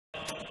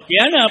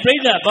Diana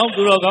Presa bound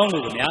to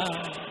Rogangunya.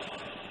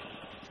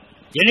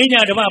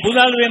 Yenina Dama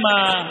Buddha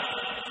Rema,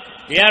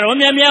 they are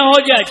Omia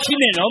Hoja,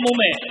 Chile, no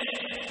moment.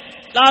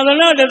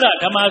 Ladana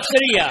Dama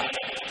Syria,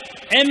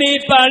 M.A.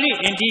 Pali,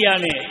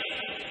 Indiana,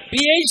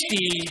 PhD,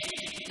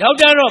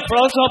 Doctor of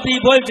Philosophy,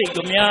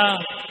 Bolsegumia,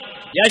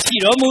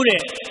 Yashiro Mure,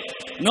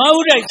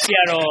 Noura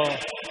Siaro,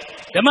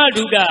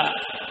 Damaduda,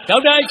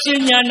 Doctor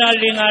Chinyana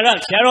Lingara,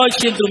 Siaro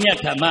Shintumia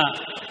Tama.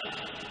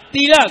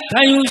 Tira,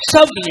 can you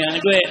sub me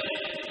and do it?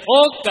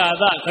 Oka,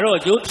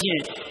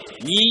 Rojoki,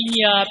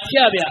 Nina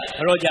Piabia,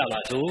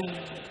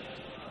 Rojavato.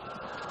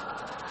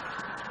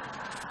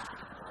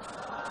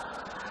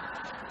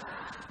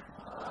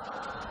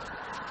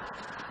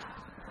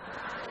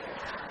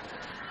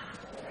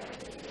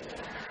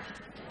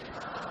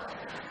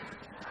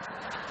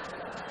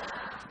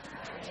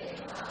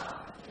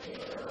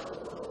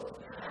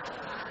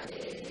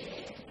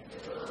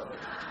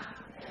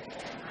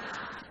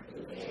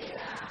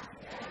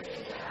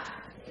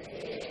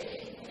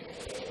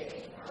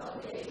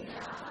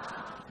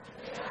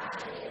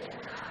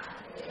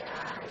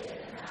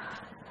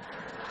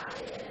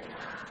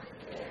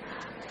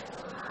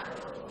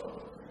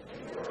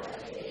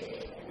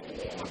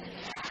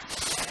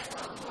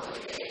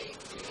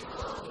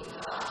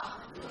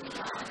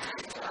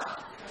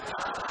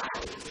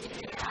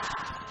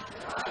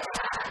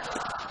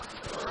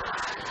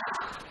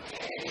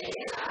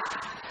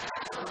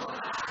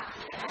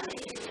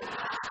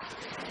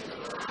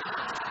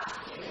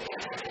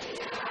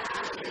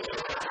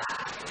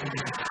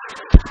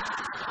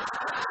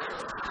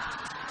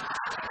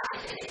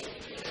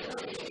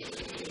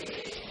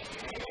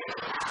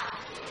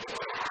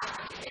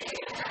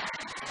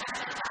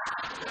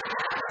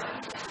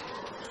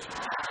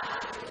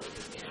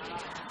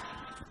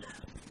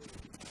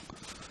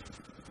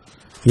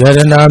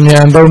 Yadana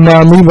Miando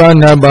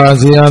Namibana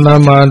Baziana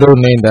Mando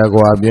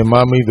Nindagua,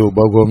 Bimamidu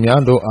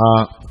Bogomiando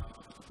A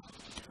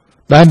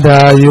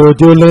Banda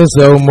Yujule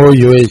Somo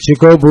Yue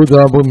Chico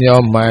Buddha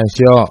Bumia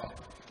Masho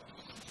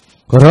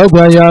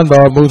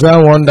Korogayando Buza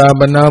Wanda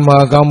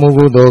Banama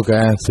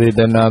Kamugudoka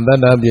Sidana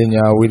Dana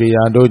Binya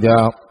Widia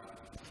Doja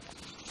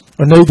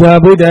Anita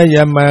Buddha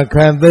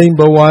Yamaka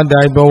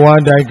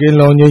Bawanda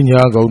Kilon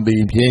Yago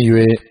Di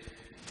Pie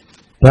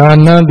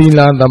Dana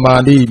Dila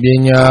Damadi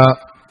Binya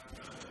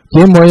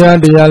Jimoya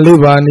de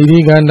Aliva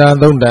Niriganda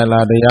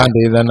Dondala de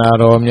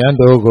Yadizanaro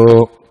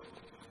Miandogo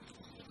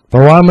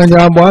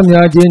Pawamanya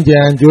Bwamya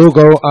Jinjan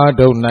Jogo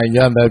Ado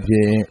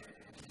Nayadapi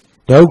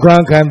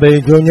Doka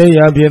Kande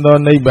Jonya Pino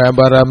Neighbor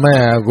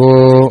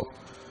Baramago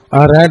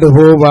Arad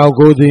Hova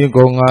Gozi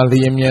Gonga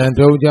Limian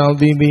Doja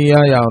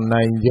Didia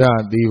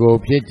Naija Digo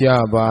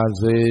Pia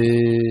Base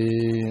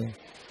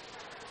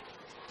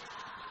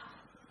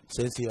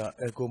Cecia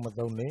Echo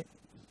Madone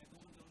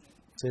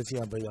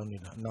Cecia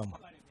Bayanina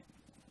Nama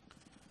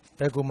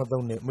Ego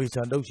Madone,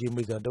 Misa Doshi,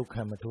 Misa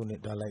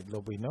Dokamatone, Dalai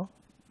Lobino,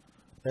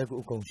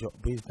 Ego Gong Shop,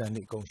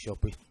 Bistani Gong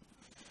Shopping.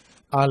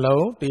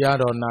 Allo, the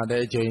Adona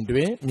de Jane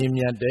Dway,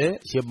 Mimia de,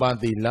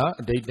 Shibadilla,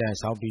 Data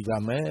Saudi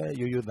Game,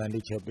 you than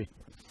the Choppy.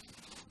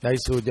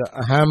 Naisuja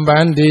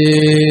Hambandi,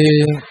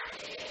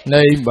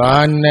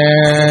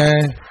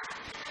 Naibane,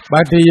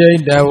 Batiye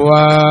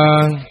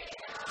Dawa,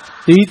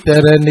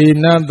 Titerani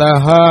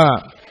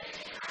Nadaha,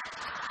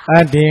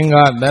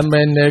 Adinga the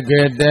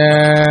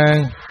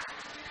Menegade.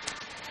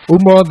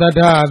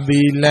 Umodada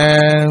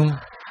Bilan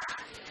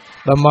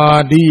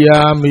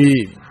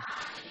Dhamadiyami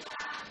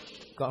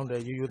Count the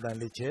you than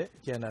the chair,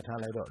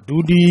 Janatana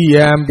Dudi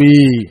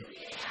Yambi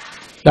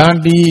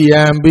Dandi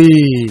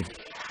Yambi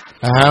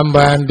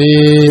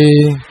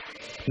Hambandi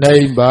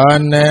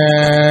Naibane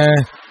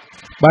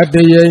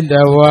Batiye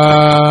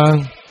Dawa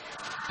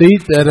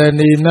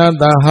Titerani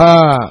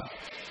Nadaha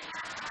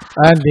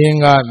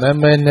Adinga the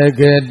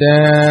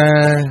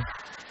Menegade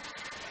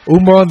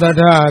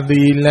Umodada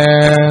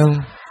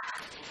Bilan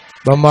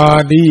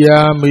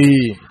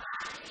Dhamadiyami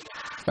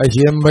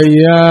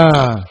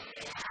Ashambaya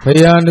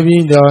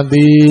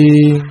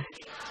Payanavindandi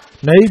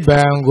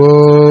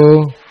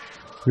Naibango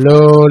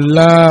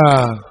Lola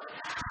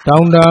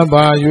Taunda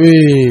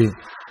Bayui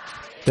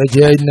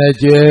Tajay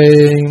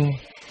Najay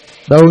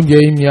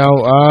Donjay Miao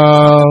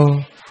Ao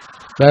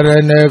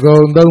Taranego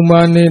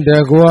Domani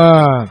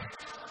Dagwa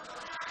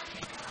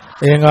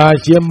Enga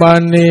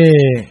Shambani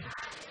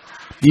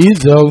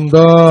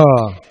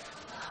Izondo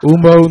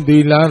Umbon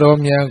Dila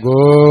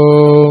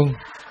Romyago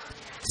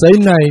Say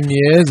nine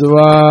years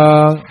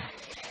wa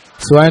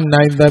Swan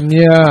nine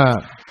damia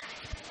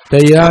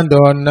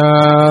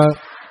Tayandona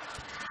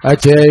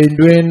Achain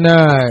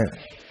Dwina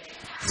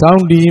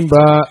Sounding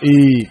ba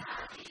e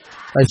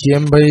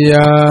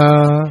Ashambaya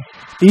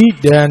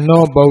Ida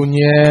no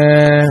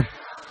bonye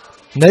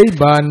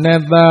Neighbor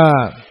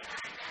never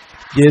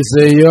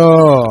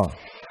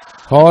Yesayo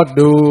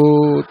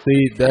Hodu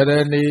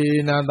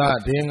Tidarani Nada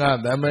Tinga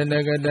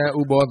Damanagada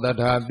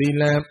Ubodata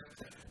Dilam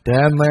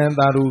Daman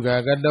Daruga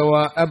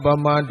Gadawa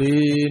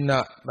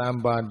Abamadina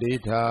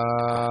Dambadita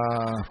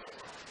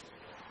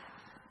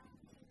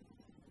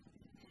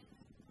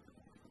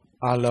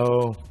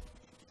Hello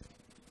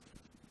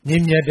မြ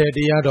င့်မြတ်တဲ့တ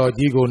ရားတော်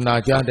ကြီးကိုနာ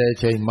ကြားတဲ့အ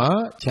ချိန်မှာ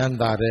ချမ်း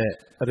သာတဲ့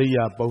အရိ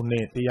ယာပုံ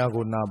နဲ့တရား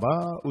ကိုနာပါ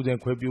ဥစဉ်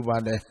ခွဲပြုပါ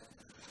တယ်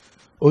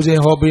ဥစဉ်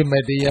ဟောပေး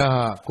မဲ့တရား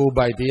ဟာကိုယ်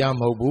ပိုက်တရား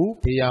မဟုတ်ဘူး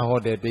ဘုရားဟော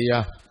တဲ့တ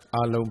ရား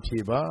အလုံးဖြ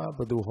ည့်ပါဘ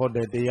သူဟော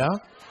တဲ့တရား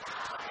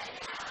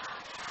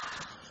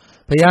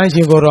ဘုရားရှ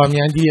င်ကိုယ်တော်မြ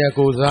တ်ကြီးရဲ့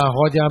ကိုယ်စား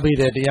ဟောကြားပေး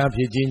တဲ့တရားဖြ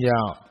စ်ခြင်း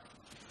ကြောင့်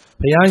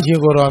ဘုရားရှင်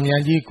ကိုယ်တော်မြ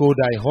တ်ကြီးကိုယ်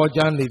တိုင်ဟော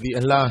ကြားနေသည့်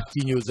အလား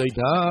ကြီးညိုစိတ်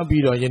ထား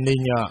ပြီးတော့ယ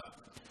နေ့ည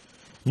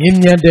မြင့်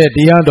မြတ်တဲ့တ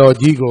ရားတော်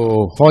ကြီးကို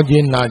ဟောခြ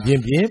င်းနာခြ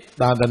င်းဖြင့်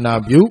သာသနာ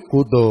ပြုကု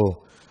သိုလ်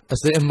အ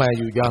စစ်အမှန်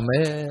ယူကြမ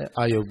ယ်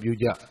အာယုပြု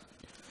ကြ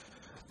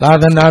သာ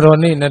သနာတော်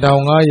နှစ်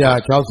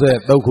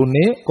2563ခု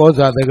နှစ်ကော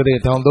ဇာတက္က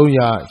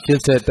ရာ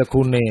1381ခု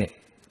နှစ်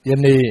ယ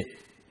နေ့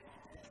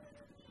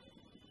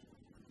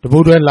တပု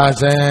တ်တွဲလာ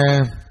ဆ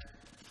န်း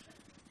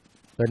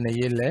ဘယ်နှစ်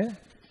ရက်လဲ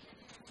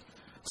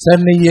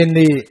12ရက်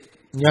နေ့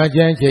ညချ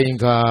မ်းချိန်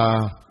ခါ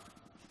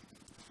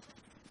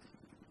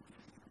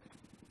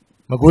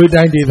မကွေး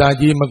တိုင်းဒေသ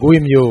ကြီးမ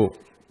ကွေးမြို့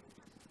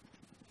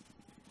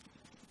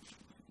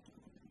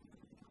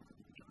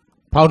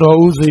ဖောက်တော်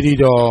ဦးစီရီ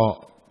တော်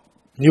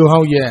မြို့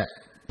ဟောက်ရဲ့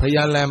ဖ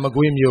ယားလန်မ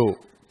ကွေးမြို့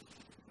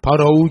ဖောက်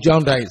တော်ဦးကျော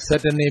င်းတိုက်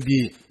17နှစ်ပြ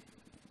ည့်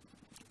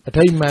အ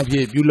ထိတ်မှန်ဖြ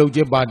င့်ပြုလုပ်ကျ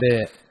င်းပတဲ့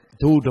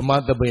ဒုဓမ္မ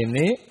သဘင်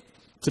နှင့်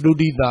သတု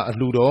တိတာအ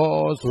လှ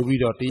တော်ဆို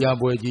ပြီးတော့တရား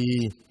ပွဲ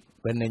ကြီး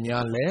ဘယ်နှည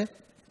လဲ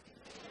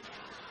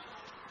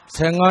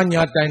15ည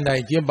တိုင်တို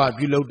င်ကျင်းပ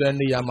ပြုလုပ်တဲ့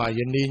နေရာမှာယ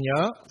နေ့ည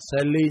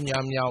14ည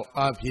မြောက်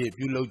အဖြစ်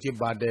ပြုလုပ်ကျင်း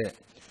ပတဲ့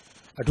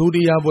အထူးတ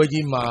ရားပွဲ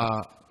ကြီးမှာ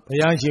ဘု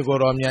ရားရှင်ကို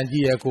ယ်တော်မြတ်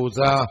ကြီးရဲ့ကိုယ်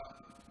စား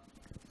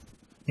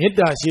မေတ္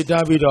တာရှိ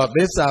ထားပြီးတော့သ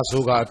စ္စာ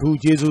ဆိုကအထူး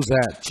ကျေးဇူးဆ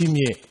က်ချီး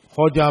မြှင့်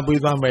ဟောကြား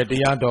ပေးသွားမယ်တ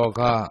ရားတော်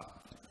က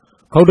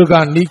ခௌတက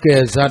နိကေ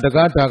ဇာတက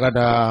တာက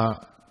တာ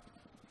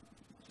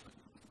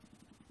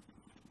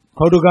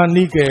ခௌတက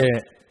နိကေ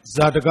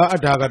ဇာတကအ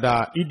ထာကတာ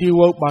ဣတိ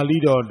ဝုတ်ပါဠိ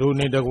တော်ဒု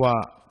နေတကွ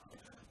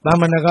သ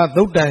မဏက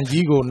သုတ်တန်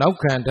ကြီးကိုနောက်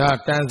ခံထား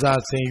တန်စာ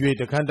ဆင်၍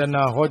တခန္တ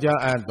နာဟောကြား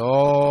အပ်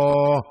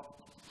တော်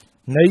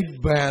နိဗ္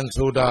ဗာန်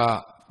ဆိုတာ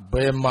ဘ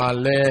ယ်မှာ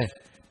လဲ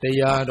တ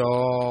ရား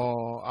တော်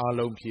အ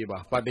လုံးဖြေပါ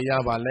ဗတ်တ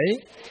ရားပါလေ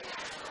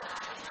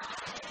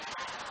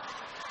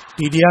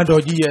ဒီတရား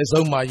တော်ကြီးရဲ့အ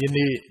ဆုံးမှာယ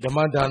နေ့ဓမ္မ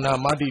ဒါန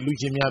မာတိလူ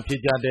ချင်းများဖြ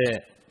စ်ကြတဲ့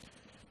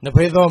နှစ်ဖ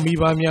က်သောမိ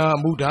ဘများအ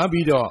မှုထား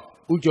ပြီးတော့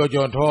ဥကြော်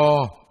ကြော်ထော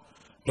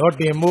ဒေါ်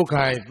တင်မိုး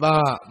ခိုင်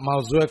သားမော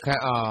င်ဇွဲခ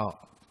န့်အောင်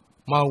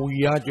မောင်ဝီ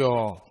ရ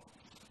ကျော်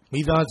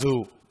မိသားစု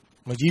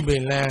မကြီးပ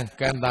င်လန်း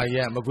ကန်တာရ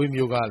က်မကွေး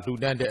မျိုးကလှူ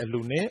ဒန်းတဲ့အ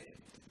လှနဲ့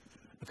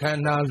အခမ်း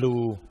အနားလှူ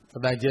အ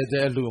တိုင်ကျဲကျဲ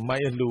အလှအမို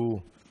က်အလှ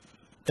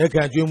အ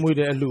ခါကျွေးမွေး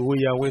တဲ့အလှဝေ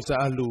ယဝေစာ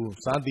အလှ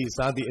စားသည့်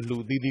အလှ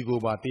သီးသီးကို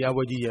ပါတရား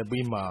ပွဲကြီးရဲ့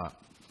ပြီးမှာ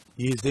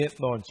ရည်စင်း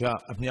တော်ချ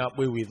အမြ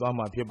ပွေဝေသွား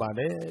မှာဖြစ်ပါတ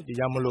ယ်ဒီ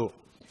ကြောင့်မလို့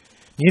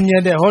မြင့်မြ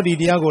တ်တဲ့ဟောဒီ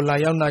တရားကိုလာ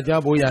ရောက်နာ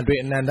ကြားဖို့ရန်အတွက်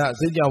အနန္တ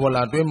စိတ်ကြဝ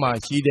ဠာတွင်းမှာ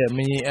ရှိတဲ့မ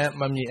မြင်အပ်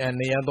မမြင်အပ်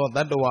နေရသောတ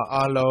တ္တဝါအ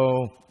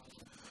လုံး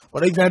ပ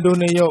ရိသတ်တို့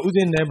နေရောဥစ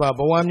ဉ်နေပါဘ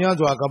ဝများ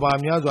စွာကဘာ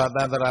များစွာတ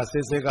န်တရာစ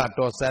စ်စစ်က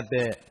တော်ဆက်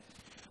တဲ့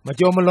မ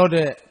ကြောမလော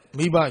တဲ့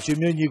မိဘရွှေ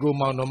မျိုးကြီးကို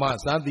မောင်တော်မ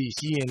စားသည်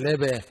ရှိရင်လည်း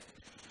ပဲ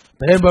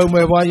ဘယ်ပုံ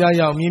ပဲဘွားရ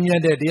ရောက်မြင့်မြ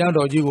တ်တဲ့တရား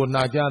တော်ကြီးကို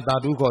နာကြားသာ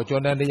ဓုခေါ်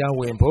ကျော်တန်းတရား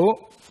ဝင်ဖို့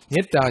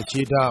မေတ္တာ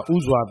ရှိတာဥ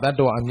စွာတတ်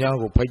တော်အများ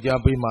ကိုဖိတ်ကြား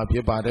ပေးမှာဖြ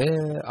စ်ပါတယ်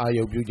အာ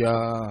ယုပြုကြ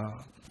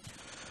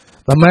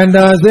သမန္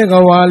တာစေက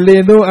ဝါလေ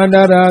သူအန္တ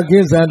ရာခိ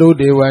သတု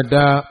ဒေဝ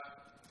တာ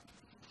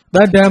တ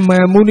တ္တမ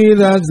မုနိ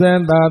သာသံ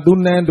သာသူ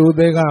နံဒု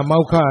သေက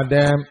မောက္ခ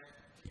တံ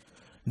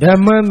ဓ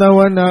မ္မသဝ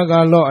နာက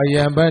လောအ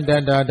ယံပတ္တ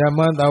တာဓမ္မ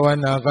သဝ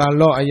နာက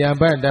လောအယံ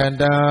ပတ္တ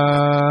တာ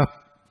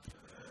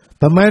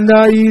သမန္တာ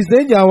ဤစေ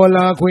ကြဝ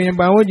ဠာခွင်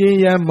ပဝဉ္ဇ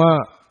ယမ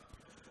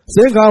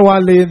စေကဝါ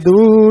လေသူ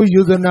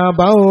ယူဇနာ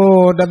ဘော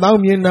တသော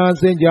မြင်နာ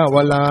စေကြဝ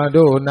ဠာ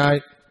တို့၌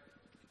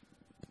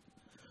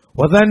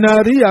ဝသနာ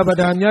ရိယပ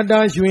ဒမြတ်တာ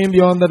ရွှင်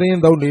ပြောသရင်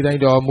သုံးနေတို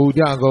င်းတော်မူ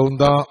ကြကုန်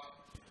သော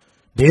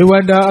ဒေဝ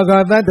တာအဂ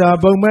သတ္တ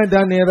ပုံမတ္တ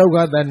နေရုဂ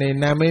တနေ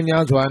နာမင်း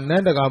များစွာန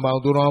န္တကပေါ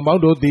င်းသူတော်ပေါ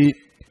င်းတို့သည်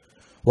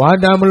ဝါ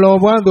ဒမလော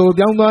ဘွားသို့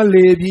ပြောင်းသွား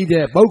လေပြီး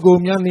တဲ့ပုဂ္ဂို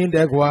လ်များနှင့်တ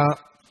ကွာ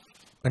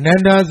အန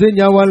န္တစင်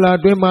ကြဝဠာ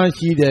တွင်မှ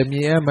ရှိတဲ့မြ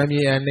င်အမမြ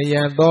င်အနေရ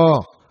သော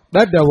တ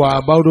တ္တဝါ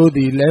ပေါင်းတို့သ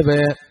ည်လည်း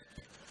ပဲ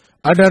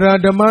အတ္တရာ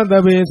ဓမ္မသ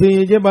ဗ္ဗေစီ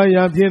ကျပါ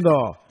ရာဖြစ်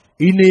သော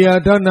ဤနေရာ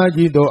ဌာန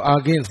ကြီးသောအာ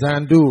ကိသ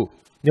န္တု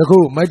ယခု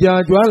မကြာ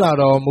ကြွားလာ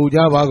တော်မူကြ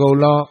ပါကုန်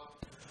လော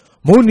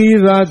မုနိ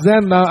သာဇ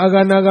န္တာအက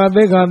နာက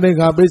သေ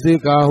ခပိစိ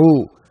ကာဟု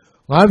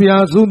ငါးပြာ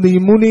စုသည်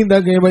မုနိတ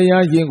ကေဘု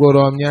ရားရှင်ကိုယ်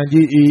တော်မြတ်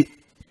ကြီးဤ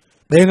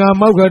သေဃ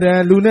မောက္ခတံ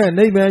လူနဲ့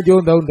နိဗ္ဗာန်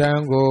ကျိုးသုံးတံ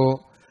ကို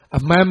အ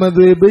မှန်မ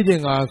သွေပေးခြ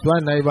င်းကစွ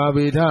မ်းနိုင်ပါ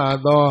ပေထ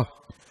သော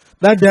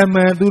တတ္တ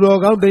မံသူတော်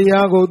ကောင်းတ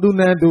ရားကိုသူ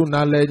နဲ့တူ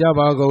နာလဲကြ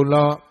ပါကုန်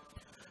လော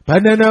ဗ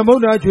န္ဒနာဗု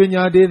ဒ္ဓချွေ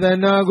ညာဒေသ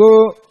နာကို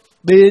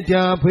သေ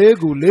ချာဖေး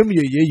ကူလေး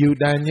မြေရေယူ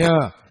တန်ညာ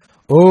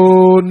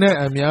အိုနဲ့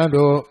အများ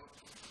တို့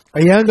အ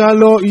ယံကာ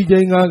လောဤချိ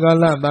န်ကာ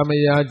လသမ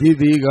ယာကြည့်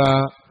သည်က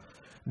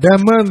ဓ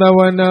မ္မသဝ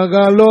နာ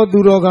ကာလောသူ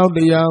တော်ကောင်းတ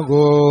ရား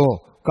ကို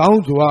ကော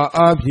င်းစွာ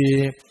အားဖြ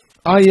င့်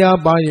အာရ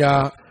ပါယ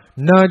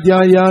နာကြ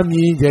ရမ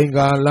ည်ချိန်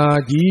ကာလ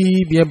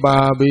ကြီးပြပါ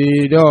ပေ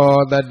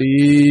တော့တ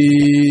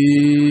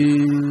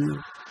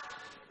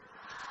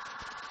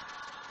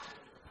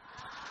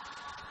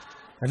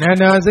ည်း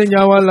Ananda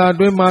Sinjawala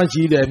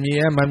Dwimashi the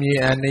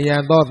Miyamami and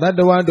Niyanto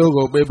Tatawa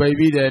Dogo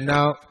Baby the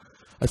now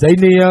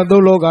Asainia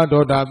Dologa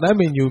Dota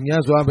Taminu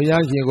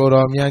Miaswabayashi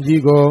Goro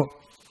Mianjigo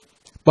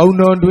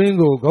Bono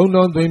Dwingo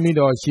Gono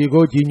Dwimido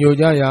Shigo Jinyo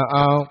Jaya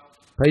Ao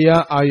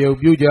Paya Ayo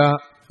Buja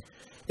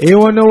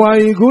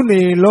Ewanawai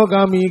Guni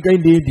Logami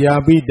Gadi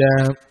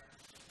Diabida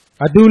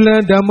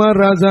Adula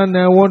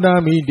Damarazana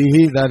Wadami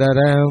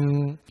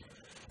Dihidadaram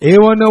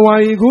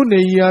Ewanawai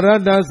Guni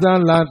Yarada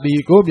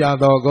Salati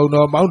Kobiado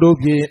Gono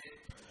Baudopi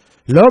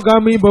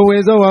Logami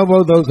Bowezo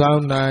about those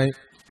sound night.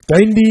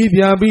 Kandi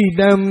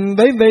Biabidam,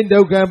 they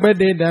doka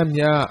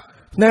bedamya,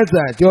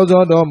 Nasa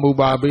Jozo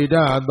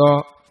Mubabida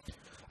do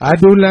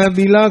Adula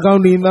Villa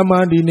County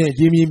Namadine,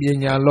 Jimmy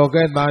Binya,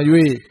 Loket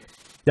Baywe,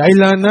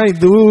 Jaila Night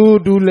do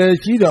Le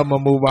Shida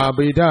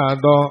Mubabida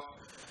do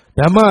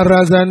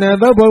Damarazana,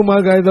 the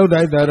Bomaga do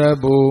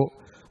Darabu.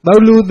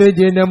 Baulu de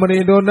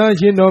Jenamari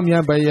Donation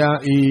Yabaya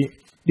E.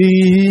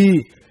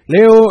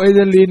 Leo is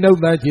a little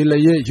that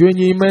Chile,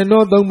 Juni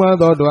Mano Doma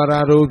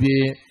Dora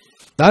Ruby.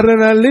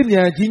 Darana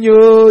Linya,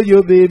 Chino,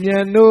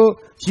 Yubimiano,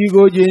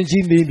 Chigo Jen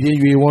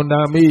Chindi, we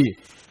wonder me.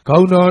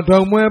 Kauno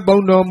Tomwe,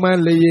 Bono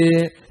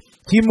Malay,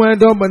 Chima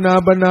Domana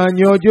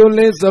Banano,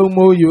 Jole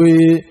Somo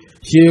Yue,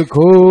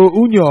 Shiko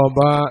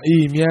Unyoba,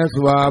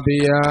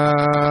 Imiaswabia.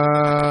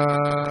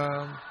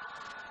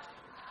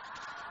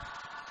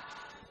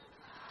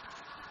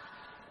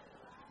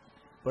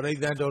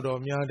 President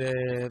of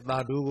Miade,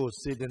 Tadugo,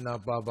 Sidena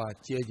Baba,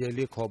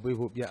 Jeli Kobi,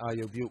 Hupia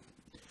Ayobu.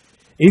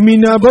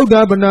 Imina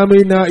Boga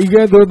Banamina,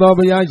 Igedo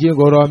Babayaji,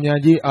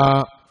 Goromyaji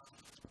are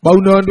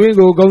Bono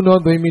Dwigo, Gono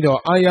Dimido,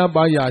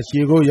 Ayabaya,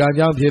 Shigo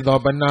Yajam, Pido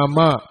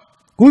Banama,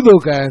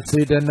 Kudoka,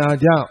 Sidena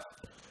Jam.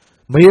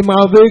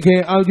 Mima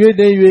Veke,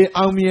 Aljude,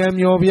 Amiam,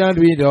 Yovia,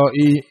 Vido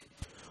E.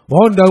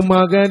 Wanda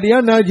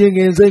Magadiana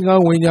Jing, Zinga,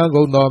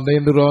 Winyago,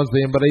 Dendros,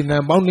 in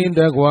Brina, Mountain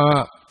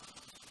Dagua.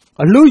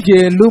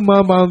 Aluche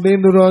Luma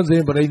Mountain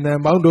Rose Brina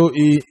Maundo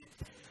E.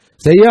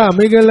 Saya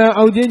Migala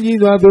Aujinji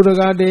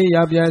Duragade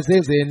Yabia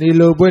Sese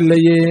Nilo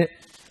Buele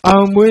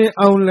Amwe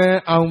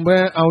Aule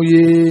Ambe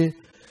Auye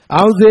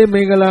Auze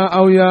Migala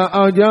Auya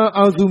Auja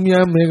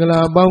Auzumia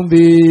Migala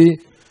Boundy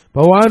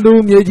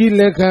Pawadu Meji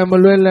Leka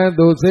Maluela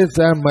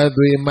Dosesa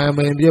Madri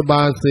Mamen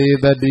Yabase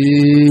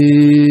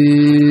Dadi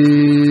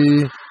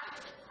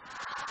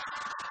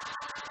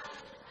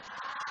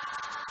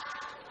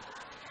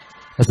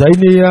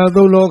Asainia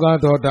Dologa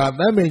Dota,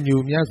 that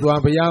menu,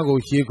 Miaswabayago,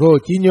 Shiko,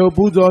 Chino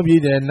Puzo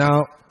Vide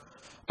now.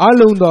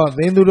 Alunda,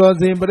 Venduro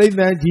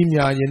Zimbrina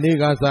Jimia,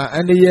 Yenegasa,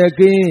 and the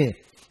Yaki,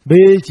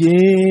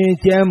 Bechi,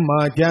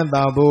 Chama,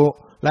 Chandabo,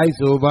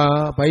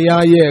 Laisoba,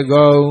 Paya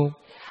Yego,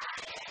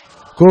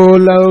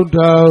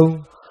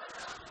 Koloto,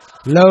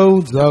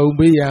 Lozo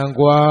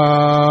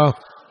Biangua.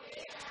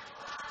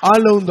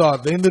 Alunda,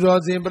 Venduro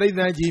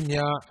Zimbrina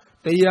Jimia,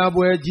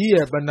 Tayar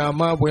Gia,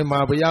 Banama,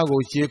 Wema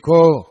Bayago,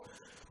 Shiko.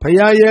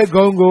 Paya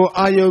Gongo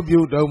Ayo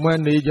Budo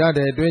Manija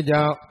de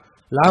Dweja,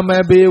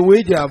 Lama be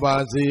Wija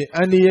Bazi,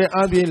 and the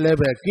Abi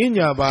Lebe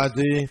Kinya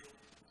Bazi,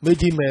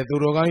 Mijime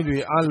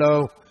Durogangi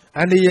Alo,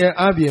 and the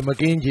Abi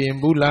Makinji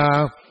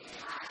Bula,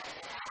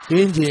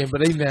 Kinji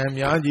Brinam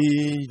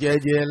Yaji,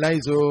 Jeje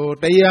Laiso,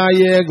 Taya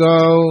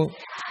Yego,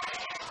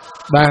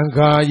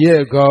 Banka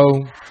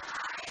Yego,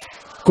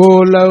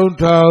 Kolo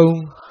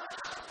Tong,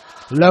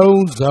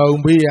 Low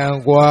Zombie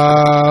and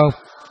Gua.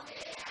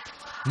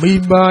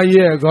 Mima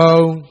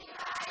Yego,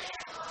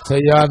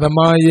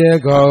 Sayadama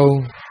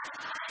Yego,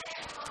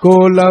 Go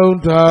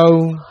Lone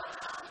Town,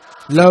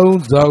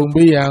 Lone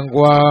Zombie and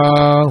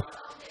Gua,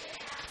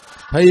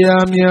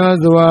 Payamia,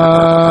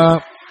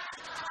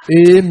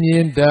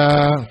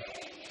 Imyinda,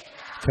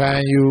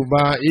 Can you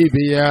buy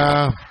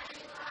Ibia?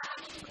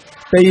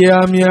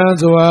 Payamia,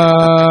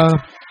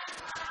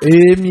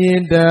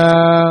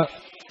 Imyinda,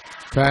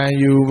 Can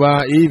you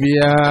buy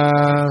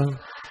Ibia?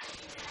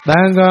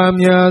 Tangam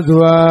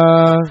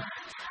Zwa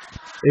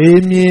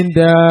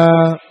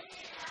Eminda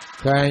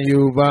Can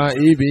you buy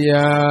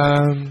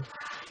Ibia?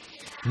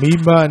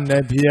 Miba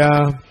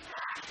Nepia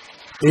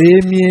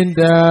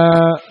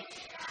Eminda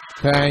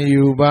Can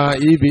you buy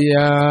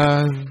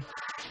Ibia?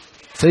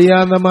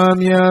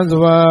 Sayadamamia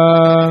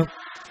Zwa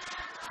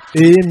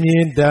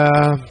Eminda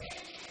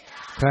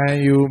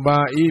Can you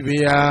buy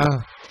Ibia?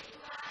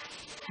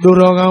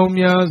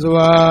 Durogamia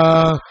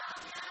Zwa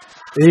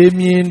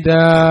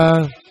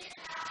Eminda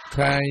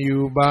Can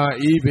you buy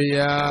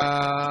Ibia?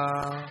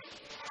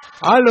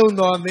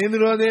 Alundo,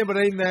 Nindro de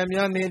Brain,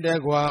 Yami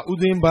Degua,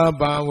 Udimba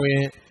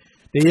Bawe,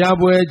 the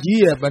Yabwe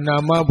Gia,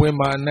 Banama,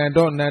 Wema,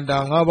 Nando,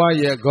 Nandanga,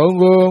 Ye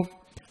Gongo,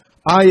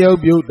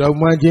 Ayo built the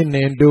Majin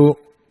Nendo,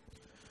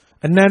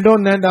 and Nando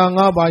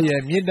Nandanga,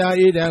 Ye, Mida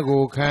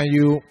Edago, can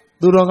you,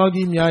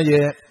 Durangi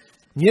Mia,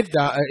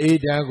 Nita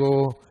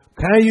Edago,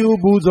 can you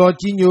Buzo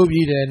Chino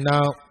Vide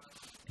now?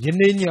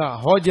 Yeninya,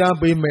 Hoja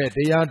Bime,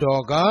 the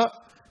Yadoga.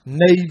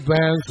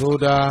 Neighbor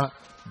Soda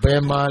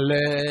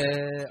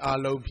Bemale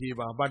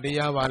Alopiba,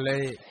 Badia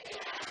Vale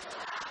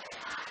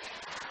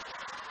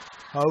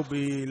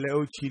Hobby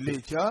Leo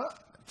Chilicha,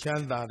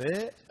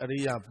 Chandare,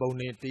 Ria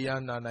Bone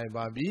Tiana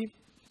Naibabi,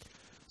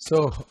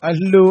 So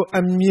allu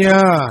amya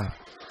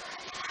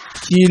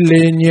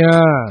chilenya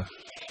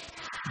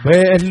be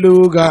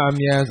allu ga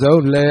amya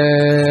sau le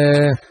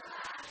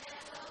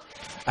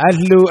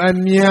allu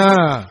amya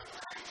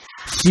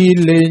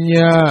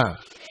chilenya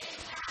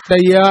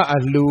taya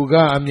allu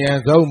ga amya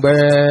sau be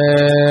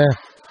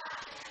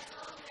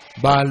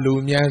ba lu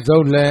myan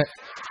sau le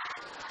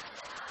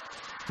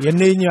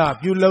yene nya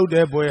pyu laut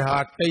de bwe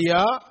ha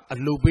taya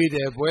allu pe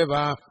de bwe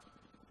ba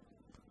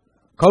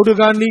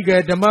Kaudaka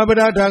Nike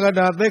Dhamabada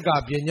Thagata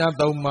Theka Pnya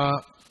Thauma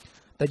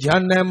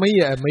Tajana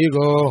Maya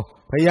Amigo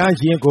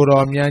Payashin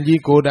Koro Myanji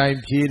Kodai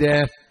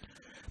Pide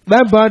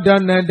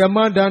Babadana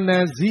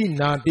Dhamadana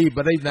Zina Di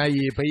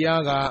Parainayi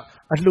Payaga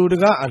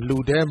Aludaga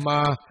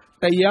Aludema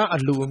Taya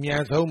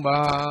Alumya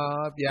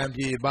Thomba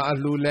Pyampi Ba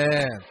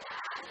Alule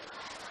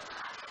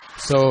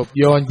So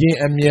Pyonjin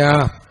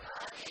Amya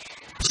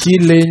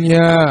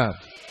Shilenya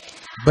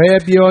Be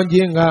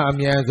Pyonjin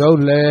Amya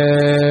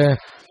Zole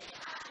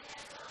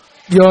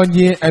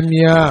Pyonjin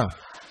amya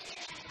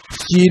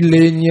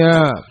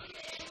chilenya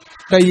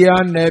taya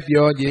ne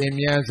pyonjin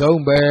myan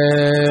saung be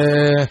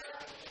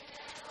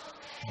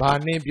ba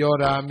nin pyo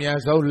da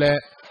myan saung le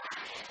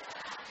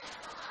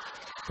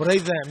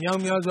Prithan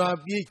myaung myaung swa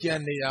pye chan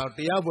ne yaw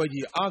taya pwe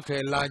ji akhe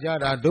la ja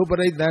da do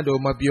Prithan do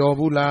ma pyo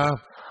bu la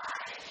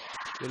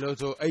di lo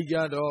so ai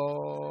ja do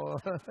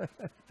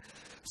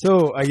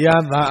so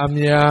ayatha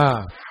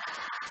amya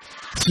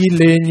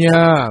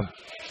chilenya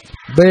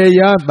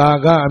Beya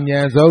taga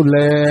amya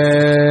saule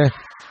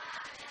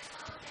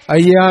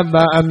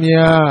ayata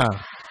amya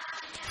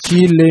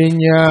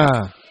chilenya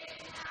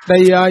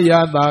taya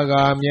yata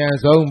ga amya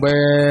saung be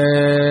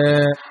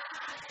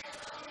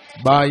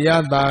ba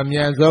yata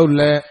amya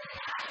saule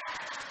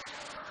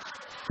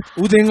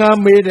Udinga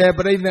made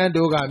Prithan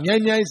do ga myai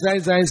myai sai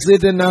sai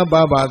sedana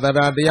baba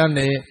tara taya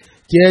ne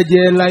je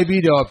je lai pi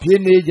do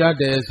phit ne ja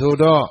de so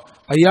do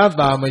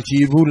ayata ma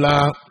chi bu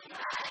la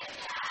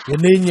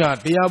Yene nya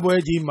taya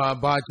pwe ji ma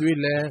ba chwe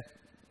le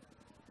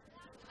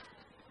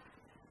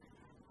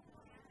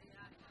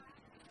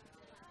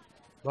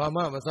ba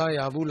ma ma sa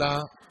ya bu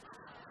la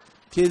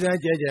Phie san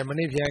je je ma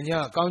ni phyan nya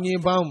kaung jin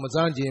paung ma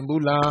sa jin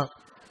bu la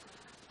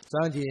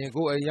Sa jin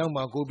ko ai yaung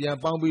ma ko pyan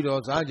paung pi do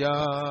sa ja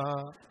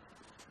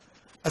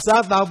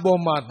Asa taw paw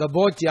ma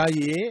thabo ja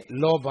yin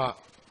loba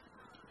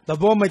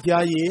thabo ma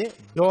ja yin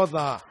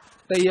dotha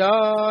taya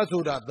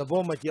soda thabo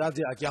ma ja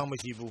sia a chaung ma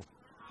shi bu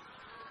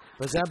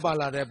Pasan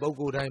pala de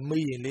boko dai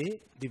meyin le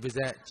di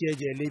pasan che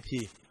che le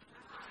phi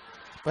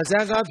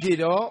Pasan ka phi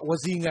do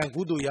wasi ngan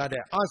kudo ya de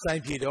a sai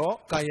phi do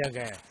kaya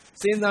kan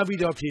sin sa pi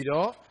do phi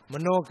do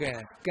mano kan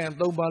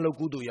 3 ပါလို့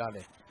kudo ya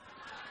le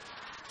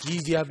Ji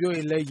sia pyo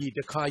yin le yi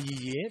takha yi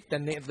yin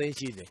tanin a thin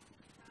shi de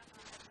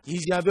Ji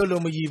sia pyo lo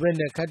ma yi bwe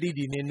ne khatti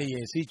di ne ne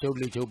yin si chou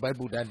le chou pai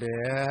pu tat de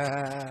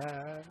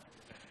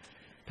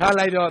Tha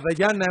lai do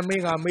Tajan Namme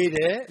ka me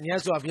de Myat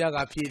Swa Phya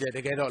ka phi de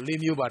takae do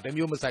 4 မျိုးပါ1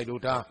မျိုးမဆိုင်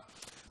လို့ထား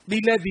Di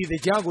le di the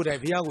jago de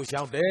Phya ko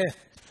shaung de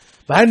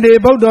Bande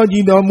Baudo ji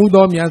do mu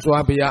do Myat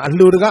Swa Phya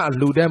alu daga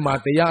alu de ma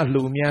taya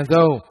alu myan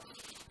saung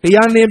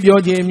Taya nin pyo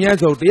jin myan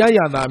saung taya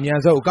yata myan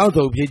saung kaung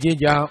saung phit chin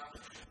jaung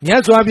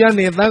Myat Swa Phya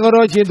ne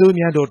Thangaro Chin tu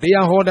myan do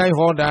taya ho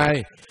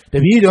dai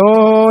Tabi do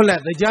le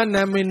Tajan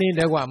Namme ni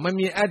de kwa ma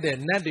myin at de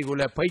nat de ko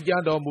le phait ja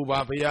do mu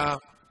ba Phya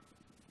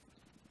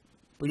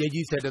Payai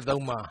ji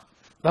 73မှာ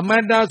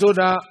Thamanta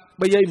soda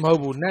payai ma hout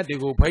bu nat de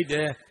ko phait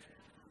de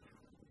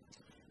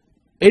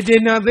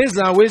Etena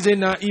thissa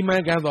Vesena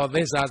iman kan tho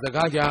thissa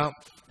saka jaung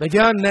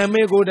Tajan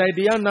Namme ko dai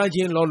taya na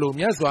chin lo lo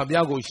Myat Swa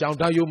Phya ko shaung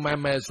tha yu man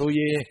me so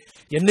yin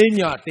Yene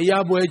nya taya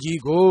pwe ji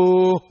ko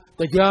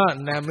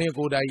Tajan Namme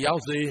ko dai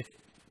yauk se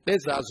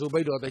Thissa so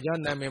bait do Tajan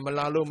Namme ma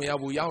la lo ma yauk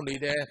bu yauk ne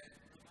de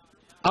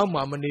Auk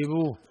ma ma ne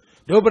bu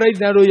Do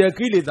Prithan do ye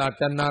kileta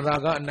tanara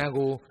ka anan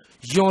ko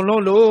Yon lo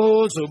lo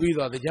so pi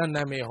do Tajan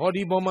Namme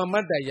hodi paw ma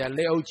mat tai ya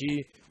le auk chi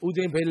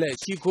Udin phit le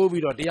shi kho pi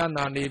do taya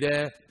na ne de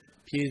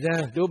Phie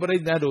san do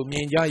Prithan do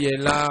myin ja ye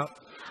la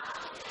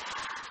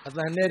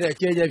Athan ne de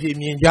che che phi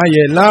myin ja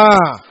ye la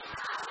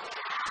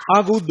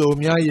Akuto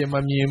mya ye ma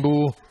myin bu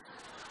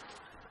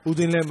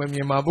Udin le ma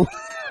myin ma bu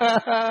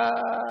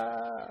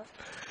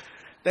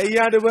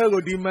Taya de bwe ko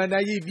di man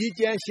dai ji pyi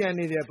chan shan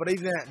ne de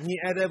Prithan myin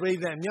at de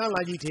Prithan mya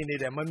la ji thin ne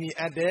de ma myin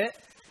at de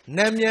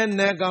Nat myan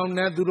nat kaung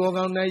nat tu ro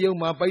kaung nat yau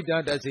ma pai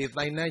ta tat se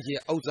tai nan shi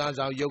auk sa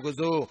saung yau ka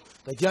so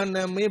Tajan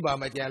Namme ba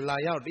ma chan la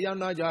yauk taya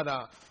na ja da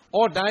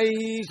Aw dai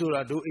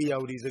soda do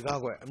Ayawadi saka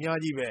kwet a mya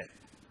ji be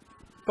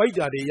Pai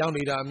ta de yauk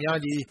neta a mya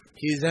ji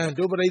Phie san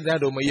do Prithan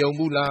do ma yaung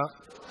bu la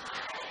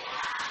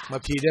Ma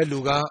phie de lu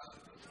ka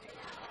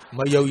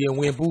ma yauk yin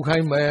win pu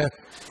khai me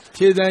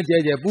Phie san che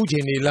che pu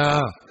chin ne la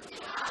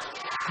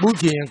Pu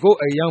chin ko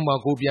ai yauk ma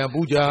ko pyan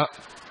pu ja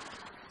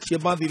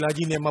Shit pa thila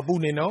ji ne ma pu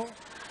ne no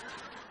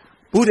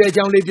Pu de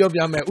chaung le pyo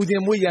pya me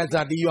Udin mwe ya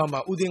sa ti ywa ma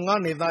Udin 5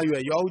 နှစ်သားရွ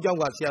ယ်ရွာဦးကျောင်း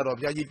ကဆရာတော်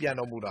ဘုရားကြီးပြန်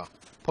တော်မူတာ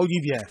ဖုတ်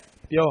ကြီးပြန်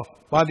ပြော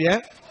ဘာပြန်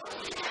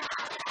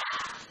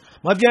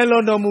မပြန်လွ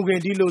န်တော်မူခင်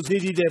ဒီလိုစေ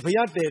တီတဲ့ဘု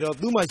ရားတဲတော်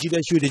သူ့မှာရှိ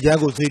တဲ့ရွှေတရား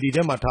ကိုစေတီ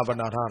ထဲမှာထားပ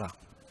နာထားတာ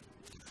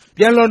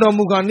ပြန်လွန်တော်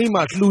မူခါနေ့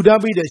မှာလှူဒါ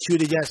န်းပြီးတဲ့ရွှေ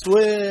တရား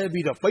ဆွဲ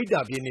ပြီးတော့ပိတ်တာ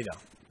ပြင်းနေတာ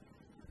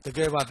The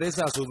Gava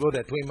Tessa so good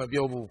at Twin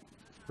Mabiobu.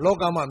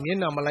 Logama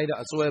Mina Malida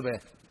Aswebe.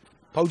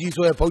 Poji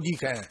swear, Poji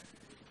can.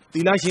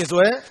 Tilashi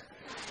swear.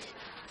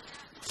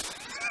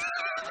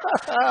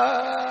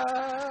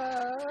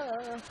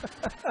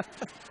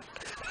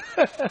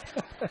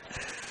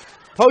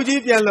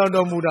 Poji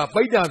Piano Muda,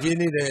 Paita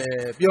Pini,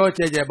 the Pure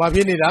Cheja,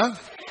 Babinida.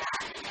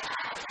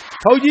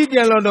 Poji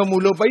Piano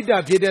Mulo,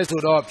 Paita Pieta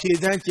Sudo,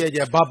 Pitan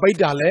Cheja,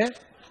 Babaitale.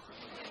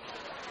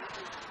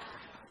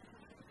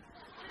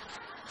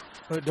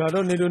 I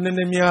don't need to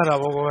name Miara.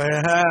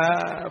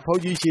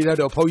 Poji Shida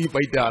or Poji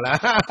Paitala.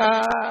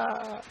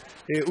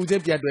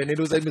 Uzepia,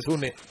 Nedo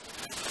Sune.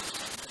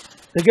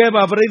 The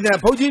Gaba Brenda,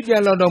 Poji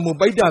Piano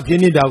Mubaita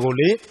Pini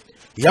Dagoli.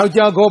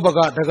 Yaja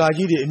Gobaga,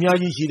 Tagaji,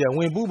 Miyaji Shida,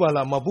 when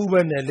Bubala,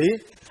 Mabuba Nelly,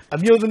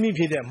 amuse me,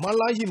 Peter,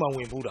 Malajima,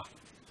 when Buddha.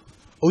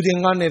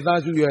 Udingane,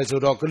 that's you as a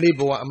rock,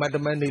 Libo, a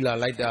Matamanila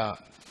like that.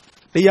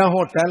 The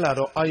Yaho Tala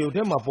or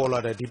Ayodema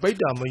Pola, the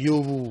Paita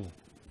Mayu.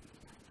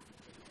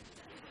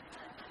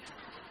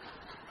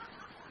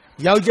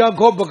 Yaja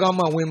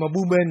Gobagama, when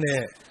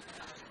Mabubene,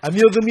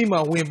 amuse me,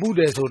 when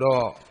Buddha so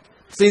dog.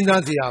 Saint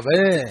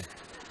Naziave,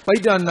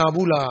 Paita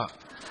Nabula.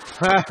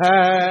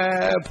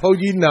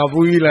 Poji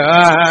Nabuila.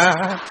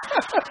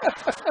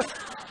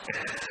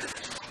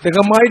 The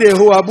Gamaide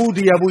who are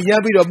booty Abu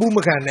Yabi or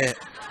Boomakane.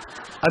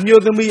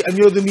 Amuse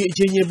me,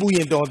 Chin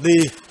Buy and Dorothy.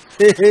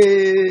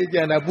 Hey,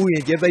 Jana Buy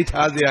and Jetta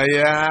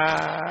Tazia.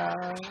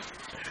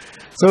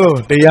 So,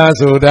 the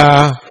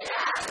Yasoda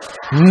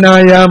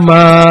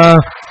Nayama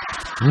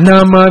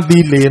Nama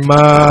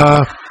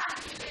Dilema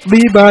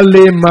Biba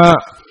Lema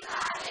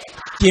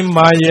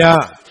Kimaya.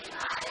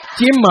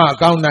 Chima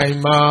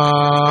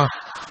Kaunayma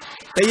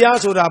Tayar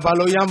Soda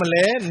Balo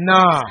Yamale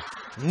Na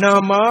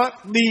Nama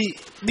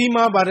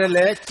Dima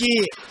Barele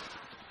Chi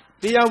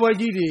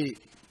Tayawajidi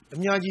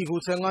Miyaji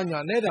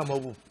Husanganya Neda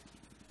Mobu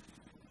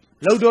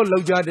Lodo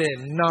Lojade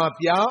Na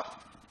Pia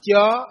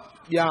Chia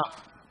Ya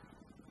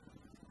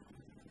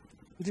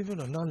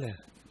Nale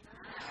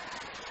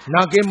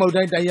Nake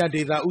Modai Taya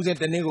Dida Uze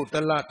Tenego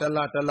Tala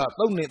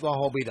Tone to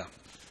Hobida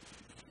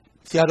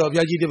Siado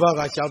Yaji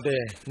Devaga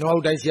shouted,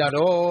 no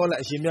Daisiado,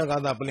 like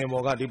Shimiaga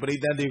Plemoga, the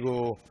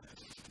Britannico,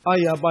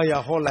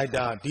 Ayabaya Hall like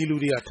that,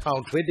 Diluria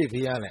town 20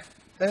 Piane.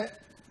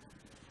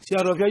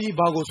 Siado Yaji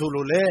Bago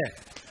Solo le,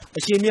 a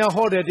Shimia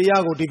Hall at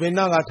Diago,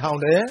 Divenaga town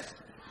there.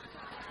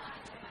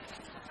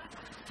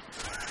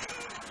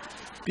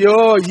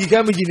 Pure, you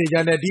can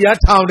imagine a dear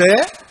town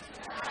there.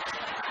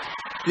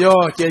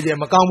 Pure, Jeje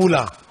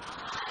Macamula.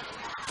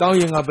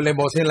 Counting up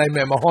Lembosin like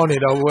Mahoney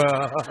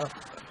over.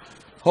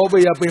 Hope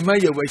ya pay my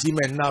way, she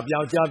meant Nab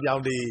Yao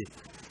the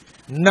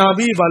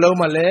Nabi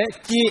Balomale,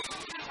 Ki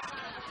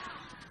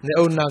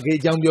Neona Gay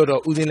Young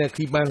Yodo, Udin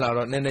keep my lar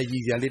on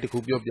energy, a little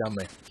coop of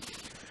Yame.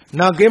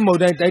 Now game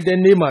mode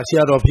Titan Nima,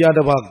 Shadow of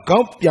Yadava,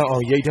 Gopia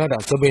or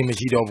Yata, Sobe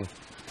Machido.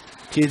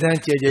 Chizan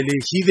Chejeli,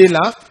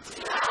 Shidela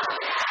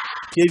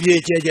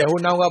Cheje, who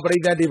now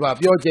operate that diva,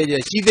 Pure Cheje,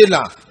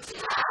 Shidela.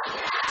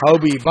 How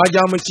be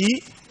Bajamachi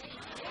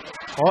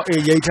or a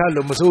Yata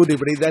Lomoso, the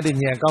break that in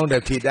your account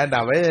of Pita.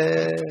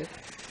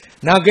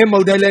 Now game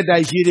model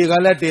that she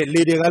regalate,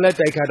 Lady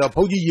Galate, had a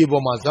Poji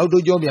Yiboma, Saudo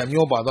Jomia,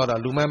 Yoba,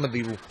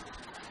 Lumamadi.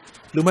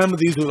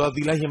 Lumamadi to the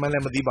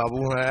Lahimalamadi Babu.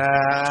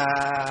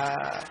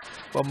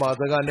 From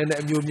Matagan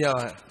and Yumia,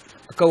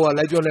 Kawa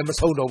Lajon and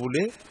Masodo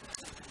Bule.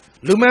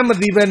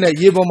 Lumamadi Vene,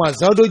 Yiboma,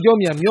 Saudo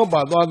Jomia,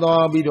 Yoba,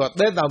 Bido,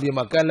 that be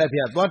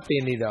Macalapia, what they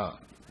need.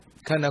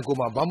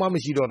 Kanakuma, Bama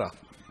Machidora.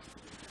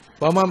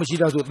 Bama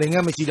Machida to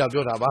Tenga Machida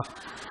Jodaba.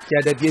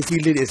 That you see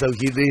ladies so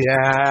she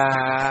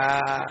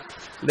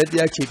let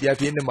ya keep ya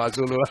in the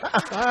Mazulu.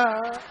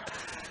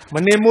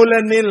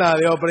 Manemula Nila,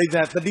 the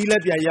operator, the dealer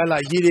Yala,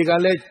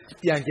 Yirigale,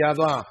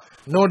 Yanjava,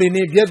 no, the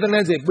name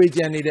Vietnamese,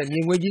 Bridjani, the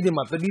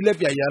Mingwajima, the dealer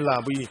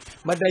Yala, we,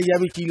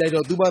 Matayavi, like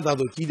or Duba, the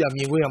Kida,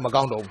 Mingway,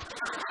 Magando.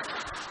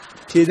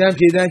 Chidan,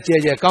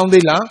 Cheja,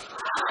 Countilla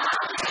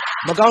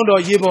Magando,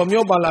 Yibo,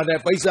 Mobala, the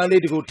Paisa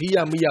lady go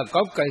Tia, Mia,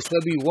 Kopka,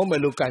 Sabi,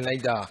 woman look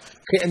like that.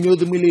 Can you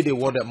the military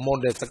water more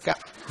than Saka?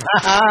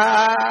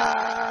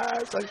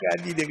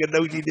 Sakadi, they can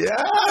know it.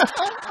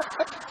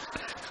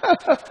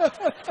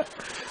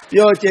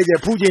 Yo, Cheja,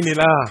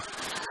 Pujinilla.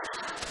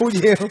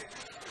 Pujin.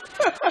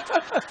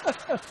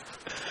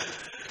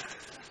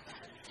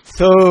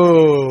 So,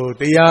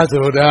 the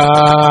Yazoda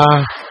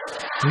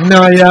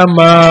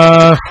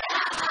Nayama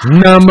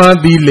Nama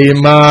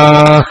Dilema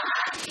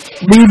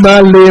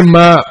Biba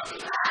Lema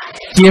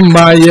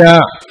Kimaya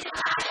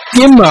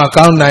Kima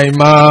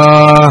Kaunayma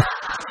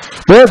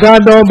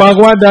Bogado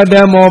Bagwada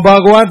Demo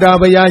Bagwada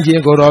Bayaji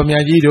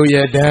Goromyajido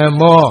Ye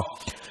Demo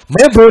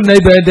Mepo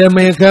Nebe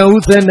Demeka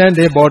Usen and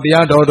the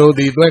Bodiado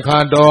the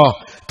Dwekado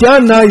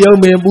Tiana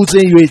Yome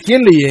Busin with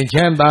Chili and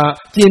Chamba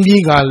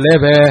Chimbiga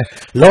Leve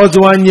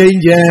Lozwan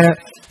Yenje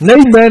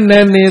Neighman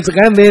and his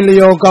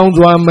Candelio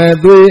Countwa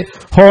Medwe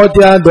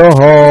Hotia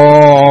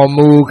Doho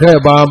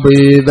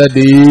Mukebabi the D.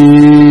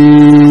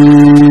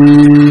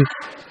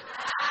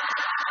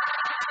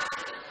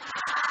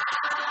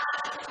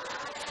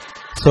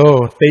 So,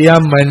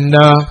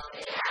 Tayamana,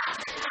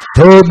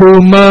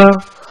 Tobuma,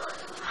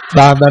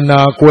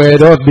 Tadana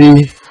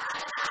Querodi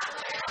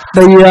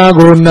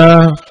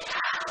Tayagona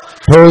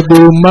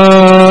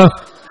Toduma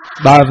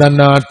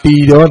Tadana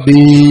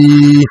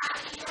Tirodi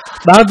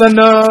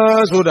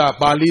Tadana Suda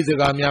Pali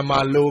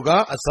Zagamyama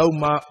Loga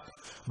Asoma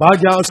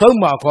Baja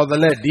Soma for the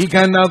let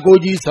Dikana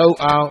Goji so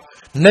out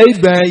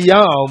Neighbor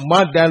Yao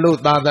Madalo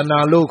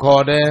Tadana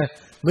Lokode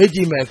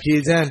Meji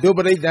Mepizan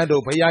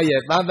Dobredado Paya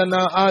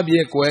Tadana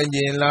Abie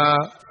Quenjinla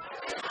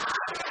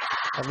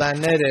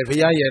Tanere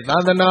Paya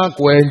Tadana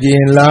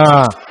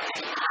Quenjinla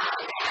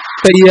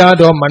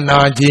Tayado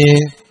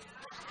Manajin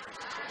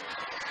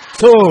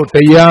So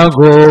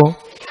Tayago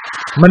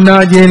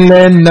Manajin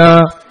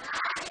Lena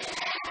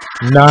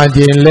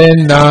Najin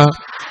Lena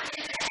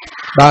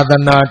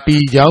Tadana Ti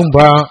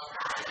Jamba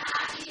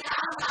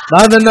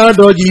Tadana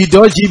Doji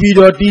Doji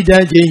Bido Ti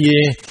Janji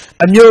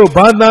Anyo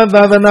Bada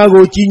Tadana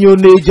Go Chino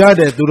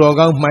Nejade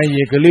Turogang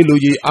Maye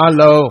Kaliluji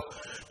Alo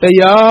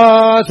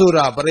Taya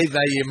Sura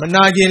Parizai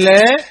Manajin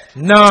Le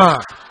Na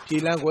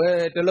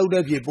Chilangue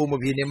Teloda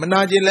Pumopini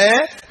Manajin Le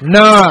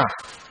Na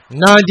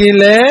Najin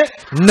Le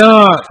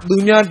Na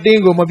Dunya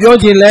Dingo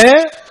Mabioji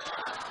Le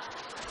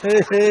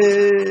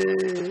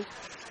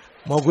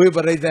Mogwe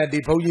Parizai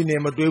Di Poji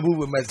name of Dubu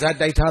with Mazat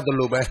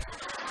Tatalobe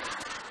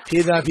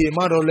Kida Pi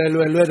Maro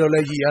Ledo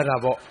Legi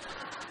Arabo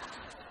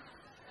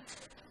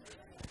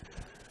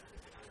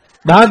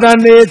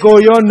Dadane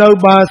Koyo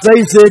Noba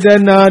Sai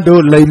Sedana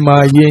Do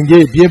Lema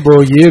Yenje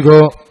Piebo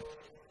Yego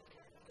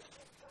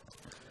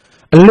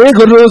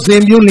Legro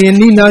Simbuli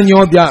Nina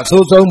Nyobia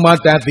Soso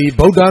Matati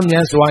Bodam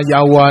Yanswa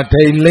Yawa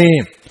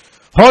Tailin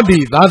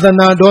Hodi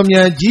Dadana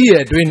Domia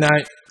Gia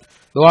Twinai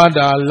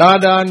Dwada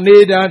Lada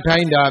Neda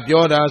Tainda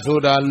Pyoda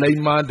Soda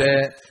Lema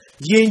De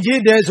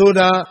Yenje De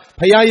Soda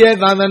Payaye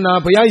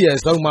Dadana Payaye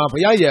Soma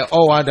Payaye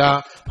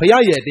Owada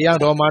Payaye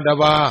Diadoma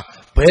Dava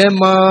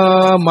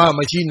Bema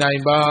Mama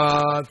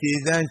Chinaiba,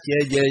 Pizan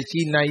Cheje,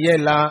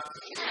 Chinayela.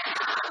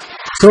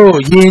 So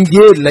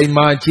Yinje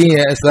Lema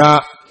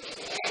Chiesa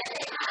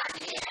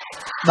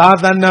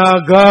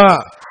Dadanaga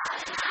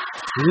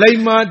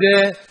Lema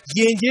de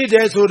Yinje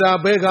de Soda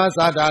Bega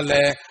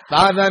Sadale,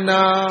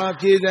 Dadana,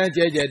 Pizan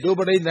Cheje,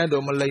 Dobri Nando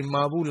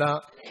Malema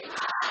Bula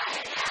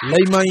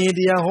Lema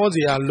India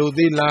Hosia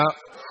Ludila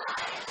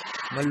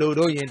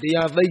Maludo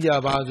India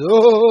Veja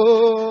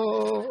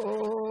Bazo.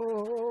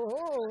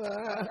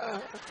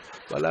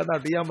 Balana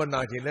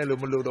Diamana,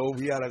 Lumuludo,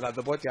 Viara got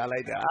the Bocha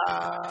like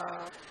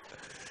that.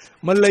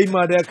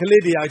 Malayma de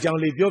Kaledia, John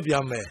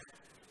Libiame.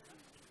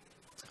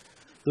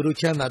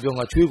 Turuchana,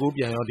 Jonga Chugu,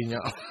 Yanodina.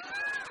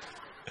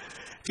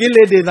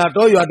 Kile did not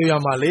do you at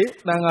Yamali,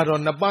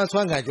 Nangaron, the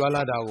Banswanga,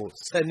 Jualadago,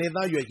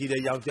 Seneda, Yuki, the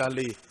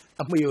Yaujali,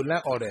 a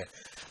Muyula order.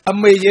 A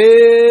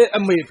Maye, a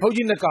May,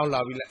 Poji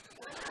Nakala.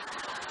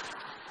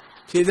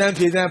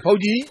 Chidan,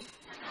 Poji.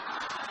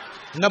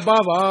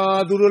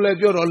 Nababa, Durule,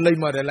 your old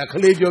lima, like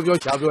Kaleo, your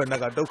Chabu, and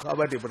Nagato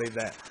cover the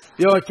bread.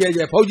 Your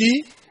Cheja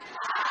Poji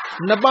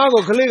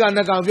Nabago Kalega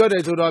Nagavio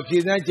to the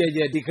Pizan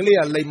Cheja,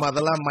 declare lay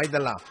Madala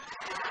Maidala.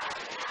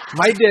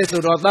 My day to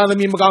the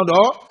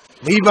Mimagando,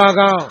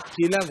 Mibaga,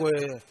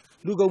 Chilangue,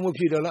 Lugo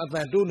Mupida,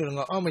 and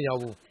Duning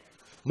Amayabu.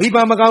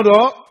 Miba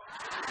Magando.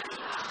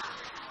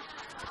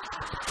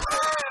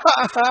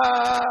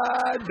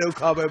 No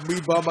cover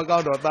Miba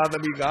Magando,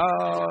 Tadamiga.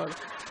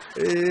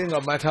 In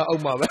a matter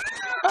of my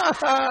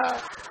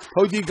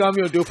Poji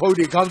Gamio to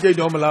Podi Kamje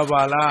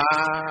Domala.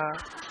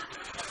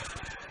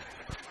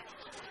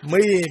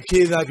 May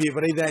Chesa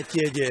people that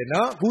Cheje,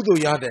 no? Budo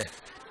Yade.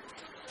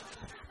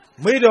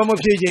 May Dom of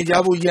Cheje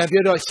Jabu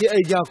Yabiro,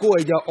 Sheja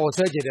Koya or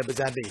Sergeant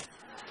Bazadi.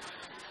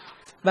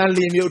 Then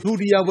leave you to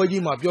the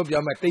Awajima,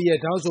 Yobia, Mataya,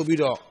 Tanso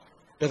Bido,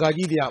 the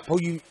Gajidia,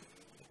 Poji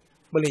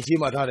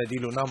Malinchima Tara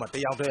Dilunama,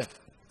 the outer.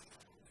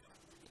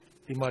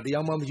 The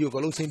Madiama, you go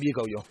losing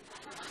Bigo.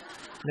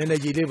 Nene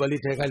Jide Bali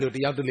take a look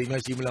at the Lima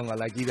Shimlanga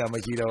like Gida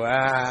Machida.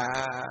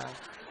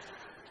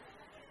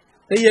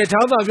 The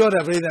town of your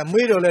friend,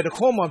 made or let a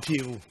common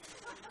few.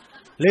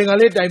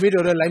 Lengalet, I made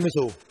or a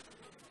limeso.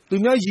 Do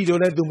not Jido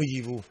let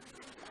Dumijivu.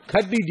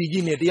 Cut the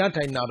Digine, the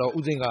anti nado,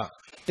 Uzinga.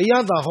 The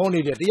Yanda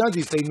honey, the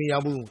Yazi say me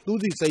abu, do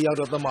this say out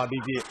of the Madi.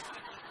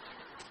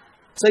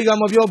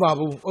 Segam of your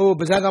babu, oh,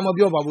 Bezagam of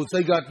your babu,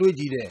 Sega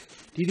Twiji.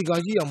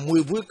 Tidigaji and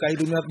Mubu, I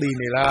do not be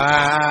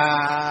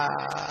la.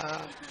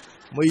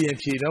 May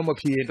and she don't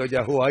appear to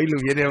Yahoo. I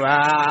look at him.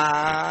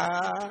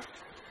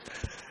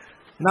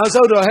 Now,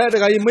 so the head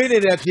I made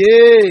it at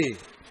ye.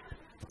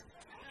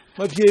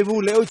 My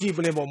Pibu Leo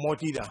Chiplem or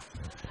Mortida.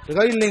 The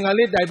guy ling a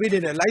lit I bid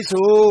in a light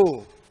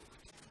so.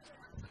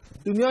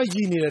 Do not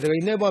genie that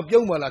I never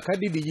Piomala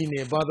Cadi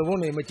Genie, but the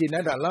one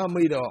Machinata La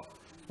Mido.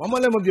 Mama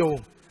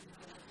Lemabio.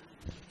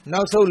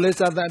 Now, so less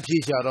than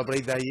Pisha or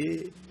break that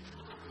ye.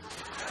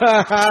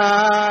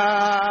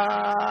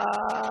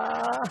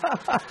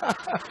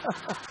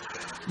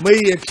 May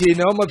a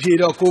chin on my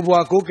feet or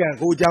Kuba cook and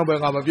go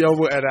jumping on a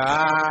Pio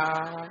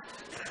era.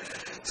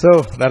 So,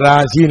 the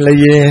Rajin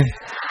Laye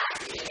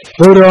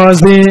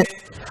Purosi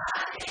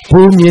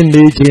Pumin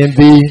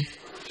Lichindi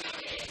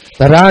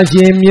the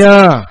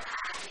Rajimia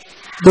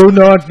do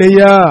not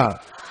Tayar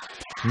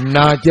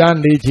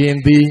Najani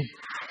Chindi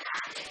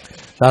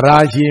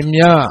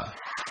Tarashimya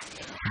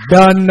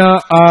Dana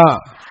A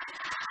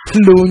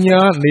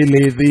Lunya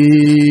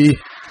Nilidi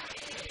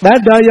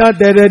Tadaya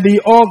Teredi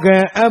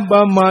Organ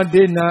Abama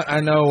Dina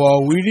Anawa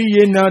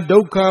Wiriyena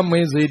Doka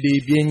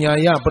Mezidi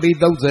Binyaya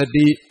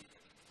Pridozadi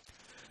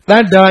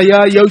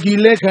Tadaya Yogi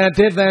Leka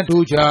Teta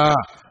Tucha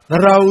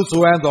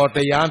Rauswado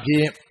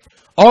Tayampi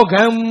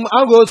Organ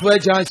Agos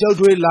Wecha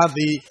Shotwe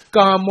Lavi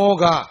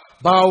Kamoga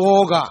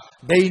Bawoga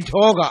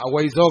Daintoga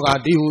Waisoga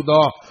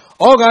Diudo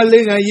Oga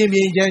Linga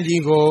Yimi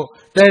Janjigo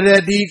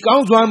Teredi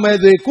Kauswa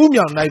Meze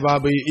Kumya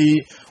Naibabi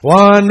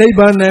One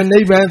neighbor and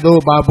neighbor do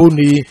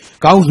Babuni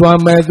Kauswa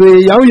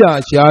Meze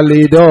Yaya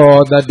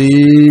Shalido Dadi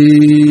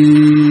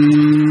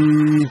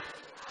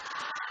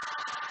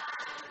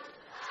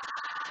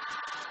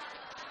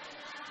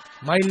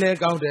My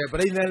leg out there,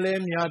 brain and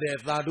limb yard,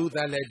 Thadu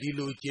Tale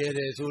Dilu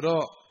Chere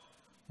Suro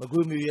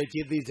Magumi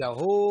Chitisa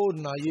Ho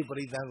Nayi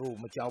Britango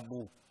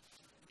Machabu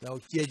Now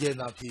Cheje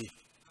Napi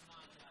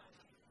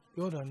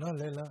Yoda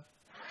Nalela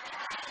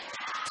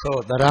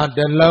So there are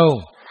the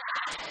low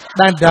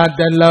Tanda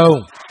the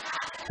low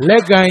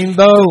Legain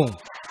though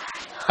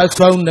a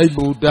song na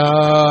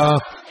Buddha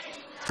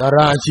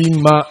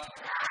Tarashima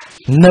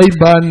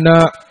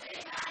Naibana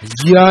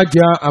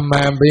Jaja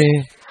Amambe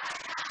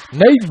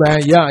Naiba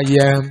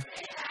Yayam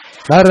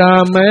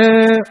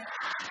Tarame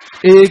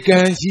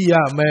Ekan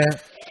Siame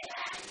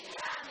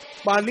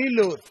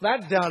Palilo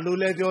Tada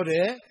Lule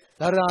Jode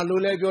Tara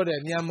Lule Jode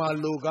Nyama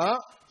Luga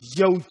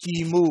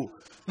Yochimu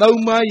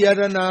Nauma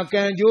Yarana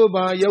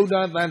Kanjoba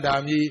Yoda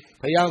Tandami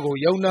Payago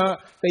Yona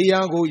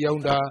Payago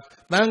Yonda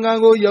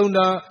Nangango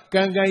Yonda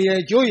Kangaya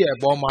Joya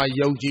Boma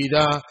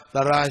Yojida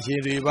Tarashi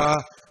Riva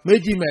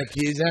Mejime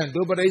Kizan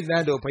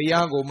Dobreizando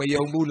Payago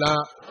Mayomula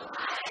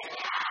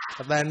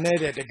Then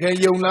netted the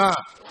Kayona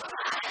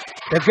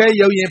The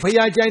Kayo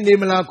Payajai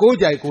Nimala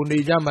Kojai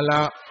Kuni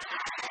Jamala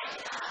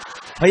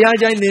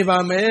Payajai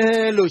Neva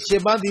Melo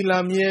Shebadi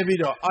Lamie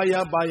Vido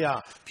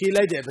Ayabaya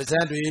Pila de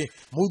Pesantri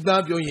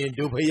Muda Bioyin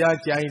do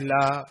Payajai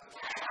La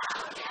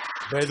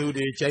Bedu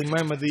de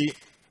Chaimamadi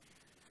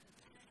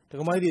The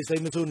Committee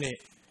Samasune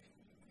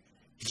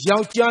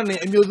Yao Jane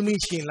amusement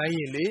machine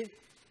Laile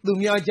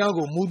Lumia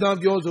Jago Muda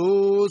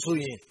Biozo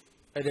Suyin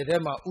at the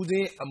Dema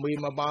Ude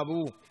Amima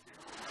Babu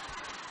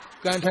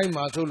Cantai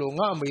Masolo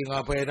Ngami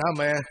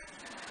Pedame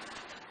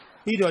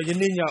Ido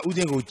Yeninya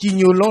Udengo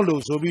Gino Lolo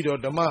Sobido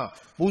Dama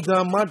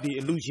Buddha Madi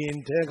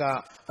Illusion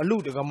Tega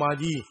Alu de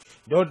Gamaji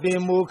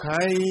Dotemo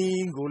Kai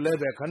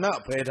Gulebe Kana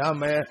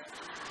Pedame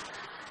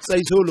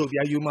Say solo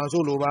Yayuma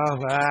Solo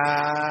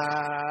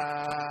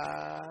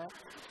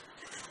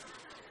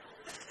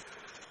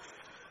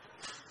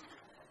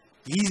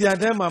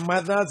Izadema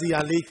Madazi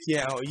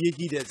Alikia or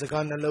Yiki de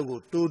Sakana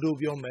logo, Todo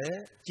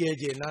Biome,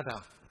 JJ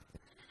Nada.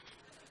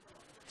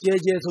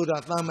 JJ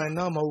Soda Tama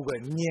Namoga,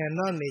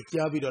 Niana,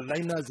 Javido,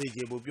 Lina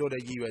Ziki, Bubioda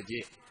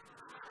Givaji.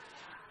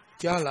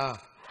 Jala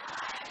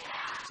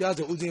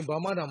Jazo Uzin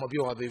Bamada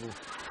Mabioa Debu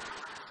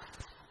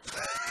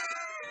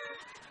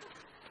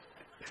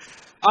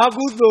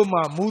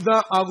Agudoma,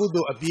 Muda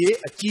Agudo Apie,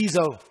 a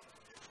Chizo.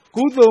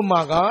 Kudo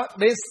Maga,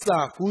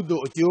 Nessa Kudo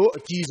Jo, a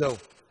Chizo.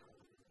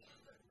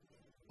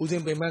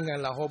 Uzin Bemanga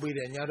La Hobby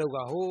and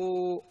Yadoga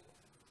Ho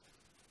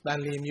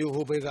Danli Mu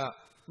Hobega,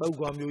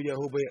 Boga Muya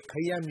Hobe,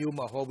 Kayam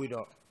Yuma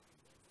Hobbido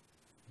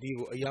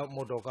Divo Ayam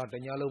Motoka, the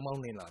Yellow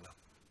Mountain Lana.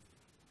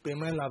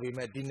 Pemela be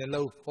met in the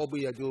low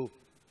hobby a jo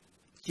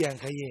Kian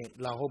Kaye,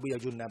 La Hobby a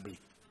jo Nabi.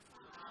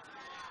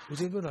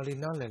 Uzin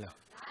Nalela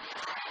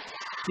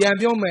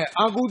Kiambiome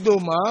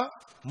Agudoma,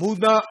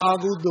 Muda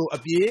Agudo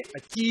Apie, a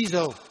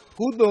Chizo,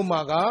 Kudo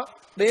Maga,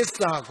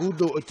 Nessa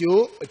Kudo a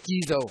Jo, a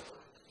Chizo.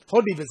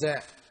 Hobby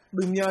Bezat.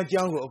 Lumia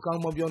Jango,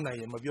 Kamabiona,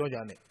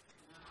 Mabione.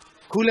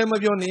 Kule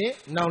Mabione,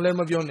 now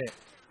Lemabione.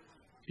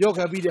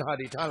 Yoka be the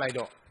Hadi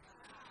Talaido.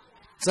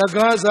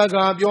 Saga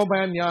Zaga,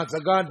 Biobania,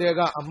 Zaga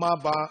Dega,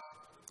 Amaba.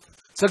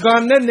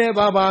 Saga Nene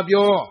Baba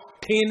Bio,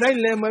 Tina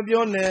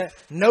Lemabione,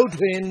 no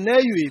twin,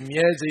 Nevi,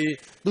 Miezi,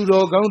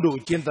 Ludo Gondo,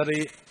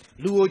 Chintari,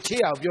 Luo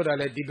Chia,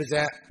 Biodale,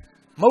 Dibizet.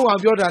 Moa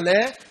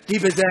Biodale,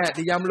 Dibizet,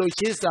 the Yamlo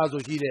Chisa,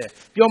 Zuhide,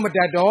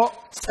 Biomadado,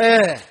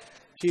 eh.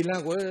 She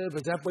language,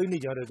 but that boy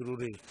need to do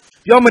it.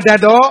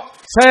 Yomadado,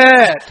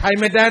 say,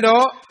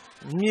 Timadado,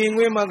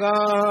 Yingwimaga,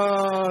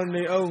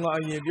 Neonga,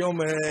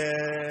 Yome,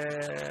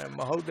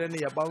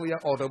 Mahodani, Abaya,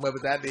 Auto, but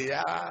that day.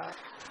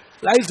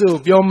 Lizo,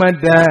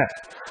 Yomada,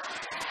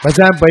 but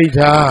that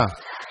beta,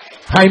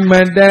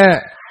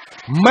 Timada,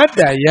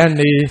 Mada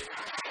Yani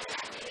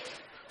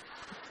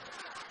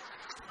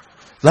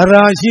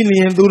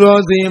Larashini and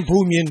Durozi and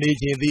Pumian,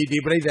 the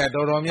Breda,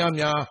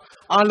 Doromia.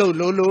 Alo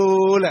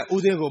lolo la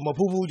Udego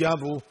Mapubu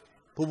Jabu,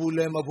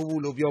 Pubule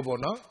Mapubu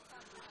Lobona.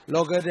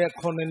 Look at that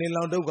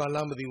Conanilla Doga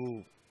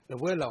Lamadu, the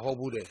Wella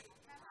Hobude.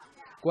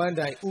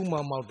 Quandai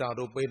Uma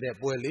Mautado pay that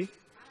Welly.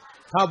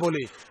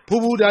 Taboli,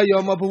 Pubuda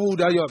Yoma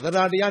Pubuda Yo, the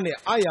Radiane,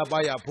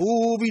 Ayabaya,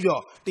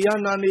 Pubido,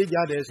 Tiana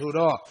Jade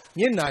Sudo,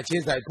 Yena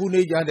Chisa,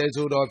 Pune Jade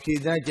Sudo,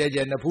 Chisa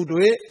Jaja and the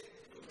Pudue.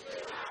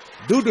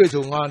 Do this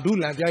one, do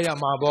Lantaya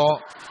Mabo.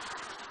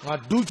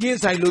 du chin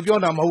sai lu pyo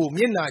da ma hu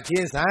myit na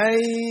chin sai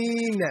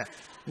ne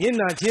myit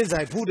na chin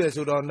sai phu de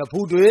so do na phu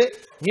twe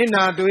myit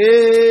na twe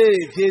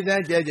phie san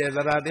je je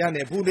thara taya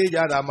ne phu le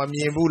ja da ma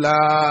myin bu la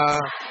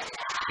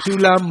phu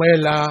la me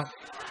la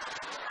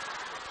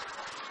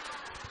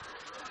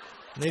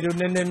နေတို့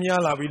နည်းနည်းများ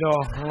လာပြီးတော့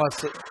ငါ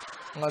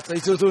စိ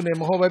တ်ဆိုးဆိုးနေ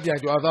မဟုတ်ပဲပြန်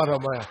ကြွားသွား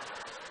တော့မှာ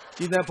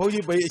ဒီတဲ့ဘုန်း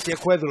ကြီးပိတ်အချက်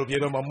ခွဲသလိုပြေ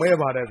တော့မှမဲ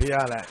ပါတယ်ဖေရ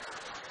လိုက်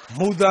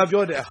မူသား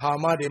ပြောတဲ့ဟာ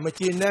မတွေမ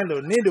ကျင်နဲ့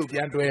လို့နင့်တို့ပြ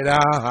န်တွေ့တာ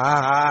ဟာ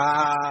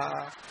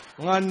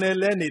ငါနဲ့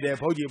လဲနေတဲ့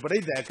ဘုန်းကြီးပြိ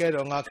ဿအကဲ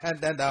တော့ငါခန့်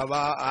တတ်တာ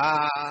ပါ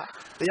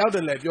တယောက်တ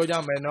ည်းလဲပြောကြ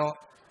မယ်နော်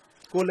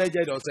ကိုလဲ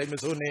ကြိုက်တော့စိတ်မ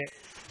ဆိုးနဲ့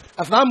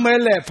အသားမဲ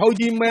လဲဘုန်း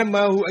ကြီးမဲမ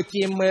ဟုအကျ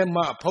င်မဲမ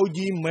ဘုန်း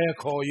ကြီးမဲ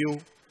ခေါ်ယူ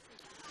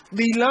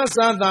သီလစ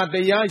သာတ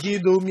ရားရှိ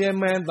သူမြဲ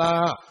မှန်သာ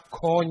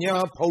ခေါ်ညာ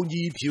ဘုန်း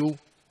ကြီးဖြူ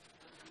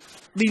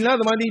သီလ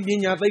သမာဓိပ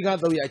ညာသိက္ခာ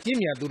သုံးရအကျင့်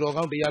မြတ်သူတော်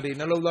ကောင်းတရားတွေ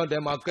နှလုံးသားထဲ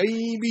မှာကိ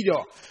န်းပြီး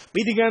တော့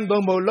ပိဋကံ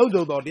သုံးဖို့လှုပ်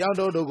တော်တရား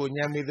တော်တို့ကို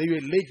ဉာဏ်မီသေး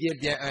၍လက်ကျက်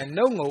ပြန်အ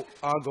နှုတ်ငုံ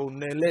အာကုန်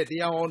နယ်လက်တ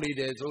ရားဟောနေ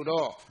တယ်ဆို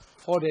တော့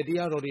ဟောတဲ့တ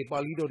ရားတော်တွေပါ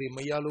ဠိတော်တွေမ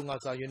ရလို့ငါ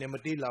စာရွက်နဲ့မ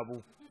တေးလာ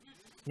ဘူး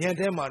ဉာဏ်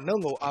ထဲမှာနှု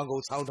တ်ငုံအာကု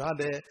န်ဆောင်းထား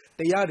တဲ့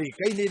တရားတွေ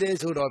ကိန်းနေတယ်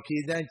ဆိုတော့ဖြ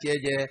ည့်စမ်းကျဲ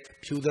ကျဲ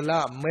ဖြူသ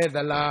လားမဲ့သ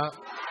လား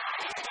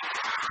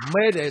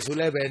မဲတယ်ဆို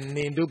လည်းပဲန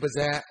င်တို့ပါဇ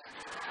က်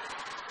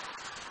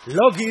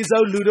လောကီ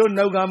စောလူတို့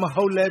နောက်ကမ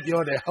ဟုတ်လဲ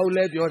ပြောတယ်ဟုတ်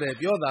လဲပြောတယ်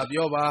ပြောတာ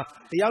ပြောပါ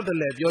တယောက်တည်း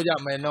လဲပြောကြ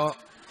မယ်နော်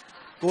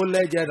ကို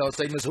လဲကြတော့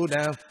စိတ်မဆိုးတ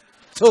မ်း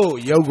သို့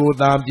ရုပ်ကို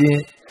သာပြ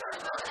င်း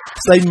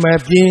စိတ်မ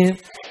ပြင်း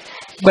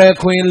ပဲ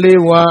ခွင်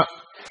လေးဝ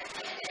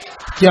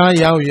ကြား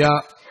ရောက်ရ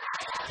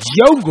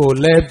ရုပ်ကို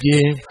လဲပြ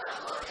င်း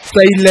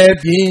စိတ်လဲ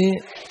ပြင်း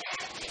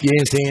ပြ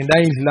င်စင်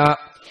တိုင်းလှ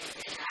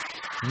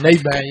နိ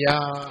ဗ္ဗာန်ရာ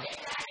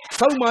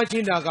ဆုံးမချ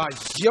င်းတာက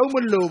ရုပ်မ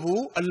လို့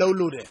ဘူးအလုံး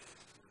လို့တယ်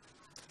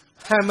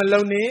ဟန်မ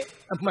လုံးနဲ့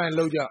အမှန်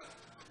လို့ကြ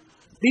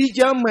တိ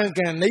ကျမှန်က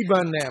န်နိဗ္ဗာ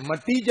န်နဲ့မ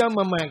တိကျမ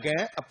မှန်က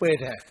န်အပယ်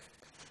ထံ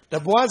တ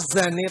ဘွားဇ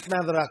န်နဲ့တ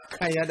န်တရာ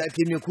ခံရတဲ့အဖြ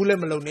စ်မျိုးခုလ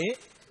ည်းမလုံးနဲ့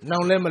နော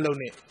င်လည်းမလုံး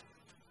နဲ့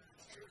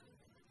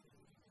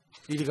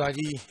ဒီတကာ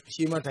ကြီးအ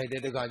ရှိမထိုက်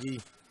တဲ့တကာကြီး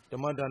ဓ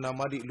မ္မဒါန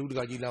မတိအလူတ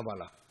ကာကြီးလားပါ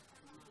လား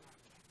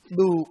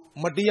သူ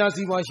မတရားစ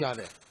ည်းဝါးရှာ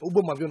တယ်ဥပ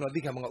မာပြောတော့သိ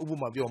ခံမှာဥပ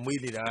မာပြောမေး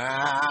နေတာ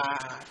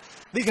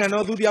သိခံ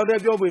တော့သူတယောက်တ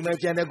ည်းပြောပေမဲ့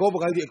ပြန်တယ်ကောပ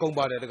ကိုင်းကြီးအကုန်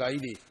ပါတယ်တကာ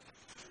ကြီးတွေ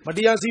မတ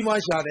ရားစည်း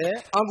ဝါးရှာတယ်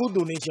အာကု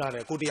တုနေရှာတ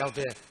ယ်ကိုတယောက်တ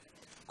ည်း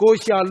ကို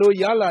ရှာလို့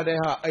ရလာတဲ့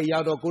ဟာအဲ့ရ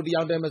တော့ကိုတ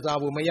ယောက်တည်းမစား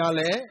ဘူးမရ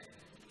လဲ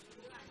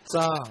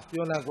စား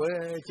ပြောလိုက်ကွယ်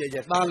ကြဲ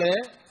ကြဲသားလဲ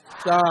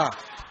စား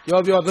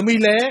ပြောသ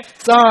မီးလဲ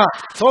စား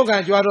သောက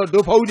န်ကြွားတော့ဒု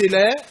ဖုံးတွေ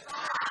လဲ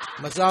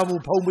မစား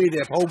ဘူးဖုံးပေးတ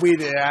ယ်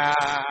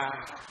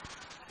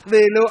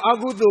သေလို့အ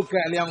ကုသိုလ်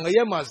ကံအလျောင်းငရ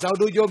က်မှာဇောက်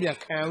တို့ကြောပြန်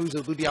ခံဘူး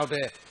ဆိုသူတယောက်တ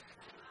ည်း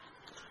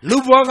လူ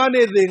ဘွားက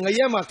နေသေငရ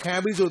က်မှာခံ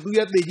ပြီးဆိုသူ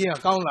ရဲ့သေခြင်းက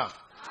ကောင်းလား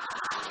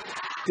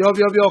ပြော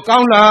ကော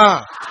င်းလား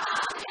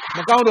မ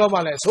ကောင်းတော့မှ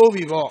လဲဆိုး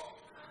ပြီပေါ့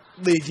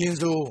သေခြင်း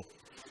ဆို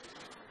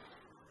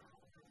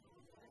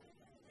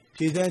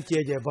ဖြည့်စမ်းကြဲ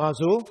ကြဲပါ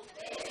ဆို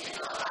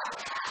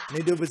နေ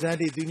တို့ပဇန်း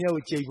တွေသူများ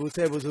ကိုချိန်ဖို့ဆ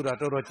က်ဖို့ဆိုတာ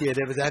တော်တော်ကြဲတ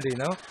ယ်ပဇန်းတွေ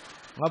နော်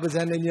ငါပဇ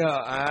န်းတွေည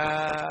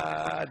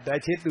ဓာ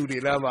တ်ချစ်သူတွေ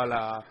လားပါ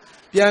လား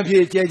ပြန်ဖြ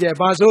ည့်ကြဲကြဲ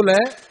ပါဆိုလဲ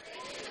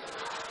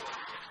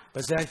ပ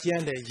ဇန်းကျ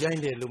န်းတယ်ရို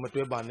င်းတယ်လို့မ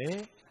တွဲပါနဲ့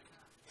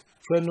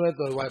ကျွဲနွဲ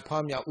တော်ဝိုင်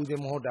ဖားမြဦးစ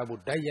င်းမဟုတ်တာ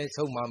ဘူးဓာတ်ရိုက်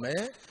ဆုံးပါမ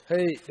ယ်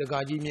ဟေးတကာ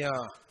ကြီး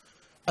များ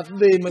အ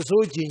သေးမ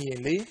စိုးခြင်းရင်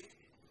လေ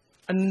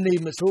အနေ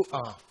မစိုး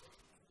အား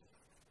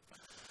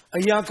အ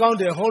ရာကောင်း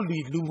တဲ့ဟောဒီ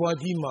လူဘွား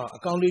ကြီးမှာအ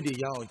ကောင်းလေးတွေ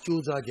ရအောင်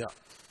ကြိုးစားကြ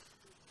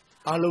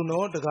အားလုံး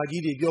တော့တကာ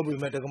ကြီးတွေပြောပေ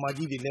မဲ့တကမာ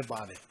ကြီးတွေလည်းပါ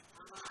တယ်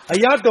အ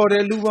ရာတော်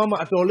တဲ့လူဘွားမှာ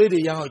အတော်လေး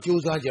တွေရအောင်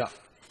ကြိုးစားကြ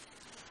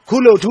ခု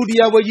လိုထူတ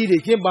ရားပွဲကြီးတွေ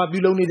ကျင်းပပြု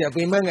လုပ်နေတဲ့အပ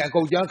င်မငယ်အ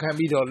ကုတ်ကြားခံ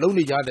ပြီးတော့လုံ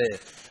နေကြတဲ့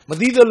မ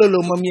သိသလို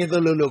လိုမမြင်သ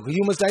လိုလိုဂ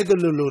ယုမဆိုင်သ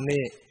လိုလို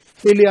နဲ့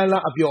ဖေးလျာလာ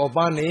အပျော်အ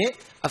ပါနဲ့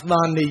အသာ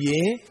နေရ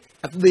င်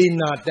အသေး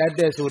နာတတ်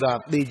တဲ့ဆိုတာ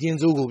သေခြင်း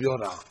စိုးကိုပြော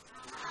တာ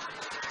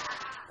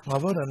ငါ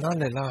ပြောတာနား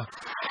လည်လား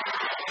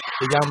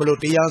တရားမလို့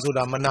တရားဆို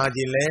တာမနာခြ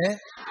င်းလဲ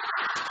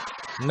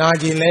နာ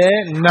ခြင်းလဲ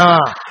နာ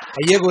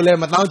အရက်ကိုလည်း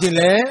မတောင်းခြင်း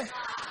လဲ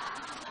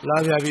လာ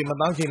ပြပြီမ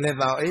တောင်းခြင်းလဲ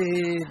တောင်း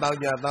တောင်း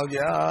ကြ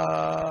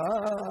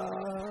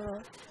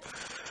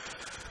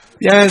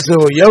ပြန်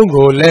ဆိုရုပ်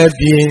ကိုလည်း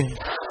ပြင်း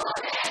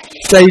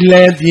စိတ်လ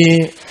ည်းပြ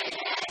င်း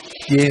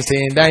ပြင်စ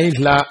င်တိုင်း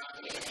လှ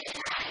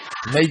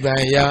နိဗ္ဗာ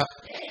န်ရ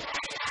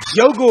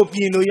ရုပ်ကိုပြ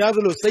င်လို့ရသ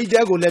လိုစိတ်ဓာ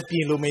တ်ကိုလည်းပြ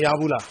င်လို့မရ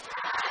ဘူးလား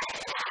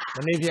မ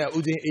နေ့ကဥ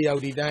စဉ်အေရော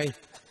က်ဒီတိုင်း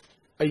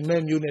အိမ်မဲ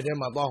မျိုးနဲ့ထဲ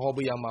မှာသွားဟော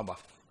ပေးရမှာပါ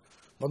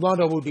မသွား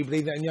တော့ဘူးဒီပြိ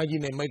ဿအများ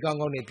ကြီးနဲ့မိုက်ကောင်း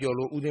ကောင်းနဲ့ပျော်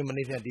လို့ဥစဉ်မ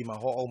နေ့ကဒီမှာ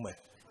ဟောအောင်မယ်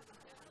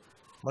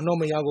မနှော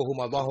မရကိုဟို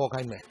မှာသွားဟော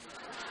ခိုင်းမယ်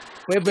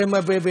ပဲဓမ္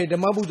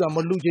မပူဇာမ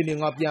လူချင်းတွေ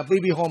ငါပြန်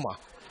ပေးပြီးဟောမှာ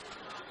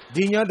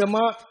ဒီညာဓမ္မ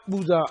ပူ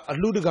ဇာအ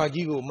လူတကာ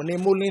ကြီးကိုမနေ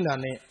မိုးလင်းတာ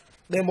နဲ့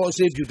သင်္ဘောအ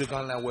စေးပြူတက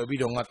န်လန်ဝယ်ပြီး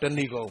တော့ငါတ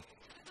နေ့ကုန်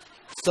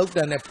စုတ်တ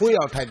န်နဲ့ဖွေး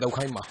အောင်ထိုက်တော့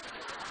ခိုင်းမှာ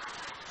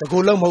တကူ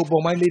လုံးမဟုတ်ပုံ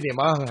မိုင်းလေးတွေ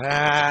မှာ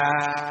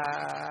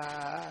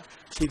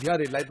ခြေပြား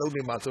တွေလိုက်သုံး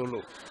နေမှာဆို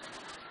လို့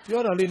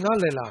ပြောတာလေးနား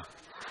လည်လား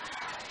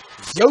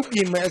ရုပ်ပြ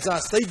င်မဲ့အ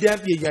စားစိတ်ဓာတ်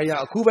ပြေရ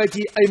အခုပဲ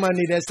ကြီးအိမ်မှာ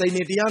နေတဲ့စိတ်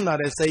နဲ့တရားနာ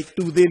တဲ့စိတ်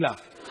တူသေးလား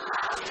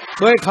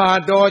သွဲခါ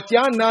တော်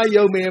ကြားနာ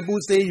ယုံပင်ပူ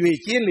စေး၍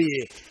ကျင်းလေ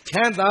ချ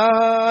မ်းသာ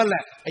လ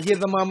က်အရေး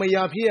သမားမရ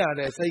ဖြစ်ရ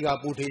တဲ့စိတ်က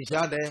ပူထင်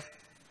ရှားတယ်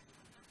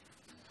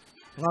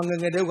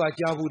Nganga Doga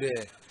Jabude,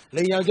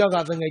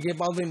 Layaga, the Nagay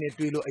Bowden,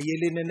 Twilo, a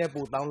Yelin and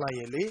Nepo, down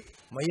Layele,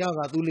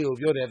 Mayaga Tuli of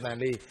Yoda,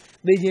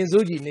 they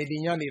Zuji,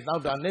 Nediani,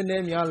 Tauta,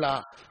 Nene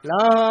Yala,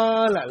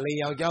 La,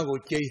 Layago,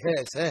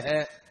 Ches,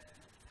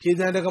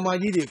 Chizan the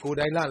Kamajidi,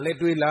 Kodala,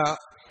 Letwila.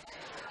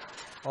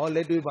 All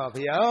let me back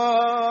here.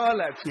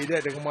 Let's see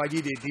that the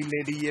Majidi, the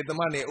lady at the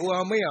money. Oh,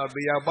 I may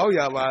be a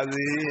boya.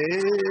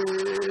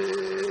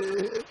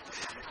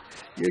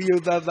 You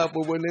thought that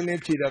when they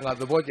cheated at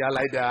the boya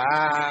like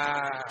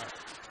that.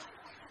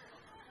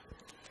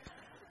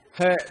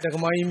 Hey, the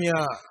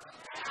Maimia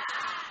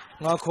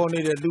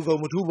Nakoni, the Dugo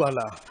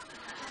Mutubala.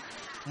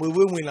 We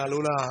will win a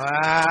lula.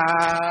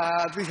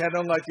 Ah, this had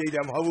not got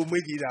them. How will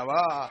make it?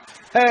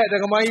 Hey, the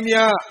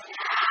Maimia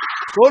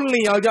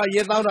only out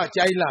yet out of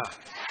China.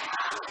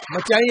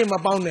 Machay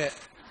Mabound.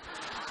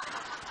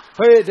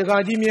 Hey, the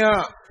Gardimia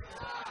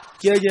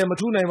Jay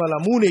Matuna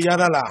Muni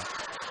Yadala.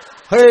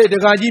 Hey, the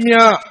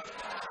Gardimia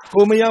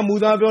Komia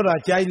Muda Dora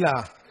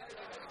Jaila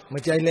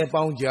Machay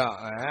Poundja.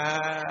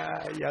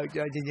 Ah, you're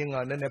judging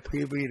on a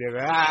pre-breed.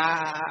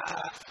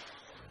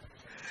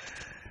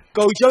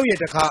 Go show you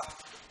the car.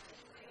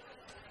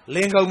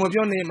 Lingo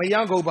Mobione,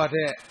 Mayago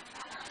Bate.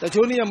 The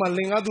Chunia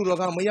Malinga to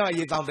Roga Maya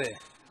is down there.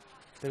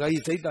 The guy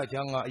said that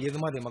young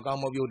Yamadi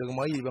Macam of you, the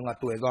Moy even got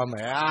to a gum.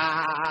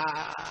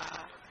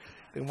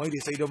 The Moy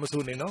say to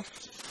Masuni, no?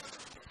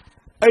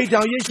 8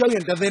 years showing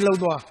that they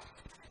load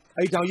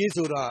 8 years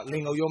to the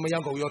Lingo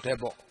Yomayango your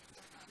table.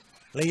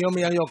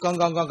 Lingoya your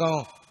Gangang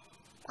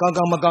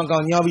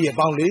Magang Yabi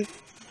Boundly.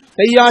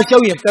 They are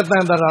showing that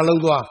time that I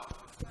load.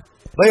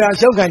 They are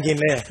showing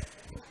there.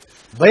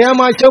 They are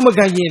my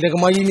Chomakan, the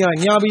Mayina,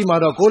 Yabi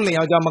Mado, Coling,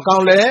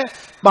 Macale,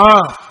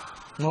 Ba.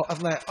 No, I'm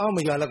like, oh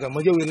my God, like a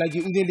majority like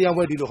you in the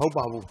way to hope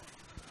about.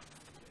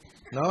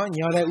 No,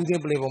 Yara Udin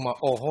Plevoma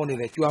or Honey,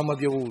 that you are my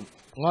view.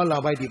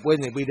 Nala by the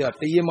point be there,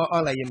 the Yama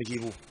Ala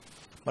Yamikibu.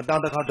 But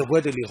down the count of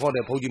whether the hot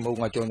podium of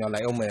my Jonia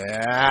like, oh man.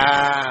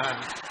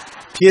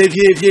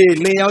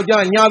 Lay out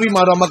Yabi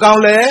Mado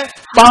Macale,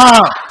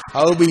 Ba.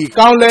 I'll be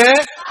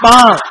Kaule,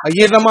 Ba. A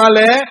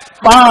Yetamale,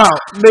 Ba.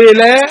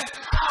 Bele.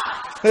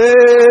 Hey,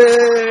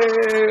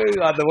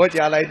 got the watch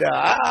I like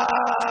that.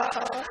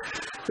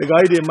 The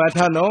guy did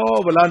matter no,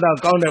 but I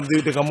don't count them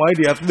to come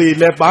idea of the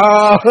lepa.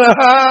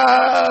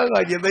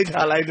 I just think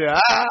I like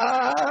that.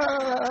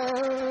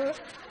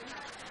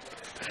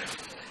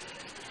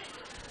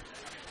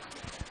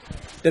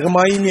 The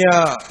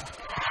Kamainia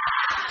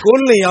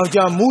Kunli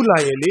Yaja Mula,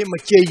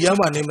 Mache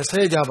Yamani,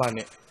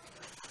 Masajabani.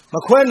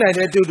 Maquena,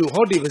 they do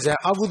hot was an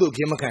Abudu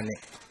Gimakani.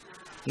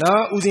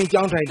 Now, Uzin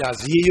Jantai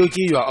does,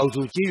 Yoji,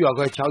 also Chi, you are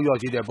going to chow your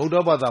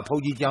Bodaba, the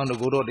Poji Jan, the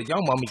Godo, the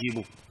young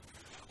Mamijibu.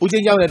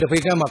 Ujin Yang at the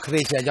Pekama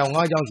Crescent, young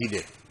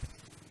Janki.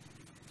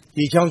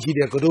 He Janki,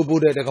 the Godobo,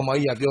 the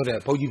Kamaya,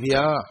 Pioda,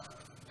 Pojivia,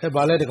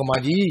 Hebale, the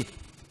Kamaji.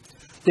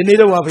 The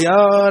Nida Wapia,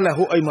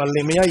 who I'm a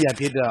Lemia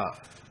Pida.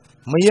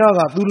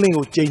 Mayaga,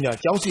 Dulingo China,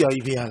 Chausia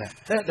Iviana,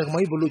 the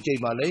Maibulu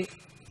Chamale.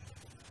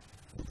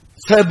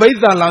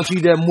 Sabeta Lanchi,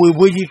 the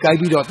Muji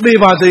Kaido,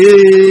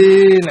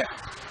 Levade.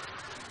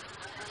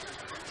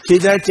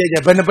 Chida,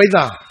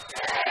 Benapeta.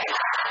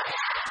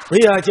 We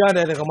are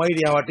chatting the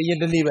Kamadia, what the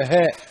Indian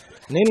hair.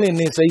 Nene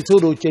say so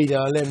to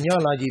Chida,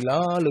 Lemyala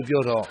Gila,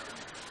 Lubio.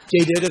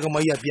 Chida the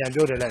Kamaya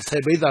Piano,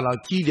 Sabeta La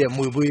Chide,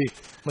 Mubi,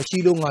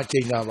 Machido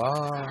China.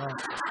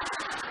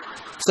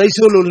 Say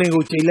solo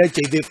lingo Chile,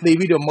 the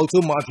video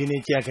Moto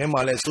Martini, Jack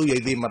Hemale, Suya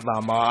di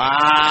Madama.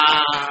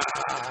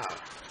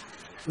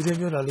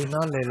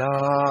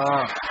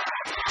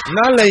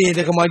 Nala,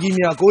 the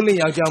Kamajina, Goli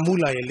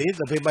Yajamula,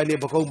 the paper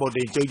Lebacobo,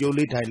 the Jojo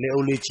Lita,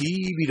 Leolichi,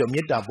 video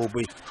Meta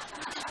Bobi.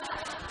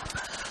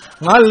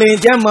 Nale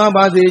Jama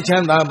Bazi,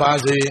 Chanda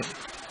Bazi.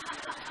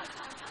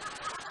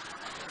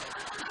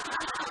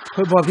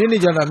 For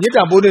Pinijana,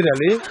 Meta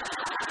Bodeli.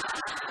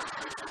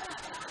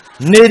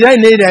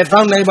 Neda,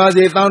 Town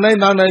Bazi, Town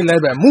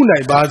 911,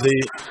 Moonlight Bazi.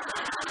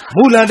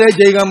 Mula de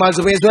Jaga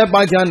Mazwe,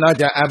 Bajan,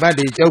 Naja,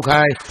 Abadi,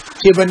 Jokai,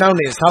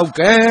 Chibanone, South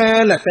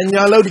Gal,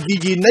 Tanyalo,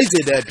 Gigi,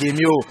 Nasi, that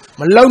Timio,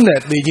 Malone,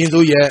 the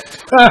Jinzu yet.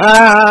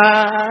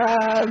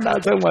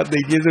 Not so much the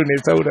Jinzu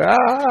is soda.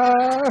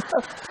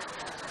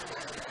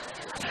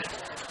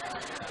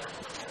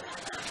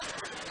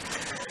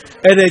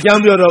 And the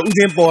champion of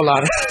Usain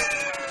Polar.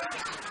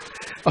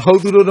 How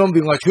to do not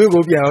be much will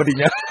go out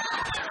in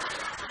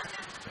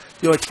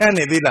your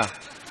channel, Villa.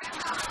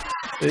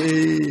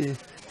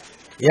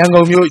 Young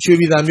of you should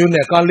be the Mune,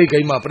 Kali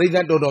came up,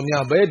 President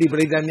Dodomia, Betty,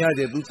 President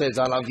Yaja, who says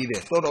Alaki,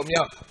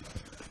 Dodomia,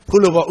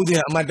 Kulova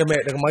Udia, Matame,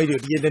 the Mighty,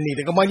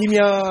 the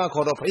Kamajimia,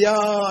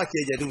 Kodopaya,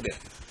 Chaja,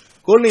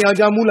 Koli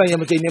Ajamula,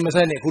 Yamaki,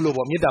 Nemasane, Kulova,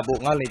 Mitapo,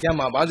 Nali,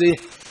 Jama, Bazi,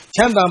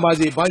 Chanda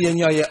Bazi,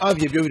 Bayanya,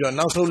 Avi,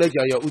 now so late,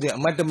 Udia,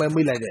 Matame,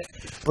 like that.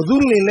 But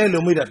Duli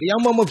Lelo Mita, the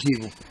Yamam of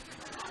you.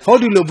 How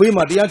do you be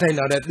my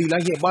Diatina that we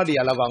like your body,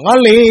 Alava,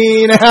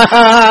 Nali?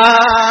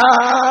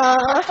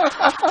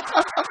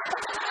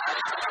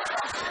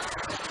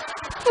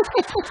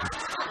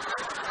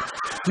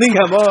 Think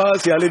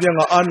about you living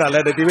on Anna,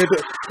 let the debate,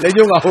 let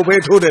you hope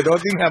to the don't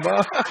think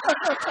about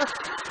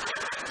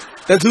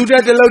The two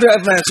that the load at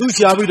the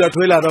Sushi with a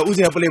trailer or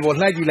Uzi playable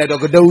like you like a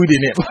Dawood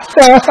in it.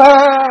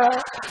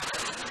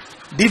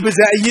 Deep is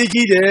a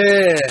yiki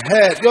there.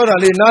 Hey, you're a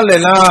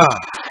Linala.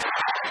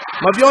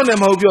 Mabion and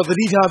Mobio, the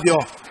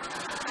Dishabio.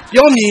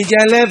 Yomi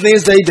can let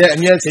they say that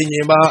I'm yes in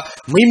Yaba.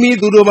 Mimi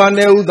Duruba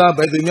Neuda,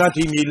 but the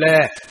Yati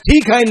Mile.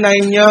 Tika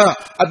Nanya,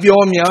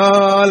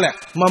 Abiomia,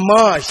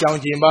 Mama,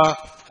 Shangima.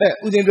 Hey,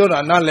 Uzi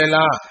Dora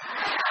Nalela.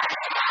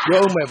 Yo,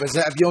 my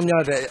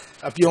Abiomia,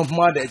 Abiom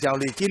mother,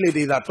 Jolly,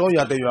 Chile, that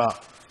Toya de Ya.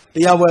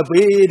 They are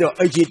paid or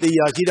agitated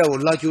Yashida will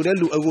let you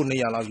do a good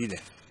Nayala.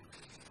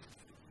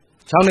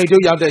 Chang do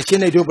ya the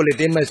Chine do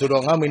Politin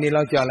Mesuro, how many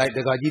Lacha like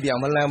the Gajidia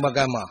Malama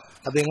Gama,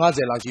 I think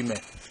Nazi Lachime.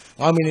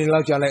 How many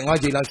Lacha like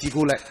Nazi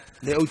Lachiku like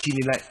the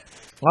Ochini like.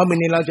 How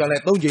many Lacha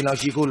like Toji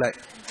Lachiku like.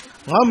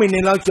 How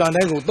many Lacha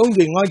Nego, don't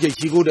be Naji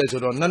Chiku de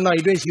Soro, Nana,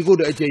 even Chiku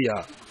de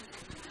Eja.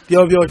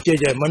 Pio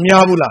Cheja,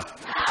 Mamiabula.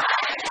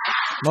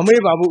 Mame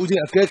Babu is a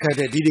cake at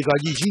the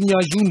Didikaji Jinia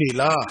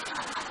Junila.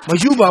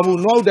 Maju Babu,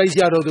 no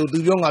Daisiado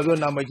do young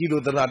Avona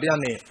Majilo the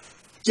Radiane.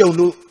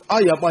 Jolu,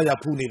 Ayapaya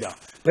Punida.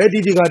 Where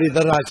did you get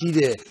the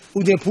Rachi?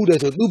 Who they put us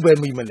to do by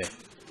me?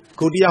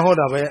 Kodia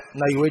Hodawe,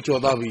 Naiwecho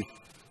Davi,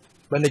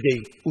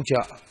 Benedict,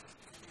 Ucha.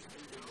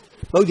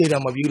 Logida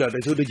Mavila, the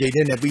Suda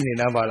Jaden have been in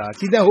Navala.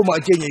 See that home I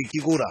change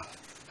Kigura.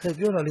 Have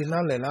you not in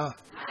Nala?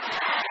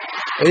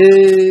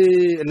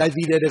 Eh, like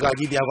the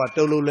Gajidia,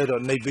 Tolo letter,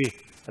 maybe.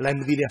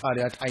 Like the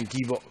Haria time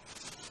keyboard.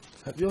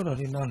 Have you not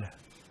in Nala?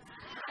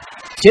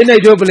 Chennai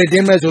Jobele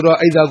Demes or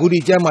either Goody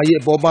Jama,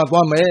 Boba,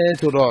 Wame,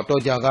 to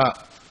Tojaga.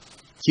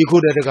 She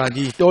could at the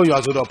Gaji,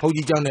 Toya, so the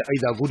Pojijan,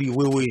 either Goody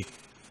Wee.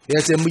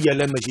 Yes, a Mia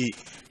Lemashi.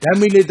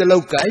 Damn the low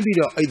guy,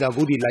 either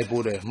Goody like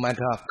Bode,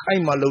 Mata,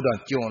 Kaima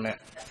Loda, John.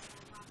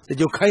 The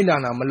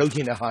Jokaina,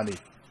 Malochin a Hardy.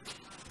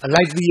 I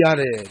like the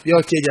other,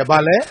 Pure Cheja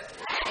Ballet.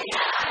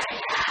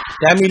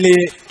 Damile,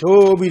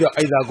 Toby,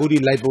 either Goody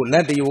like Bode,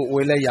 let you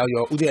will lay out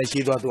your Udia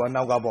Shiva to a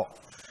Nagabo.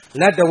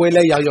 Let the way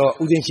lay out your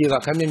Udin Shiva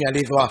coming a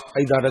little,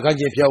 either the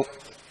Gaji Pio,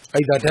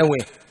 either Tawi,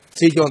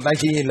 see your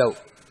 19 low.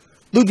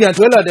 Ludia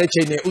Twella de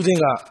Chene,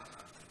 Uzinga,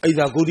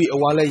 either Goody or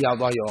Wale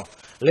Yabayo.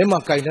 Lema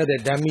Kaina de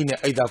Damina,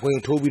 either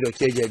going to be the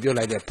Cheja, you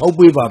like the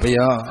Pope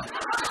Babia.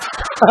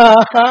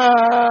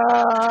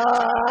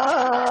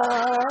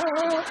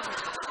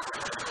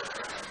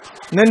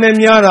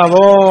 Nenemiana,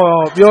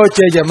 Pure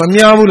Cheja,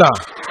 Mamiabula.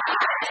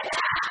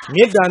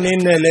 Medan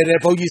in the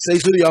Pogi say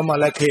to your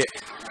Malake.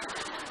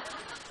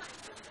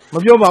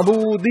 Mabio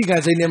Babu,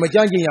 Dika say,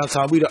 Nemajangi and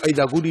Sabi,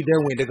 either Goody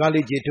then with the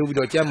Gali to be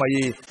the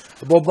Jamai,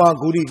 Boba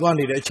Goody one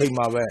in the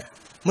chamber.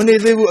 When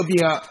they will be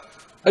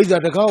either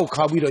the cow,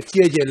 Kabi, the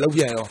Cheja,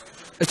 Loviano,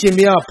 a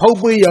Chimia,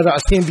 Pope, as a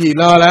Simbi,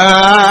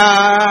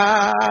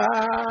 La.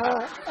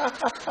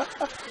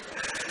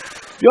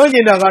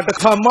 Yonina got the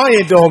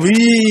Kamai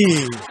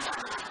Dobi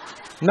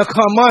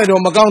Nakamai or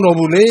Magano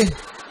Bule.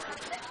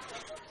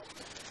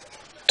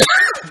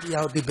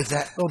 Yao di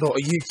Bazat, no,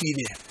 you see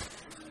it.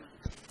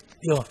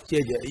 Yo,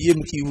 Cheja, Yim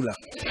Kiula.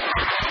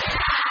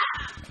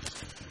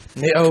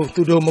 Neo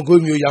to do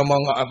Magumi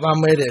Yamanga,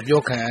 Avamede,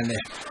 Yokan.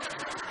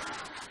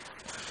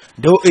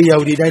 Do a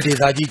Yaudi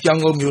Zaji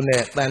Jungle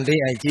Mune, Tande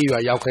and Jiva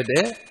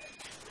Yakade.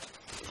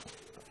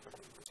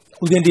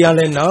 Within the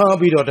island now,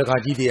 be the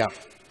Gajidia.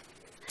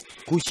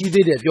 Kushi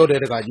did it, Yoda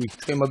Gaji,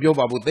 came a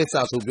Yobabu,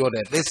 Tessa, so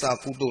Yoda, Tessa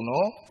Kuto,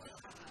 no?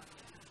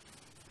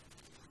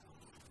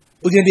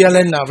 Within the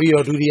island now, we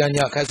are to the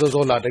Anya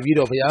Casozola, the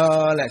video of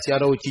Ya, like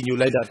Shadow Chinu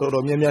later,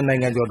 Toto Mian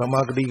and your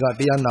Magriga,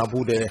 Diana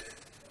Bude.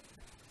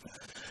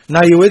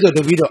 Now you wait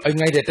the video, I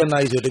made it 10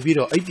 nights of the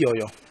video, 8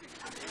 yo.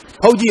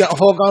 Hoji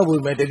Hoga will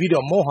make the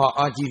video Moha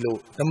Agilo,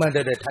 the man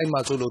that the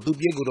time solo to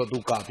be good or to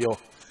Capio.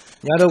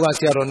 Yadoga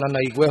Sierra Nana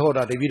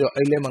Iguehoda, the video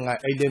Elemanga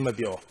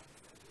Elemabio.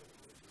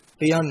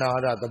 Diana,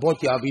 the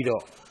Botia video,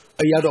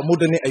 a Yado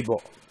Mudene Ebo.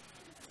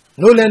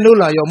 Nola,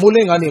 your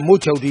mulling and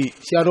mucho di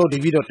Shadow the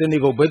video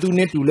Tenigo,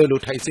 Bedune to Lelo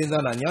Tyson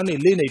and Yani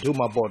Lene to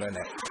my board.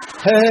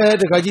 Hey,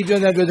 the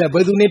Gajibian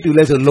Bedune to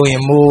let alone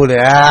mood.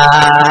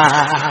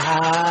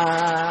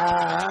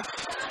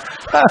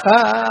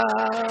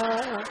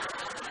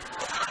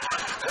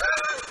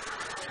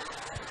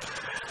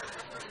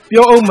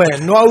 Your old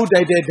man, no out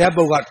I did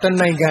Dabo got 10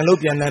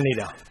 Galopian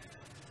Nanida.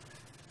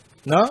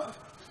 No?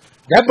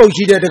 Dabo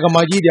she did the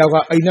Gamajidia,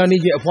 I know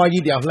need a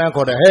Fajidia flank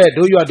or the head,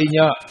 do you are the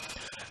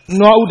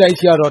no out I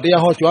share or they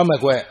are hot to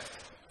Amaque.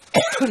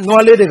 No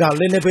lady can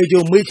lend a page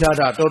of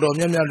Michada, Toto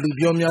Mian,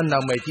 Lubiomia,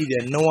 Namaki,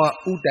 Noah,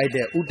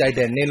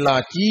 Utai,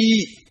 Nella, G.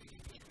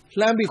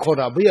 Flamby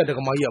Coda, be at the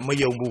Gamaya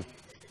Mayobu.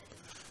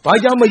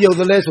 Pajama yo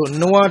the lesson,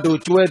 Noah to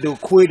Chuedo,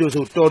 Quedo,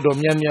 so Toto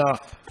Miamia,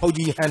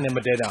 Poji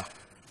Hanemadeda.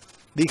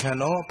 They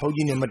cannot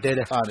Poji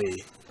Nemadeda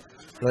Hardy.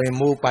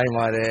 Remove by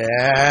Mare.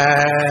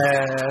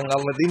 I'm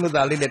a thing with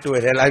the little to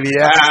a hell.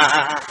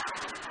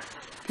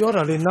 You're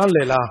a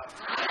Lela.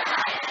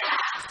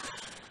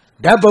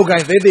 Dabo guy,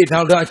 they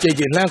town that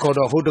change in Lanko,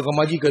 the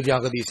Hotogamajica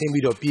Jaga, the same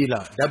video Pila,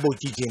 Dabo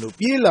teaching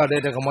Pila,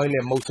 that the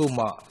Kamala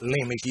Mosoma,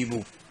 Lame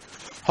Kibu.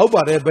 How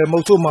about it by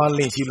Mosoma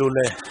Linky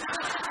Lule?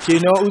 She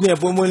know Unia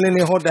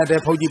Bumulin hot that they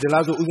Poji the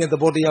Lazo Unia the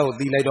body out,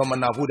 the light on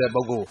Manahu that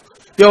Bogo.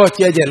 ပြော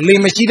ကျဲကျဲလင်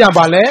မရှိတာ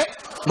ပါလေ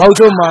မဟုတ်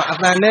တော့မှအ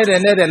တန်နဲ့တဲ့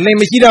လင်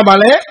မရှိတာပါ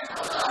လေ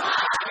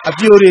အ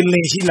ပြိုတွေလ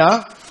င်ရှိလား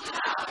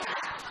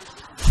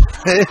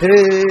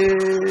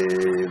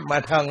ဟေးမ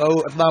ထငါ့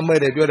အသားမဲ့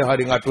တယ်ပြောတဲ့ဟာ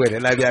တွေငါတွေ့တ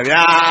ယ်လိုက်ပြ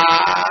ဗျာ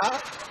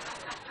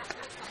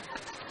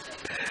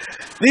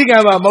ဒီက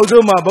မှာမဟုတ်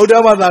တော့မှဗုဒ္ဓ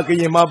ဘာသာက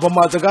ရင်မှာဗ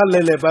မာစကား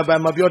လဲပ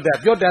မပြောတ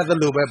တ်သ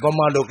လိုပဲဗ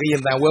မာလိုကရ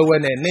င်တန်ဝဲ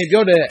နဲ့နေ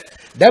ပြောတဲ့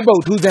ဓာတ်ပု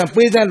တ်ထူးဆန်း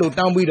ပေးစမ်းလို့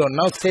တောင်းပြီးတော့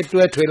နောက်ဆက်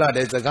တွဲထွေးလာ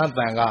တဲ့စကားတ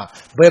န်က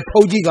ဘယ်ဖု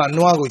တ်ကြီးက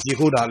နွားကိုရှီ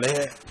ခိုးတာလဲ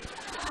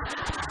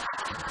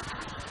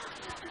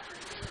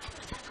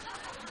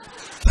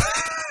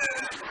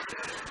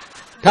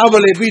ထားပ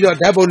လေပြီးတော့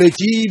ဓာတ်ပုတ်လေး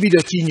ကြီးပြီး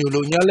တော့ကြီးညို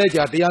လို့ညာလဲကြ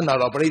တရားနာ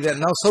တော့ပြိဿ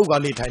နောက်ဆုတ်က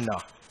နေထိုင်တာ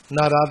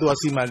နာရာသူအ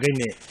စီမံကိန်း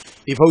နဲ့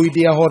ဒီဖုတ်ကြီးတ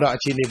ရားဟောတာအ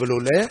ခြေအနေဘယ်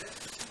လိုလဲ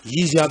ရ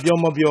ည်စရာပြော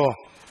မပြော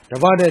တ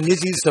ပတ်တဲ့မျက်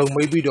စိစုံ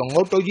မိပြီးတော့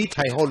ငုတ်တုတ်ကြီး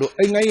ထိုင်ဟောလို့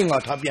အိမ်ငိုင်းငါ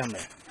ထားပြန်မ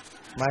ယ်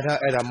မထား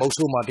အဲ့ဒါမုတ်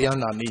ဆိုးမှတရား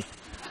နာနီး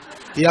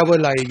တရားပွဲ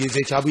လာရင်ရေ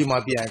စေချပြီးမှ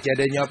ပြန်ကြ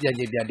တဲ့ညပြန်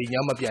ချင်းပြန်ဒီည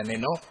မပြန်နဲ့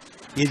နော်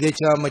ရေစေ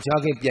ချမချ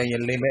ခင်ပြန်ရ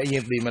င်လင်မဲအရ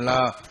င်သေးမ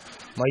လား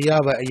မရ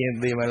ပဲအရင်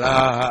သေးမ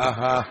လား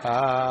ဟာ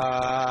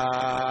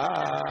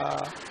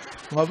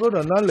ငါပြော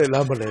တော့နားလေ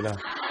လားမလဲလား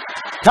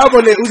ထောက်ပ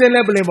လေဦးစင်းလ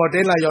က်ပလင်ပေါ်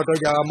တဲလာရောက်တော့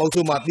ကြမုတ်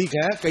ဆိုးမှပြီး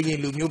ခံကရင်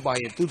လူမျိုးပါ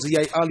ရင်သူစ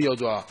ရိုက်အားလျော်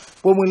စွာ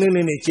ပုံမွေးလေး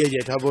နဲ့ကြဲ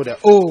ကြဲထားဖို့တဲ့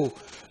အိုး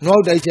နော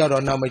က်တိုက်ကြ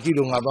တော့နာမကြည့်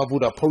လို့ငါသွား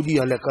ဖို့တော့ဖုတ်ကြီး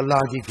ရလဲကလာ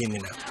ကြီးဖြစ်နေ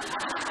တာ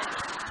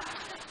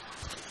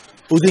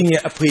ဦးစင်း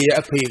ရဲ့အဖေ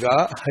က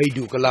ဟိတ်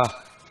တူကလာ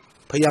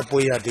ဖျားပွဲ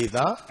ရဒေ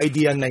တာအိန္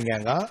ဒိယနိုင်ငံ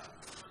က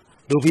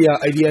ဒုဖျား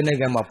အိန္ဒိယနိုင်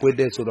ငံမှာပွဲ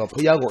တဲ့ဆိုတော့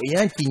ဖျားကိုအရ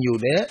န်ကြည်ညို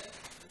တဲ့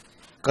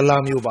ကလာ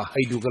မျိုးပါ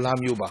ဟိတ်တူကလာ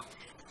မျိုးပါ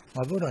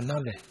ငါပြောတော့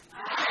နားလဲ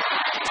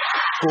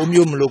ကို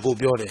မျိုးမလို့ကို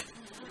ပြောတယ်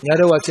ည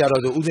တော့ဆရာ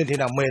တော်ဆိုဦးစင်းထင်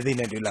တာမဲသိ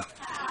နေတွေ့လား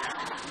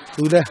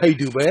သူလည်းဟိတ်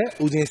တူပဲ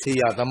ဦးစင်းဆေး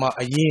ရသမား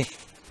အရင်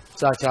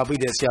စာချပိ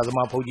တဲ့ဆရာသ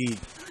မားဖုတ်ကြီး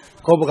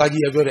ခေါ်ပကား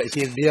ကြီးပြောတဲ့အရှ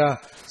င်တရား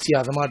ဆရာ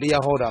သမားတ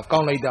ရားဟောတာကော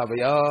င်းလိုက်တာ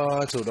ဗျာ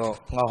ဆိုတော့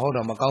ငါဟော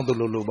တာမကောင်းသ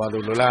လိုပါ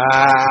လို့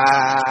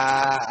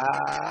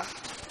လား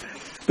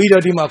ပြီး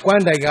တော့ဒီမှာကွ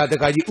မ်းတိုင်ကတ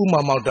ခါကြီးဥမာ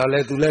မောက်တာလဲ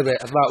သူလည်းပဲ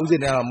အသာဥစ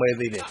ဉ်တန်းကမဲ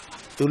သေးတယ်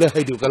သူလည်း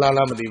ဟိတ်တူကလာ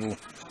လားမသိဘူး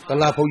က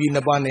လာဖုတ်ကြီးနှ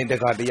စ်ပါးနဲ့တ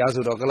ခါတရား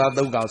ဆိုတော့ကလာ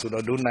သုံးကောင်ဆို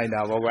တော့ဒုနိုင်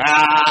တာပေါ့ကွာ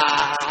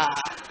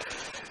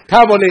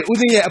ထားပါလေဦး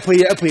စင်းရဲ့အ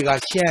ဖေက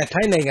ရှမ်း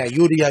ထိုင်းနိုင်ငံ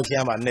ယူရီးယားရှ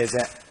မ်းမှာနေဆ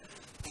က်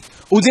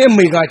ဦးစင်းအ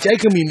မေကကြိုက်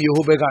ခမီမျိုး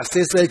ဟိုဘက်က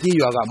ဆဲဆဲကြီး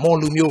ရွာကမော်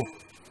လူမျိုး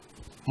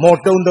မော်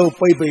တုံ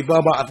ပိတ်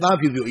ပါအသား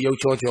ဖြူအယုတ်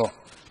ချော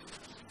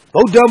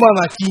ဗုဒ္ဓဘာ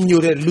သာကြီး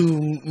ညိုတဲ့လူ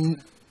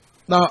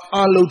သား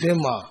အလုံးထဲ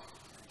မှာ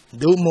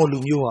ဒုမော်လူ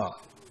မျိုးဟာ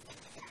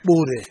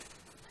ပိုးတယ်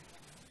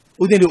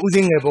ဦးစ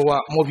င်းငယ်ဘဝ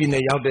မော်ပြည်န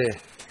ယ်ရောက်တဲ့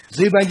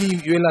ဈေးပန်းကြီး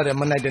ရွေးလာတဲ့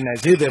မနိုင်တဲ့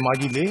ဈေးတယ်မ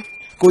ကြီးလေ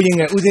ကိုရင်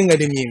ငယ်ဦးစင်းငယ်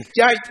တည်းမြင်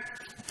ကြို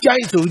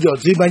က်ဆိုပြီးတော့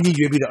ဈေးပန်းကြီး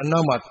ရွေးပြီးတော့အနော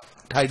က်မှာ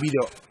ထိုင်ပြီး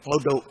တော့ငု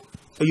တ်တုတ်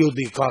အယုတ်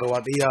ဒီကာရဝ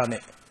တရား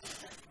နဲ့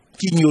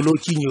ကြီးညိုလို့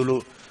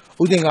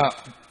ဦးစင်းက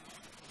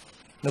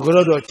ငက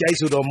တော့ကြိုက်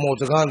ဆိုတော့မော်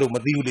စကားလို့မ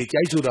သိဘူးလေ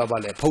ကြိုက်ဆိုတာပါ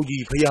လေဖုတ်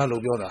ကြီးဖျား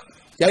လို့ပြောတာ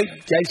ကြို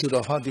က်ဆို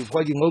တော့ဟာဒီ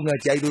ဖွားကြီးငုတ်ငါ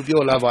ကြိုက်လို့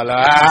ပြောလာပါ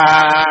လား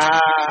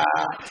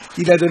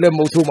ဒီလိုက်တော့လည်း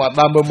မုတ်ဆိုးမှာ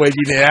တာမမွဲ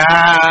ကြီးနေ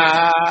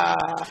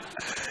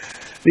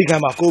ဒီက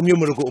မှာကိုမျိုး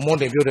မလို့ကိုအမွန်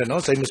တင်ပြောတယ်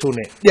နော်စိတ်မဆိုး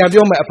နဲ့ပြန်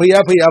ပြောမယ်အဖေ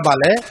ပါ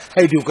လေ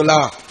ဟိတ်တူက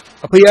လား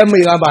အဖေအမေ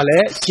ကပါလေ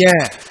ရှ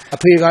မ်းအ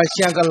ဖေက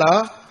ရှမ်းကလား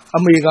အ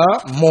မေက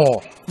မော်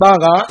သား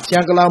ကရှ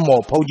မ်းကလား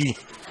မော်ဖုတ်ကြီး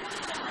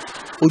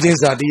ဦးစင်း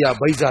ဇာတိယ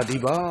ဗိဇာတိ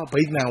ပါ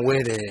ဗိတန်ဝဲ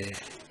တယ်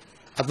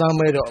အသား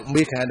မဲတော့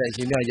မေးခံတဲ့အ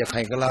ရှင်မြတ်ရ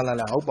ခိုင်ကလား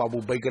လားဟုတ်ပါ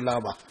ဘူးဗိတ်က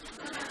လားပါ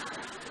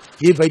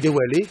ရေးဗိတ်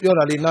တွေလေပြော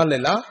တာလေးနားလ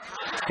ည်လား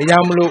တ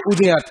ရားမလို့ဦး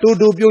စင်းက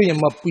တိုးပြောရင်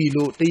မပီ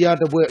လို့တရား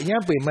တပွဲအရ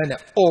င်ပိန်မနဲ့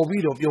អော်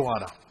ပြီးတော့ပြောရ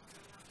တာ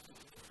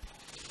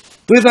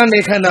သွေးသားနေ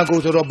ခန္ဓာကို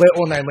ယ်ဆိုတော့ဘယ်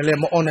online မလဲ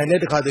မ online လဲ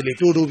တခါတလေ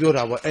တိုးပြော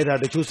တာပေါ့အဲ့ဒါ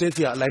တချို့ဆက်စ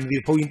ရာအလိုက်မသိ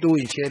ဘုန်းကြီးတိုး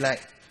ရင် share လိုက်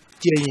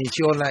ကျင်ရင်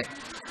share လိုက်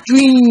ကျွ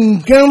င်း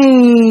ကံ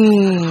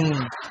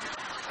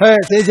ဟဲ့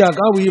စေကြ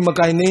ကားဘူးမ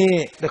ကင်နဲ့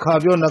တခါ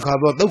ပြောနှစ်ခါ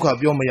ပြောဒုက္ခ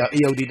ပြောမရအေ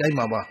ယုတ်ဒီတိုက်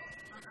မှာပါ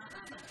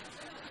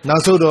နော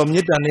က်ဆုံးတော့မေ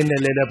တ္တာနဲ့လ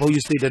ည်းဘုန်း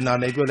ကြီးစေတနာ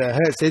နဲ့ပြောတယ်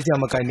ဟဲ့စေကြ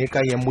မကင်နဲ့က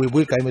င်ရင်မွေ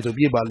ပွေးကင်မယ်ဆို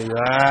ပြပါလေ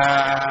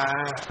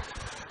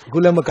အခု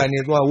လည်းမကင်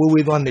နဲ့သွား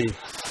ဝေးသွားနေ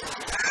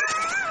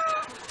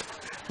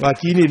ငါ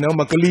ကြီးနေနော်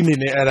မကလေးနေ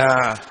နဲ့အဲ့ဒါ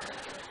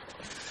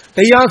တ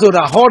ရားဆို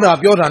တာဟောတာ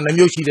ပြောတာနှ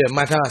မျိုးရှိတယ်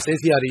မှတ်ထားစေ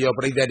စရာတွေရော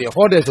ပြိတ္တတွေ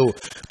ဟောတယ်ဆို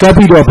ကပ်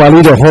ပြီးတော့ပါဠိ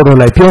တော်ဟောတော့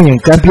လိုက်ပြောရင်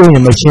ကပ်ပြောရ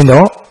င်မရှင်း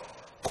တော့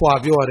ခွာ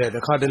ပြောရတယ်တ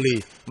ခါတလေ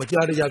မ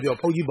ကြားတကြပြော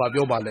ဘုန်းကြီးပါ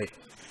ပြောပါလေ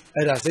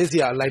အဲ့ဒါစေစ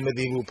ရာအလိုက်မ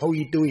သိဘူးဘုန်း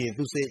ကြီးတိုးရင်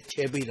သူစေ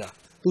ချဲပေးတာ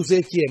သူစေ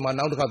ကြည့်မှ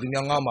နောက်တစ်ခါသူ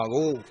များငားမှာ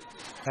ကို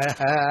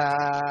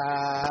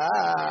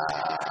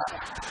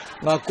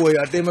ငါကိုရ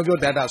အတင်းမပြော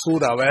တတ်တာဆိုး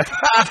တာပဲ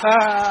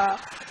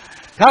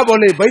ထားပေါ်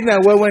လေဗိဒ္ဓံ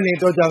ဝဲနေ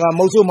တော့ကြက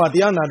မုတ်ဆိုးမှတ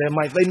ရားနာတယ်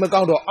မိုက်သိမကော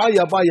င်းတော့အာရ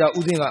ပရ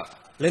ဥစဉ်က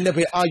လည်းတစ်ဖ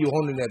က်အာယူဟော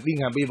င်းနေတဲ့သိ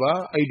ငံပေးပါ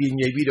အဲ့ဒီ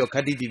ညိပြီးတော့ခ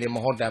တ်တိတွေမ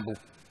ဟောတတ်ဘူး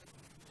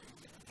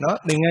နော်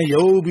သင်္ကန်း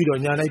ယုတ်ပြီး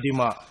တော့ညာလိုက်ဒီ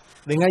မှာ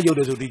သင်္ကန်းယုတ်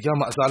တယ်ဆိုဒီကြား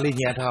မှာအစာလေး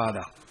ညံထားရ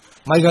တာ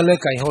မိုက်ကလ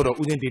ည်းကင်ဟောတော့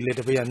ဥစဉ်ဒီလေတ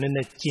စ်ဖက်ကနည်းန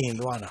ည်းကျင်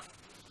သွားတာ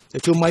တ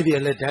ချို့မိုက်တွေ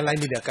လည်းဒန်းလိုက်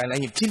နေတဲ့ကင်လို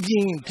က်ရင်ဖြင်း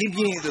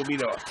ဆိုပြီး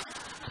တော့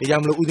ဒီကြော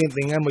င့်မလို့ဥစဉ်သ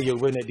င်္ကန်းမယုတ်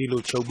ဘဲနဲ့ဒီ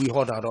လိုချုပ်ပြီး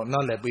ဟောတာတော့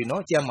နားလည်းပေး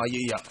နော်ကြက်မှ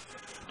ရေးရ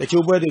တ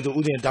ချို့ဘွဲတွေဆို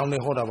ဥစဉ်တောင်းနေ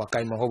ဟောတာပါက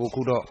င်မဟောဘူး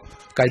ခုတော့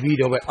ကင်ပြီး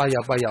တော့ပဲအာရ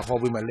ပရဟော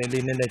ပြီးမှလင်း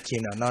လေးနည်းနည်းကျ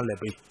င်တာနားလည်း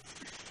ပေး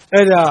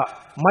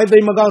မိုက်သိ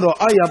မကောက်တော့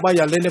အာရပါရ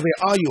လည်းနဲ့ပဲ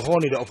အာယူဟော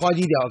နေတော့အဖွား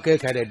ကြီးတောင်အကဲ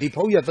ခဲတယ်ဒီ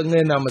ဖုန်းရတင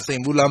ယ်နာမစိ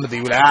မ်ဘူးလားမသိ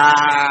ဘူးလား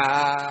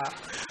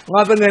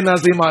ငါတငယ်နာ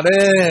စိမ်ပါတ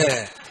ယ်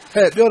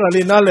ဟဲ့ပြောတာ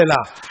လေးနားလည်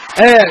လား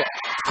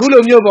ခု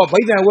လိုမျိုးပေါ့ဗိ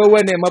တ်တန်ဝဲ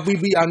နဲ့မပီ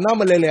ပီအောင်နား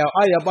မလဲလဲအောင်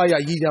အာရပါရ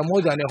ရီကြမော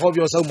ကြနဲ့ဟော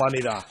ပြောဆုံးမ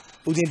နေတာ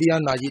ဦးချင်းတ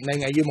ရားနာကြီးနို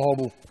င်ငံရေးမဟုတ်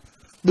ဘူး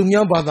သူ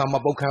များဘာသာမ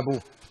ပုတ်ခတ်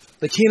ဘူး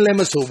တချင်းလည်း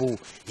မဆိုဘူး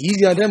ရီ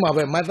ကြတဲ့မှာ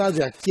ပဲမတ်သားစ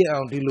ရာကျင့်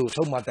အောင်ဒီလို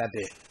ဆုံးမတတ်တ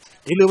ယ်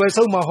ဒီလိုပဲ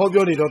ဆုံးမဟော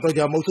ပြောနေတော့တော့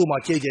ကြမုတ်ဆိုးမှာ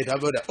ကြိတ်ထား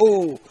ပြောတယ်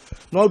အိုး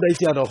နောက်တိုင်းဆ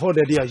ရာတော်ဟော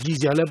တဲ့တရားရီ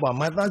ကြလည်းပါ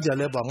မတ်သားကြ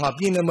လည်းပါငါ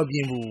ပြင်းလည်းမပြ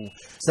င်းဘူး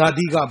ဇာ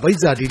တိကဗိ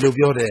ဇ္ဇာတိလို့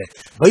ပြောတယ်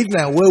ဗိတ္တ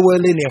န်ဝဲ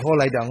လေးနဲ့ဟော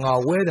လိုက်တာငါ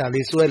ဝဲတာ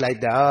လေးဆွဲလိုက်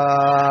တာ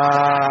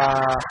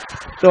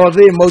တော်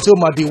သေးမုတ်ဆိုး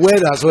မှာဒီဝဲ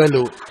တာဆွဲ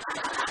လို့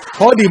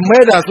ဟောဒီမဲ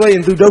တာဆွဲရ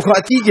င်သူဒုက္ခ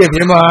အကြီးကျယ်ပြ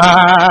င်မှာ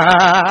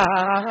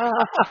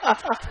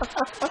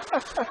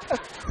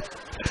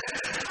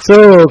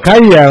ဆိုခို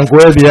င်းရန်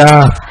ကွဲ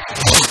ပြား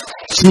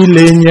ရှိလ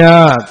င်ညာ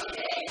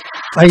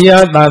အယ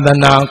သာသ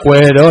နာကွ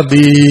ယ်တော့သ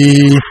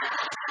ည်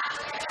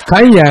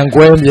ခိုင်းရန်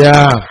ကွဲ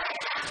ပြား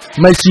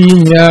မရှိ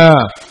ညာ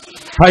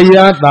ဖ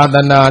ယားသာသ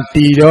နာတ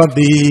ည်တော့သ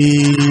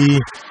ည်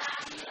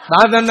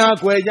သာသနာ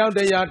ကွယ်ကြောင့်တ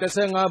ရား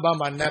15ပါး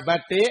မှာနံပါ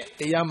တ်1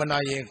တရားမနာ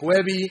ရင်ကွဲ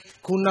ပြီး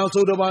ခုနောက်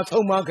ဆုံးတစ်ပါး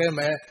ဆုံးမခဲ့မ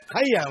ယ်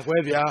ခိုင်းရန်ကွဲ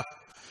ပြား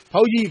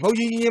ဖုတ်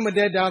ကြီးချင်းမတ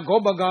က်တာဂော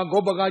ပ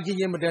ကကြီး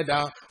ချင်းမတက်တာ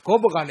ဂော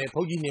ပကနဲ့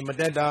ဖုတ်ကြီးနေမ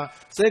တက်တာ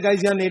စဲကို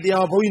င်းစံနေတ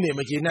ရားဖုတ်ကြီးနေ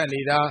မချေနှံ့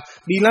နေတာ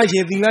သီလချ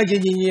င်း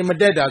ချင်းမ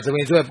တက်တာဆိုရ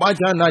င်ဆွဲပါ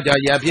ချနာကြ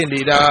ရဖြစ်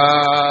နေတာ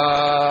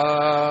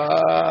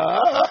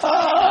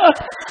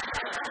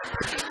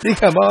ဒီ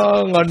ကမော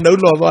ငါနှုတ်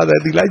လောသွားတယ်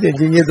သီလချင်း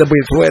သပိ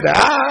တ်ဆွဲတာ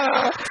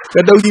က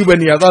တုတ်ကြီးပဲ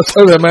နေရသွား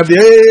ဆွဲမယ်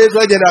ပြေ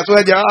ဆွဲကြတာဆွဲ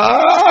ကြ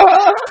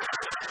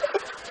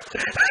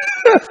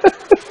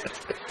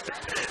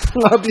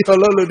ငါပြော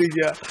လို့ဒီ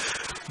ကြ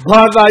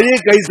ဘာသာ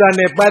ရေးကိစ္စ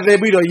နဲ့ပတ်သက်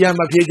ပြီးတော့ရံ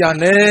မဖြစ်ကြ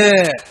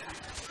နဲ့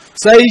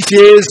စိတ်ရှ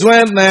ည်စွ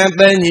မ်းသန်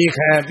တန်ကြီး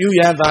ခံပြု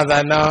ရသာသ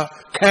နာ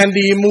ခန္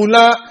တီမူလ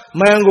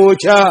မန်ကို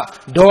ချ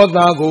ဒေါသ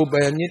ကို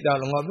ပဲမေတ္တာ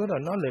လုံးငါပြောတာ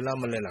နားလည်လား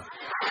မလဲလား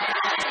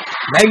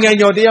နိုင်ငံ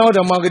ကျော်တရားဟော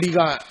ဓမ္မဂတိက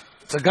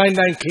စကိုင်း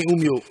တိုင်းခင်ဦး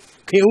မြို့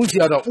ခင်ဦးဆ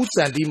ရာတော်ဥ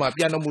စံတီမှာ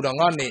ပြန်တော်မူတာ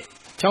9နှစ်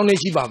6နှစ်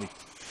ရှိပါပြီ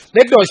လ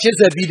က်တော်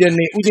80ပြည်တဲ့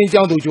နေ့ဦးစင်း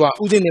ကျောင်းသူကျွား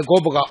ဦးစင်းနဲ့ဂော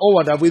ဘကဩ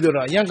ဝါဒပေးတော့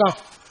ရန်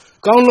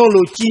ကောင်း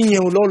လို့ကြီး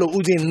ညိုလို့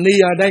ဦးစင်းနေ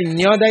ရာတိုင်း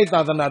ညာတိုင်းသာ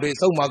သနာတွေ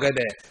ဆုံးမခဲ့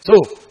တဲ့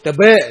သို့တ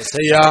ပည့်ဆ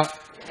ရာ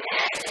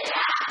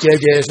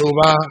ကျဲဆို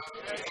ပါ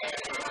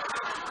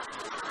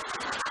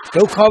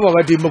ဒုက္ခပါ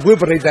ပဲဒီမကွေး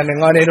ပရိသတ်နဲ့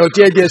ငါနေတော့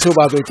ကျဲဆို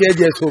ပါဆို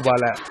ကျဲဆိုပါ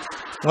လား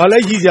ငါလ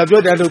ည်းကြီးစရာ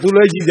ပြောတယ်လို့သူလ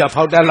ည်းကြီးစရာ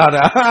ဖောက်တက်လာ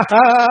တာ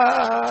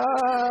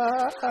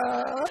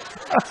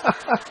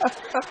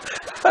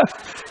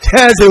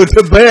ကျဲဆိုတ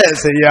ပည့်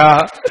ဆရာ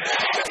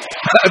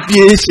အ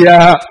ပြေးရှာ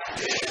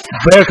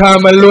ဘယ်ခါ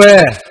မလွဲ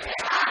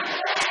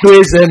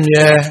တွေးစ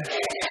မြဲ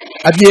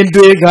အပြင်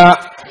တွေက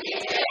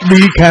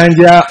ဒီခံ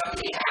ကြ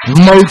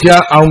မုတ်ကြ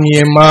အောင်မြ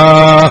င်မှာ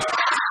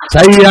ဆ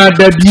ရာ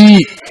တပ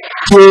ည့်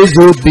ခြေ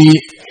ဆိုပြီး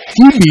ကြ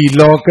ည်ပြီး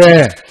လောကဲ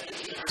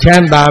ချ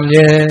မ်းသာ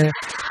မြဲ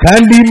ခ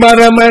န္တီပါ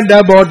ရမတ္တ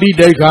ဘောတိ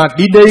ဒိဋ္ဌ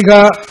တိဒိဋ္ဌ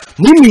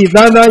မိမိ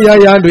သာသာ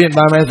ရတွင်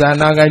တာမေသ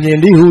နာကခြင်း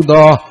တိဟု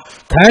သော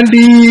ခန္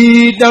တီ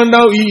တောင်း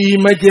ဤ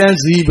မကြံ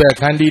စည်းပဲ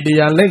ခန္တီတ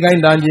ရားလက်ကို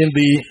င်းတာခြင်းသ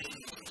ည်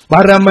ပါ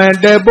ရမတ်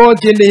တေပေါ်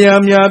ခြင်းတ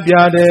ရားများပြ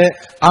တဲ့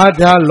အာ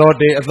ထာလော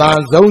တေအသာ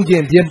ဆုံးခြ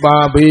င်းဖြစ်ပါ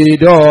ပေ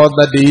တော့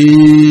တ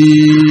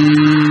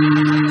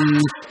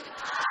ည်း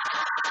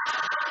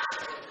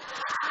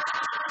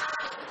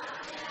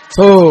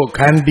သို့ခ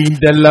န္တီ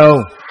တ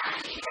လုံး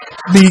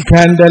ဒီခ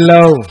န္တ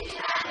လုံး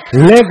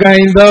လက်က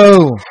င်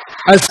သုံး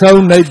အ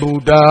ဆုံးနိဗ္ဗု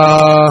ဒ္ဓ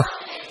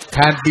ခ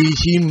န္တီ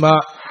ရှိမှ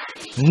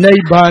နိ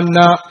ဗ္ဗာန်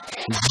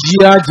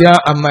ရကြ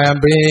အမှန်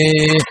ပ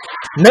င်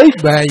နိဗ္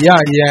ဗာန်ရ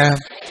ရန်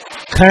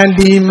ခန္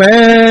တီ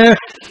မဲ့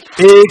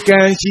ဧကံ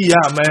ရှိရ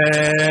မ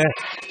ယ်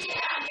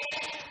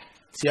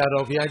ဆရာ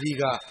တော်ဘုရားကြီး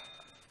က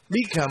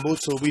မိခံဖို့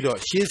ဆိုပြီးတော့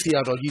ရှေးဆရာ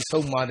တော်ကြီး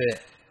ဆုံးမတဲ့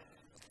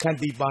ခန္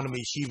တီပါရ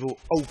မီရှိဖို့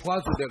အုပ်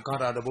ဖွားဆိုတဲ့ဂါ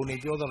ထာတစ်ပုဒ်နဲ့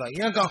ပြောတော့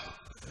ရန်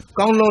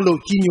ကောင်းလို့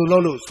ကြီးညို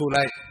လို့ဆို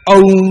လိုက်အော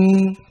င်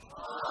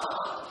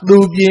သူ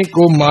ပြင်း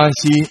ကိုမ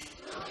ရှိ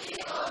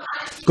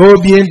ကို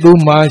ပြင်းသူ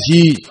မ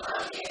ရှိ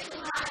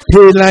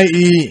ထေလိုက်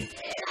ဤ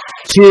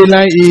ခြေ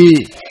လိုက်ဤ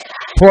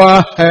ဖွာ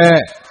ဟဲ့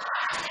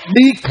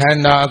ဒီခန္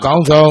ဓာအကော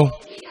င်းဆုံး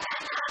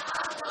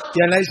ပြ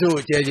န်လိုက်ဆို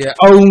ကြဲ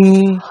အောင်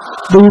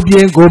သူပြ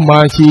င်းကိုမ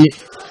ရှိ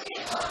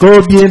ကို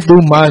ပြင်းသူ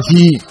မ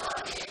ရှိ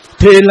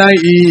ထေလိုက်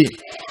ဤ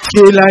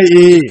ခြေလိုက်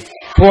ဤ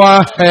ဖွာ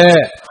ဟဲ့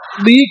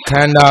ဒီခ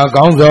န္ဓာအ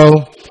ကောင်းဆုံး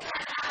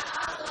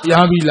ရ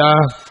ပြီ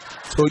လား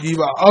ဆိုကြည့်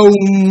ပါအောင်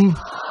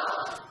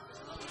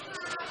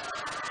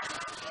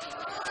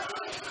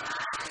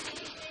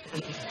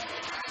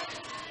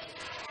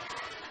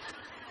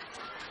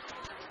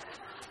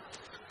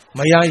မ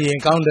ရရင်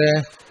ကောင်းတယ်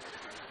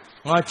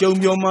ငါကြုံ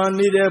ပြုံမှ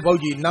နေတဲ့ဘုရား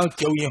ကြီးနောက်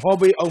ကြုံရင်ဟော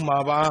ပေးအောင်ပါ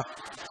ပါ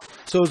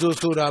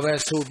ဆိုတာပဲ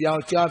ဆိုပြော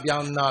င်းကြားပြော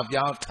င်းနာ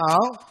ပြောင်းထော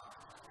င်း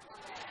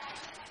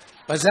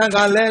ပါဇက်က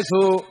လည်း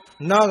ဆို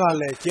နာက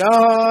လည်း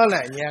ကြား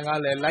လိုက်ဉာဏ်က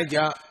လည်းလိုက်ကြ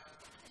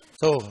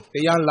သို့တ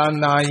ရားလာ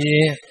နာရ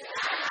င်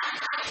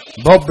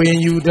ဘောပင်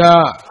ယူတာ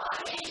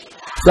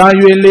စာ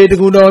ရွေလေးတ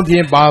ကူတော်ဖြ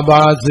င့်ပါ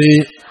ပါစေ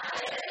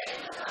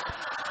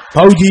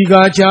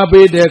Paujiga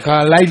chabe de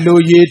ka like lo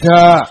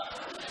yeta.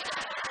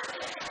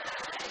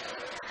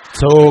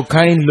 So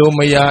kind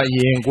lumaya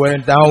yin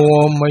gwen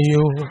dawo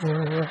mayu.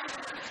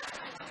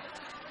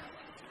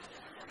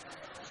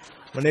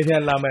 Malaysia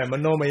lama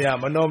manomaya.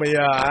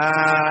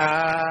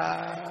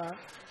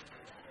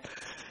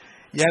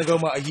 Yang kau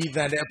mak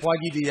hitan dek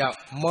pagi dia,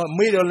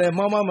 mendole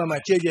mama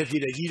cecep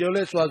dia,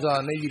 hidole suasa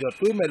ni hido,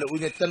 tu melu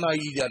uji tanah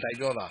hijau tak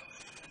jola.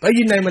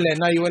 Bagi naik mele,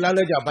 naik wala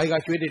leja, baik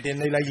acuh dia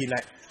naik lagi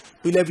naik.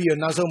 Bila biar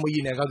nasau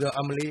muji naik, kau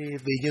amli,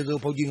 bejesu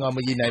pagi ngam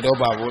muji naik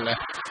doa boleh.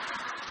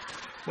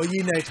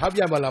 Muji naik tapi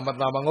apa lah,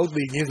 mata mangau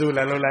bejesu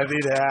lalu lagi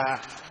dah.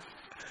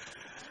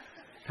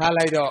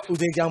 Halai dah,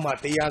 uji jama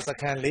Tayar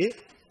sekian le.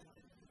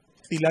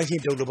 Tilangi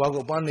dulu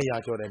bago pan ni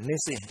acuh deh,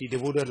 nasi di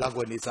debuder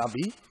lagu ni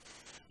sabi.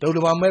 Dulu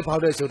bama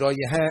powder sudah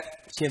ye,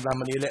 cinta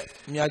menilai,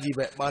 miaji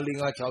be, paling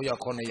acau ya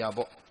kone ya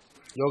bo.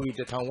 Yogi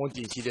te tangwon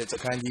ji ciri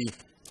sekian ji.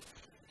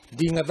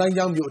 Di ngatang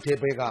jam juk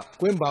tepeka,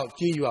 kuembau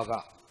ci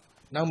yuaga.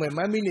 Nama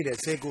mami ni deh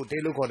seku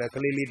telu kode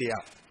kelili dia.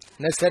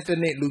 Neset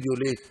ni luju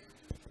le.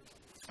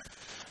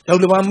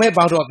 Dulu bama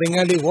powder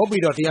tinggal di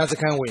hobi dah Tayar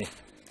sekian we.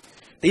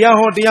 Tayar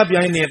ho Tayar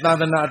biar ni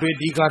tadana adui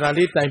di kara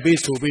le time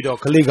subi dah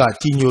keliga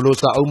cinyolo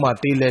sa uma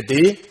tele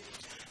de.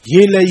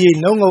 Ye le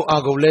ye nongau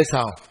agau le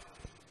sao.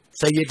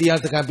 Saya Tayar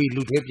sekian bi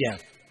lude pian.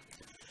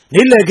 Ni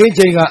lagi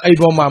jenga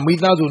iboma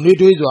mita tu ni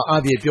tu itu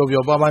abi pio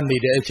bapa ni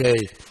deh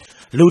cai.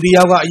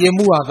 Ludia wa ye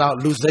mua tau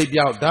lu sei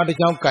piao dah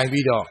decam kain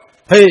bi dah.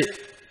 Hey,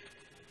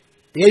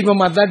 ye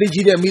iboma tadi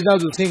ciri mita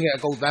tu singa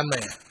kau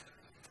tanah.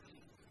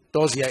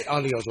 Tosi ay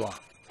ali oswa.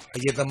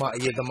 Ayat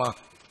tama.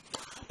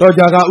 Toh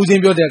jaga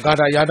usin pio deh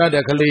kata yada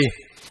deh kali.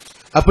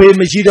 Apa yang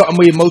mesti dah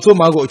ambil musuh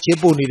mago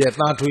cepu ni deh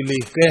tan tuili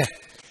ke.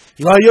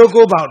 Yo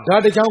ko bang dah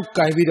decam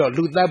kain bi dah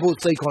lu tabu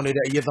sei kau ni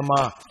deh ayat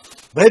tama.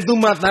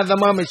 Betul mat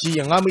tama mesti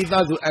yang kami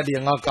tahu ada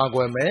yang ngakak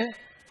me.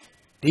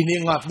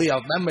 Dini ngak dia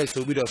tama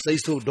subido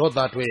seisu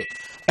dota tue.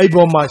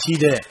 Ibu masih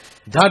deh.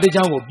 Dah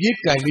decam ko biar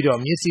kain bi dah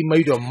mesti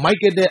mai dah mai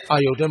ke deh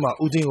ayo deh mah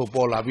usin ko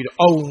pola bi dah.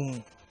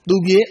 Tu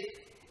biar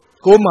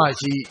ko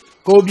masih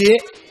ko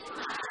biar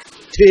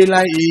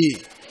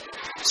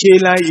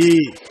celai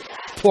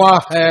puah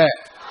hai.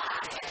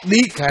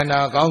 Di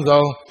kana kau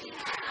tahu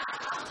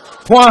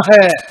puah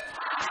hai.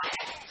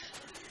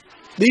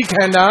 Di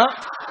kana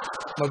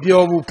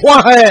Mabiawu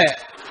puah hai,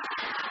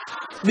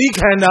 ni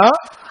kena,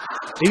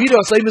 ini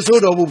dah saya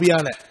mesra dah bubian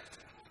le.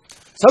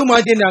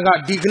 Semua jenis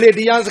agak digelar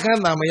Tayar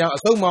sekian nama yang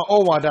semua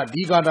awak dah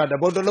digada dah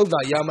betul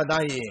dah yang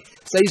madai.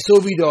 Saya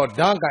sobi dah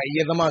dah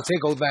kaya tema saya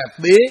kau dah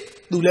be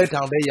tulen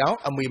thang dah yang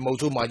ambil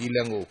musuh maju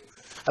lengu.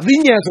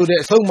 Abinya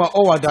sudah semua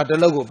awak dah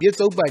terlalu biar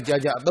sobat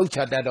jajak tahu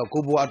cara dah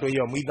kubu atau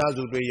yang mita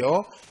sudah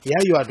ya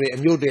atau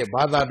ambil deh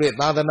bahasa deh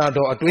tadana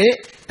dah atau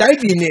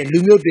tapi ni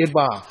lumio deh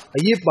bah,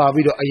 ayat bah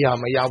bido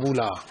ayam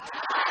ayabula.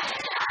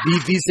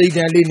 Di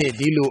sejalan ini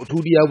dulu tu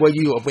dia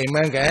wajib apa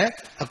yang kan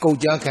aku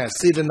jangan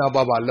sedena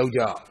bapa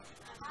lauja.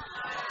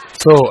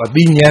 So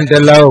abinya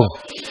dalau,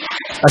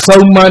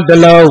 asal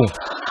dalau,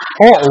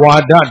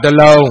 wadah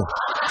dalau,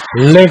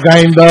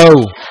 legain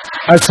dalau,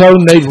 asal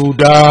naik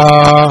buda,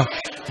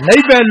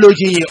 naik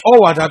beloji,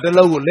 wadah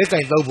dalau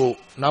legain dalau bu,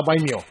 napai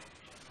mio.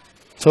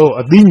 So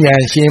abinya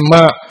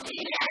sima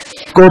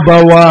ko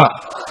bawa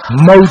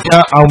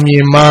mauta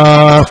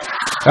aumima,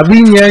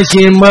 abinya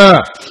sima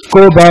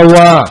ko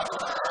bawa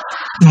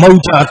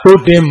Mauja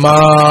tote ma,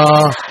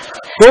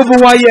 kau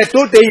buat ye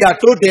tote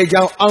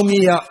jauh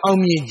ami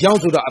jauh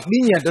sudah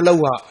apinya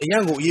terlawa,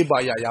 yang go ye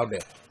bayar jauh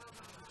deh.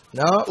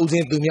 Nah,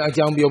 usin tu ni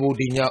ajang biar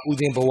budinya,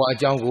 usin bawa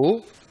ajang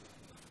go.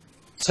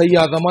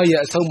 Saya sama ye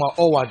sama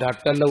awak dah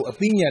terlalu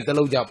apinya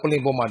terlalu jauh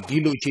paling boma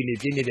dilu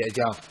cini deh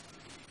ajang.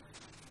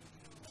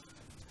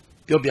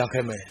 Biar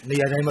keme, ni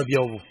ada yang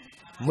biar bu,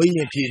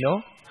 mungkin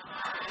cino.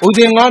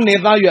 Usin ngah ni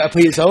tahu ye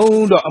api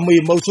sahun dah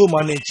ami musuh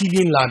mana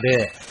cipin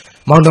lade.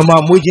 Mana mak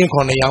mungkin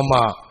kau yang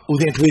mak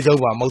usin tuai jauh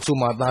musuh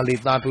mak tali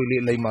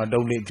leh mak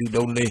daun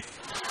le.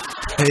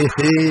 Hei,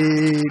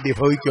 di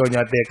hari kau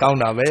nyata kau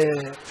nak be.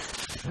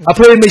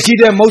 Apa yang mesti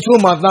dia musuh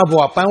mak tak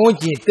buat,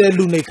 panjang je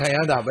terlu ni kaya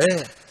dah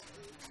be.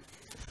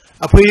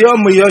 Apa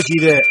yang mesti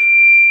dia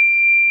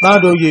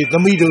tak doye,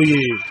 demi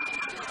doye.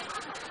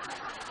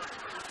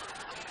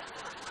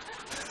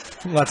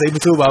 Nggak saya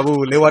musuh babu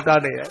lewat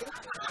ada.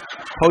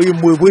 Kau yang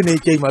mui ni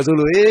cai masuk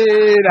lu,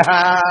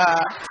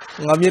 dah.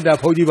 Ngamnya dah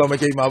pauji ba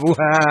macam mabu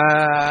ha.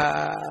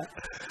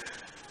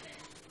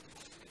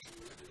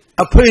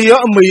 Apa yang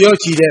mereka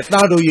ciri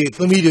tak doye,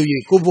 demi doye,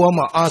 kau buat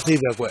mak asal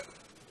berkuat.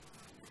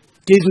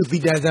 Jesu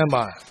tidak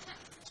sama.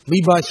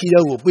 Miba ciri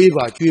aku,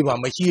 peba, cuba,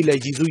 masih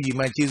lagi Jesu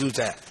iman Jesu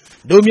saya.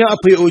 Domnya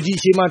apa uji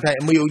sima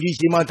thai, mai uji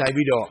sima thai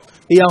bido.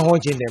 Tiang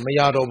hong cine,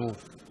 maya robu.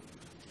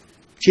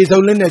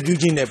 Cesaulen na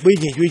juji ne,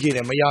 beijing juji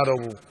ne, maya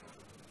robu.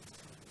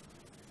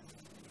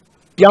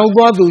 Yang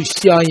gua tu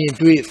siayin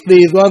duit,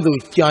 gua tu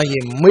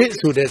siayin mai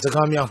sudah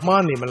sekarang yang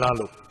mana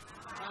melalu.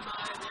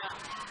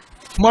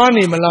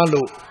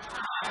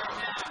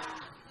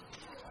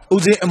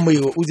 Uzi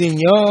amiu, uzi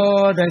nya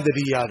dan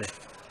teriak deh.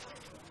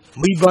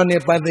 Mibane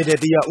pada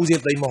dia uzi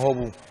tay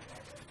mahabu.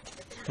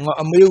 Nga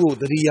amiu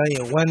teriak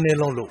yang wane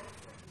lalu.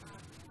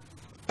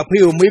 အဖေ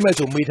ကိုမေးမဲ့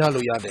ဆိုမေးထား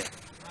လို့ရတယ်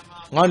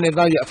ငါနဲ့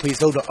သားရဲ့အဖေ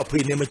ဆုံးတော့အဖေ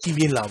နဲ့မကြည့်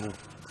ပြင်းလာဘူး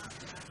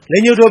လ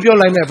က်ညှိုးထိုးပြော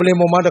လိုက်မဲ့ပလင်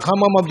ပေါ်မှာတစ်ခါ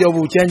မှမပြော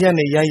ဘူးချမ်းချမ်း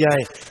နဲ့ရိုင်းရို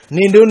င်းန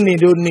င်တို့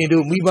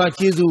မိဘ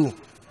ကျေးဇူး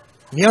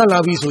များလာ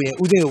ပြီဆိုရင်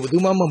ဦးစင်းကိုဘယ်သူ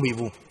မှမမေ့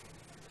ဘူး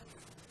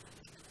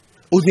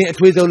ဦးစင်းအ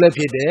ထွေးဆုံးလည်း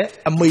ဖြစ်တယ်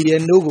အမေရဲ့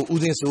နိုးကို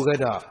ဦးစင်းဆိုခဲ့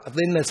တာအသ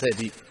က်20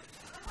တိ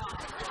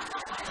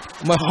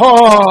မ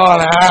ဟော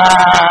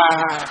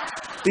လား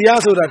တရား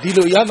ဆိုတာဒီ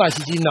လိုရတာ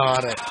ရှိနာရ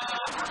တယ်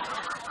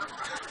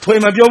ထွေ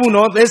မပြောဘူး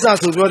နော်သစ္စာ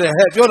ဆိုပြောတယ်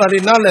ဟဲ့ပြောတာ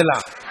လေးနားလည်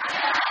လား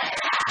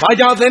ဘာ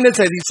ကြောင့်အသက်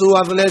20တိဆိုရ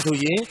တယ်လဲဆို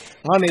ရင်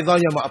ငါနေသား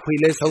ရမှာအဖေ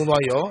လဲဆုံး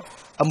သွားရော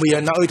အမေရ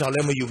နောက်အိတ်ထောင်လ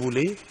ည်းမယူဘူး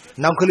လေ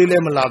နောက်ကလေးလ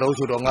ည်းမလာတော့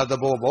ဆိုတော့ငါသ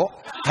ဘောပေါ့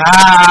ဟာ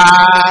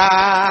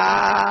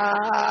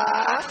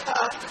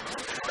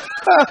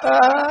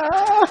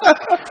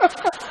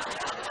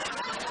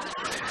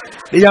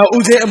တရား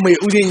ဦးစင်းအမေ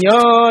ဦးစင်းညာ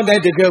တို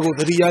က်တကယ်ကို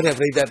သတိရတဲ့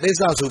ပြိတ္တသစ္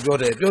စာဆိုပြော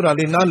တယ်ပြောတာ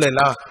လေးနားလည်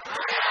လား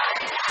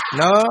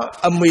နော်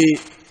အမေ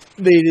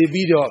သေ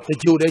ပြီးတော့တ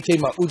ကြိုတဲ့ချိန်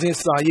မှာဦးစင်း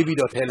စာရေးပြီး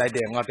တော့ထည့်လိုက်တ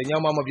ယ်ငါတ냐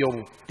မှမပြော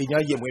ဘူးဒီ냐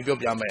ရင်ဝင်ပြော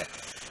ပြမယ်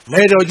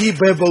မေတော်ကြီး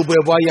ဘယ်ပုတ်ဘ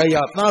ယ်ပွားရ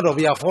သားတော်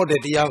ဘုရားဟော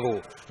တဲ့တရားကို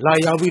လာ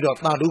ရောက်ပြီးတော့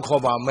တာဓု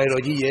ခေါ်ပါမေ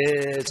တော်ကြီးရဲ့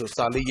ဆို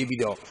စာလေးရေး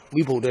ပြီးတော့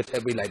မိဖို့တဲ့ထ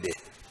ည့်ပေးလိုက်တယ်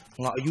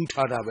ငါအယူ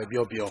ထားတာပဲ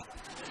ပြော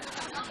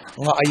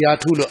ငါအရာ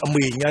ထုလို့အ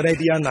မေညာတိုင်း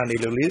တရားနာနေ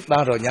လို့လေ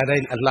သားတော်ညာတို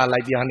င်းအလှလို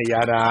က်တရားနေရ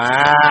တာ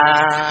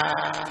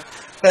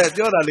ဟဲ့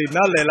ပြောတာလေး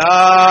နားလည်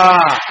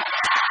လား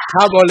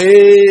ထားပါလေ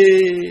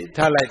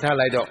ထားလိုက်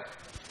တော့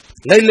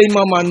လိမ့်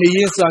မနေရ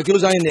င်စာ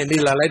ကြိုးစားရင်နေ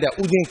လာလိုက်တဲ့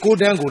ဥစဉ်ကို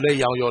တန်းကိုလည်း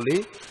ရောင်ရော်လေ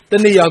တ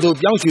နေ့ရောက်တော့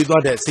ပြောင်းရွှေ့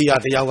သွားတဲ့ဆရာ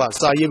တယောက်က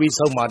စာရေးပြီး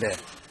ဆုံးပါတယ်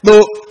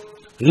သို့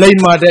လိမ့်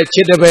မတဲ့ချ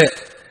စ်တဲ့ဘက်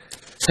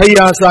ဆ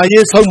ရာစာ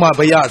ရေးဆုံးမ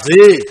ပါရ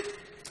စေ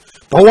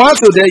ဘဝ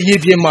ဆိုတဲ့ရည်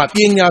ပြင်းမှာပ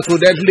ညာဆို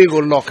တဲ့လှေ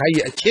ကိုလော်ခိုင်း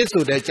ရဲ့အချစ်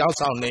ဆိုတဲ့ကြောင်း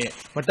ဆောင်နဲ့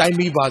မတိုင်း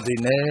မိပါစေ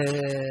နဲ့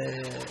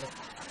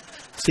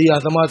ဆရာ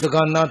သမားစ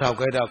ကားနားထောင်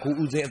ခဲ့တာခု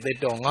ဥစဉ်အသက်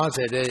တော်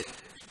50တဲ့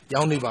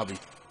ရောက်နေပါပြီ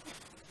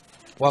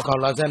ဝါခေါ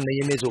လာဆက်နေရ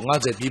င်းနေဆို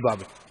50ပြီးပါ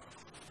ပြီ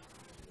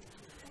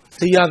ဆ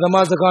ရာသ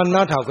မားစကား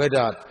နားထောင်ခဲ့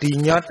တာဒီ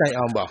ညတိုင်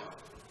အောင်ပါ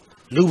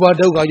လူပါ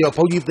ဒုက္ခရော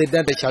ဘုန်းကြီးသေတ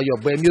တ်တဲ့ခြားရော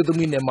ဘယ်မျိုးသ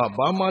မီးနဲ့မှ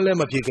ဘာမှလည်း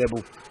မဖြစ်ခဲ့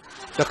ဘူး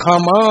တခါ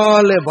မှ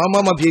လည်းဘာမှ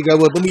မဖြစ်ခဲ့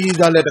ဘူးသမီးကြီး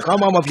သားလည်းတခါ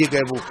မှမဖြစ်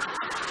ခဲ့ဘူး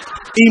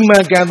အိမ်မ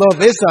ကန်သော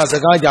သစ္စာစ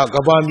ကားကြောင့်က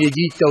ဘာမြေ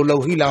ကြီးတုံ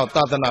လုံးဟိလောင်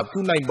သာသနာပြု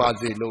နိုင်ပါ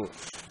စေလို့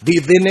ဒီ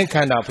အသင်းနဲ့ခ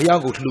န္ဓာဘုရား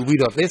ကိုလှူပြီး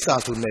တော့သစ္စာ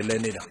ဆိုနဲ့လဲ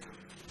နေတာ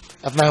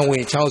အတန်ဝ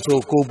င်ချောင်းဆို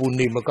ကိုဘူး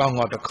နေမကောင်း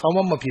တော့တခါ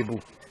မှမဖြစ်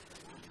ဘူး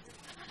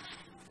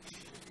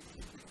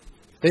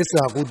သစ္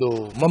စာကုသို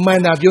လ်မမှန်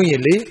တာပြောရ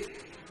င်လေ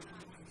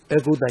အ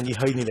ခုတန်ကြီး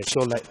ဟိနေတယ်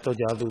ရှော့လိုက်တော့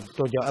ကြသူ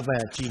တော့ကြအတ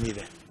န်ကြီးနေတ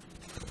ယ်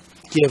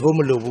ကျေဖို့မ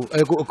လိုဘူးအ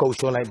ခုအကုတ်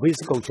ရှော့လိုက်ဘေး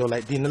စကုတ်ရှော့လို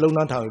က်ဒီနှလုံး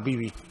သားထောင်ပြီး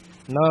ပြီ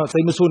နော်စိ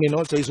တ်မဆိုးနေ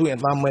နော်စိတ်ဆိုးရင်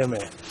သားမဲမ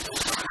ယ်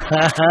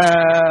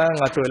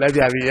ငါတွေ့လိုက်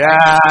ကြပြီ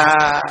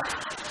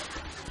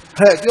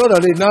ဟဲ့ပြော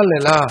တော်လေးနားလ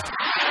ည်လား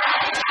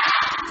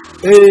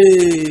အေး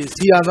ဆ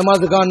ရာသမား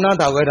စကားနား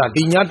ထောင်ခဲ့တာ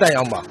ဒီညတိုင်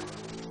အောင်ပါ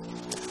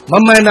မ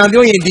မှန်တာ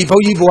ပြောရင်ဒီဘု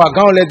န်းကြီးဘုရား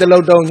ကောင်းလဲတ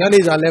လုံးတုံညနေ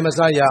စာလည်းမ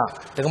စားရ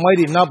ဒကမိုက်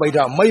တွေနားပိတ်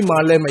တာမိတ်မာ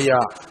လည်းမရ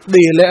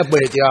သေလည်းအပ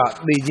ယ်ကြ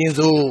သေခြင်း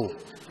စိုး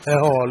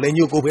ဟောလင်း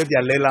ညို့ကိုပဲပြ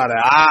န်လဲလာ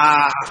တာ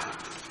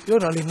ပြော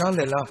တော်လေးနားလ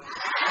ည်လား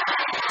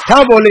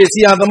ထားပေါ်လေဆ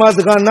ရာသမားစ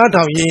ကားနား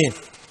ထောင်ရင်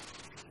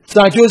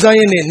စာကျိုးစားရ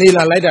င်နေ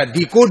လာလိုက်တာ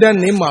ဒီကိုတန်း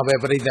နင်းမှာပဲ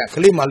ပြိဿက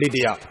လေးမလေးတ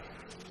ရား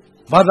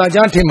ဘာသာ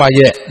ကြားထင်ပါ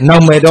ရဲ့နော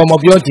က်မယ်တော့မ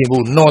ပြောချင်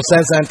ဘူးနော်ဆ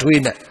န်းဆန်း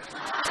ထွေးနဲ့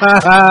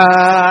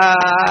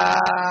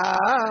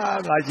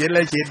ငါရှင်း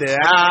လဲရှင်းတယ်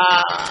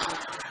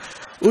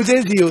ဦးစ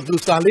င်းစီကိုသူ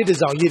စာလေးတစ်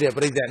စောင်ရေးတယ်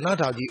ပြိဿနား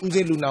ထောင်ကြည့်ဦးစ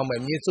င်းလူနောက်မ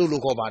ယ်မြင်းစိုး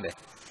လို့ခေါ်ပါတယ်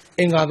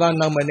အင်္ဂါသား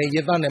နောက်မယ်နဲ့ရ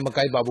သနဲ့မ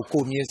ကိုက်ပါဘူး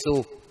ကိုမြင်း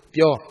စိုး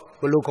ပြော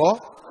ဘလို့ခေါ်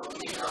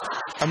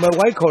အမ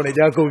ဝိုက်ခေါ်နေ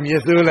ကြကိုမြ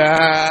င်းစိုး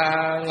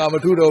လားငါမ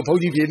ထူတော့ဖု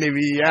န်းကြီးပြေးနေ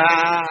ပြီ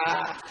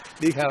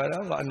ဒီခါ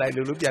တော့ငါအနိုင်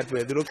လူပြတ်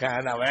တွေ့သူတို့ခံရ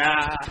တာပဲ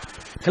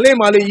ခလေး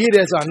မလေးရေးတ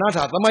ယ်ဆိုတာနား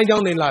ထာသမိုင်းကြော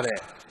င်းနေလာတယ်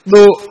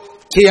တို့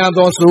ခြေရ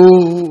တော်စု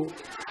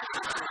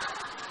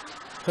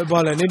ဖြစ်ပါ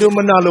လေနေတို့မ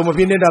နာလို့မ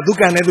ဖြစ်နေတာသူ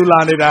ကန်နေသူလာ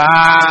နေတာ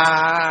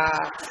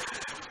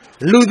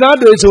လူသား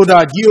တွေဆိုတာ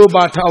ဂျီအို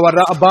ပါထာဝရ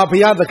အဘာဘု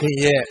ရားသခင်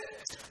ရဲ့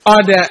အာ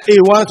ဒံအေ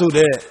ဝါဆို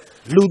တဲ့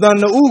လူသား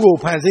နှစ်ဦးကို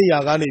ဖန်ဆင်းရာ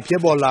ကနေဖြ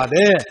စ်ပေါ်လာ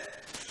တဲ့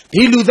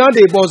ဒီလူသား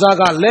တွေပေါ်စား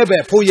ကလက်ပဲ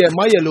ဖို့ရဲ့မ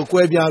ရဲ့လို့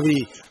ကွဲပြား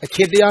ပြီးအချ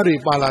စ်တရားတွေ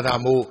ပါလာတာ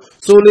မို့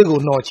စိုးလေးကို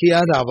နှော်ချရ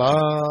တာပါ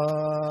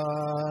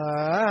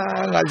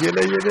ငါရေးတ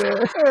ယ်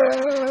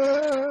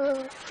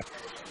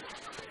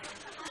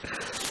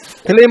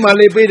ကလေးမ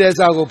လေးပေးတဲ့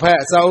စာကိုဖတ်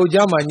စာအုပ်ကြ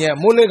မှာညက်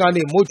မိုးလေးက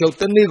နေမိုးချုပ်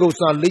တနေ့ကို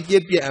စာလေးကျ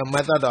ပြက်အမှ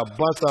တ်တာ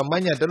ဘာစာမ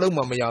ညက်တလုံး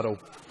မှမရတော့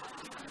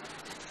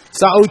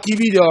စာအုပ်ကြည့်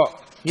ပြီးတော့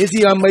မျက်စိ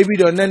ကမိတ်ပြီး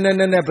တော့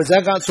နဲ့ပါဇ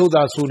က်ကဆို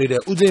တာဆိုနေ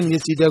တဲ့ဥစဉ်မျ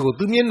က်စိတဲကို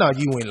သူမျက်နှာ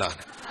ကြီးဝင်လာ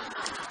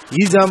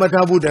ရီးစားမ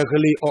ထားဘူးတဲ့က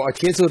လေးအ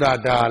ချင်းဆိုတာ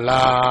ဒါ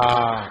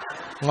လား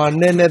ငါ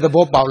နဲ့သ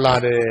ဘောပေါက်လာ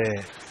တယ်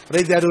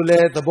ပြိတ္တတို့လ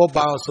ည်းသဘော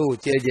ပေါက်ဆို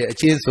ကြဲအ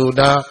ချင်းဆို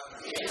တာ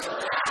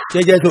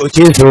ကြဲဆိုအချ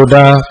င်းဆို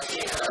တာ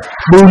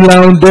ပူ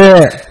လောင်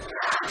တဲ့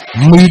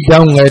မိတော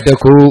င်းငယ်တစ်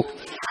ခု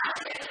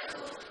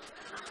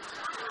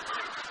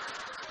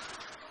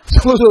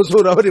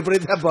ဆိုတော့ဒီပြိ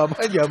တ္တဘာမှ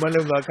ကြမ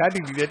လို့ငါခါတီ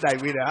တီနဲ့တိုက်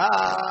ပေးတာ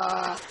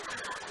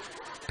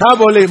ထား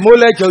ပေါ်လေမိုး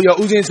လဲချုံရ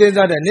ဥစဉ်စဉ်း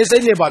စားတဲ့နေစိ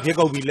တ်နဲ့ပါဖြစ်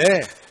ကုန်ပြီလေ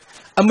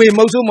အမေ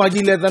မုတ်ဆိုးမ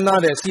ကြီးလည်းသနာ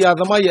တဲ့ဆရာ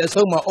သမားရဲ့အ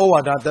ဆုံးမှာဩဝါ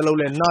ဒတလုံး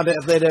လဲနားတဲ့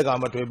အသေးတဲ့က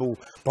မတွေ့ဘူး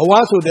ဘဝ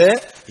ဆိုတဲ့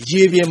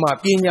ရေပြင်မှာ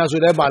ပညာ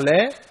ဆိုတဲ့ပါလဲ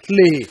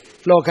လှေ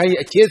လှော်ခိုင်း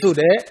ရဲ့အခြေဆို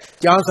တဲ့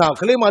ကျောင်းဆောင်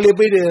ကလေးမလေး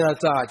ပေးတဲ့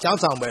စာကျောင်း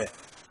ဆောင်ပဲ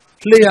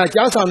လှေဟာ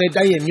ကျောင်းဆောင်နဲ့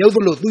တိုက်ရင်မြုပ်သ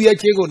လိုသူ့ရဲ့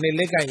ခြေကိုနေ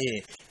လက်ကန်ရင်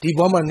ဒီဘ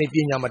ဝမှာနေပ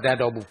ညာမတတ်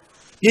တော့ဘူး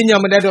ပညာ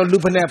မတတ်တော့လူ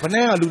ဖနဲ့ဖ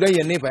နဲ့ဟာလူတဲ့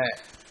ရဲ့နေပဲ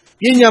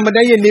ပညာမတ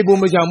တ်ရဲ့နေဖို့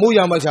မချမိုးရ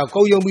မချ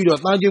ကုံယုံပြီးတော့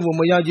တန်းကျွမှု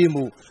မရကြ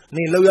မှု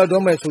နေလောက်ရ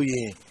တော့မယ်ဆိုရ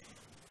င်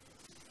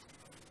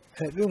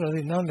ဟဲ့ပြောလို့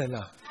နားလည်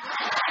လား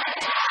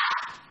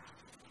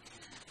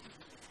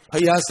ဖ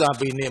ယားစာ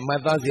ပေနဲ့မ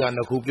တ်သားစရာ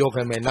နှစ်ခုပြော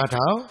ခဲ့မယ်နား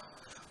ထောင်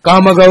ကာ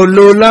မဂုဏ်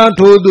လိုလား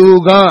ထိုသူ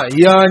က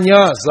ယာည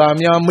စာ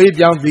များမေး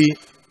ပြောင်းသည်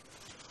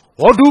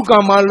ဝဋ္ထုကာ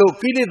မလို့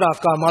ကိလေသာ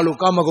ကာမလို့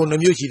ကာမဂုဏ်နှ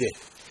မျိုးရှိတယ်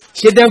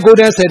ရှစ်တန်းကိုယ်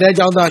တန်းဆယ်တန်း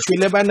ကျောင်းသားရွှေ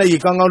လက်ပန်းနဲ့ရေ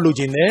ကောင်းကောင်းလူ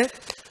ချင်းနဲ့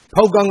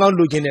ဖောက်ကောင်းကောင်း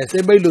လူချင်းနဲ့စိ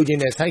တ်ပိတ်လူချ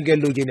င်းနဲ့ဆိုင်ကယ်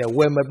လူချင်းနဲ့ဝ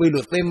ယ်မပိတ်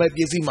လို့သိမဲ့ပ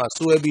စ္စည်းမှာ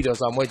စွဲပြီးတော့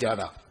ဆောင်မွဲကြ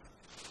တာ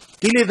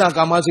ကိလေသာ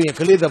ကာမဆိုရင်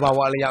ခလေးသဘာဝ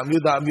အလျောက်အ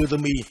မျိုးသားအမျိုးသ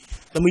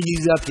မီး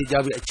ကြီးစားဖြစ်ကြ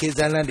ပြီးအခြေစ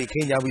မ်းလန်းတွေခ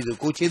င်းကြပြီးဆို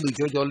ကိုချေသူ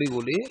ကြောကြောလေး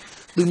ကိုလေ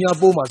သူညာ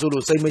ပိုးမှာဆို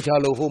လို့စိတ်မချ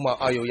လို့ဟိုမှာ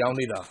အာရုံရောင်း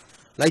နေတာ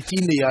လိုက်ကြ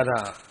ည့်နေရတာ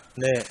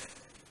နဲ့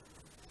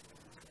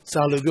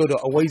စာလို့ပြော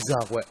တော့အဝိဇ္ဇာ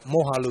ကွ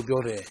မောဟလို့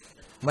ပြောတယ်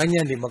မ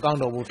ညံ့နေမကောင်း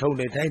တော့ဘူးထုံ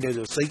နေတိုင်းတယ်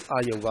ဆိုစိတ်အာ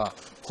ရုံက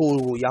ဟို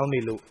ကိုရောင်းနေ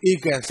လို့အေ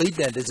ကံစိတ်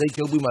တန်တစ်စိတ်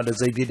ချုပ်ပြီးမှတစ်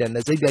စိတ်ဖြစ်တယ်နှ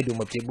စ်စိတ်တိုက်လို့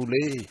မဖြစ်ဘူး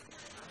လေ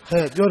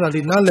ဟဲ့ပြောတာ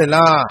လေးနားလည်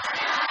လား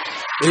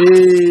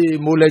အေး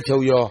မိုးလဲချု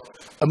ပ်ရော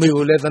အမေ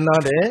ကိုလည်းသနာ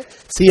တယ်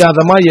ဆရာသ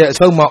မားရဲ့အ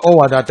ဆုံးမှာဩ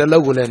ဝါဒတ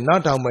လုံးကိုလည်း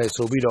နားထောင်မယ်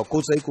ဆိုပြီးတော့ကို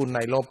ယ်စိတ်ကို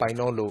နိုင်လောပိုင်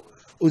လောလို့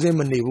ဥစဉ်မ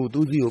နေဘူးသူ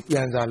စီကိုပြ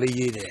န်စာလေး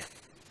ရေးတယ်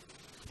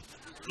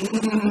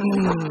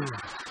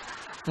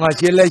ငါ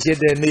ရှင်းလက်ရှင်း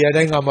တဲ့နေရာ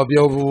တိုင်းငါမ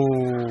ပြောဘူး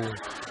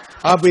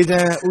အပိသံ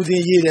ဥစ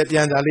ဉ်ရေးတဲ့ပြ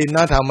န်စာလေး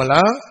နားထောင်မ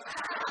လား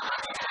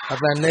အ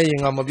တန်နဲ့ရ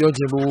င်ငါမပြော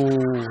ချင်ဘူး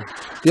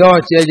ပြော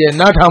ကျဲကျဲ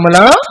နားထောင်မ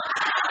လား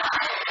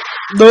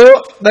တို့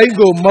တိတ်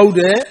ကိုမုတ်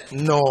တယ်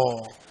နော်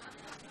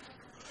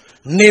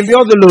နင်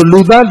ပြောသလိုလူ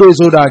သားတွေ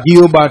ဆိုတာဂီ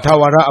ယိုပါထာ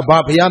ဝရအဘ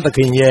ဘုရားသခ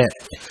င်ရဲ့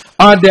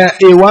အာဒံ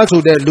ဧဝါ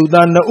ဆိုတဲ့လူ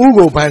သားနှစ်ဦး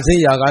ကိုဖန်ဆ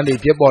င်းရာကနေ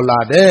ဖြစ်ပေါ်လာ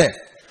တဲ့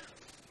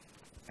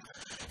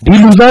ဒီ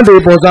လူသားတွေ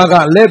ပေါ်စားက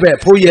လက်ပဲ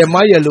ဖိုးရမ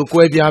ရလို့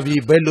ကွဲပြား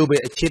ပြီးဘယ်လိုပဲ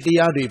အခြေတ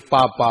ရားတွေ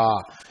ပါ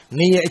န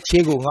င်ရဲ့အခြေ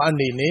ကိုငါအ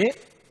နေနဲ့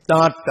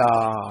တာ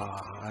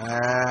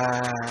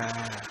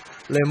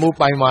လက်မိုး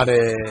ပိုင်ပါတ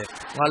ယ်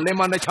ငါလက်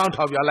မနှချောင်း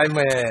ထောက်ပြလိုက်မ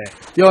ယ်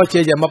ပြောချေ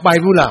ချေမပိုင်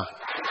ဘူးလား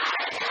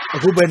အ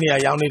ခုပဲနေရာ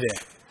ရောက်နေတယ်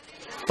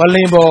ပလ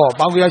င်ပေါ်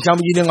ပေါင်ကရချော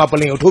င်းကြီးနဲ့ငါပ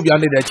လင်ကိုထိုးပြ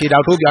နေတယ်ခြေထော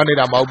က်ထိုးပြနေ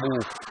တာမဟုတ်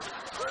ဘူး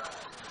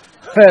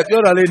ဟဲ့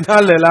ပြောတာလေး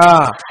နားလည်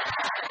လား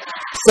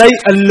စိတ်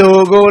အလို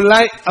ကို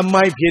လိုက်အ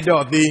မိုက်ဖြစ်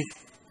တော့သည်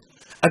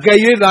အကယ်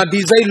၍သာဒီ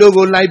စိတ်လို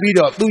ကိုလိုက်ပြီး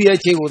တော့သူ့ရဲ့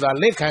ခြေကိုသာ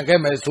လက်ခံခဲ့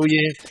မယ်ဆိုရ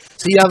င်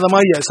ဆရာသ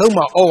မားရဲ့အဆုံး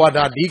မှာဩဝါဒ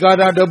ဒီကာ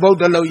တာတပုတ်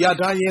တလုံးရ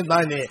ထားရင်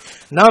သားနဲ့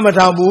နားမ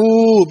ထောင်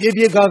ဘူးပြ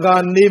ပြခါခါ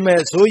နေမ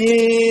ယ်ဆိုရ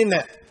င်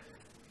တဲ့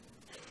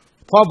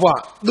ဖွား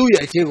ဖွားသူ့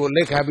ရဲ့အခြေကိုလ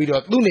က်ခံပြီး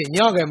တော့သူ့နဲ့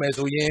ညှခဲ့မယ်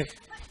ဆိုရင်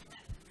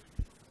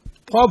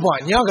ဖွားဖွား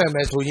ညှခဲ့မ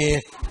ယ်ဆိုရင်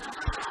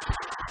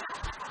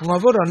ငါ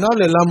ပြောတာနား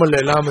လည်လားမလဲ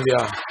လားမ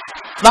ဗျာ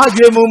သား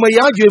ကြွေမှုမရ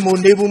ကြွေမှု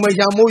နေမှုမ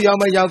ရမိုးရ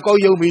မရကော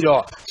က်ယုံပြီး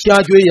တော့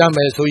ရှားကြွေးရမ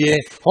ယ်ဆိုရင်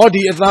ဟော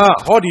ဒီအသား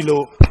ဟောဒီ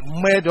လို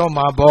မဲတော့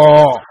မှာ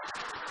ပေါ့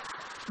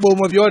ပုံ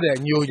မပြောတယ်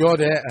ညိုကြော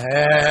တယ်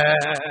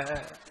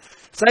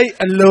စိတ်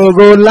အလို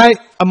ကိုလိုက်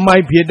အမို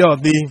က်ဖြစ်တော့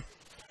သည်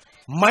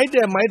မိုက်တ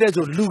ယ်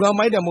ဆိုလူက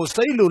မိုက်တယ်မို့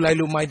စိတ်လိုလိုက်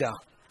လို့မိုက်တာ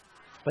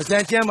ပါစံ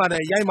ချမ်းပါတ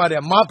ယ်ရိုက်ပါတ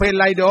ယ်မဖယ်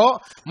လိုက်တော့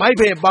မိုက်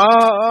ဖယ်ပါ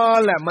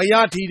လက်မရ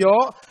ထီ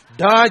တော့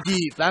ဓာ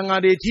ကြီးတန်ဃာ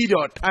တွေထီ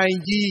တော့ထိုင်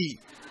ကြီး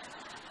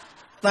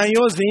တန်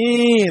ရောစဉ်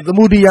သ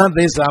မုဒိယသ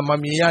စ္စာမ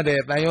မြင်ရတဲ့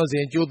တန်ရောစ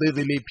ဉ်ကျိုးသေး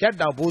သေးလေးဖြတ်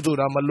တောက်ဖို့ဆို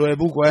တာမလွယ်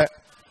ဘူးကွ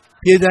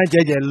ဖြေးစမ်း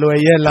ကြဲကြဲလွယ်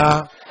ရဲ့လား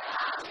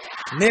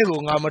နေ့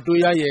ကိုငါမ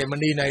တွေးရရဲ့မ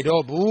နေနိုင်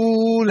တော့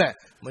ဘူးလက်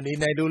မနေ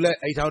နိုင်လို့လဲ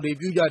အိတ်ထောင်တွေ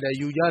ပြုကြတယ်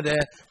ယူကြတ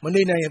ယ်မ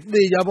နေနိုင်ရင်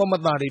သေကြဖို့မ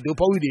သားတွေတို့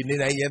ဖုန်းကြီးတွေနေ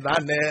နိုင်ရဲ့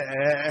သားနဲ့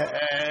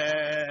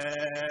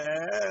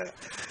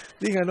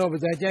ဒီကတော့ပါ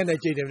ဇာကျန်းတဲ့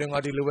ချိန်တွေငါ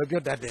ဒီလိုပဲ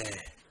ပြောတတ်တယ်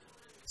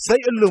စိ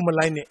တ်အလိုမ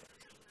လိုက်နဲ့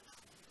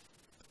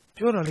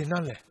ပြောတာလေ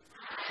နားလဲ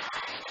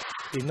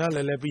ဒီနား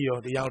လဲပြီး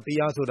တော့တ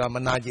ရားဆိုတာမ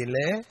နာကျင်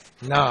လဲ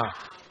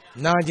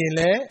နာကျင်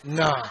လဲ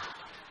နာ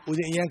ဦးဇ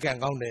င်းအရင်ကံ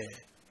ကောင်းတယ်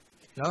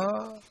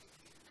နော်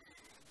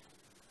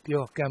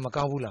ပြောကံမ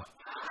ကောင်းဘူးလား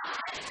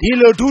ဒီ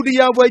လိုထူတ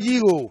ရားပွဲ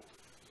ကြီးကို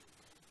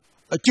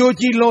အကျိုး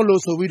ကြီးလုံး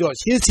လို့ဆိုပြီးတော့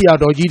ရှင်းဆရာ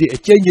တော်ကြီးတွေအ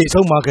ကျဉ်းချင်း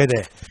ဆုံးမခဲ့တ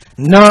ယ်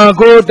နာ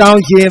ကိုတော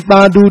င်းရှင်သာ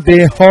ဓုတေ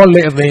ဟော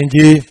လေအသင်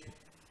ကြီး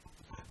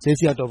ရှင်း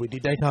ဆရာတော်ပြီဒီ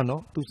တိုက်ထား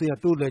နော်သူဆရာ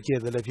တို့လည်းကျဲ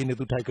တယ်လည်းဖြစ်နေ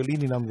သူထိုက်ကလေး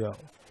နေလားမပြော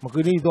မက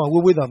လေးတော့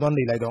ဝေးသာသွား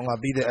နေလိုက်တော့ငါ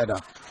ပြီးတဲ့အဲ့ဒါ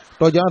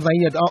တော်ကြအတို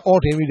င်းရဲ့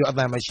အော်ထင်းပြီးတော့အတ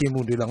န်မရှင်း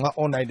ဘူးဒီလားငါ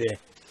အော်နိုင်တယ်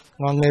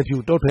ငါငယ်ဖြူ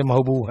တော့ထဲမ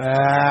ဟုတ်ဘူး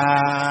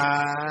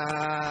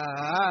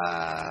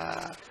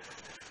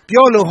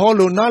ပြောလို့ဟော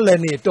လို့နားလ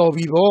ည်းနေတော်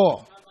ပြီပေါ့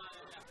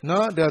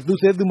နော်ဒါသူ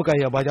စဲသူမကန်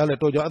ရဘာကြလဲ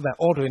တော်ကြအတန်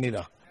အော်ထွင်းနေ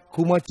တာ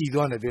ခုမှကြည်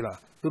သွားနေသေးလား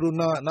သူတို့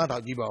နားထော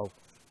င်ကြည့်ပါဦး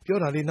ပြော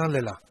တာလေးနား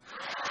လဲလား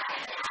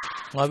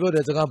ငါပြော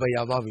တဲ့စကားပဲရ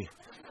သွားပြီ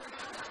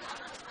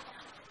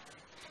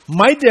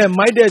မိုက်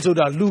တယ်ဆို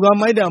တာလူက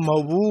မိုက်တာမဟု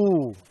တ်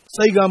ဘူး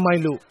စိတ်ကမို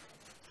က်လို့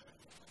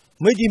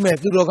မေ့ကြည့်မဲ့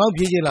သူတော်ကောင်း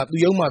ဖြေးခြင်းလားသူ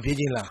ယုံမှဖြေး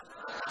ခြင်းလား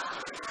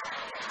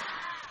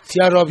ဆ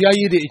ရာတော်ဘုရား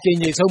ကြီးတွေအချိန်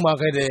ချင်းဆုံးမ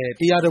ခဲ့တယ်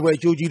တရားတော်ပဲအ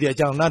ကျိုးကြီးတဲ့အ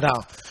ကြောင်းနားထော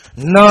င်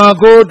နာ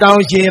ကိုတော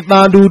င်းရှင်သာ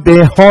ဓုတေ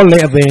ဟောလေ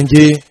အပင်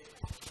ကြီး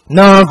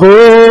နာကို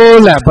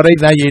လက်ပရိ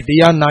သတ်ရေတ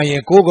ရားနာရ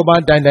င်ကိုယ်ကပ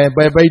တိုင်တိုင်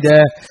ပဲပိတ်တ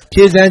ယ်ဖြ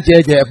ည့်စမ်းကျဲ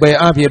ကျဲအပယ်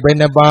အဖြစ်ပဲ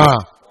နှစ်ပါး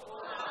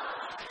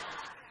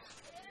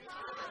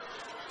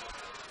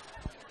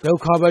ဒု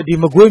က္ခပဲဒီ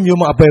မကွေးမျိုး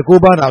မှာအပယ်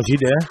9ပါးတောင်ရှိ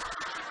တယ်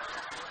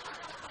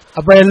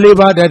အပယ်4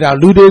ပါးတည်းတာ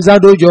လူတွေစား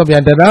တို့ကြောပြ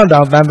န်တရား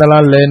တောင်တန်တ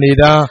လားလဲနေ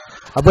တာ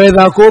အပယ်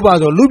သာ9ပါး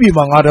ဆိုလူပြည်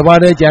မှာငါတစ်ပါး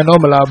တည်းကြံ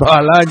တော့မလားဘာ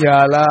လားညာ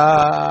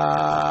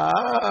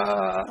လား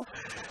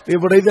ဒီ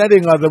ပရိသတ်တွေ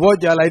ငါသဘော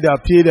ကျလိုက်တာ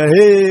ဖြေတယ်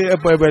ဟေးအ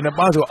ပယ်ပဲနှစ်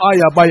ပါးဆိုအာ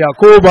ရပါရ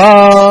9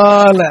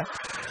ပါးလက်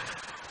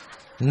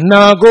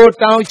နာကို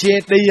တောင်းချင်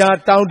တရား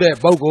တောင်းတဲ့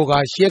ပုဂ္ဂိုလ်က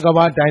ရှေးက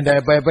ဘာတိုင်တို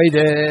င်ပဲပိတ်တ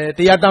ယ်တ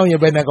ရားတောင်းရ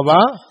င်ပဲနဲ့ကဘာ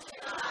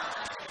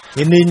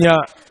ဒီနေ့ည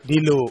ဒီ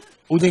လို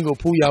ဥစဉ်ကို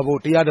ဖူးရဖို့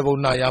တရားတပုတ်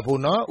နာရဖို့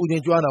နော်ဥစ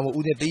ဉ်ကြွားတာမို့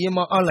ဥစဉ်တရင်မ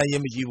အလန့်ရ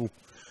င်မရှိဘူး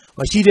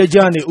မရှိတဲ့ကြ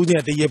နေဥစ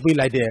ဉ်တရေပေး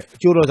လိုက်တဲ့အ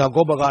ကျိုးတော်ဆောင်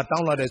ကောဘကတော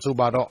င်းလာတဲ့ဆို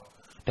ပါတော့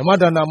ဓမ္မ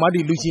ဒါနမာ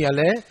တိလူရှင်ရ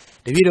လဲ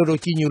တပည့်တော်တို့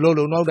ကြီးညူလို့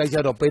နောက်တိုက်ချ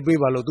က်တော့ပေး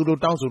ပါလို့သူတို့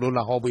တောင်းဆိုလို့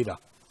လာဟောပေးတာ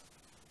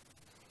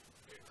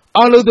အ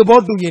လုံးသဘော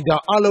တူရင်ဒါ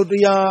အလုံးတ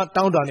ရား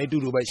တောင်းတာနဲ့အတူ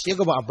တူပဲရှင်း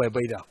ကဘာအပယ်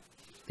ပေးတာ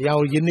တရား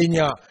ကိုယနေ့ည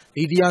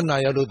ဒီတရားနာ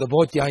ရလို့သ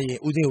ဘောကျရင်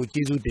ဥစဉ်ကို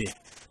ကျေးဇူးတင်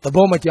သ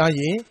ဘောမကျရ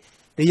င်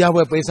တရား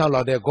ပွဲပေးဆောင်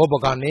လာတဲ့ကောဘ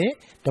ကနဲ့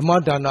ဓမ္မ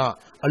ဒါန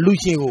အလူ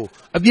ရှင်ကို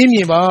အပြင်းမြ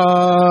င်ပါ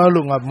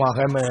လို့ငါမှာ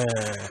ခဲမယ်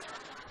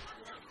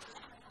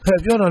ဖက်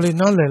ပြောတော့လေ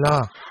နားလည်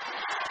လား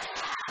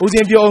ဦးစ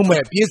င်ပြောအောင်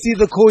မဲ့ပစ္စည်း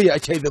သခိုးရ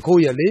အချိန်သ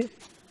ခိုးရလေ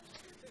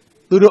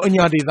သူတို့အ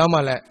ညာတွေသားမှ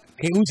လည်း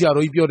ခင်ဦးဆရာ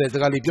တော်ကြီးပြောတဲ့စ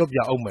ကားလေးပြောပြ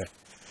အောင်မယ်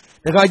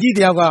ဒကာကြီးတ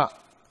ယောက်က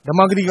ဓမ္မ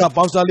ဂရိက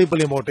ပေါက်စားလေးပ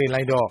လင်မော်တင်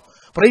လိုက်တော့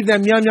ပရိသတ်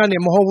များများ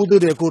နဲ့မဟုတ်ဘူးသူ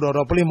တွေကို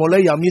တော့ပလင်မော်လဲ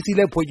ရမျက်စိ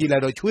လဲဖွေကြည့်လို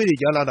က်တော့ချွေးတွေ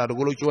ကြားလာတာတ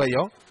ကူလို့ချွဲ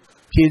ရော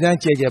ဖြေစမ်း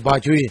ကျဲကျဲဘာ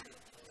ချွေး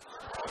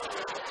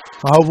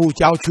မဟုတ်ဘူး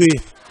ကြောင်းချွေး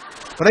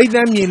ပရိသ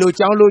တ်မြင်လို့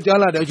ကြောင်းလို့ကြား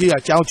လာတဲ့ချွေးက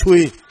ကြောင်း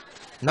ချွေး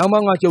နောက်မှ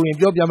ငါကြုံရင်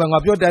ပြောပြမယ်ငါ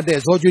ပြောတတ်တဲ့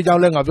ဇောချွေးကြော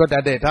င်းလဲငါပြောတ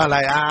တ်တဲ့ထား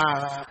လိုက်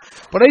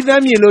ပရိသ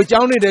တ်မြင်လို့ကြော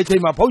င်းနေတဲ့ချိ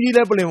န်မှာဖုန်းကြီး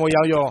လဲပလင်မော်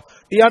ရောက်ရော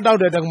တရားတောက်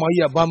တဲ့တက္ကမ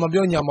ကြီးကဘာမ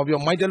ပြောညာမပြော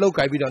မိုက်တလုံး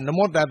ကြိုက်ပြီးတော့န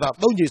မောတတ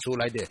3ကြိမ်ဆို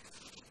လိုက်တယ်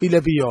ပြီးလ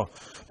ည်းပြီးရော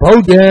ဗု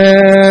ဒ္ဓ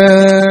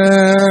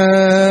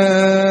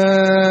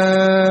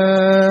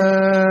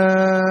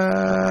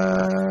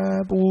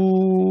ပူ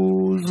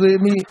ဇေ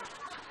မိ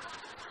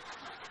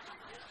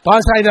ဘာ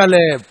ဆိုင်တာ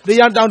လဲတ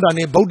ရားတောင်းတာ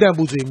နဲ့ဗုဒ္ဓ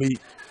ပူဇေမိ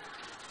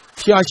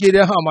ရှာရှိ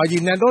တဲ့ဟာမ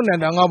ကြီးနန္တောနန္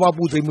ဒ5ပါး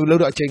ပူဇေမိလို့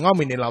တော့အချိန်9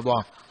မိနစ်လောက်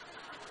သွား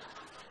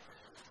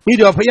ပြီး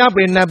တော့ဖျားပ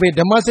င်နတ်ပင်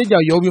ဓမ္မစိတ်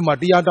ကြောယောပြီးမှ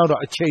တရားတောင်း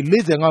တော့အချိန်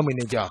45မိ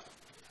နစ်ကြာ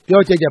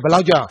ပြောချက်ချက်ဘယ်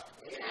လောက်ကြာ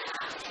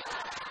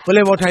ပလ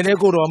င်မော်ထိုင်တဲ့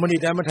ကိုတော့မနေ့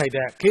တမ်းမထိုင်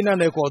တဲ့ခိန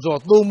နဲ့ကော်စော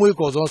သုံးမွေး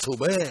ကော်စောဆို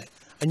ပဲ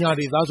အညာ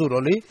တွေသားဆို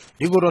တော့လေ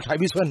ဒီကိုတော့ထိုင်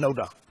ပြီးဆွဲနှုတ်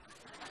တာ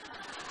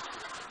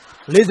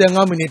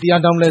45မိနစ်တ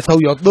ရားတောင်းလဲဆော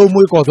က်ရောသုံး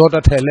မွေးကော်စောတ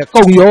စ်ထည်လဲ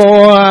ကုန်ရော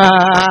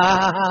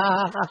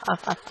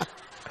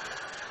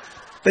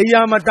တ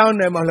ရားမတောင်း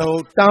တယ်မလို့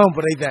တောင်း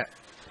ပြိတ္တ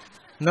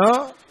နော်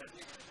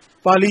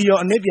ပါဠိရော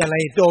အနည်းပြန်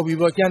လိုက်တော်ပြီ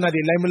ပေါ့ကျမ်းစာ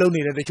တွေလိုက်မလုံး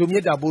နေတဲ့တချို့မြ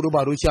တ်တာပို့တို့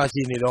ဘာတို့ရှာ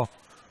ရှိနေတော့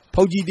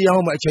ဖုတ်ကြီးတရား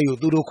ဟောမှအချိန်ကို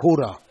သူတို့ခိုး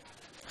တာ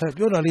ဟဲ့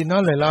ပြောတာလေး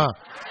နားလည်လား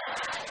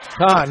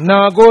ဟာနာ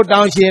ကို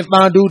တောင်းရှင်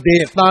သာဓုတေ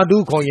သာဓု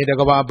ခေါ်ရင်တ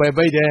ကဘာပဲ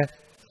ပိတ်တယ်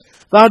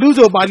သာဓု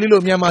ဆိုပါဠိ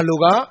လိုမြန်မာလို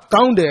က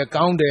ကောင်းတယ်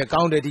ကောင်းတယ်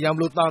ကောင်းတယ်ဒီကြောင့်မ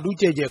လို့သာဓု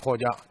ကြဲကြဲခေါ်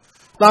ကြ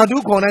သာဓု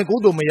ခေါ်နိုင်ကု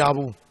သိုလ်မရ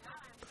ဘူး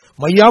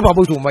မရပါ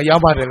ဘူးဆိုမရ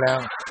ပါတယ်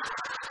လား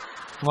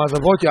ငါသ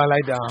ဘောကျ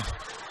လိုက်တာ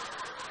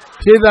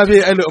ဖြည့်သားဖြ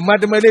ည့်အဲ့လိုအမတ်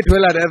တမဲလေးထွဲ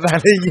လာတဲ့အသာ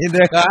လေးရင်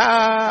တဲ့က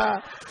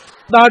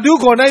သာဓု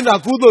ခေါ်နိုင်တာ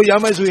ကုသိုလ်ရ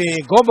မယ်ဆိုရင်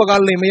ဂောပက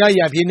လင်မရ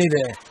ရဖြစ်နေတ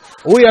ယ်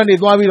ဝေးရနေ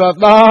သွားပြီးတော့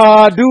သာ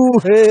ဓု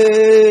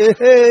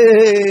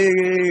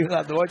ဟေးငါ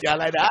သဘောကျ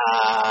လိုက်တာ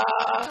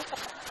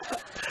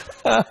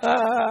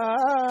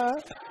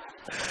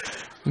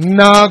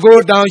နာကို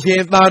တောင်းရှ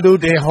င်သာဓု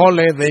တေဟော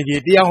လဲသိ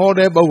ကြီးတရားဟော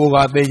တဲ့ပုဂ္ဂို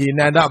လ်ကသိကြီး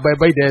နန္ဒပဲ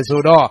ပိတ်တယ်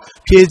ဆိုတော့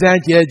ဖြည့်စ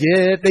မ်းကျဲကျဲ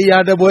တ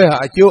ရားတပွဲဟာ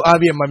အကျိုးအ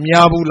ပြည့်မ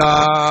များဘူး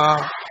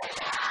လား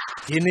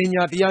ဒီနေ့ည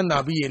တရားနာ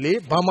ပြီးရင်လေ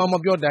ဘာမှမ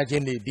ပြောတတ်ခြ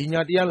င်းနေဒီည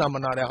တရားလာမ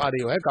နာတဲ့ဟာ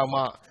တွေဟဲ့ကောင်မ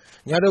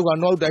ညတော့က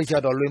နောက်တိုက်ချ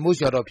က်တော့လွင်မိုးဆ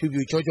ရာတော်ဖြူ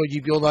ဖြူချောချော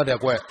ကြီးပြောသားတယ်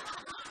ကွ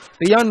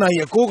တရားနာရ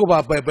င်ကိုယ်ကဘာ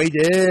ပဲပိတ်တ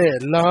ယ်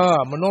လာ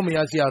မနှောမရ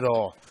ဆရာ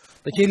တော်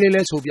တချင်းလေး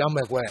လဲဆိုပြမ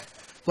ယ်ကွ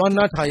သွား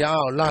နာထားရ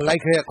အောင်လာလို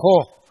က်ခဲ့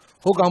ခေါ်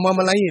ဟိုကောင်မမ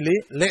လိုက်ရင်လေ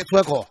လက်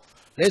ဆွဲခေါ်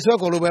လက်ဆွဲ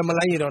ခေါ်လို့ပဲမ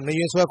လိုက်ရင်တော့နေ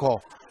ရဆွဲခေါ်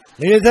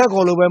နေရဆွဲ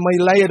ခေါ်လို့ပဲမ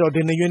လိုက်ရတော့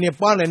ဒီနေရနေ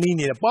ပါလည်းနီး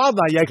နေတယ်ပါ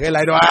သာရိုက်ခဲ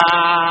လိုက်တော့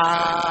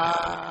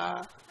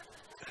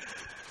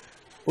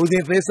ဦးစ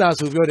င်သစ္စာ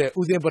ဆိုပြောတယ်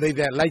ဦးစင်ပရိ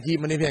သတ်လိုက်ကြည့်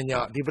မနေ့ပြန်ည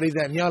ဒီပရိသ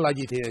တ်များလာ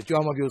ကြည့်သေးတယ်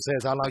ကြွားမပြိုဆဲ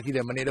စားလာကြည့်တ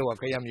ယ်မနေ့တော့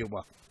ခရမျိုး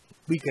ပါ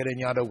ပြီးခဲ့တဲ့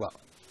ညတော့က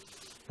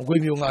မ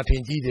ကွေးမျိုးငါထ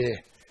င်ကြည့်တယ်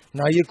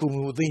နာရီကု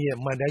မှုအသိရဲ့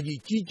မန်တိုင်းကြီး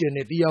ကြီးကျယ်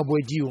တဲ့တရားပွဲ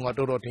ကြီးကိုငါ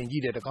တော်တော်ထင်ကြ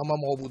ည့်တယ်တခါမှ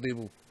မဟုတ်ဘူးသေး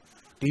ဘူး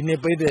ဒီနေ့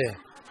ပေးတယ်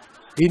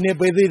ဒီနေ့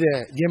ပေးသေးတယ်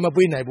ရင်မ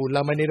ပေးနိုင်ဘူး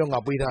လာမနေ့တော့ငါ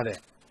ပေးထားတယ်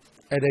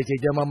အဲ့ဒါချိ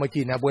န်ကျမှမကြ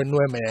ည့်နိုင်ပွဲ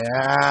နှွဲမယ်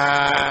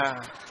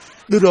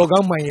သူတော်ကော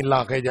င်းမှန်ရင်လာ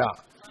ခဲ့ကြ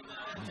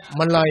မ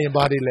လာရင်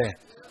ဘာတွေလဲ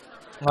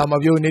ငါမ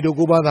ပြောနေတို့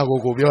ကိုဘာသာ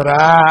ကိုပြော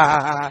တာ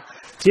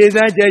ခြေစ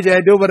မ်းကြဲကြဲ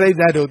တို့ပရိ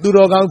သတ်တို့သူ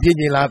တော်ကောင်းဖြစ်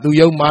ခြင်းလားသူ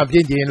ယုံမှဖြ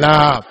စ်ခြင်း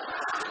လား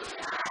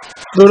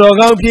သူတော်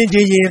ကောင်းဖြစ်ခြ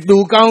င်းရင်သူ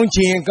ကောင်းခြ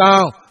င်းကော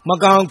င်းမ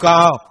ကောင်း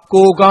ကောင်း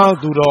ကိုကောင်း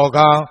သူတော်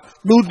ကောင်း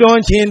သူတွ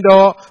န်းခြင်း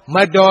တော်မ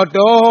တော်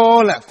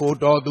တော်လက်ကို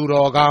တော်သူ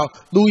တော်ကောင်း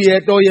သူရဲ့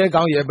တော်ရဲ့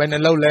ကောင်းရဲ့ဘယ်နှ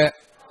လုံးလဲ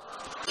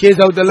ရှေ့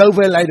စောက်တလုံး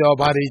ပဲလိုက်တော့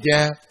ဘာတွေကျ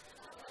န်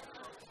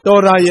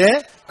တော်တာရဲ့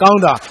ကော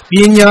င်းတာပ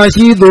ညာ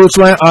ရှိသူ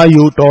စွမ်းအာ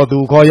ယုတော်သူ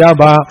ခေါ်ရ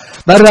ပါ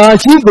သရာ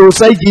ရှိသူ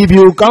စိတ်ကြည်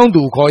ဖြူကောင်း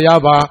သူခေါ်ရ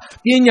ပါ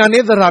ပညာ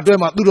နဲ့သရာတွဲ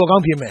မှာသူတော်ကော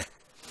င်းဖြစ်မယ်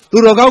သူ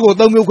တော်ကောင်းကို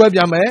သုံးမျိုးခွဲ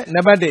ပြမယ်နံ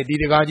ပါတ်1ဒီ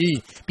တကာကြီး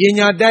ပ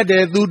ညာတတ်တ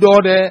ယ်သူ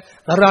တော်တယ်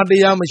သရာတ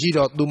ရားမရှိ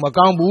တော့သူမ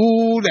ကောင်း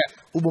ဘူးတဲ့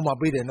ဥပမာ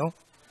ပေးတယ်နော်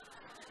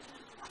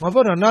မ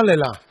ပြောတာနားလည်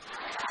လား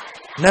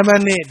နံပါ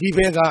တ်2ဒီဘ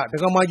က်ကဒ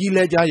ကမကြီး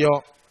လဲကြရော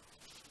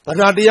သ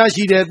ရာတရား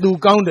ရှိတယ်သူ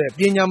ကောင်းတယ်ပ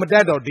ညာမတ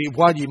တ်တော့ဒီအ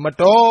ဖွားကြီးမ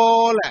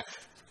တော်လက်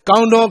ကော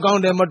င်းတော့ကော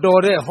င်းတယ်မ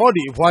တော်တဲ့ဟော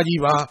ဒီအဖွား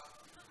ကြီးပါ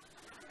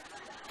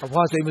အ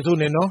ဖွားစိတ်မဆိုး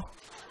နဲ့နော်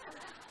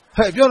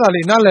ဟဲ့ပြောတာ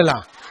လေနားလဲ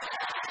လား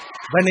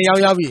ဘယ်နှစ်ယော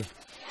က်ရောက်ပြီ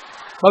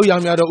ပေါ့ယော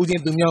င်များတော့ဥစ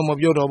ဉ်သူများမ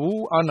ပြောတော့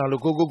ဘူးအာနာ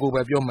လို့ကို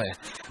ပဲပြောမယ်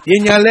ပ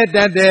ညာလဲတ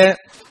တ်တယ်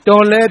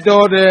တော်လဲ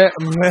တော်တယ်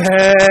မဲ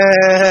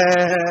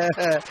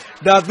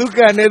ဒါသူက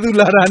နေသူ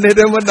လာတာနဲ့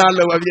တော့မနာ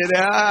လို့ပြည့်တ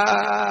ယ်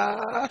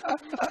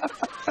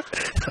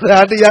ဒါ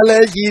တရားလဲ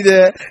ရှိတ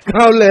ယ်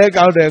ကောင်းလဲ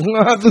ကောင်းတယ်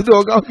ငါသူ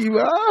တော်ကောင်းပြီ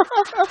ပါ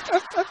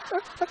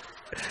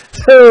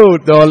သို့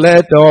တော်လဲ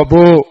တော်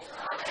ဖို့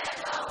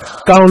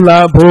ကောင်းလာ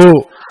ဖို့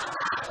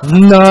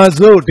နာ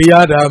စို့တ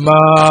ရားဓမ္မ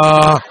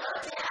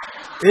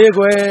အေး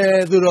ကွယ်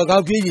သူတော်ကော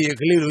င်းဖြစ်ကြီး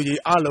ကလေးလူကြီး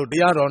အလုံးတ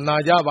ရားတော်နာ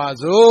ကြပါ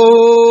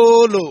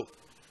စို့လို့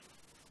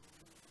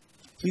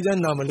ကြီးစ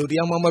မ်းနာမလို့တ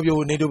ရားမပြော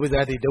ဘူးနေတို့ပါ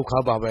ဇာတိဒုက္ခ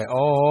ပါပဲဩ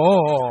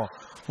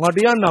ငါတ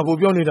ရားနာဖို့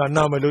ပြောနေတာ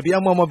နာမလို့တ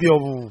ရားမပြော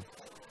ဘူး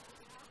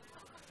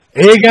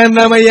ဧကံသ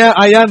မယ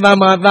အာယသ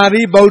မသာ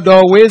ရိပုတ္တ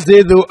ဝေစေ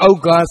သူဩက္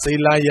ခစေ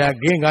လာယ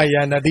ဂင်္ဂယ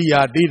နတိယ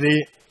တိတိ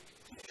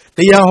တ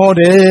ရားဟော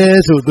တယ်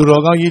ဆိုသူ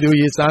တော်ကောင်းကြီးတို့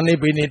ရေစာနေ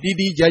ပေနေတိ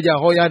တိကြကြ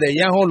ဟောရတဲ့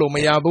ရန်ဟောလို့မ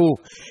ရဘူး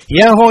ရ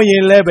န်ဟောရ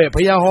င်လည်းပဲ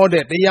ဘုရားဟော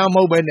တဲ့တရားမ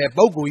ဟုတ်ပဲနဲ့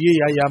ပုဂ္ဂိုလ်ရေး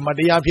ရာမတ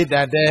ရားဖြစ်တ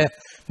တ်တယ်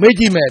မေ့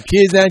ကြည့်မဲ့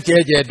ဖြေစမ်းကျဲ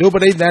ကျဲတို့ပ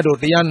ရိသတ်တို့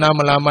တရားနာမ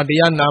လားမတ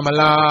ရားနာမ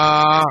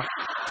လား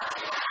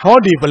ဟော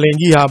ဒီပလင်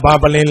ကြီးဟာဘာ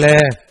ပလင်လဲ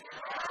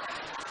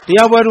တ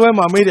ရားပွဲတွဲ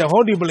မှာမေးတယ်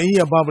ဟောဒီပလင်ကြီး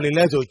ကဘာပလင်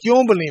လဲဆိုကျွ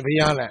န်းပလင်ဘု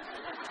ရားလဲ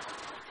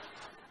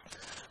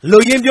လူ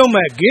ရင်းပြော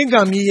မဲ့ဂင်္ဂ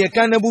မြည်ရဲ့က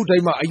န္နဘူးတို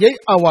င်းမှာအရေး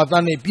အဝါသ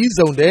နဲ့ပြီး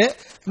ဆုံးတဲ့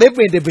သစ်ပ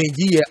င်တပင်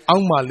ကြီးရဲ့အော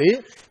က်မှာလေ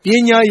ပ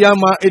ညာယာ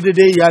မဣတ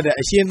တေရတဲ့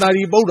အရှင်သာ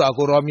ရိပုတ္တရာ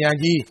ကိုတော်မြတ်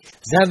ကြီး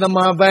ဇန်သမ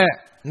ဘတ်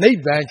နိ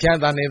ဗ္ဗာန်ချမ်း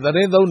သာနဲ့သရ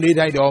င်သုံးနေ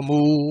ထိုင်တော်မူ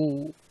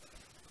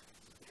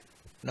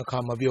နှခါ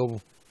မပြော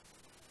ဘူး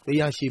တ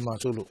ရားရှိမှ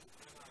ဆိုလို့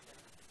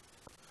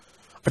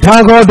အထာ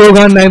ခောဒုက္ခ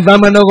၌သ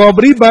မဏဂောပ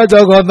ရိပါ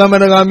ဇောခောသမ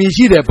ဏဂာမြည်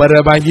ရှိတဲ့ပရ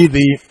ပိုင်ကြီးသ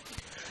ည်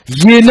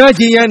ယေန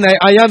ချင်းရ၌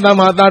အာယသ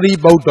မသာရိ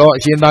ပုတ္တအ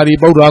ရှင်သာရိ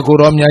ပုတ္တရာကို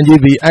တော်မြတ်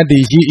ကြီးသည်အတ္တိ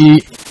ရှိ၏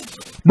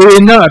ဒေ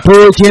န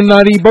ထိုအရှင်သာ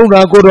ရိပုတ္တ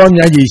ရာကိုတော်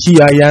မြတ်ကြီးရှိ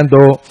ရယံ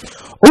သော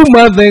ဥမ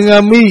သင်္က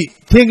မိ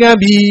ချင်းကံ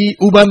ပြီး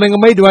ဥပသင်္က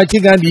မိတ်တော်ချ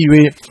င်းကံပြီး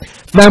၍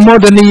သံမော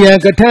ဒနိယ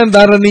ကထံ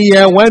သာရဏိယ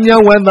ဝမ်းမြော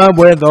က်ဝမ်းသာ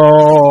ပွဲသော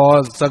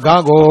စ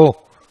ကားကို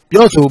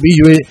ပြောဆိုပြီး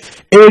၍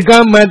ဧက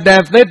မတ္တ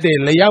သက်တည်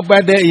လျောက်ပ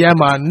တ်တဲ့အရာ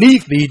မှာနိ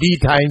တိတိ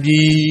ထိုင်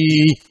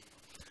ပြီး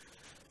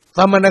သ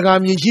မဏဂါ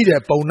မြင်ရှိ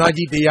တဲ့ပုံနာ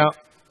ကြီးတရား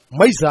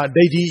မိစ္ဆာ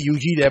ဒိဋ္ဌိယူ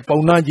ရှိတဲ့ပုံ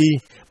နာကြီး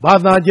ဘာ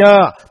သာကြ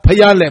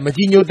ဖျားလည်းမကြ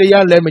ည်ညိုတ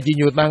ရားလည်းမကြည်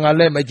ညိုသံဃာ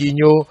လည်းမကြည်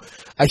ညို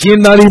အရှင်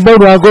သာရိပုတ္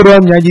တရာကို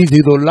တော်မြတ်ကြီးစီ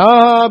သို့လာ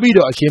ပြီး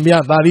တော့အရှင်မြ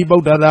တ်သာရိပု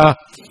တ္တရာ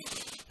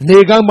နေ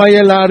ကံပါ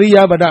ရဲ့လားအရိယ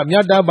ပဒမြ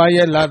တ်တာပါ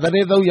ရဲ့လားသ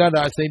ရေသုံးရ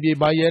တာအစဉ်ပြေ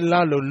ပါရဲ့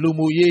လားလို့လူ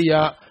မှုရေးရ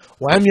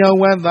ဝမ်းမြောက်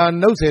ဝမ်းသာ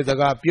နှုတ်ဆက်စ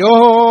ကားပြော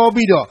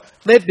ပြီးတော့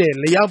သက်တဲ့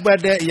လျောက်ပတ်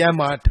တဲ့အရာ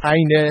မှာထို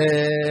င်တယ်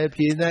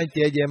ဖြေစမ်း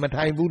ကြဲကြဲမ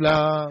ထိုင်ဘူး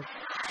လား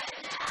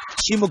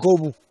ရှိမခိုး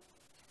ဘူး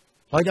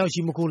ဘာကြောင့်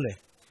ရှိမခိုးလဲ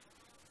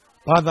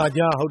ဘာသာ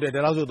ကြားဟုတ်တယ်ဒါ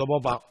လို့ဆိုသဘော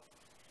ပေါက်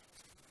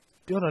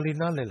ပြောတာလေး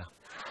နားလဲလား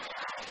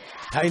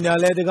ထိုင်တာ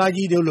လဲတကား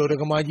ကြီးတို့လို့ဒ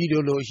ကမာကြီး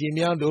တို့လို့အရှင်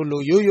မြတ်တို့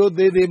လို့ရိုးရိုး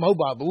သေးသေးမဟုတ်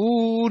ပါ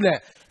ဘူးတဲ့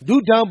ဒု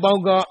ထံပေါ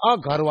ကအ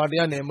ခါရဝတ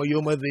ရားနဲ့မ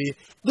ယုံမသေး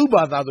သူ့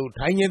ဘာသာသူ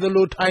ထိုင်နေသ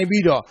လိုထိုင်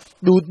ပြီးတော့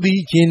သူသိ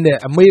ချင်းတဲ့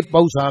အမေ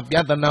ပေါ္စာပြ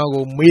ဿနာ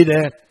ကိုမေးတ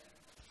ယ်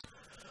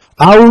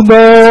အာဟု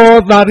သော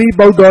သာရိ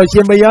ပုတ္တရှ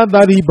င်မယ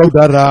သာရိပုတ္တ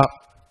ရာ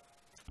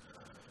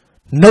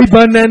နိဗ္ဗာ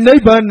န်နဲ့နိ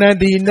ဗ္ဗာန်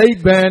တိနိ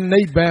ဗ္ဗာန်နိ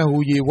ဗ္ဗာန်ဟူ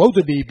၍ဝုဒ္ဓ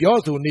တိပြော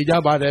ဆိုနေကြ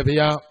ပါတယ်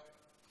ဗျာ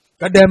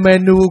ကတမ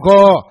နု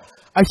ခော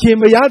အရှင်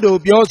မရတို့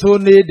ပြောဆို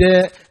နေ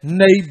တဲ့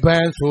နိဗ္ဗာ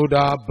န်ဆို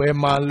တာဘယ်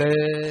မှာလဲ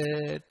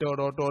တော်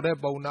တဲ့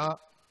ပုံနာ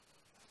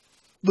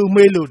သူ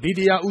မေးလို့ဒီတ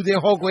ရားဥစဉ်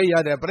ဟောခွဲရ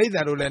တဲ့ပြိဿ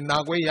တို့လည်းနာ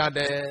ခွဲရ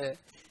တဲ့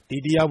ဒီ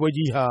တရားပွဲ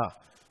ကြီးဟာ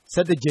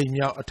17ကြိမ်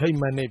မြောက်အထိတ်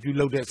မှန်နဲ့ပြု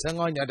လုပ်တဲ့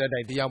15ညတတို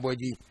င်တရားပွဲ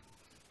ကြီး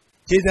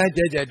ခြေစမ်း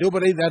ကြဲကြဲတို့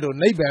ပြိဿတို့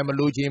နိဗ္ဗာန်မ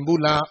လိုချင်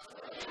ဘူးလား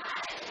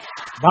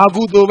ဘာ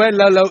ကုသိုလ်ပဲ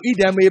လှလှဣ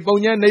ဒံမေပုံ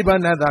ညနိဗ္ဗာ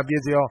န်သာပြ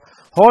ည့်စုံ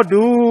ဟော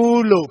တု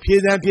လို့ဖြေ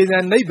စမ်း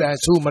နိဗ္ဗာန်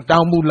ဆုမတော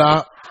င်းဘူး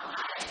လား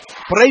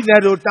ပြိဿ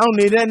တို့တောင်း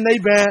နေတဲ့နိ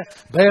ဗ္ဗာန်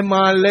ဘယ်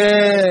မှာ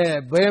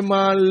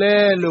လဲ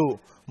လို့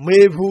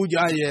မေးဖူးကြ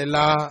ရဲ့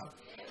လား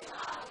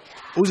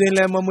ဥစဉ်လ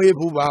ည်းမမေး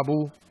ဖူးပါ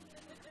ဘူး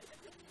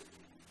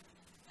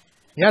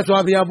မြတ်စွာ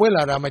ဘုရားပွဲ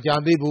လာတာမကြ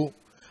သေးဘူး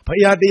ဘု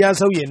ရားတရား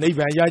ဆုံးရင်နိဗ္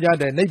ဗာန်ရကြ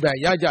တယ်နိဗ္ဗာန်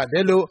ရကြတ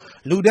ယ်လို့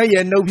လူတဲ့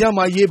ရဲ့နှုတ်ဖြား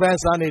မှာရေးပန်း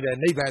စားနေတဲ့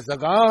နိဗ္ဗာန်စ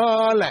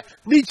ကားလဲ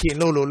သိချင်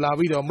လို့လာ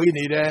ပြီးတော့မေး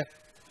နေတယ်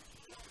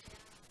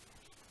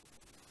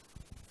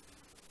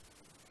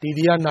ဒီတ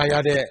ရားနာရ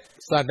တဲ့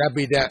စာတ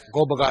ပိဋက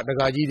ကောပကဒ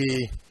ကာကြီးတွေ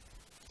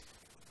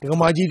ဒက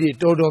မာကြီးတွေ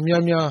တော်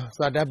များများ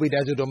စာတပိဋက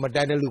ဆိုတော့မ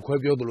တိုက်တဲ့လူခွဲ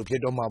ပြောသလိုဖြ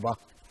စ်တော့မှာပါ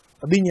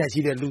အသိဉာဏ်ရှိ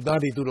တဲ့လူသား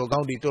တွေသူတော်ကော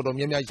င်းတွေတော်တော်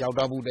များများရှောက်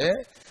တာဘူးတဲ့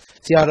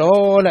ဆရာ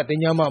တော်လက်တ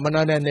ရားမှမ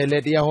နာတဲ့နယ်လေ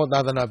တရားဟောသာ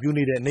သနာပြု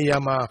နေတဲ့နေရာ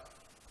မှာ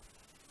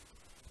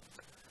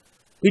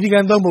ဣတိကံ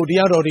သုံးဖို့တ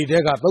ရားတော်တွေတဲ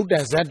ကသုတ်တ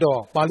န်ဇတ်တော်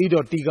ပါဠိ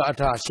တော်တိကအ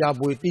ထာရှား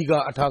ပွေတိက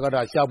အထာက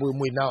ထာရှားပွေ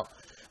မွေနောက်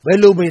ဘယ်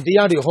လိုပင်တ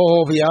ရားတွေဟော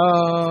ဗျာ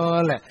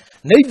လက်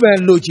နိဗ္ဗာန်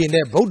လိုချင်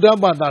တဲ့ဗုဒ္ဓ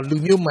ဘာသာလူ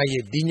မျိုးမှန်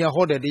ရဲ့ဒီညာ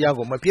ဟောတဲ့တရား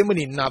ကိုမဖြစ်မ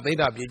နေနာသိ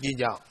တာပြည့်ကြ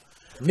ကြောင်း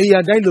နေရာ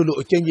တိုင်းလို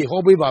အကျဉ်းကြီးဟော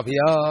ပေးပါ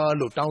ဗျာ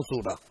လို့တောင်း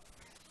ဆိုတာ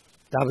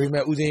ဒါပေ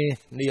မဲ့ဦးဇင်း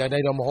နေရာတို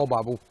င်းတော့မဟောပါ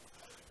ဘူး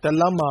တ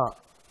လမ်းမှာ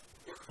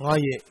ငါ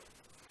ရဲ့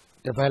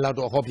တပည့်လောက်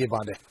တော့ဟောဖြစ်ပါ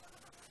တယ်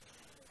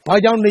ဘာ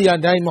ကြောင့်နေရာ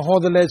တိုင်းမဟော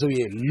သလဲဆိုရ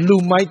င်လူ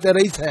မိုက်တ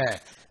ရိစ္ဆာန်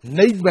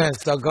နိဗ္ဗာန်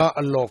စကား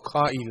အလော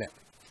ခါဤလက်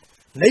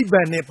နိဗ္ဗာ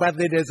န်နဲ့ပတ်သ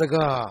က်တဲ့စ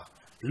ကား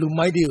လူ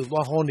မိုက်တွေကို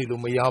သွားဟောနေ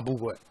လို့မရဘူး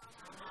ကွ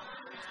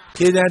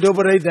ဖြေစံတို့ပ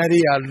ရိသတ်တွေ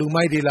ကလူ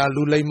မိုက်တွေလား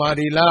လူလိမ္မာ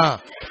တွေလား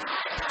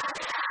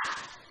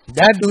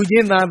ဓာတုချ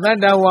င်းသာတတ္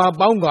တဝါ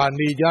ပေါင်းက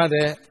နေကြ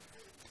တဲ့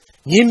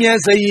ညင်မြန်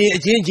စရင်အ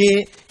ချင်းချင်း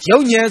ရု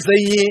ပ်ညံစ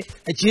ရင်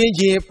အချင်း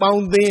ချင်းပေါ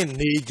င်းသင်း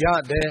နေကြ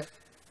တဲ့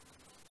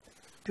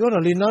ပြော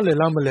တော့လေနားလည်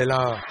လားမလည်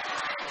လား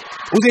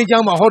ဦးစိန်ကျော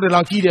င်းမှာဟောတယ်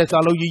လောက်ကြီးတဲ့စာ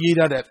လုံးကြီးရေး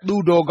ထားတဲ့သူ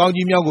တော်ကောင်း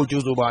ကြီးများကို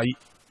ကြိုဆိုပါ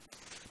၏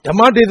ဓမ္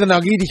မဒေသနာ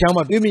ကြီးဒီချမ်း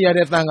မှာတွေးမြင်ရ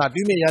တဲ့တန်ခါ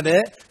တွေးမြင်ရ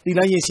တဲ့တိ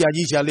လိုက်ရင်ဆရာ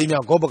ကြီးဆရာလေး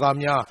များဂောပကာ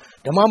များ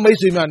ဓမ္မမိတ်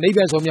ဆွေများနိဗ္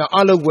ဗာန်ဆောင်များ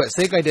အားလုံးွက်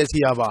ဆဲကြိုက်တဲ့ဆ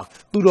ရာပါ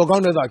သူတော်ကော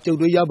င်းတဲ့ကကြုတ်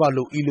တွေးရပါ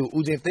လို့ဤလို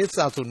ဦးစိန်သစ္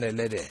စာဆိုနေ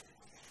လဲတဲ့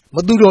မ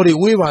သူတော်တွေ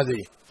ဝေးပါစေ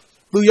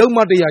သူယုံမ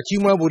တရား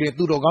ချီးမွမ်းဖို့တွေ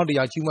သူတော်ကောင်းတ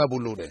ရားချီးမွမ်း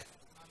ဖို့လို့တယ်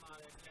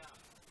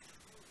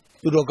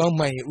သူတော်ကောင်း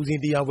မှန်ရင်ဦးစိ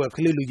န်တရားဘွဲခ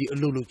လေးလူကြီးအ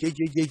လို့လို့ကြိတ်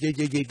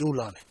တိုး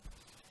လာတယ်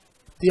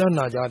တရား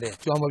နာကြတဲ့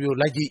ကြွားမပြော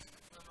လိုက်ကြည့်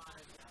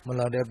မ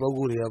လာတဲ့ပုဂ္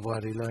ဂိုလ်တွေကဘာ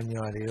တွေလား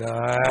ညာတွေက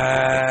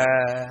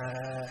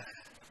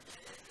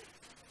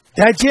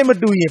ဓာတ်ချင်းမ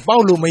တူရင်ပေါ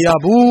က်လို့မရ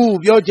ဘူး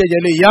ပြောကြကြ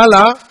လေးရ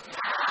လား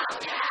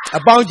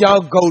အပေါင်းကြော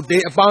င့်ဂုတ်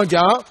တေးအပေါင်း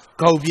ကြောင့်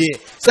ဂုတ်ပြည့်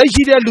စိတ်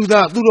ရှိတဲ့လူ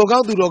သားသူတော်ကော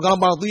င်း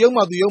ပေါင်းသူယုံ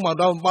မှ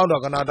တော့ပေါင်း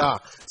တော့ကနာတာ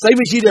စိတ်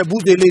မရှိတဲ့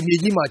ဘူးသေးလေးမြေ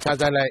ကြီးမှာခြား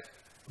ဆိုင်လိုက်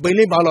ပင်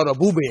လေးပါတော့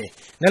ဘူးပင်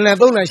နလန်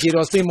သုံးလန်ရှည်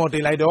တော့စိတ်မော်တ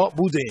င်လိုက်တော့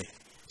ဘူးစဉ်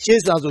ရှေ့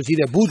စာဆိုရှိ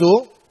တဲ့ဘူးဆို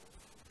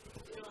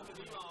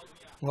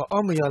ငါအ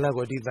မရလိုက်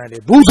ကိုဒီတန်တ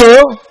ယ်ဘူးဆို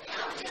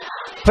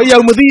ဖျော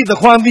က်မသိသ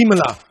ခွမ်းသိမ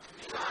လား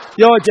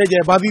ပြောကြကြ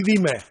ဘာသိ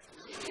မယ်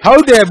ဟု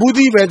တ်တယ်ဘူး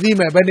သိပဲသိ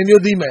မယ်ဘယ်နှ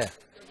မျိုးသိမယ်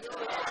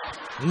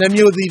နှ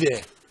မျိုးသိတယ်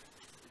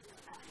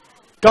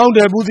ကောင်းတ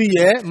ယ်ဘူးသိ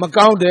ရဲ့မ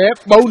ကောင်းတယ်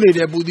ပုံနေ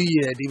တဲ့ဘူးသိ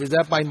ရဲ့ဒီပါဇ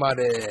က်ပိုင်ပါ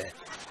တယ်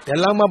ဒါ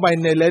လောက်မပိုင်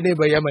နဲ့လဲနေ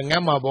ပဲရမယ်င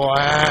တ်မှာပေါ့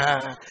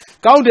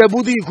ကောင်းတယ်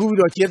ဘူးသိခူးပြီး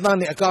တော့ကျေးသား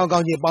နဲ့အကောင်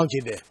ချင်းပေါင်းချ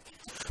င်တယ်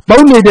ပုံ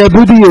နေတဲ့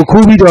ဘူးသိကို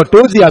ခူးပြီးတော့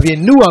တိုးစရာဖြင့်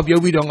နှုတ်အောင်ပြု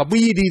တ်ပြီးတော့ငါ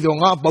ပြီးသီးတော့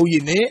ငါအပုတ်ရ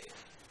ည်နဲ့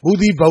ဘူး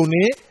သိဘုံ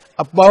နဲ့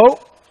အပုတ်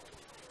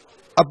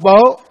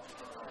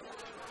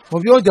မ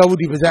ပြောကြဘူး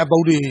ဒီပါဇက်အပု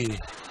တ်တွေ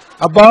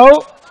အပုတ်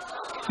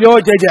ပြော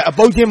ကြကြအ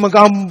ပုတ်ချင်းမ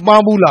ကောင်းပါ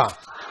ဘူးလား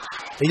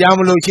တရားမ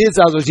လို့ရှေး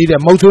စာဆိုရှိတဲ့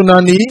မုတ်ထုံနာ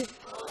နီ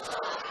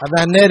အတ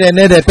န်နဲ့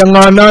တ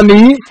ငါနာ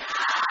နီ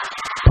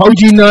ဖောက်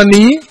ကြီးနာ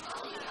နီ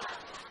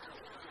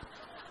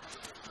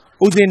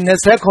ဥစဉ်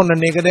29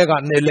နှစ်ကတည်းက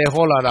နေလေ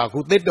ဟောလာတာအခု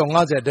တစ်တော်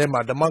50တဲမှာ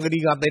ဓမ္မဂတိ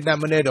ကတိတ်တ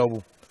မနေတော့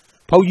ဘူး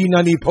ဖောက်ကြီးနာ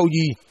နီဖောက်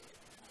ကြီး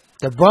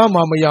တပတ်မှ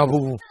မရ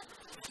ဘူး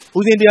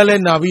ဦးစင်းတရားလဲ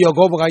နာပြီးတော့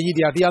ဂောပကကြီးတ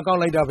ရားကောင်း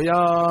လိုက်တာဗျာ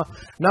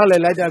နားလဲ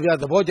လိုက်တာဗျာ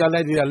သဘောကျ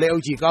လိုက်ပြီလက်အု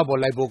ပ်ချီကားပေါ်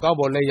လိုက်ဖို့ကား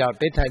ပေါ်လဲရောက်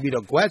တိတ်ထိုင်ပြီး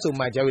တော့ကွဲဆုံ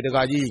မှကြောက်တ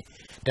ကာကြီး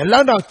ဒီလော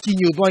က်တော့ကြည်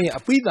ညိုသွားရင်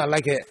အပိသာလို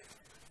က်ခဲ့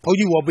ဖောက်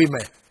ကြီးဝေါ်ပေးမ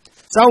ယ်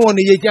စောင်းဝန်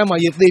နေရိတ်ကျမ်းမှာ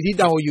ရေသေတိ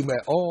တောင်းယူမ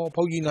ယ်ဩ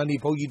ဖောက်ကြီးနာနီ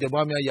ဖောက်ကြီးတပ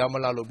တ်များရမ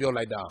လားလို့ပြော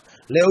လိုက်တာ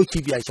လက်အုပ်ချီ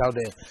ပြလျှောက်တ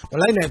ယ်မ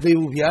လိုက်နိုင်သေး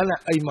ဘူးဗျာ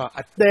လားအိမ်မှာ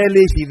အသေး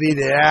လေးရှိသေး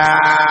တယ်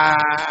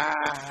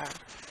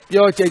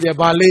ပြောကြကြ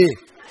ပါလေ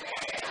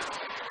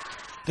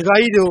တကာ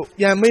ကြီးတို့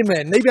ပြန်မိမ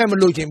ယ်နှိပ်ပြန်မ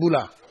လို့ချင်ဘူး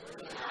လား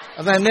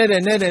အတန်နဲ့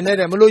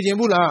မလို့ချင်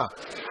ဘူးလား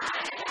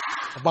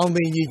အပေါင်း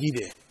သိင်းကြီးတ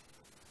ယ်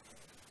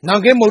နော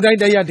င်ကဲမုတ်တိုင်း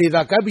တရားဒေသ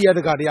ကပ္ပိယတ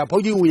ကတရားဖော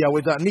က်ကြီးဝေယဝေ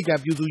သအနိကံ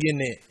ပြုစုရင်း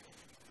နဲ့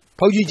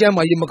ဖောက်ကြီးကျမ်း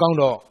မှာရေမကောင်း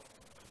တော့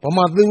ဗ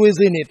မာသဝေး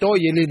စိနဲ့တော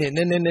ရည်လေးနဲ့န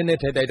ည်း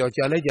ထဲတိုက်တော့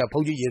ကြာလဲကြာဖော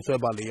က်ကြီးရေဆွဲ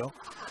ပါလေရော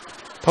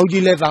ဖောက်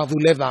ကြီးလက်သာသူ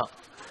လက်သာ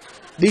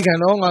ဒီခံ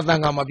တော့ငါတန်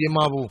ခါမပြင်းမ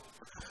ဘူး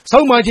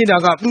ဆုံးမချင်းတာ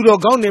ကသူတော်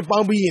ကောင်းနဲ့ပေါ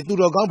င်းပြီးရင်သူ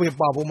တော်ကောင်းပဲ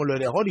ပါဖို့မလွယ်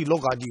တဲ့ဟောဒီလော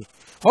ကကြီး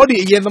ဟောဒီ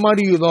အရင်သမား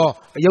တွေယူသော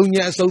အယုံ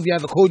ညံအစုံပြ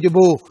သခိုးကြ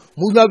ဘိုး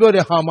မူသားပြော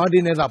တဲ့ဟာမတ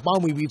င်းနဲ့သာပေါ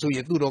င်းပြီးဆိုရ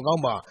င်သူတော်ကော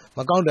င်းပါမ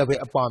ကောင်းတဲ့ပဲ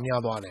အပါ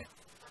များသွားတယ်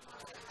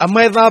အ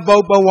မဲသားပု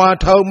တ်ပဝါ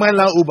ထောင်မန်း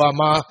လောက်ဥပါ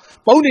မှာ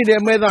ပုံနေတဲ့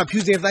အမဲသားဖြူ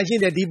စင်တန်ရှ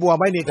င်းတဲ့ဒီပွား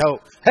ပိုင်းနေထောက်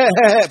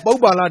ဟဲ့ပုတ်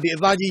ပါလားဒီအ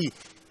သားကြီး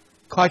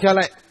ခါချ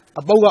လိုက်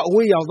အပုတ်ကအ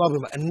ဝေးရောင်သွားပြီ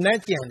အနက်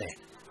ကြံတယ်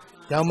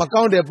ဒါမ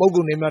ကောင်းတဲ့ပုဂ္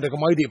ဂိုလ်တွေများတဲ့က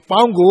မိုင်းတွေ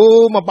ပေါင်းကို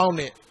မပေါင်း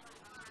နဲ့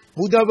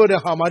မူသားပြောတဲ့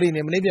ဟာမတွေ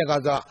နဲ့မနေ့ပြန်က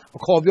စားအ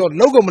ခေါ်ပြော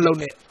လုံးကုန်မလုံး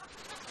နဲ့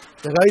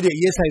တခါကြီးတွေ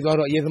ရေးဆိုင်သွား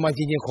တော့အရေးသမားချ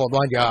င်းခေါ်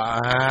သွားကြ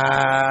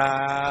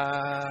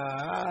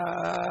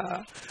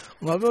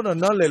ငါပြောတော့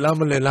နားလေလား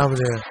မလဲ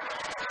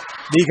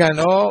ဒီခံ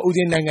တော့ဦးစ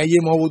င်းနိုင်ငံ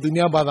ရေးမဟုတ်ဘူးသူ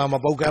များဘာသာမ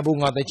ပုတ်ကပ်ဘူး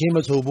ငါတချင်းမ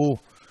ဆိုဘူး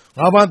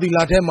ငါးပါးသီလ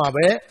ထဲမှာ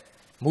ပဲ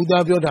မူ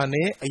သားပြောတာ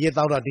နဲ့အရေး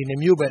တောက်တာဒီနှ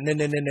မျိုးပဲန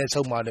ည်း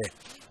ဆုံးပါတယ်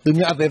သူ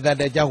များအသက်သက်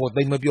တဲ့အကြောင်းကို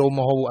သိမပြောမ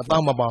ဟုတ်ဘူးအ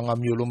သားမပါငါ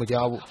မျိုးလို့မ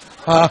ကြောက်ဘူး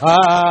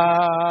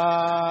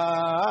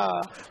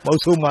မဟု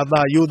တ်ဆုံးမ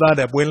သားရိုးသား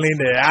တယ်ပွင့်လင်း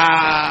တယ်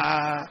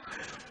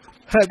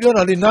ပြော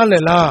တာလေးနားလ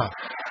ည်လား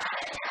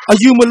အ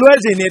ယူမလွဲ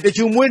စင်နဲ့တ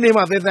ချို့မွေးနေ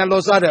မှသင်္တန်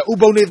လောစားတယ်ဥ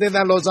ပုံနေသင်္တ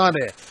န်လောစားတ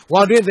ယ်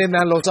Wadwin then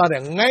Losada,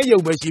 Nayo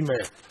Beshime.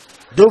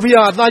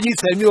 Dovia, Taji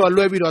Samuel,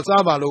 Levito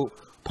Savalo,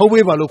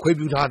 Povalo,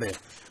 Quibutade.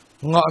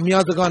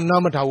 Miazaka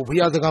Namata,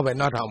 Piazaka,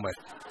 not how much.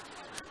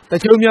 The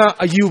Chumia,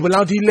 a you,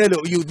 Velanti Lelo,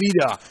 you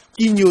Dida,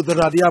 Kinyo, the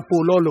Radia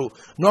Pololo,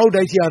 no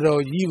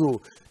Daciado, Yivu,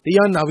 the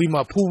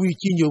Yanavima, Puvi,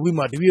 Kinyo,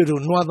 Wima, Diviro,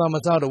 Noada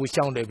Masado, we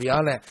sounded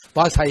Viale,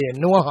 Pasaye,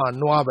 Noha,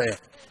 Noabe.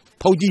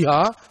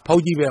 Pojiha,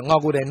 Pojibe,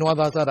 Nago, and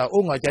Noada Sada,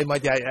 oh my Jai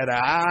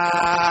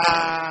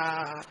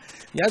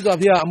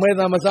Yazavia,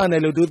 Meda Masane,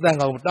 do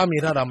thank of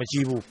Tamira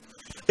Machivu.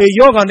 A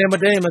yoga name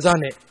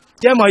Masane,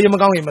 Jama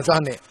Yamagami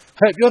Masane,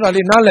 help your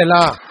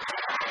Nalela.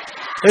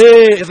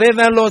 Eh, then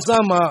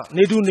Losama,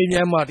 Nidu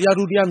Niama,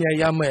 Yarudiam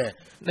Yame,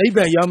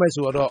 Neighbor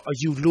Yamesuado,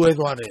 as you do it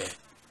one day.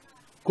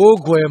 Go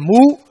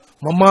mu,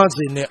 Mamma's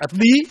in at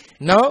least,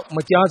 now,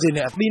 Matias in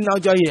at least now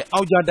Jay,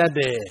 Auja that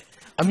day.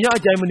 Amia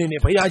Jamini,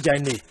 Paya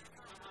Jani.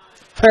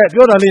 Help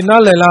your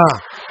Nalela.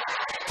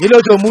 You know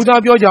to Muda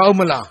Bioja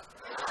Omala.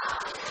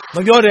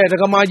 Majore, the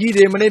Kamaji,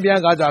 the Manabia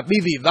Gaza,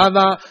 Bibi,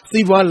 Dada,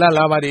 Siva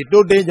Lalavadi,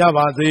 two days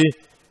Javazi.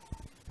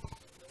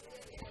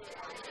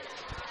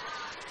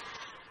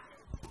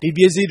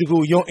 DBC to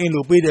go young in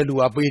Lupede,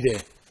 Lua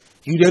Pede.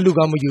 You then look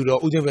at you,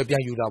 Ujan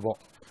Yudabo.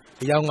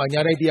 Young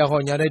Anyana,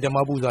 Honyana, the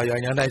Mabuza,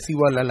 Yana,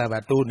 Siva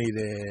Lalava, Tony,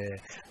 the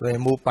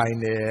Remo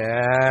Pine.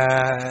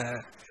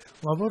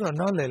 Mabura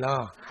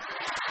Nalela.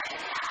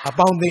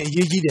 Upon the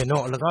Yiji,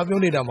 no, the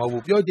Gavion,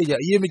 Mabu, Yoja,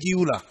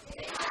 Yemiula.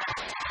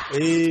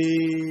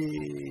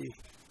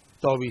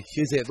 Sorry,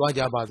 she said,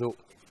 Wajabazo.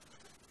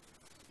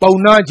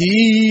 Paunaji,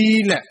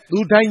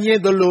 Lutanye,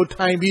 the low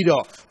time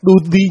video,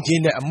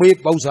 Lutin, and May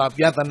Pausa,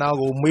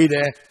 Piatanago,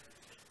 Made.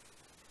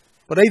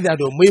 But I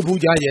don't make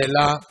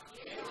Bujayela.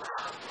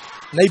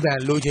 Neighbor,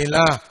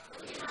 Lujinla.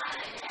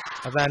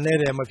 As I need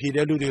them, if you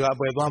do the up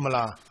with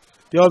Wamala.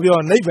 Your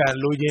neighbor,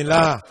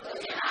 Lujinla.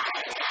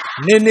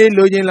 Nene,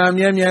 Lujinla,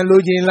 Miamian,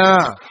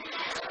 Lujinla.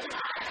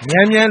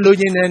 Miamian,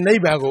 Lujin, and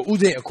neighbor go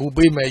Uze,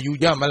 Kubima,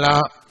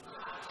 Ujamala.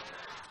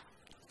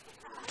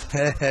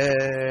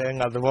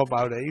 Not the more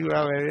about it. You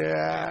have a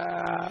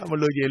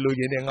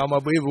Lujin, and I'm a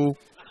babu.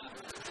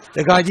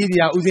 The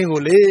Gajidia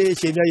Uzingole,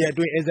 Shania,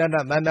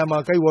 Ezana,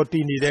 Nandama,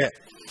 Kaiwatini there.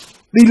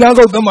 The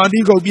Lago, the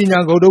Madigo,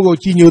 Pina, Godogo,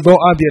 Chino,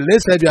 Adia,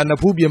 Lesabia, and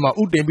Pubima,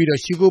 Utembi,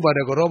 Shigo, by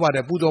the Goroba,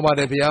 the Pudoma,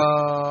 the Pia,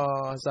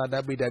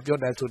 Sadabi, the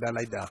Jordan, to the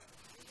Laida.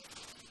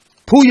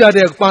 Puya,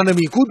 the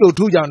economy, Kudo,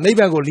 Tuja,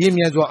 Nebago,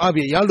 Limias, or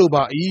Abi,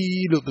 Yaluba,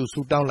 look to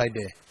suit down like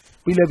that.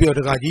 We love you,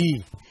 the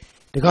Gaji.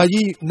 The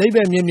Gaji,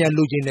 neighbor Mimia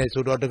Lugin,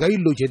 so the guy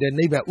Luge, the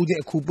neighbor Ude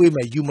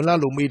Kupima,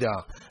 Yumalalo Mida,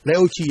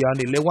 Leochi, and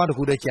the Lewat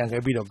Hudachan,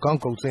 a bit of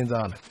Gonko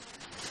Senzan.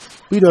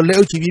 We don't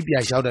let you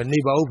shout a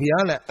neighbor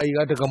Opiana, I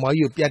got to come out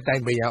you Piat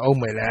time by your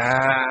own.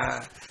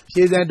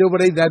 She then do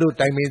that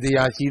time in the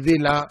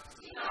Ashivilla.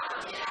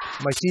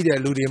 Machida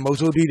Ludi,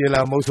 Moso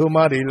Dilla, Moso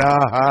Marilla.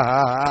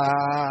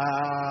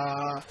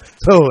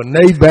 So,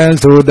 neighbor,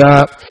 so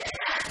that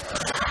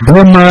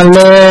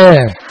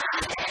Domale.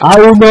 I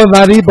will know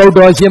that he bought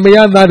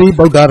Shimia, that he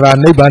bought a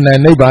neighbor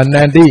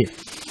Nandi.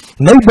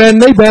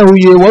 Neighbor, who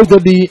you want to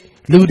be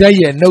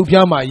Ludaya, no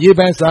Piama,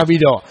 Yeban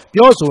Sabido,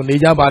 Yoso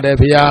Nijaba de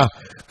Pia.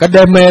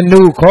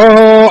 Kadamenu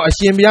ko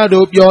Ashimia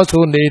do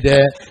Yoso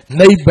Nede,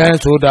 neighbor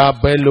soda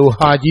Bello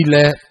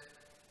Hajile.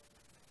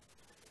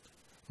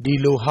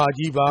 Dilo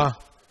Hajiba,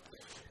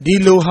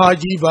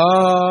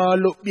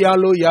 look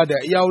Yalo Yada,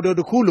 Yaudo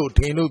the Kulu,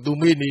 Tino,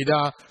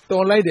 Duminida,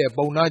 don't like the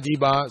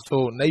Bonajiba,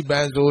 so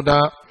neighbor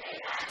soda.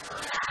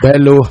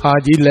 Bello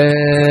Hajile.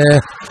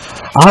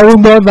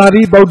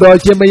 Aumari Bodo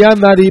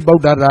Chimayandari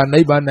Bodara,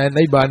 neighbor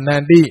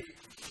Nandi.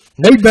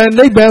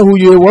 Neighbor who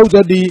you want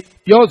to be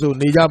Yosu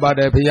Nijaba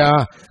de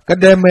Pia.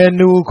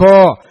 Kadamenu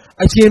ko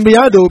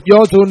Ashimiado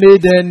Yosu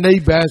Nede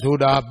neighbor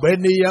soda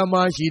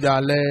Beniyama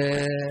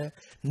Shidale.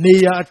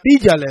 Nia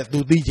Tijale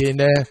to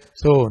Dijene.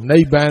 So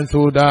neighbor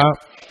soda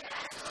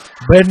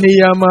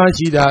Beniyama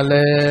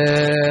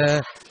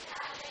Shidale.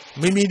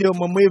 Mimido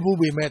Mamebu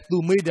we met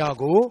to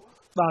Medago.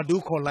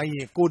 Tadu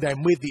Kolaye, good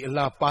and with the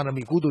La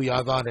Panami Kudu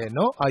Yazare,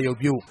 no? I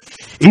hope you.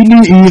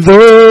 Ini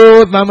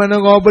Izo,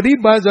 Namanago,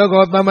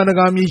 Bazago,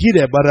 Namanagami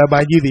Hide,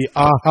 Barabaji,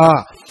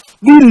 aha.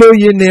 Bilo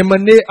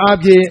Yenemane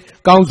Abye,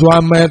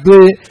 Kauswa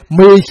Mate,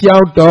 may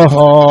shout to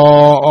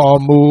ho,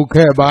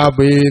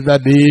 Mukebabe the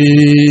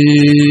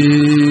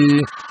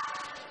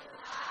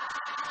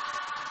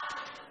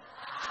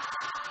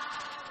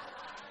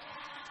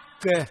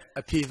day.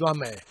 A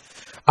Pizame.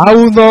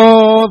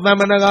 Audo,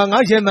 Namanaga,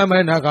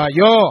 Namanaga,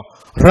 yo.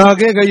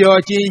 Ragega yo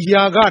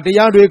Yaga, the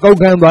Yadu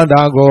Kogan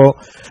Bandago,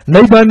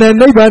 neighbor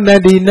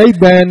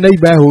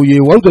who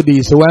you want to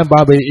be so and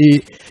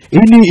Baby.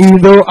 Ini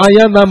Indo,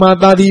 Ayana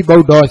Matadi,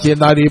 Bodo,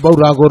 Shenari,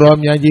 Bodago,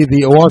 Yaji,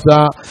 the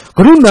Osa,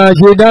 Gruna,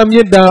 Jedam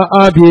Yeda,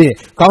 Abi,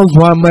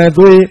 Kauswa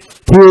Madwe,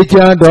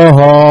 Puja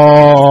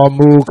Doho,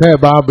 Muke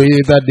Babi,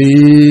 the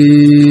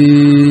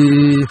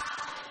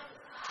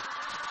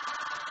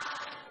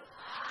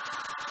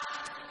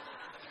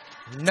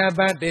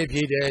Never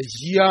David,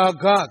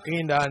 Yaga,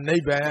 Kinda,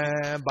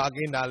 neighbor,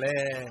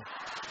 Baginale.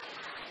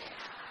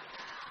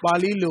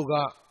 Pali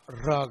Luga,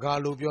 raga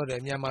လို့ပြောတယ်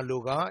မြန်မာ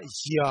လိုက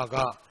ယာက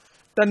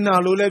တဏ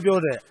လို့လည်းပြော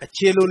တယ်အ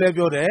ခြေလို့လည်း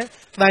ပြောတယ်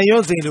တန်ရု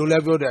ပ်စဉ်လို့လ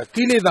ည်းပြောတယ်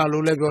ကိလေသာ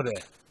လို့လည်းပြောတ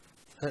ယ်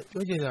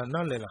ပြောချင်တာ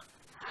နားလည်လား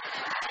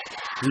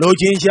လို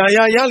ချင်ရှာရ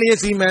ရလျက်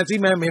စီမံ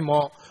မ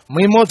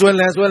င်းမောဆွဲ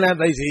လန်း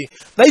သိ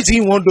စီ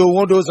ဝန်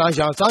တိုစား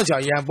ရှာ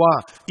ရံပွား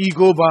ဤ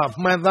ကိုပါ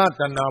မှန်သား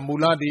တဏမူ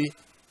လတိ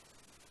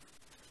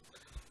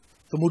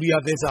သမုဒိယ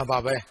သစ္စာပါ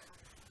ပဲ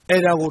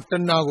အဲ့ဒါကိုတ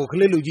ဏကိုခ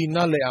လစ်လူကြီး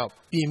နားလည်အောင်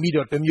ပြင်ပြီး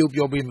တော့တစ်မျိုး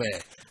ပြောပေးမယ်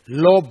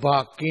လောဘ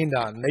ကင်း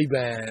တာနိဗ္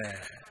ဗာန်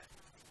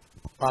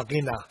ဘာက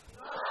င်းတာ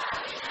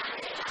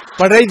ပ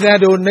ရိသတ်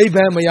တို့နိဗ္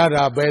ဗာန်မရ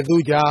တာဘယ်သူ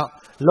ကြောင့်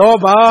လော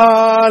ဘ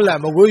လား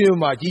မကွေးရ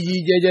မှာ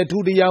ကြီးကျယ်ထူ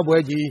တရားပွဲ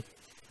ကြီး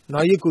နာ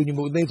ရီကိုညီ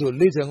မှုအသိဆို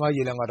45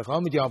ရေလံကတခါ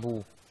မကြ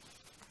ဘူး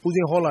ဦးစ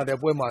င်ဟောလာတဲ့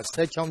ပွဲမှာ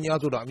16များ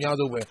ဆိုတာအများ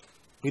ဆုံးပဲ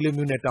ဒီလို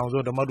မျိုးနဲ့တောင်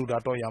စောဓမ္မတုတာ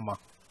တော့ရမှာ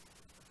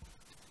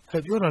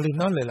ပြောတာလေး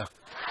နားလည်လား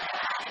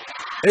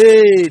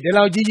အေးဒီ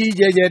လောက်ကြီး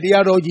ကျယ်တ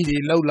ရားတော်ကြီးတွေ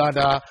လောက်လာ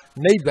တာ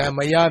နိဗ္ဗာန်မ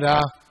ရတာ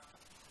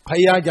ဖ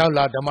ယားကြောင့်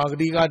လားဓမ္မဂ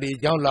တိကတွေ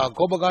ကြောင့်လား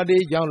ကောပကတိ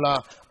ကြောင့်လား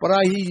ပရ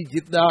ဟိจิ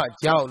ต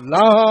ကြောင့်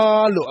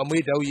လားလို့အ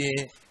မေးတော်ရ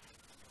င်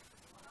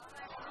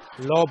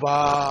လောဘ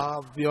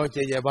ပြောကျ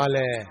ယ်ပါ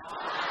လဲ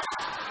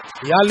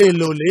ရလေ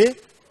လို့လေ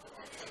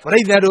ပရိ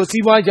သတ်တို့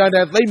စီးပွားကြ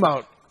တဲ့သိမ့်မော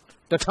င်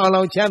1000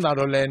လောင်ချမ်းသာ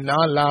တော့လဲ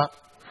နားလား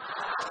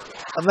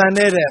အတန်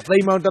နဲ့တဲ့သိ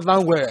မ့်မောင်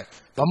1000ခွဲ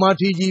ဗမာ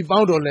ထီကြီးပေါ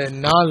င်းတော့လဲ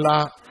နား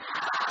လား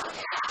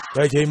ဘ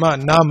ယ်ချိန်မှ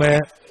နားမယ်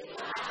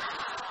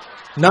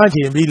နားကျ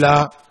င်ပြီ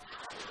လား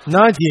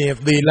နားကျင်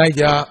သေလိုက်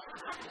ကြ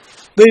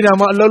သေတာ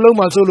မှအလုံးလုံး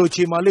မှဆိုလို့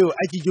ခြေမလေးကို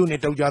အကြီးကျိုးနဲ့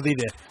တောက်ကြသေး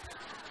တယ်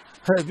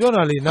ပြော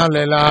တာလေးနားလ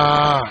ည်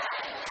လား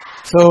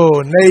ဆို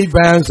နိဗ္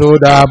ဗာန်ဆို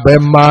တာဘ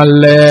ယ်မှာ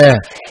လဲ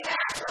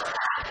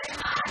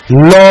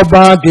လောဘ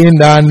ကင်း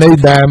တာနိ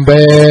ဗ္ဗာန်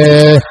ပဲ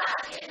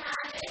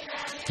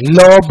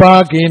လောဘ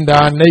ကင်း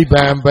တာနိဗ္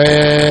ဗာန်ပဲ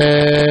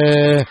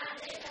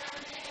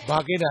ဘာ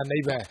ကင်းတာနိ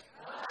ဗ္ဗာန်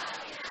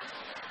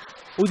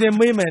ဦးဇင်း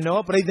မေးမယ်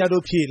နော်ပြိဿ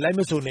တို့ဖြေလိုက်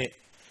မဆိုနဲ့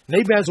နိ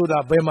ဗ္ဗာန်ဆိုတာ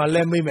ဘယ်မှာ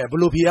လဲမေးမယ်ဘ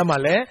လို့ဖြေရမှာ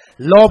လဲ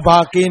လောဘ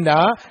ကင်းတာ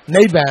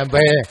နိဗ္ဗာန်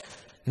ပဲ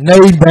နိ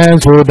ဗ္ဗာန်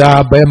ဆိုတာ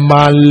ဘယ်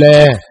မှာလဲ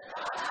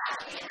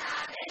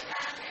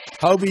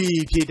ဟုတ်ပြီ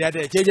ဖြေတတ်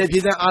တဲ့ခြေဖြေ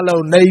တဲ့အား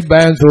လုံးနိဗ္ဗာ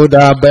န်ဆို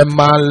တာဘယ်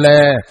မှာ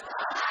လဲ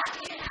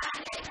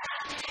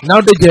နော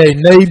က်တစ်ချိန်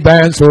နိဗ္ဗာ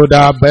န်ဆို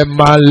တာဘယ်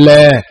မှာ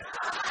လဲ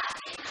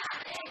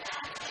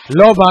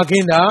လောဘက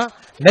င်းတာ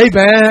နိဗ္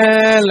ဗာ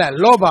န်လား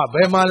လောဘဘ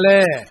ယ်မှာ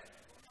လဲ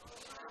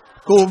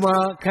ကိုမ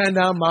ခန္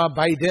ဓာမှာ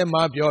ဗိုက်ထဲ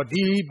မှာပြော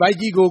ဒီဗိုက်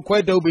ကြီးကိုခွဲ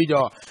ထုတ်ပြီး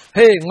တော့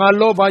ဟေးငါ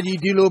လောဘကြီး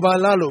ဒီလိုပါ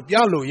လားလို့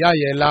ပြောလို့ရ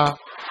ရဲ့လား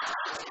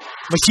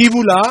မရှိ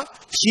ဘူးလား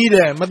ရှိတ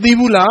ယ်မသိ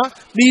ဘူးလား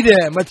သိတ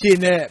ယ်မဖြစ်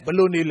နဲ့ဘ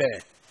လို့နေလဲ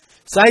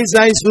ဆို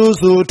င်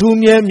ဆူထူး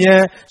မြဲ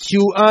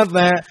ရှူအပ်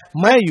တဲ့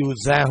မဲ့ယူ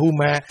ဇံဟု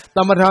မှန်သ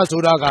မထ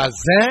ဆိုတာက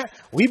ဇံ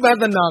ဝိပ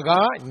ဿနာကဉာ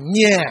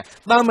ဏ်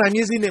တာမန်မျ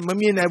က်စိနဲ့မ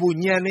မြင်နိုင်ဘူး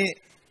ဉာဏ်နဲ့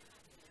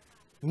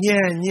ဉာ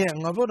ဏ်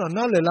ငါပြောတော့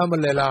နားလည်လားမ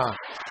လည်လား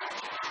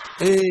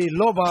အေး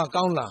လောဘ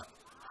ကောင်းလား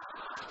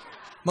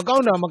မကော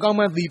င်းတာမကောင်း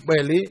မှသိပ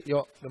ယ်လေ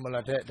ရော့ဒီမ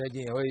လားတဲ့ချ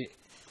င်းဟို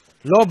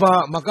လောဘ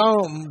မကော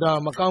င်းတာ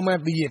မကောင်းမှ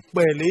သိရင်ပ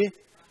ယ်လေ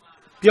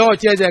ပြော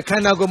ကျဲခ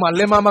န္ဓာကိုယ်မှာ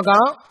လက်မကော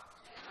င်း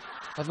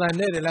အတန်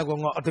နဲ့တယ်လည်းကော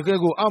တကယ်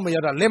ကိုအမရ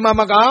တာလက်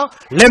မကောင်း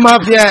လက်မ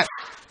ဖြတ်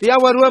တရား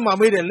ဝဲရွဲမှာ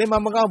မေးတယ်လက်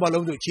မကောင်းဘာ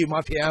လို့ဆိုခြေမ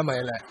ဖြတ်ရမ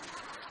ယ်လေ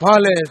ဘာ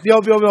လဲပြော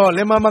လ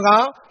က်မကော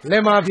င်းလ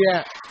က်မဖြတ်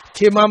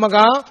ခြေမ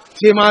ကောင်း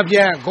ခြေမဖြ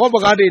တ်ဂောပ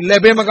ကားတွေလ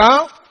က်ပဲမကော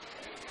င်း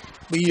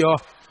ပြီးရော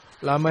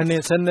လာမ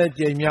နဲ့ဆက်နဲ့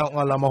ကြိမ်မြောက်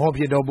ငါလာမဟော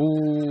ဖြစ်တော့ဘူး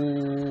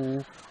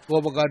ဂော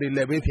ပကားတွေလ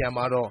က်ပဲဖြတ်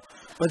မှာတော့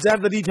ပဇတ်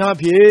တတိထား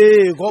ဖြေ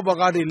ဂောပ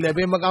ကားတွေလက်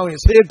ပဲမကောင်းရ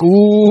င်ဆေးကူ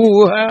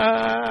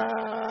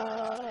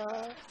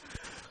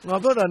ငါ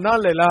ပြောတာနား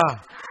လည်လား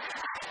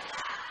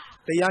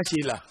တရားရှိ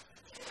လား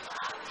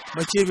မ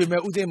ရှိပေ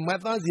မဲ့ဥစဉ်မတ်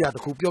သားစရာတ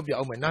ခုပြောပြ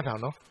အောင်မယ်နားထော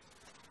င်နော်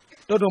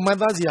တော်မတ်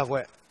သားစရာကွ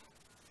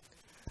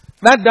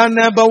သတ္တ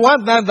နာဘဝ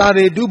သတ္တာ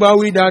ရေဒုဘ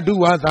ဝိတာဒု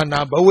ဝသနာ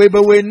ဘ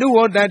ဝေနု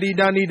ဟောတတိ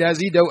တာနိဒ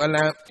စီတုအ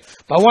လံ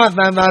ဘဝသ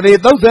တ္တာရေ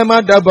သုတ်သမ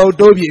တပုတ်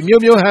တိုးပြီ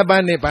မျိုးဟပ်ပ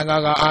န်းနဲ့ဘင်္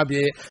ဂါအ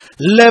ပြေ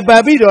လက်ပ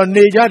တ်ပြီးတော့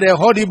နေကြတဲ့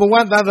ဟောဒီဘဝ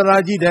သတ္တရာ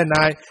ကြီးတဲ့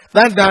၌သ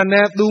တ္တ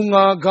နဲ့သူ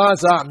ငါခါ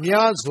စ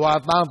များစွာ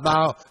သော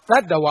တ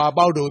တ္တဝါ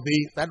ပေါက်တို့သ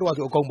ည်တတ္တဝါ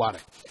ဆိုအကုန်ပါတ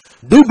ယ်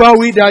ဒုဘ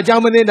ဝိတာကြော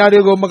င့်မသိတာတွေ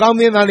ကိုမကောင်း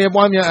သင်းတာတွေ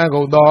ပွားများအ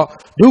ကုန်သော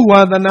ဒုဝ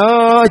သနာ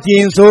အကျ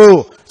ဉ်ဆိုး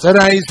စ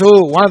ရိုက်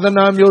ဆိုးဝါသ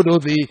နာမျိုး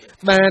တို့သည်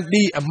တန်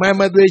တိအမှန်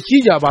မသွေရှိ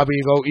ကြပါပေ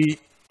ကုန်၏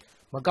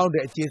မကောင်း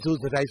တဲ့အကျဉ်ဆိုး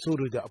စရိုက်ဆိုး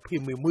တို့ကြောင့်အဖေ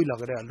မေမွေးလာ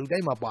ကြတဲ့လူတို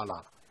င်းမှာပါလာ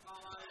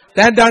တ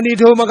န်တာနီ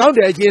ထိုမကောင်း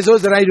တဲ့အကျဉ်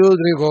ဆိုးစရိုက်တို့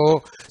တွေကို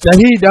ဇ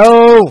ဟိတုံ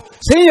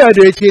ဆင်းရဲ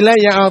တွေခြေလို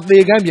က်ရအောင်သေ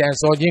ကမ်းပြန်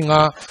စောခြင်းက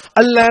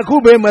အလံခု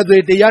ပေမသွေ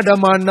တရားဓ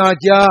မ္မနာ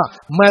ကြား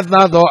မတ်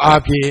သားသောအ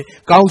ဖြစ်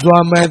ကောင်းစွာ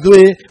မ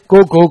သွေ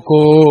ကို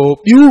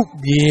ပြု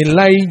ပြင်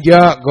လိုက်ကြ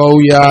ကု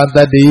န်ရာတ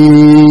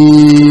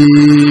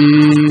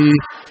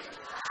ည်း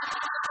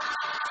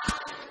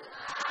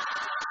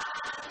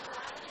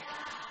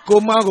ကို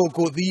မ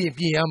ကိုသိရင်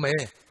ပြင်ရမ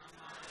ယ်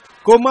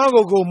ကိုမ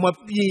ကိုမ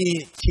ပြင်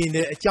ချင်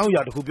တဲ့အကြောင်းအ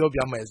ရာတခုပြောပြ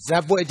မယ်ဇ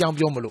က်ပွဲအကြောင်း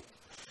ပြောမလို့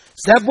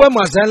ဇက်ပွဲ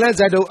မှာဇက်လဲ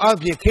ဇက်တုံအ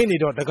ပြင်ခင်းနေ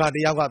တော့တခါတ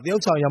ယောက်ကတယော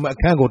က်ဆောင်ရမယ့်အ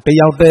ခန်းကိုတ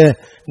ယောက်တည်း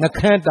နှခ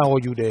မ်းတောင်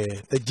ယူတယ်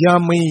တ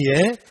ရားမင်း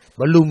ရဲ့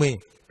ဘလူမင်း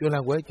ပြော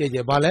လိုက်ွယ်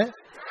ကြဲဘာလဲ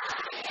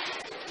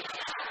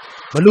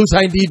Bulu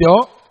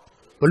Sandido,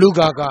 Bulu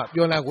Gaga,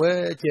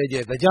 Yolagwe,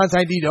 Jeje, the Jan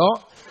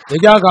Sandido, the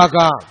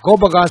Jagaga,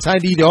 Gobaga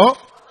Sandido.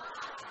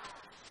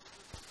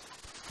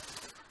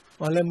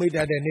 Well, let me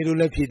that a needle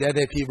let you that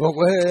if you walk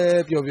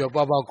with your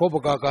Baba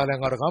Gobaga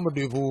and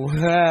Argamadu.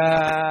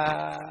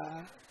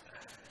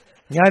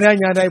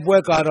 Yana,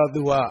 work out of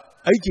the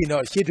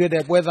ရှိထွေး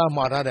တဲ့ပွဲသား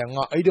မှာထားတယ်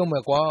ငါအိတ်တော့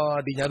မဲ့ကွာ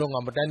ဒီညတော့ငါ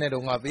မတန်းနဲ့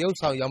တော့ငါတရုပ်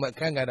ဆောင်ရောက်မဲ့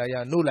ခန့်ကန်တာရ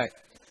နှုတ်လိုက်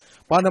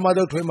ဘာနမ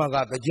တော့ထွေးမှာက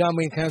တရားမ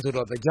င်းခန်းဆို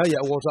တော့တရားရဲ့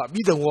အဝေါ်ဆို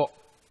ပြီးတော့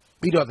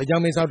ပြီးတော့တ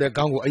ရားမင်းဆောက်တဲ့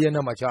ကောင်းကိုအရက်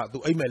နဲ့မှချသူ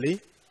အိတ်မဲ့လေ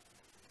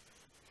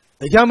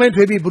တရားမင်း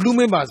ထွေးပြီးဘလူးမ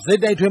င်းမှာဇက်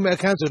တိုက်ထွေးမဲ့အ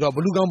ခန်းဆိုတော့ဘ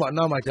လူးကောင်းမှာအ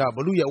နားမှာချဘ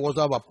လူးရဲ့အဝေါ်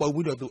ဆိုပါပုတ်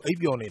ပြီးတော့သူအိတ်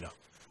ပြောနေတာ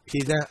ဖြေ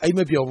စမ်းအိတ်မ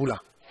ပြောဘူး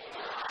လား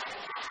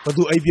ဘ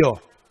သူအိတ်ပြော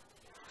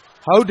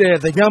ဟုတ်တယ်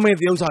တရားမင်း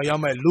တရုပ်ဆောင်ရော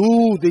က်မဲ့လူ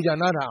တေချာ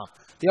နာတာ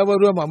တရားပွဲ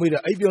တော့မှမေးတ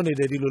ယ်အိပ်ပြောနေ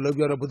တယ်ဒီလိုလုပ်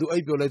ပြောတော့ဘသူအိ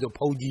ပ်ပြောလဲဆို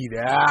ဖုံးကြီးတ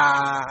ယ်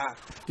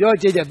ပြော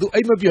ကြည့်ကြ तू အိ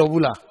ပ်မပြော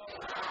ဘူးလား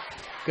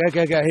ကဲ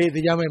ဟေးတ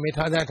ရားမင်း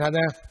ထားစ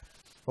မ်း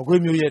မ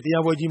ကွေးမျိုးရဲ့တ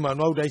ရားပွဲကြီးမှာ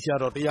နှောက်တိုက်ရှာ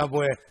တော့တရား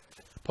ပွဲ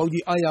ဖုံး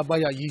ကြီးအာရပါ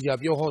ရရည်စရာ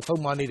ပြောဟော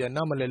ဆုံးမနေတယ်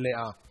နားမလဲလဲ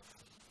အား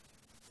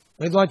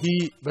မင်းသွားကြ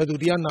ည့်ဘယ်သူ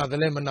တရားနာသ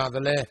လဲမနာသ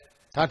လဲ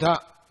ထ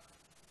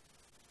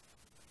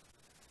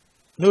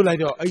နှုတ်လိုက်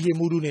တော့အဲ့ဒီ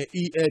မူရုနဲ့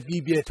ပြ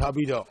ည့်ထား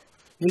ပြီးတော့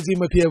မျက်စိ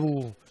မပြဲ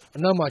ဘူးအ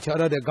နောက်မှာခြား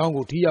ရတဲ့ခေါင်း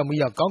ကိုထိရမ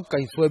ရကောင်းက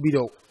င်ဆွဲပြီး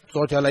တော့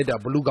စောချလိုက်တာ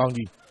ဘလူးကောင်း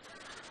ကြီး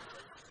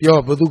ပြော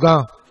ဘသူကော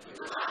င်း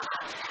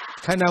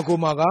ခန္ဓာကို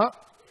ယ်မှာက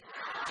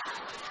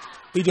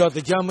ပြီးတော့တ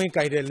ရားမင်း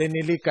ကြိုက်တဲ့လက်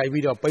နေလေးကြိုက်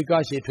ပြီးတော့ပိတ်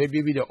ကားရှည်ထွေး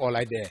ပြီးတော့អော်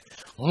လိုက်တယ်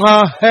ငါ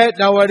ဟဲ့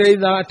တဝရိ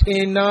သာထ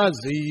င်နာ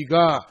စီက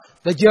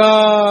တ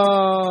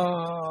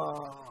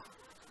ရား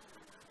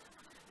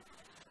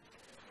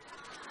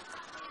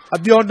အ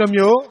ပြောတစ်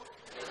မျိုး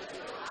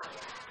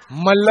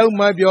မလုံး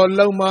မပြော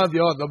လုံးမ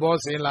ပြောသဘော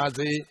စင်လာ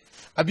စေ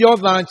အပြော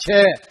တန်ချ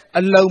က်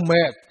အလုံး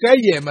မဲ့ကဲ့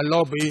ရဲ့မ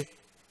လို့ပြီ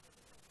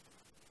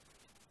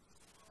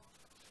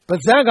ပါ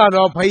ဇက်က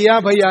တော့ဖယား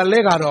လဲ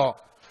ကတော့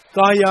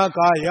ကာယ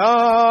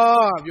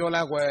ပြော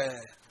လိုက်ကွယ်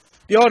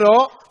ပြော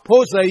တော့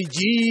ဖို့စိတ်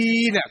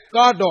ကြီးတဲ့က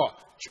တော့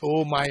ချို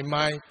မိုင်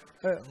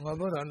ဟဲ့ငါ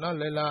ပြောတာနား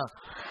လဲလား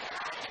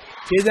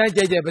ခြေစမ်း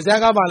ကြဲပါဇက်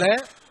ကပါလဲ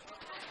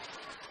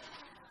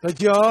တ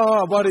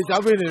ရားဘာတွေ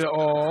ကြားပြနေလဲဩ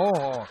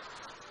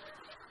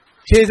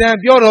ခြေစမ်း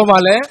ပြောတော့ပါ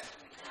လဲ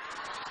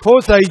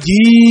ဖို့စိတ်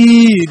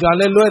ကြီးဒါ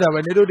လည်းလွဲတာပဲ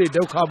နေတို့တွေ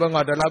ဒုက္ခပဲ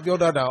ငါဒါလားပြော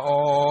တတ်တာဩ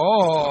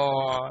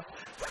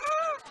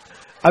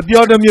အ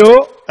ပြောတစ်မျိုး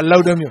အလော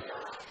က်တစ်မျိုး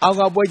အောက်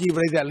ကပွဲကြီး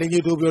ပြိဿလင်း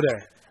ကြီးတို့ပြောတယ်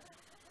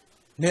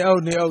နေအော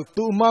င်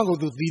သူ့အမကို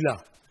သူသီးလား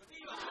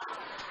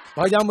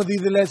ဘာကြောင့်မ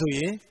သီးသလဲဆိုရ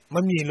င်မ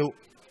မြင်လို့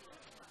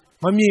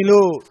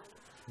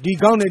ဒီ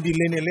ကောင်းနဲ့ဒီ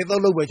လင်းနဲ့လက်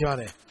တော့လုပ်ပဲချား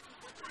တယ်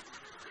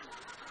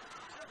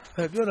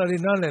ပြောတာ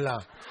လေးနားလည်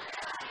လား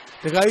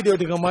တခါကြီးတို့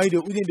တက္ကမကြီး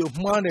တို့ဥစဉ်တို့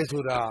မှားတယ်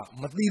ဆိုတာ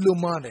မသီးလို့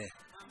မှားတယ်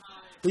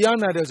တရား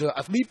နာတယ်ဆိုတာ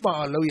အသီးပ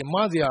အောင်လုပ်ရင်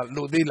မှားစရာ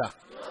လိုသေးလား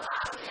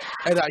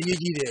အဲ့ဒါအရေး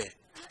ကြီးတယ်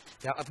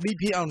ဒါအသီး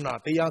ဖြစ်အောင်နာ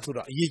တရားဆို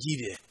တာအရေးကြီး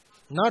တယ်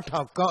နား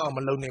ထောင်ကောင်းအောင်မ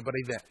လုပ်နဲ့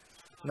ပြိဿ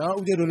နော်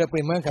ဥစဉ်တို့လည်းပြ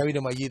င်မှန်းခံပြီး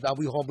တော့မှရေသား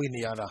ပြီးဟောပေး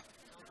နေရတာ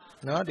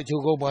နော်တ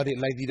ချို့ကောဘာတွေ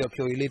လိုက်ပြီးတော့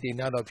ဖြိုရည်လေးတင်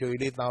တော့ဖြိုရည်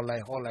လေးတောင်းလို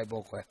က်ဟောလိုက်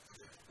ပေါ့ခွဲ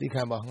ဒီ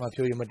ခံပါငါ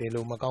ဖြိုရည်မတင်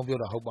လို့မကောင်းပြော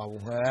တာဟုတ်ပါ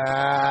ဘူး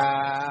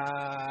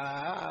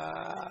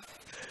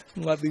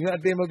ငါဒီကအ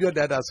တင်းမပြောတ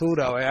တ်တာဆိုး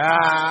တာပဲ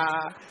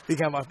ဒီ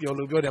ခံပါပြော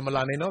လို့ပြောတယ်မ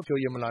လာနဲ့နော်ဖြို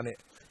ရည်မလာနဲ့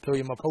ဖြိုရ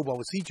ည်မဖုတ်ပါ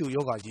ဘူးစီးကျူ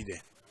ယောဂကြီးတ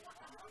ယ်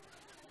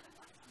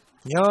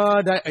ညာ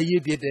တိုင်းအ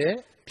ရေးပြတဲ့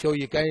ဖြို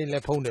ရည်ကိုင်းလ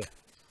ည်းဖုံးတယ်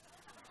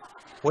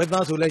ဝဲ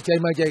သားဆိုလဲကြို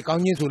က်မကြိုက်ကော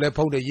င်းချင်းဆိုလဲ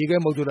ဖုံးတယ်ရေခဲ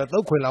မုတ်ဆိုလဲသု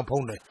တ်ခွင်လောင်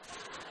ဖုံးတယ်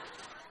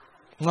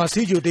ငါ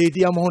စီးကျူတ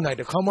ရားမဟုတ်နိုင်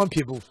တခါမှဖြ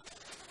စ်ဘူး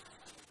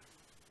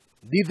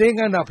ဒီသင်္က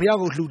န်းတာဘုရား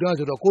ကိုလှူတာ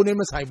ဆိုတော့ကိုယ်နဲ့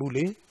မဆိုင်ဘူး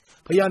လေ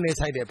ဘုရားနဲ့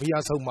ဆိုင်တယ်ဘု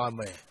ရားဆုံးမမ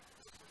ယ်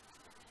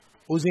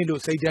ဦးစင်း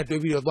တို့စိတ်ဓာတ်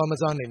တွေးပြီးတော့သွားမ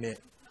စားနိုင်နဲ့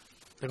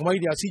ဒကမ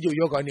ကြီးတရားစီးကျူ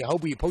ယောဂနဲ့ဟု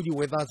တ်ပြီဖုတ်ကြီး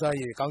ဝဲသားစား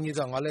ရေကောင်းချင်း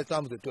စားငါလဲ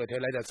စားမလို့တွေ့ထဲ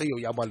လိုက်တာစိတ်ရု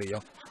ပ်ရောက်ပါလေ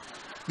ရော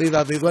သေ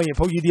သွားရင်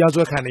ဖုတ်ကြီးတရား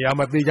ဆွဲခံနေရ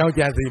မှာသေချောင်း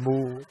ကြံစီမှု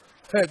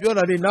ဟဲ့ပြော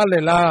တာဒီနားလ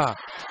ည်လား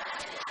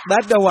တ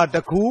တ္တဝတ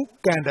စ်ခု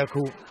ကံတစ်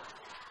ခု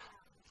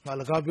ငါ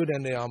လကားပြောတဲ့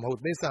နေရာမဟု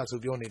တ်သစ္စာဆို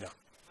ပြောနေတာ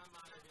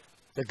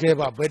တကယ်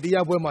ပါဘယ်တ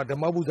ရားပွဲမှာဓ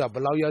မ္မပူဇာဘ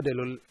လောက်ရတယ်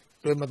လို့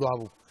တွေးမသွား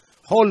ဘူး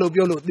ဟောလို့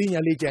ပြောလို့သိညာ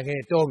လေးကြံခဲ့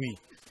တော်ပြီ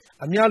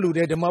အမြလူ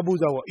တဲ့ဓမ္မပူ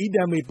ဇာကိုဣ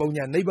ဒံမေပုံ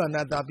ညာနိဗ္ဗာန်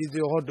တာပစ္စ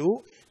ယောဟောတု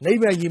နိဗ္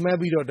ဗာန်ရည်မှန်း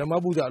ပြီးတော့ဓမ္မ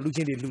ပူဇာလူချ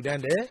င်းတွေလှူဒ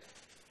န်းတယ်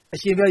အ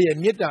ရှင်ဘုရားရဲ့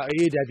မေတ္တာ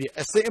အေးဓာတ်ဖြင့်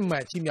အစစ်အမှ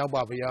န်ချီးမြှောက်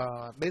ပါဗျာ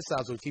သစ္စာ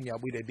ဆိုချီးမြှော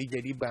က်ပြီးတဲ့ဒီကြိ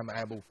တ်ဒီပံမအ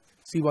ပ်ဘူး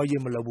စီးပွား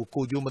ရေးမလုပ်ဘူး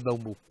ကိုကျိုးမ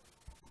သုံးဘူး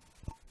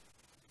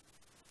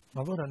မ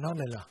ဟုတ်တော့နား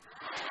လည်လား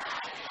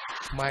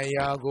မိုင်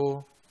ယာကို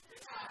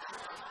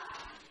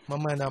မ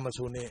မှန်တာမ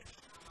ဆိုနဲ့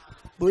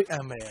သွေးအံ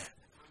မယ်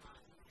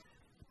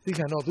သိ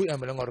ခံတော့သွေးအံ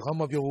မယ်လည်းငါတခါ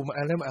မှပြောဘူးမ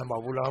အံလည်းမအံပါ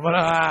ဘူးလားမ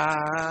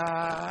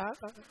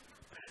လား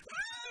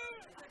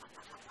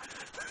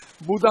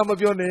ဘူတာမ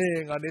ပြောနဲ့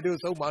ငါနေတို့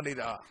ဆုံးမနေ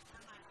တာ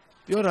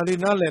ပြောတာ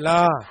လေးနားလည်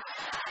လား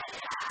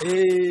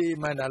အေး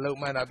မှန်တာလို့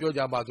မှန်တာပြော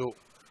ကြပါစို့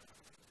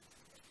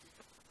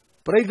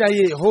ပြိဿ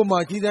ရဲ့ဟိုမှာ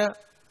ကြီးတဲ့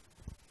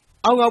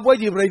အောင်ကပွဲ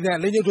ကြီးပြိဿ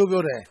လင်းကျုပ်တို့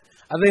ပြောတယ်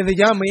အသိတ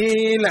ရားမ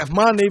င်းလက်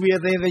မှားနေပြီ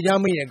အသိတရား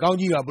မင်းရဲ့ကောင်း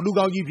ကြီးကဘလူး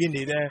ကောင်းကြီးဖြစ်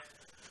နေတယ်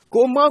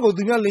ကိုအမကို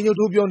သူများလင်းကျုပ်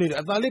တို့ပြောနေတယ်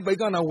အသာလေးပိတ်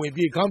ကနာဝင်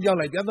ပြေးခေါင်းပြောင်း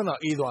လိုက်ပြဿနာ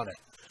အေးသွားတယ်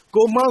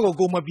ကိုအမကို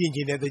ကိုမပြင်းချ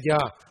င်တဲ့တ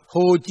ရား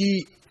ဟိုကြီး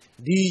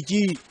ဒီ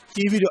ကြီး ကြ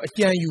ည်ပြီးတော့အ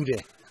ကြံယူတ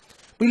ယ်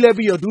ပြီးလဲ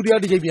ပြီးတော့ဒုတိယ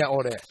တစ်ချိန်ပြန်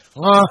អော်တယ်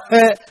ငါ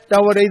ဟဲ့တ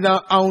ဝရိသာ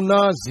အောင်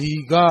နာစီ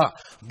က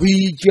ဘီ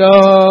ချာ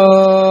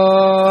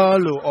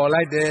လို့អော်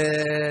လိုက်တယ်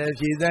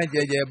ဖြေစမ်း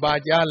ကြဲကြဲပါ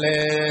ကြလဲ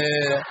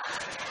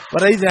ပ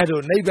ရိသတ်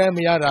တို့နိဗ္ဗာန်မ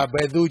ရတာဘ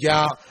ယ်သူ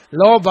ကြောင့်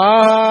လောဘ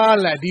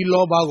လက်ဒီ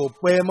လောဘကို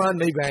ပယ်မှ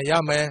နိဗ္ဗာန်ရ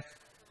မယ်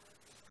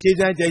ဖြေ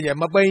စမ်းကြဲကြဲ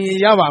မပယ်ရင်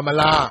ရပါမ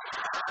လား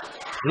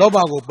လောဘ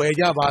ကိုပယ်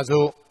ကြပါ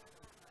စို့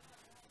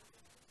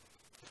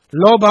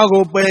လောဘ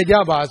ကိုပယ်ကြ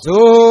ပါ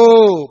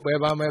စို့ပယ်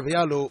ပါမယ်ဘု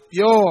ရားလို့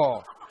ပြော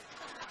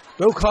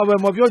ဒုက္ခပဲ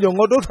မပြောကြ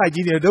ငေါတုတ်ထိုင်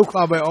ကြီးနေဒုက္ခ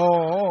ပဲဩ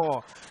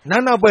န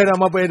န်းနာပယ်တာ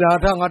မပယ်တာ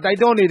ထားငါတိုက်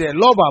တွန်းနေတယ်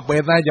လောဘပ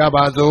ယ်သမ်းကြ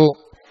ပါစို့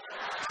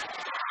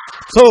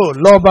သို့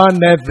လောဘ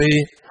နဲ့သည်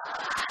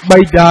ပိ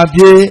တ္တာ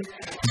ပြေ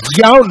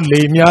ရောက်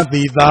လေများသ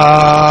ည်သာ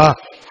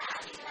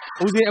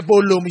ဦးစင်းအ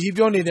ပေါ်လုံးမရှိ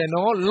ပြောနေတယ်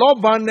နော်လော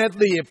ဘနဲ့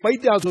သည်ပိ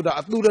တ္တာဆိုတာ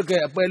အတူတက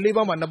ယ်အပယ်လေး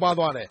ပါးမှာနှစ်ပါး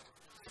သွားတယ်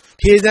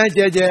ဖြေစမ်း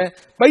ကြဲကြဲ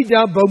ပိတ္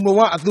တာဘုံဘဝ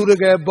အတူတ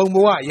ကယ်ဘုံဘ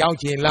ဝရောက်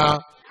ချင်လား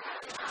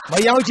မ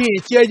ရောက်ချင်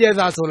ကြဲကြဲ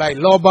သာဆိုလိုက်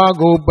လောဘ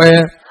ကိုပယ်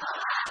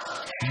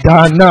ဒါ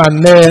န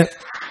နဲ့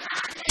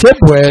ဖြစ်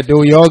ဖွယ်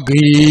တို့ယော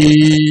ဂီ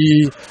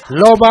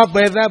လောဘပ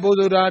ယ်သတ်ဖို့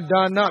ဆိုတာ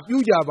ဒါနပြု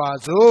ကြပါ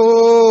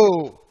စို့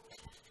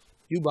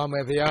ပြုပါမ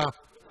ယ်ဗျာ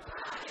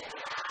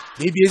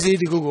ဒီပစ္စည်း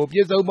တခုကိုပြ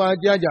ည့်စုံပါ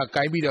ကြကြက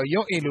င်ပြီးတော့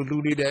ရုံးအိမ်လိုလူ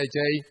နေတဲ့အ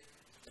ချိန်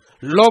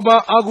လောဘ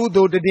အကု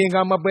သိုလ်တည်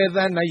ငါမပယ်သ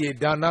တ်နိုင်ရ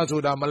ဒါန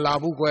ဆိုတာမလာ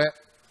ဘူးကွယ်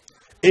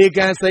ဧ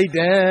ကံစိတ်တ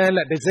ယ်လ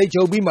က်တစ်စိတ်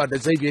ချုပ်ပြီးမှတ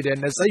စ်စိတ်ပြည့်တယ်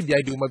နှစ်စိတ်ပြို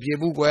က်တူမပြည့်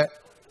ဘူးကွယ်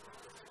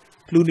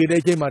လူနေတဲ့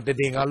အချိန်မှာတ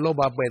ည်ငါလော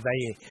ဘပယ်သတ်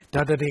ရင်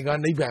ဒါတည်ငါ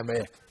နိဗ္ဗာန်ပဲ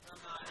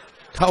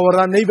ထာဝရ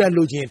နိဗ္ဗာန်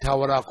လို့ချင်းထာ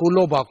ဝရကို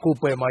လောဘကို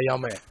ပယ်မှရ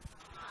မယ်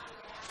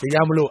တ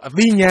ရားမလို့အ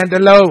သိဉာဏ်တ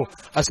စ်လုံး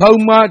အဆုံး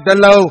အမတစ်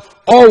လုံး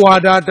ဩဝါ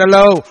ဒတစ်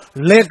လုံး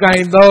လက်က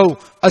င်သုံး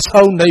အ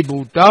ဆုံးနိဗ္ဗူ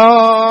တာ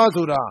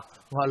ဆိုတာ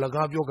ငါလ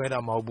ကားပြောခဲ့တာ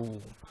မဟုတ်ဘူး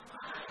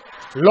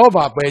လောဘ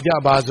ပယ်ကြ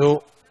ပါစို့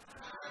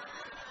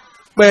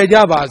ပယ်ကြ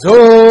ပါ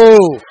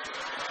စို့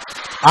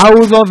အာ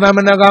ဟုသောသမ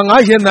ဏကငါ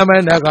ရှင်သမ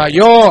ဏက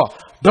ယော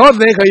ဒေါ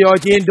သေခယော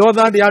ချင်းဒေါသ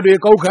တရားတွေ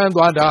ကောက်ခန်း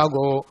သွားတာ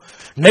ကို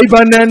နိဗ္ဗာ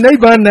န်နိ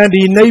ဗ္ဗာန်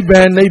ဒီနိဗ္ဗာ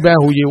န်နိဗ္ဗာန်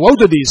ဟူ၍ဝௌ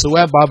တ္တိဆိုအ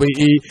ပ်ပါပေ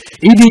၏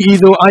ဣတိဤ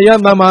သို့အာယ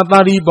သမ္မာသာ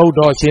ရိပုတ္တ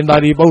ရာရှင်သာ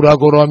ရိပုတ္တရာ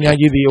ကိုရောမြတ်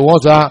ကြီးသည်ဝေါ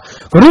စာ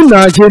ကရု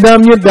ဏာခြေတ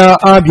မေတ္တာ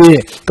အဖြင့်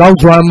ကောင်း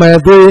စွာမဲ့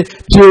သေး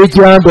ဖြေချ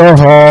မ်းတော်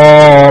ဟော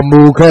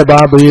မူခဲ့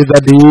ပါပေသ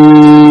တ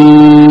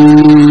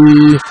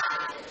ည်း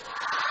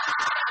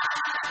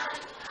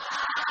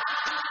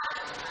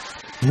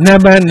န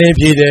မနေ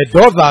ဖြစ်တဲ့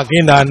ဒေါသက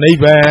င်းတာနိဗ္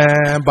ဗာန်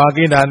ဘာက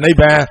င်းတာနိဗ္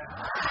ဗာန်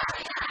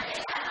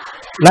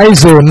လိုက်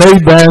ဆိုနိ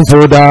ဗ္ဗာန်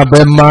ဆိုတာဘ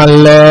ယ်မှာ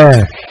လဲ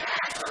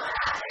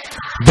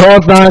ဒေါ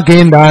သက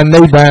င်းတာ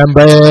နိဗ္ဗာန်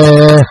ပဲ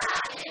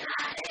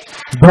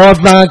ဒေါ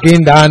သက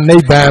င်းတာနိ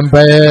ဗ္ဗာန်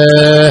ပဲ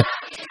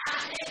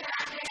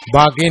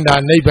ဘာကင်းတာ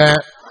နိဗ္ဗာန်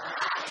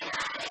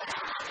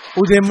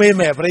ဦးဇင်းမေး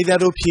မယ်ပရိသတ်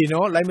တို့ဖြေ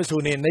နော်လိုက်မဆို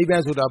နေနိဗ္ဗာ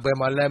န်ဆိုတာဘယ်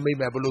မှာလဲမေး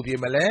မယ်ဘယ်လိုဖြေ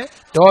မလဲ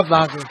ဒေါသ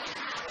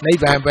နိ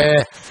ဗ္ဗာန်ပဲ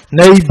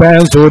နိဗ္ဗာ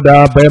န်ဆိုတာ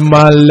ဘယ်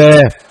မှာလဲ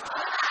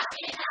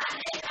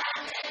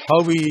ဟု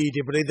တ်ပြီ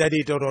ဒီပရိသတ်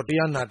တွေတော်တော်တ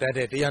ရားနာတတ်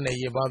တဲ့တရားနဲ့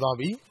ရင်ပါသွား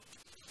ပြီ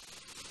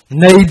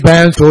နိဗ္ဗာ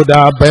န်ဆို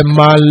တာဘယ်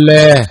မှာ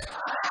လဲ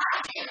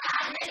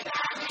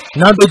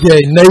နောက်တစ်ချိ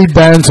န်နိဗ္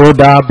ဗာန်ဆို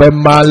တာဘယ်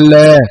မှာ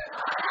လဲ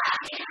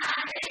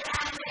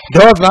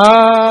ဒေါသ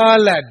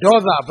လက်ဒေါ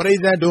သပရိ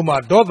သတ်တို့မှာ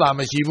ဒေါသမ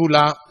ရှိဘူး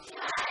လား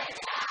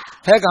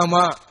ဟဲ့ကောင်မ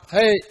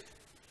ဟဲ့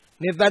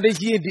နေတတိ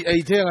ရှိဒီအိ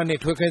တ်ထဲကနေ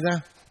ထွက်ခဲ့စ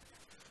မ်း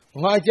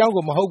ငါအကြောင်း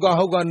ကိုမဟုတ်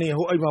ကနေ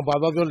ဟိုအိမ်မှာဘာ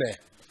သွားပြောလဲ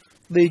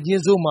သေချ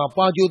င်းစိုးမှာ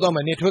ပါကျိုးသွားမ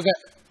ယ်နေထွက်ခဲ့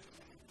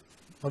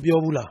မပြော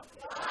ဘူးလား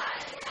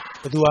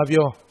ဘသူက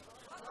ပြော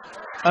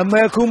အ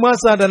မေခုမ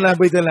စတလ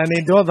ပိတလနေ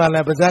ဒေါသလ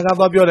ည်းပါဇာက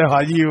သွားပြောတဲ့ဟာ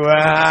ကြီးဝါ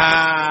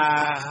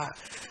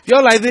ပြော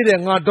လိုက်သေးတ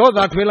ယ်ငါဒေါသ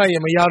ထွေးလိုက်ရ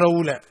င်မရတော့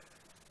ဘူးလေ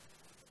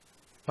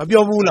မ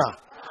ပြောဘူးလား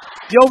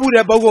ပြောဘူး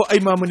တဲ့ပုဂ္ဂိုလ်အိ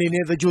မ်မှာမနေ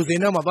နဲ့တချို့စင်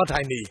ထဲမှာသွား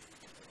ထိုင်နေ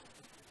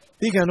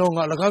ဒီကံတော့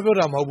ငါလကားပြော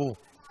တာမဟုတ်ဘူး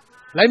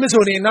လိုက်မ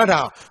ဆိုနေနား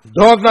ထောင်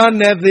ဒေါသ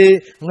နဲ့သည်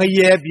င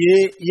ရဲပြေ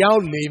ရော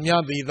က်လေမြ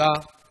သည်သာ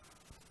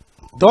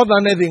ဒေါသ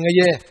နဲ့သည်င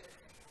ရဲ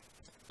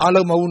အား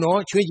လုံးမဟုတ်နော်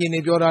ချွေးချင်နေ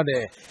ပြောရ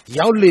တဲ့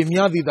ရောက်လေမြ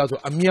သည်သာဆို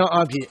အများ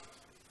အားဖြင့်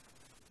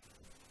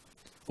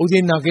ဦးဇ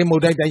င်းနာကင်းမု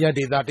တ်တိုင်းတရား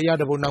ဒေသတရား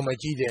တပုတ်နောက်မှာ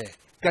ကြီးတယ်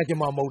ကကြ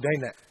မမုတ်တို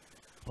င်းနဲ့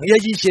ငရဲ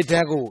ကြီးရှစ်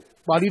တဲ့ကို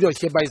ပါဠိတော်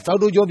ရှစ်ပိုက်ဇောက်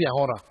တို့ကျော်ပြန်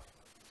ဟောတာ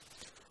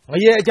င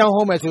ရဲအကြောင်း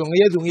ဟောမယ်ဆိုင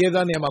ရဲသူငရဲ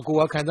သားနေရာမှာကို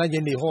ယ်ကခံစားခြ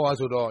င်းတွေဟောပါ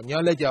ဆိုတော့ညာ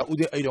လက်ကြဦး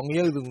ဇင်းအဲ့တော့င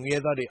ရဲသူငရဲ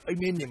သားတွေအိမ်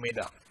မင်းနေမိ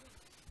တာ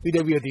ပြီး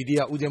တော့ဒီတ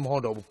ရားဦးဇင်းမဟော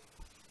တော့ဘူး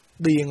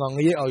သေရင်င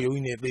ရဲအောင်ယုံ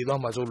ကြီးနေသေ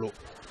သွားမှာစိုးလို့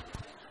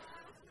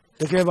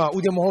တကယ်ပါ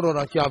ဦးဇင်းမဟောတော့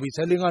တာကြာပြီ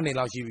14နှစ်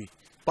လောက်ရှိပြီ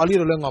ပါဠိ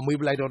တော်လည်းငါမေး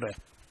ပလိုက်တော့တယ်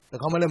တ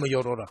ခါမှလည်းမ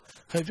ရောတော့တာ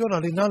ဟဲ့ပြောတာ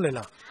လေးနားလည်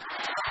လား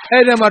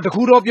အဲ့ဒီမှာတ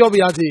ခုတော့ပြောပြ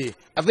ရစီ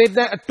အသေးတ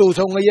က်အတူ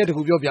ဆုံးငရဲတ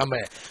ခုပြောပြမ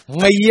ယ်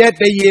ငရဲ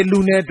တရေလူ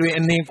နဲ့တွင်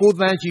အနင်9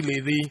 သန်းရှိလေ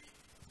သည်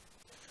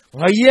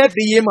ငရဲတ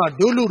ရေမှာ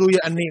ဒုလူတို့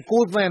ရဲ့အနင်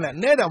9 သန်းနဲ့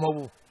နဲ့တာမဟုတ်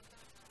ဘူး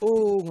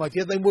အိုးငါ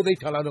ကျေသိမ့်ဖို့သိ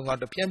ထားလာတော့ငါ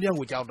တပြန်း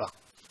ကိုကြောက်တာ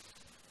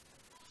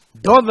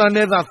ဒေါသ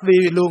နဲ့သာသေ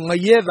လို့င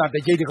ရဲသာတ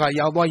စ်ကြိမ်တစ်ခါ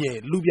ရောက်သွားရင်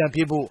လူပြန်ဖြ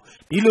စ်ဖို့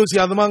ဒီလိုဆ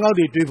ရာသမားငေါ့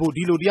တွေတွေ့ဖို့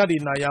ဒီလိုတရားတွေ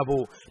နာရ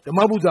ဖို့ဓမ္မ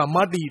ပူဇာမ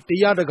တ္တိတ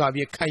ရားတကာ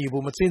ပြခံယူ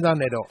ဖို့မစင်စား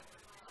နဲ့တော့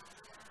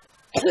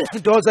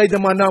多在他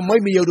妈那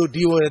没有都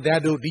地位的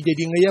都地界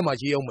定个也嘛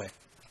是有没？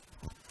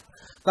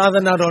但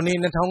是那种呢，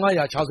那汤啊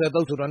呀，炒菜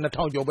都出来那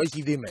汤就不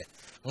稀的没。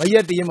我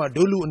也得嘛，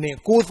走路呢，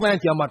过山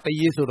车嘛，第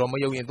一手都没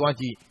有人端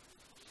起，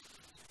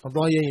我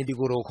端人的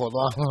骨头可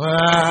多。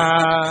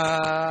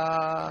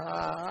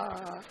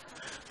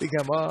你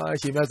看嘛，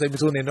前面在不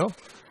说呢喏，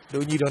都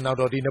你都拿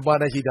到的那把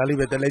那是哪里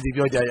边的来的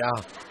表家呀？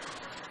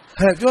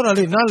嘿，表哪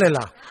里哪来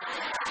啦？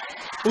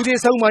我这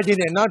手嘛今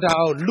天拿着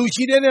路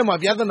西的呢嘛，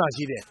别的哪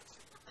西的？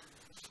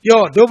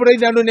哟，都不来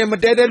那路呢嘛，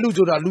带路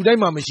走了，路在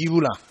嘛没西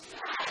路啦，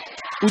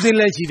我这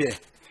来西的。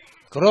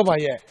可老板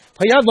爷，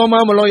他也多嘛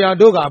么老呀，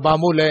都干把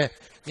么嘞？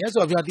你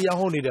说别地下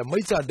好你的，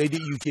每次对的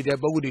有些的，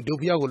包括的都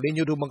不要个零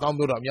牛头么讲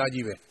不了面子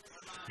呗。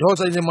多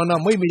少人么那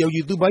每有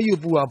一都把有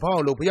不啊，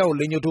跑路不要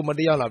零牛头么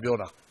的要拉表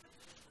了，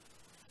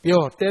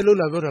哟，带路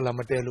拉表了那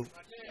么带路，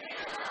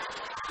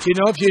偏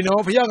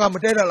孬不要干么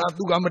带了啦，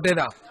都干么带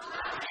了。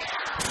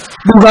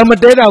不干么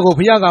带了个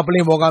不要干不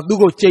灵么干，都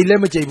个接来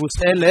么接不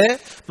塞来，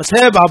么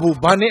塞巴布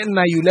把你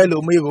那有来路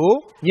没有？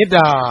你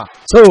打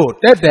错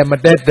带么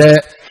带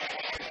的。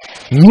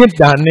你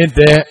打你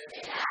的，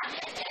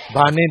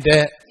把你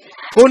的，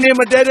过年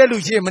么带的路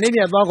线，么那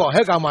天早个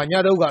还干嘛？人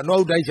家都个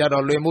脑袋下到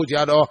雷木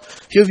下到，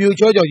就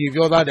悄就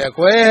表达的，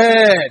乖，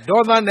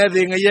多大那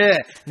点个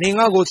嘢，你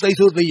那个岁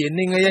数的人，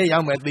你个嘢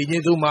养么对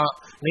你做嘛？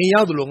你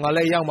要是弄我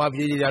来养嘛，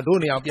别人家都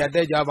那样别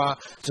在家吧，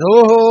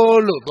走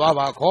路多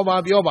吧，考吧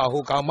表吧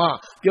好干嘛？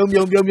表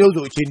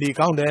做心里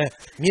讲的，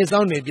你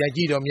上那边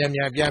记着面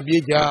别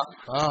家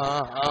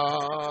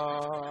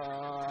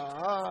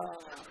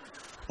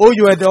我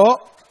觉得。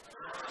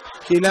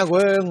现在我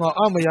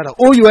阿没呀了，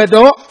我以为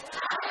多，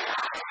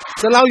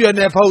这老远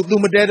的跑都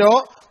没得到，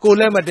过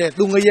来没得，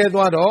都个也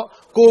多到，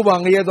过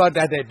往个也多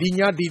得的，地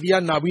伢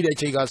那边的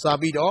这个傻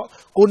逼到，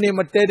过年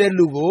没得的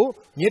路过，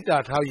你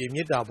打他也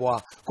没打破，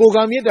过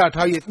个没打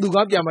他也路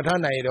个边没他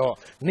来到，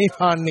你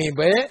哈你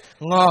呗，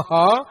我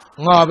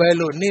呗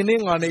路，你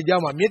我那家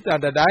嘛没打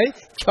的来，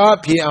掐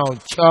偏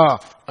掐，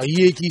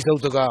也记住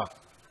这个。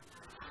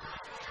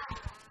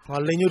我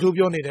零牛头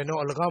标你的，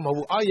那看嘛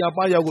不，哎呀，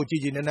把要个姐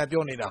姐那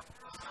标你的。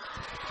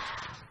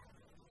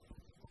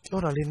叫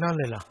他来哪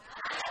来了？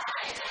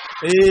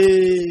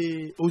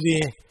有些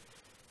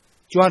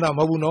叫他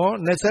没不孬，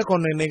那才可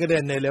能那个的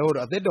那来我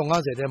了，在东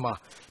岸在的嘛，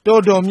到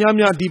面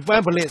地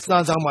板不来，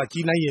山上嘛，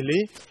济南人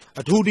嘞，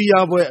土地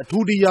也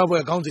不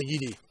讲自己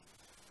的，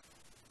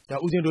呀，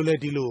有些都来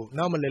地路，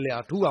那么来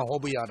啊，土啊好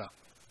不一样的，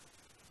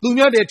对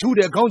面的土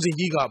的讲自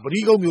己个，不离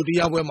个没有地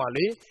也不嘛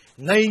嘞，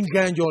那应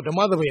该叫他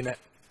妈的回来，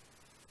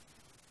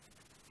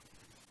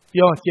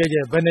哟，姐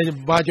本来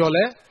把叫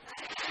来。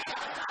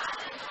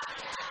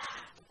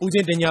乌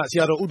镇等下，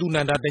下到乌都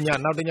南达等下，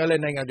那等下来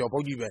那个叫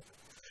跑几呗。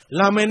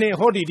拉面呢，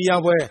好地地下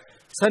位，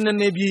山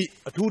那边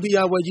土地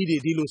下位几地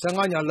地路，三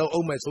个年老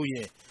欧美抽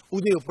烟，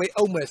乌镇被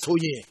欧美抽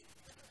烟，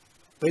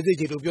被这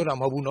些都表达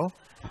毛不孬，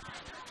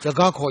这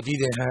个科技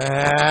的，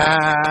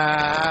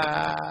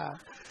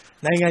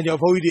那个叫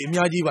跑一点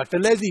面积吧，这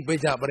来是被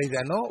啥不来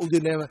噻喏，乌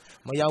镇呢，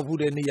没有富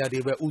的你也得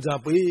被乌镇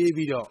被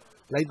比较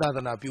来打的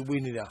那标配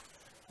你的，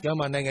要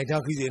么那个家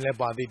开始来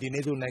把的，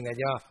那种那个家。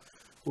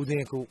乌镇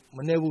口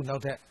没那部脑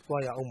袋，挂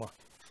呀欧嘛，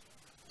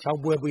超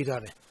不会背他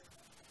的，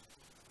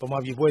我嘛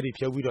比不会的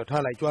飘背着，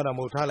他来抓他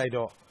冇他来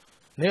着，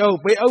你要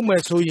被欧美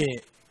抽烟，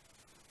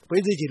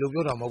被这些都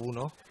表达冇不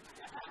孬，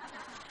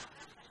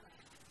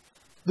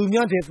都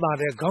面前打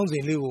的刚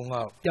性的我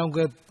啊，两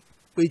个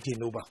被进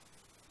入吧，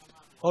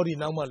好的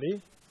那么嘞，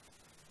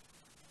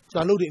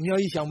咱路的面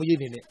一项目一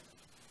点的，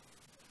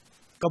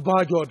个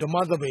把脚他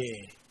妈的呗，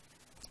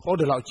好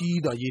的老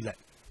几的一来，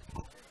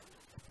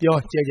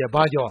要姐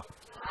把脚。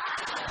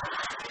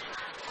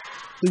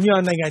对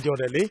面那个叫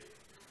的嘞，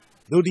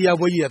都底下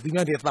我也对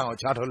面的当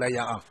掐头来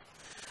呀啊！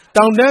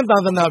当然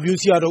那表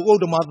示都我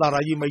他妈打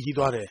了一没几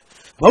多的，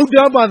我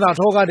这把那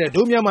讨个的，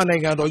对面嘛那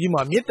个到一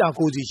嘛没打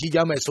估计西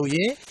家没收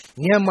烟，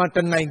你嘛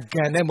等那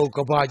干的冇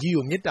个把机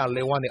有没打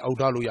来往的澳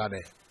大路亚的，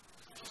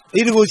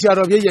一个下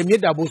到别也没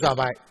打不上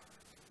班，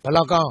不拉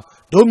讲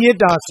都没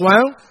打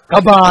算个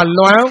把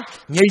乱，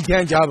你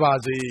天加把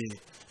子，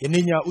人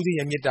家屋里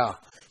也没打，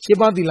西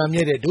班地那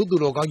面的都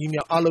老讲一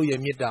面阿路也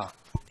没打。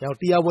然后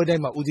第二位的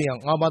嘛，有这样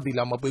阿巴地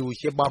拉嘛被我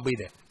写八倍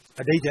的，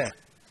对的。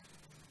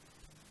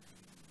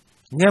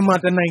你嘛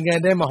在那个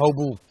的嘛好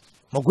不？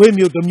嘛贵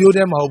没有都没有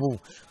的嘛好不？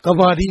可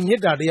把的你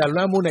打的呀，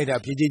乱木那的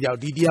脾气叫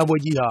第二位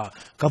几下，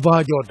可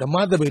把叫他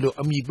妈的被lo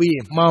阿米贝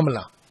妈么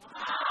啦。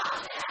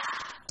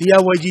第二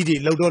位几的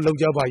老多老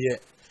家把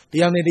ye，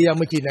第二呢第二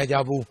没进来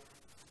家不？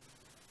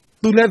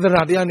都来得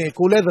啦，第二呢，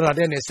过来得啦，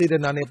第二呢，谁的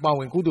那呢把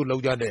文古都老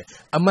家的，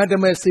阿妈的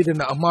么谁的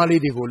那阿妈里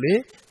的过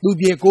来，路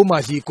边过马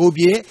西过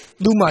边，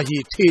路马西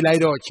车来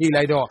到，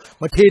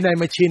么车来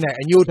么车来，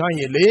牛汤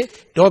也来，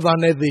多大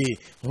那的，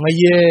我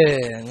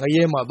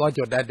也嘛多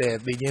叫带的，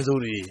对件事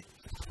的，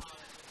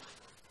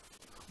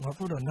我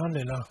不知道哪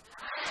来了，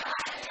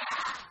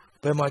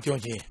白马交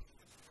钱，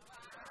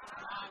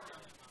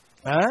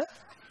啊？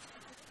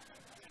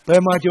白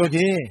马交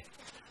钱，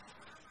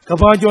可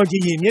把交钱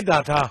也没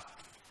打他。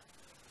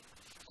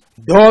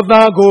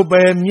Doda go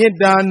be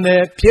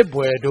midane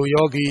pipwe do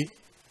yogi.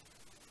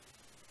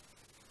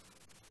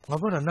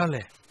 Ngapana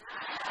nale.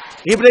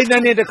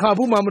 Ibrahim the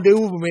Kabu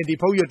Mamadu made the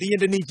Poyo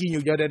Tianini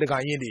you gather the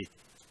Kayindi.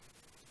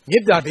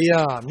 Midda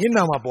dea,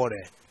 Minama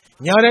bore.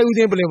 Nyara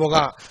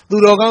Udeblemoga,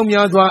 Durogam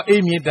Yazwa,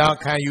 Emida,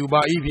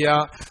 Kayuba,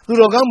 Ivia,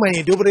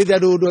 Durogam, Dubreda,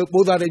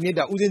 Boda,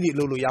 Mida, Udini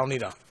Lulu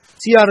Yaunida.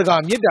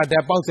 Siaraga, Mida,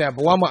 that bounce,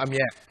 Boama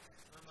Amia.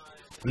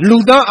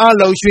 Luda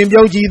alo,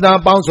 Shrimyoji, the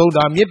bounce of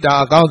the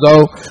Mida,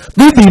 Gonzo,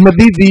 Bibi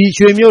Madidi,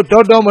 Shrimyo,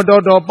 Dodo,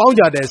 Madodo,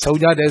 Boja, the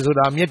Soja, the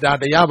Suda, Mida,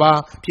 the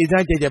Yaba,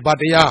 Pizza,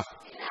 Batia.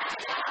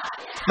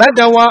 That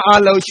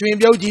alo,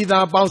 Shrimyoji,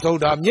 the bounce of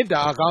the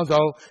Mida,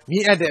 Gonzo,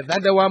 me added,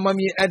 that the one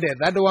mummy added,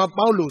 that the one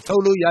Paulo,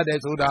 Solo Yade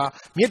Suda,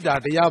 Mida,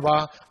 the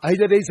Yaba, I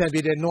did a said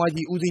it,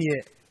 Noaji Uzi,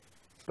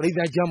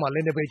 President Jama,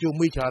 Lendepechu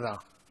Michara.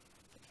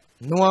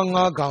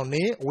 Noanga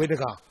Gaune,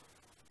 Wedega,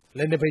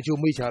 Lendepechu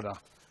Michara.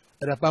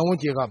 The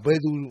Pawanjega,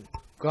 Bedu,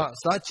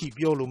 Sachi,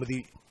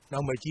 Biolumadi,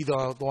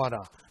 Namachida,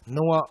 Dora,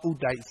 Noah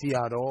Udai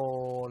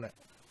Siaro.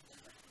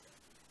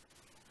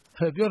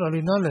 Have you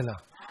already known?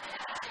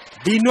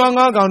 The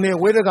Noanga Gaune,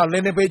 Wedega,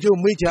 Lendepechu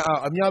Micha,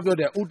 Amia,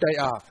 the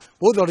Udaya,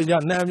 both of the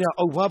Namia,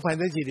 Ova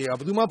Pandesi,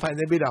 Abduma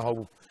Pandebida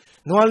Hobu.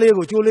 No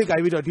Lego, Julie,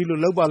 I will do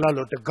Loba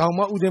Lalo, the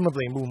Gama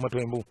Udemabu,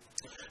 Matumbu.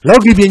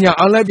 Logi Bina,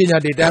 Allah Bina,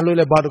 the Dalo,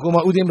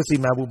 Badaguma, Udemasi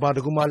Mabu,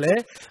 Badaguma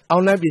Le,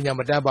 Allah Bina,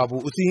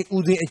 Madababu,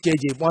 Uzi,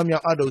 JJ, Wamia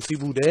Ado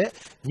Sibude,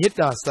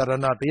 Nita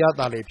Sarana,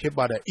 Tiatale,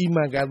 Chipade,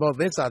 Iman Gabo,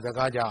 Vesa, the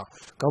Gaja,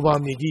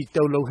 Kawamiji,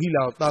 Tolo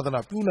Hila,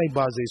 Tadana, Pune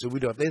Bazes,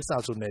 with the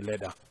Tesa Sune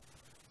Leda.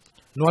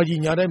 Noji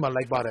Nyadema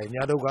like Bare,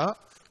 Nyadoga,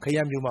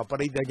 Kayam Yuma,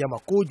 Parida Yama,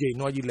 Koje,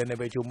 Noji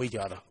Lenebechu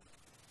Mijara.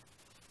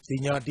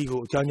 Sinya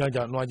Tigo,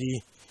 Chanya,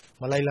 Noji,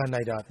 Malayla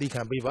Naida,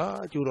 Tikan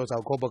Biva, Juros,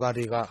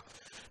 Copacadiga.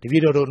 The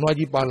video don't know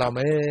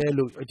Palame,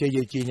 look,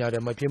 China, the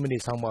Machimini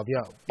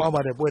Samabia,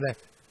 Papa the Puede.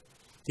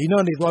 You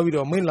know, this why we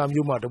don't main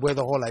Yuma, the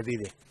weather hall I did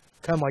it.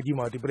 Come on,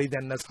 Jima, the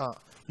President Nasa,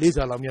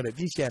 Lisa Lamia, the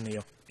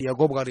Tishanio, the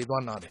Agobari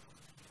Donade.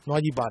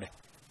 Noji Bade.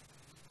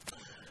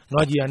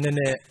 Noji and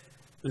Nene,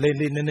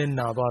 Lady Nene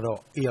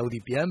Navaro,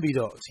 ELDPM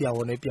video,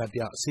 Siaone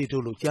Pia, Situ,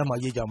 Chama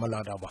Yija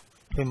Maladaba.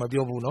 Fema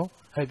Biobuno,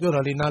 have you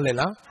already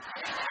Nalela?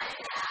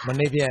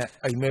 Manavia,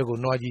 I mego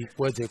Noji,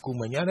 where's the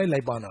Kumanyana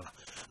Labana.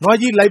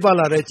 Noji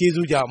Laibala,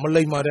 Chezuja,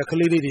 Malema,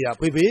 Kalidia,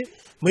 Pepe,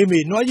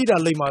 maybe Noji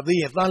Lema,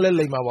 the Tale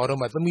Lema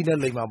Baroma, the Mina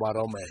Lema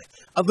Barome.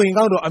 I think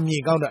out of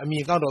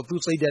Ami Gado to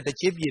say that the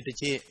chip yet the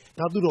chip,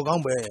 not to the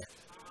Gambe.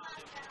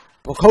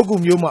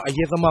 Pokokum Yuma,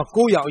 Ayetama,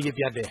 Koya,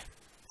 Yetiade.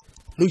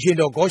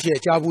 Lucindo Goshe,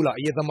 Chabula,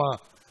 Yetama,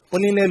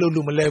 Polinelo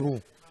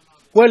Lumalebu.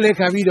 Well, like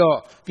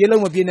Havido,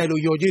 Yellow Pinelo,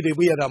 Yoji, the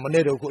Via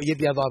Manedo,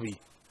 Yetiadabi.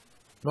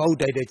 No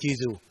day the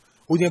Chizu.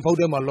 Udin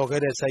Podema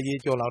located Sayi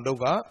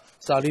Jolandoga,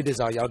 Sali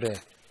desire there.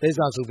 There's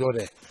also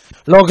good.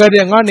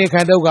 Located Nani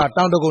Kandoga,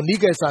 Tandogo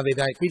Nika Sunday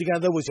night,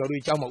 Piticanda was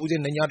already Chama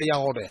within the Yadia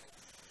order.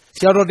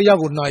 Shadow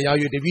Diago Naya,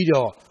 the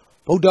video,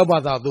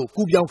 Podabada,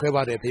 Kubian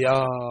Kevade,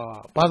 Pia,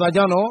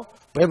 Padajano,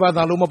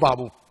 Pevada Luma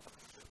Babu.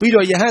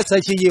 Pido, you had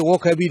such a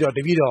walk a video,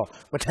 the video,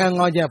 but hang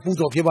on your foot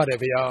of Kevade,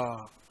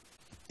 Pia.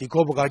 The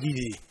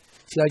Copacadi,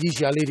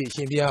 Shajisha lady,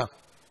 Shimbia.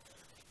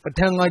 But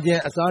hang on your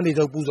Asani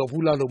of Puzo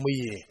Hula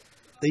Lumi.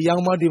 The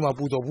young Madima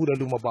Puzo Hula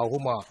Luma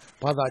Bahuma,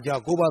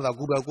 Padaja, Gobada,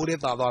 Guba,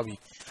 Gureta Davi.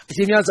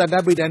 Shimia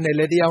Sadabi and the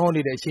lady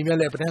only the Shimia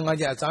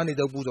Lepanga Asani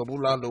of Puzo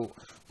Bulalo,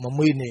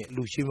 Mamini,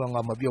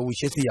 Lushima Mabio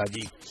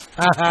Wishesiaji.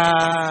 Ha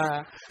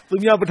ha!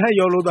 Lumia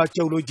Patayo, that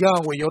Cholo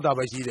Jan, where Yoda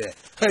Bashide.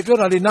 Hey,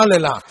 Jona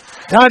Nalela.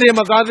 Tade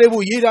Magade,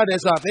 Yida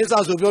Desa, Desa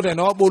Subio and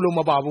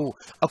Obuluma Babu.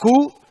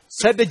 Aku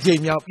set the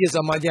Jania,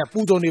 Piesa Maja,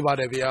 Puzo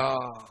Nivadavia.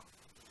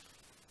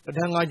 But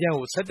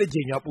Hangaja set the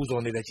Jania Puzo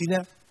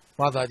Nivachina,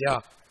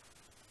 Madaja.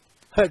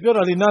 Hey,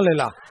 Jona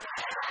Nalela.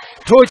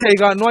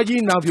 Tochega, Noji,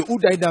 now you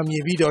Udaida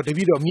me video, the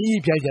video, me,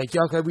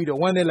 Jaka video,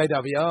 one like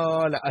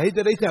that. I hate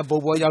the race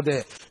Bobo out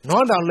there.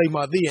 Not only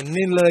my day and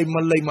Nilay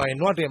Malay,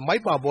 not a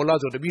Maipa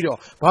Bolas of the video.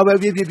 Papa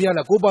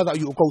Viviana, Kuba,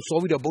 you go so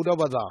with the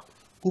Bodabaza,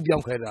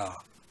 Kubian Keda.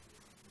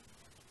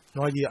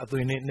 Noji, I do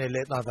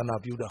let Natana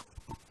Buda.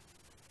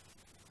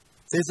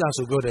 This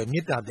also good,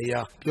 Mita, they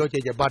are, Pure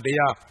but they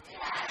are.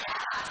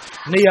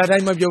 Naya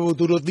Dima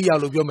to the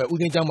Dialogoma,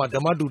 Udinjama,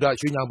 Damaduda,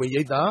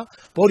 Shunyabayeta,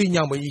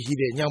 Porinyama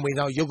Yishide,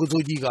 Yamina,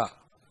 Yokozujiga.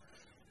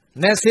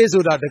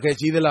 Nesezuda, the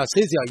Kachidela,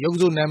 Sesia,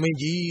 Yozo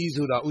Namenji,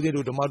 Zuda,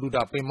 Udedu, the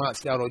Maduda, Pema,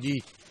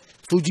 Siaroji,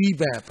 Fuji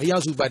Ban,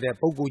 Payasu by the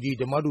Pogoji,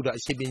 the Maduda,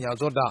 Shibinya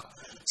Zoda,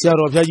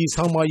 Siaroji,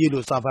 Sama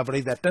Yilu, Safa,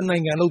 that 10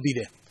 and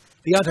Lodide.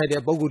 The other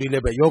Bogudi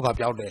Lebe, Yoga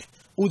Piaude,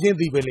 Udin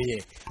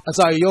Bibele, as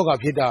I Yoga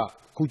Pida,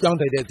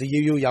 Kujanta, the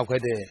Yu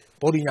Yakade,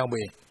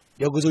 Porinyame,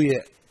 Yokozuye.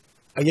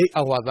 I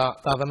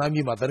Awada,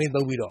 Tavanami Matarin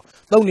the widow.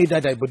 Don't need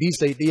that I body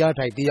say the art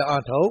idea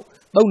art ho.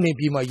 Don't need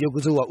be my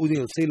Yokozua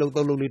Udio Silo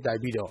Doluli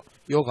Dibido,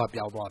 Yoga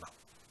Piavana.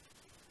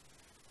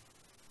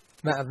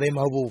 Now they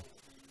mabu.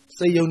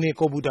 Say Yoni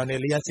Kobutan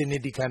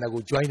Eliasini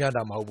Kanago, join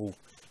Adam Habu.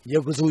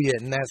 Yokozuya,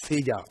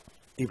 Nasia,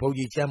 the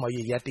Pogi Chama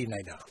Yati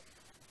Nida.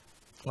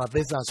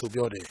 Matesa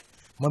Subiode.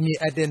 Mummy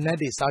at the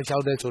Nadi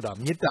South Soda,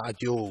 Mita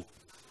Joe.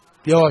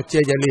 Pure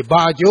Chejali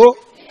Bajo.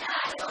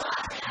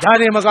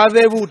 Dare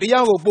Magazebu,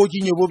 Tiago,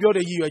 Pochinio, Bobio,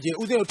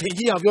 Uzo,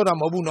 Tenji, Abioda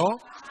Mabuno,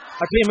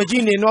 a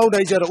Temagini, no,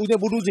 they said, Uzo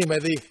Buduzi,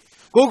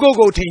 go,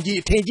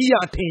 Tenji,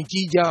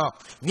 Tenjija,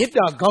 Nita,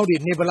 Gaudi,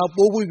 Nebala,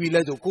 Bobu,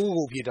 Villazo,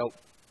 Go, Pito.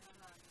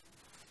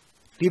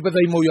 People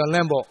they mow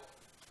Lambo,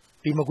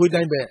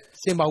 Timaguidambe,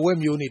 Sema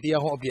Wem unit, Tia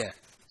Hopia,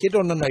 Get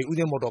on the night,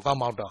 Uzo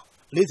Motokamata,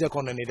 Laser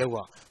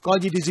Conanideva,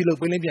 Gaji Dizilo,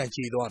 Bolivian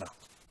Chidona.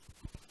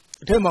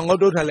 Tell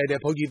Mangodo, the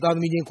Pogi,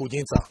 Damian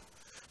Kujinsa.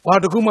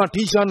 Patakuma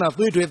Tishana,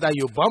 Twitter that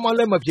you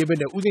Bamalem of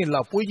Jebin, Udin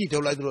La Puji to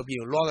like to be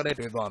longer at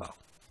Ridona.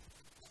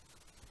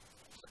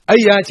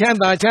 Aya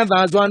Chanda,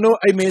 Zwano,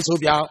 I may so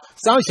be out,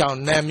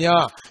 Southtown,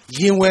 Namia,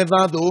 Yin with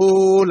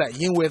Ado, like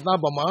Yin with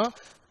Abama,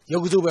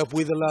 Yoguzu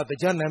with the lot, the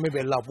Jan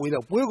Name love with a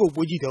Pugo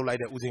Puji to like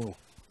the Udin.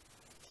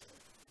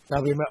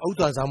 Now we may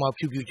out some of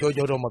you,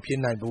 Jojo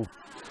Mapina do.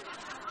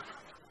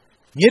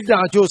 Yet,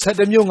 Joe said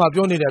the young of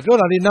Johnny, the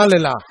Jola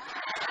Nalela.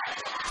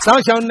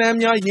 Southtown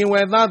Namia,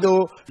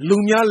 Yinwedado,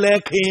 Lumia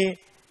Leke,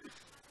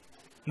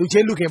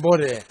 Luce looking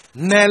body,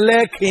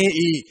 Neleke,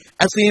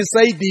 as in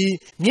Saidi,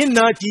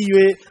 Nina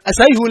Tiwe, as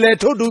I who let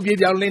Todo be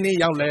Yalini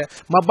Yale,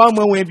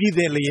 Mabama will be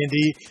the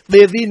Lendi,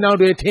 they thee now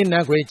the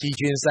Tena Great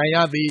Teaching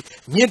Sayadi,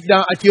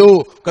 Nita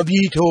Atio,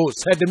 Kabito,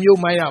 said the Mu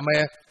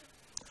Mayame.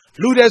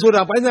 Ludes would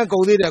have been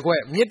go there,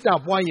 Nita,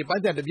 why you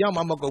find that the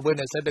Yamama go when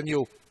I said the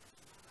Mu.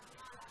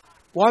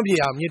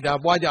 Wabia, Nita,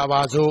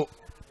 Wajabazo.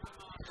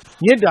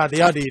 Yinda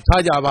the Adi,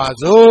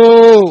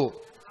 Tajabazo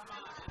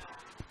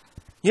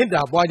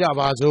Yinda,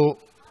 Wajabazo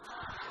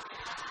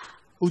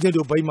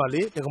Ujedo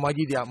Baimali, the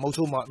Kamajidia,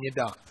 Mosuma,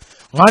 Yinda.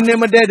 One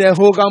name dead,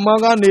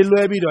 Hokamanga,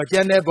 Niluebido,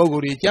 Jane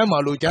Boguri,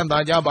 Jamalu,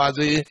 Jamba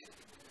Jabazi.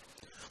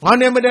 One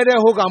name dead,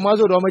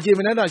 Hokamazo,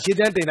 Domajimina, she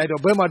didn't like the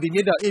Burma, the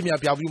Yinda, Emia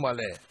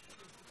Piabumale.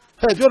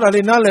 Hey,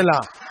 Jordan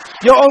Nalela.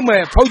 Your own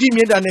man, Poji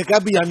Mida,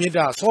 Nekabi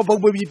Amida, so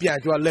Bobi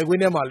Piajo,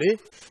 Leguinemale.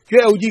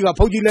 Ujiga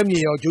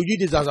Pojilemi or Juji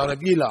Disaster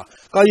Villa,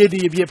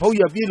 Kayedi,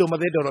 Poya Vilo,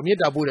 Madedo,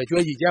 Mita Buddha,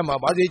 Juji Jama,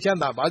 Bazi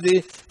Chanda, Bazi,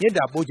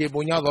 Yenda Poji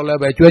Bunyado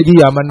Leva,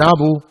 Juji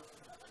Amanabu,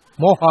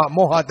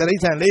 Moha,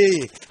 Teresa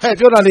Lee, Hey,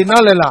 Jordan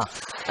Nalela,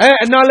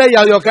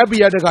 Nale, your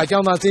Capi at the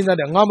Kajana Sinda,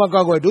 and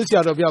Namaka,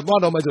 Ducia of your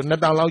bottom,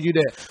 not allow you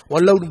there, or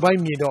load by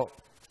me.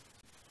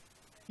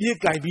 You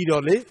can't be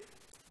dolly.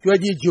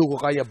 Juji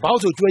Jugaya,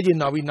 Bowser Juji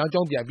Navi, now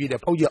don't be the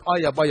Poja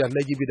Aya by a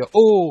lady with the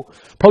oh,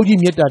 Poji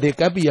Mita, the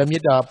Capi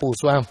Amita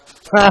Poswam.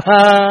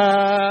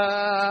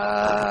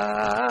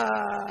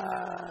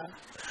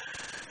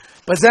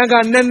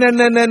 Pasanga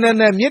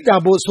Nana Mita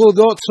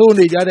Boso, so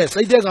they are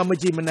say they are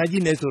much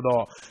imagine to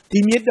do.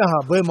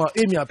 Timita Burma,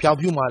 Emia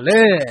Piabuma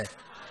le.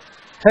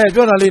 Hey,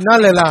 Jonali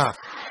Nalela.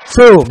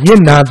 So,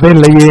 Mina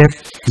Bele,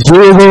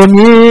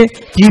 Jogomi,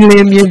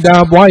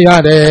 Kilimida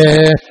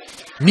Boyade,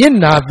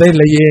 Mina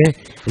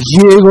Bele.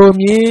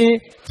 Yegomi,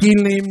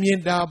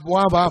 Kilimida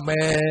Boaba,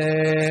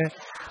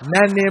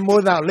 Nane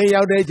Moda, lay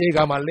out the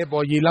Jagama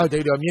Lepo, Yila,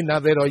 Mina,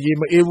 or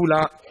Yim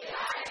Evula.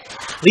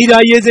 Lida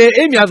Yeze,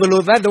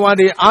 Emiazo, that one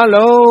day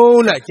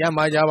alone, like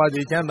Jama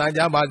Javazi, Jama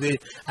Javazi,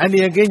 and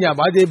the Kenya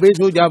Bazi,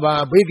 Besu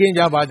Java, Breaking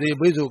Javazi,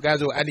 Besu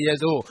Kazo,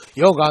 Adieso,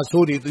 Yoga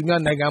Sudi,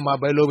 Nagama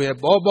Belo,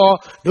 Bobo,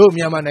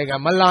 Domiama Naga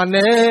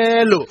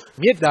Malanelo,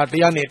 Mita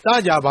Tiani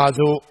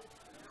Tajabazo.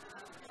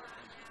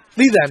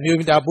 These are new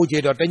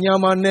Tabuchi,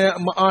 Tanyama,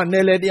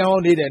 Nelly,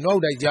 only the no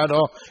day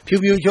Jado,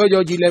 Pubu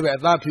Jojo Gileva,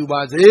 that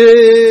Pubazi.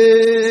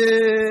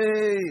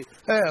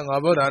 Hang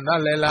about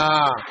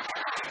Nalela.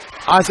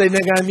 I say,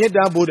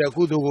 Nagamita Buddha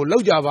Kudu,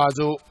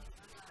 Lojavazo.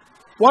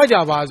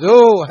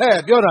 Wajavazo,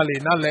 hey, Purely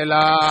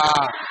Nalela.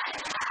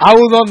 I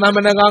was on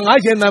Namanaga, I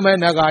can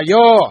Namanaga,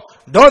 yo,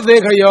 don't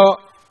take yo.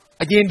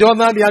 Again, don't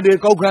have the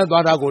Coca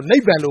Badago,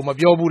 Napalum of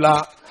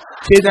Yobula.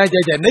 Say that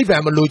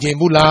Napam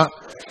Lujimula.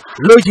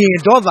 Looking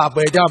Doza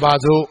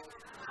Bejabazo.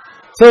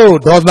 So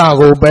Doza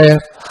go be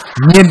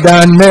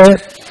Nidane,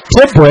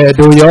 Chipwe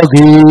do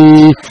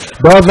yogi.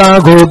 Doza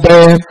go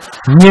be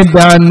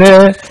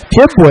Nidane,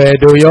 Chipwe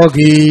do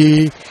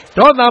yogi.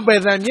 Doza be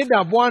than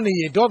Nida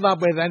Bwani, Doza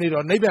be than it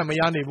or Neba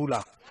Mayani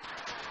Bula.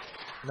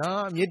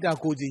 Na Nida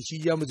Kuzi,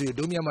 Shiyamu,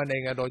 Dumia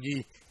Mananga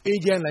Doji,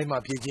 Agent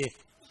Lima Pigi.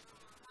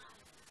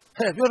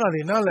 Hey, you're not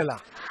in Nalela.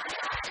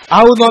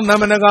 I was on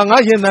Namanaga,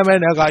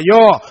 Namanaga,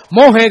 yo,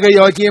 Mohega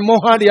Yoki,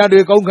 Mohadia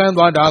de Kokan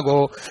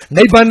Badago,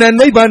 Naban and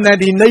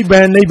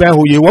Naban,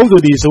 who you want to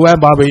do so,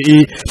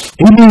 Babi.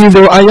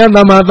 Inido,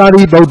 Ayana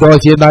Madari,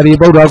 Bodoshi, Dari,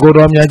 Bodago,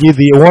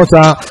 Yaji,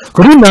 Wasa,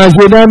 Kurina,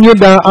 Yedam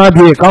Yeda,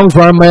 Adi, comes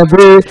from my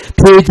way,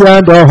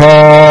 Teacher, the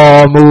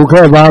home,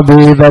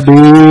 Mukababu, the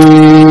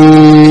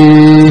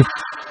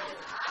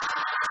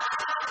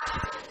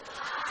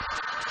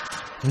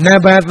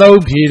Never though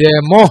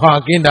Peter,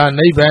 Mohawk in the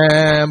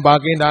Naban,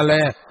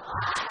 Bakindale.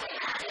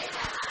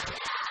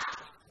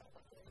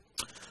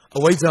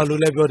 Away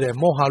Lulebio,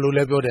 Moha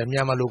Lulebio,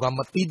 Yamaluga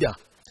Matida.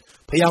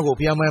 Piago,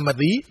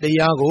 Piamamadi, the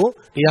Yago,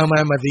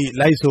 Piamamadi,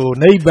 Laiso,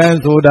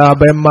 Naban Soda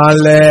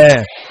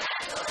Bemale.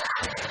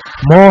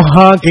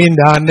 Moha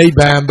Kinda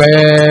Nabambe.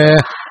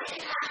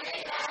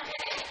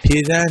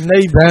 Pisa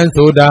Naban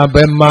Soda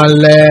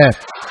Bemale.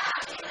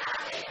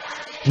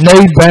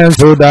 Naban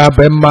Soda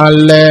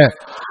Bemale.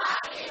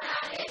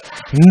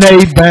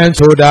 Neighbor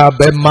soda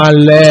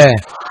bemale.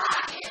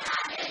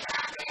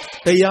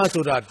 Tayar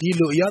soda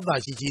dilo yata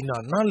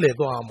shijina nale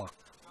to ama.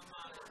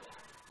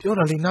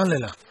 Purely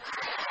nalela.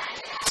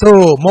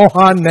 So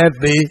moha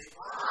nethi.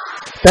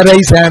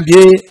 Teresa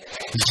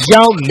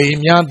Yao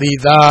Limia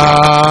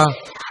Dida.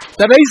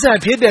 Teresa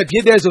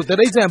Pide so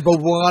Teresa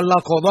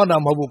Bobuala Kodana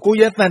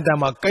Mabukuya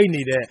Tantama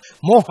Kaini de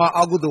Moha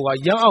Agudua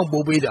Yao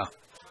Bobida.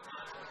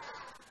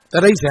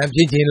 Teresa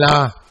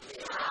Pijila.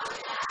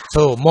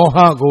 So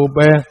Moha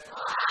Gobe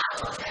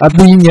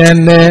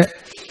Abinyan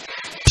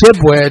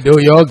Chipwe do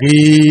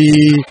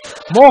Yogi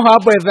Moha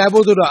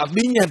Bezabuda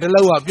Abinyan the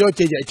lower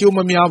Bioche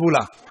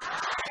Chumamiabula.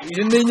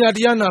 In Nina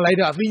Diana like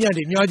Abinyan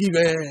de Miaji.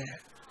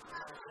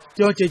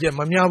 George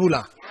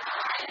Mamiabula.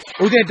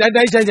 Ude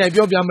Dada Saja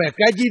Biobame,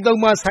 Kaji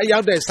Doma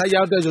Sayade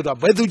Zuda,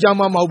 Bedu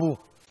Jama Mabu.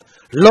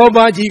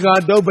 Loba Jiga,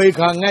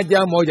 Dobeka,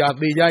 Naja Moja,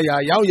 Bijaya,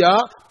 Yaya,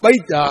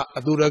 Baita,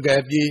 Adura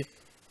Gabi.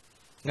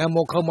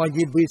 Namo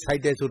Kamaji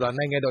beside Suda,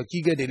 Nangado,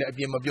 Chiga de la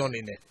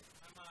Biamabionine.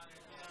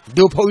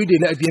 Do Poi de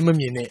la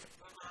Biamine.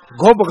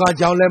 Gobaka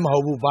Jalem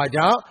Habu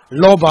Baja,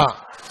 Loba.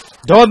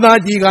 Dona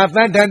Jiga,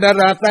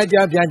 Tantara,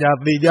 Taja,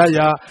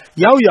 Bijaya,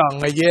 Yao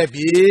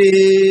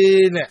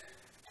Yabi.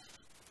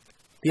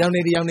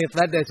 Yawni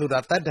that day so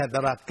that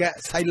cat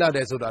Sila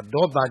de so that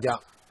Dodaja.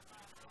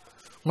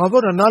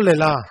 Mabura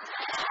Nalela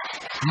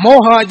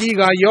Moha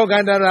Jiga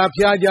Yogandara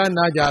Piaja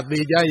Naja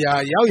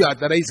Bijaya Yaya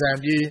Teresa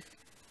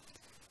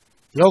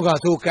Yoga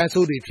to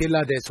Kasudi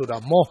Pila de Suda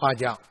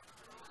Mohaja.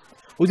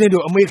 Uzi do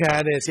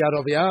America de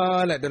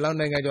Siarovia, like the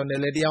London on the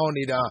Lady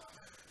Onida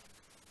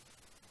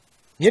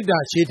Yida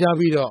Chita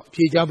Vido,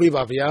 Pija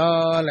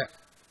Bibavia,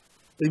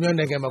 the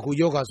Yanagamaku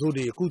Yoga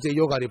Sudi, Kuze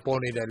Yoga de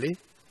Pony Deli.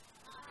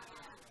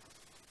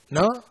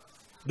 No?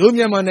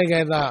 Dumia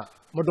Manegada,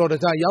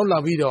 Motorata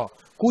Yaula Vido,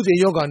 Kuze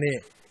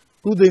Yogane,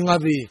 Kude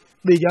Navi,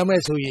 the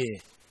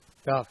Yamesuye,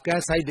 the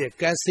Caside,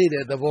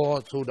 Casside, the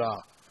Bo Suda.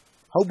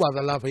 How about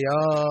the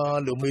Lafaya,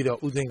 Lumido,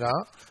 Uzinga,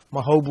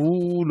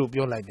 Mahobu,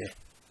 Lupio like that?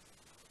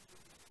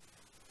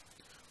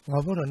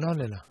 Mabura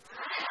Nalela.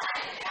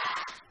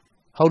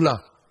 Howla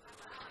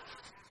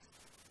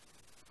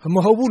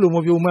Mahobu,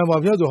 Lumio, Mamma,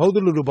 how to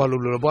look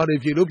about body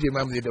if you look at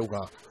Mamma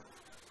Doga.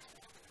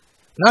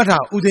 Nata,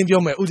 Uzin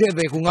Jome, Uzin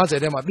de Kungas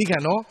at them at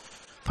Bicano,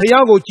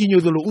 Payago Gino,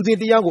 Uzin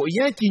Diago,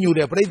 Yakino,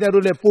 the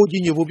Predadole,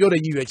 Pogino, Bobio, the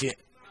UH.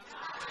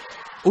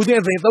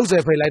 Uzin de those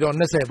I pay on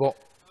Nesebo.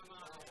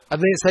 At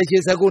the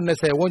Sages ago,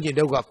 Nese, one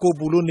Doga,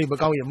 Kobuluni,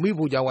 Bacao,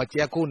 Mibuja,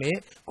 Jacone,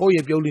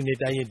 Koya Biolini,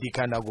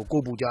 Dicanago,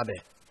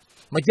 Kobujade.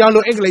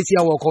 Majalo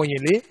Englesia or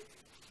Coyele,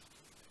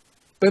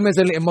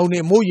 Pemesel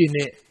Mone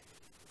Moyene,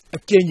 a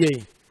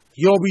Kenye,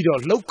 Yobido,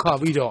 Loka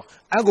Vido,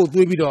 Ago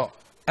Dubido,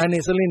 and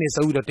a Selene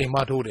Sauda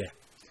Tomato.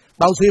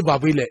 Bausi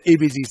Babile,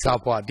 ABC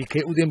Sapa,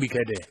 Decay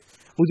Udembicade.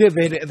 Ude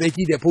they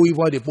keep the Poi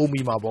the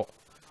Pomi Mabo.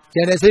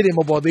 Can I say them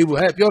about they will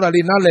help your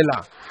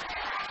Nalela?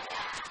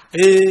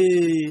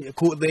 Eh,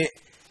 could they?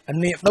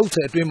 And they no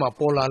say to my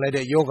Pola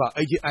like yoga,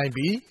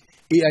 AIB,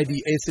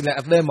 AIDS,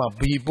 like them,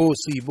 Bibo,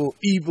 Sibo,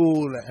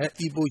 Ibo,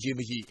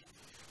 Jibi.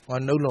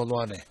 One no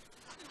longer.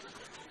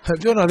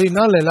 Have you not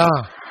Nalela?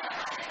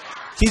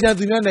 See that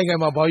the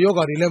Nagama about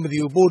yoga, remember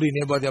you body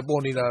near the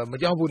body,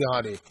 Majabu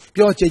Hadi.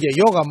 Pure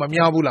yoga,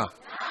 Mamiabula.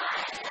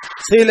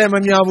 Sele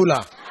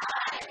Mamiabula.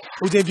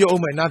 Udin your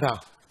own nata.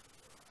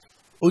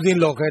 Udin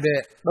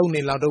Lokade,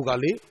 Doni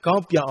Ladogali,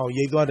 Kampia or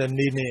Yegua and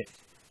Nene.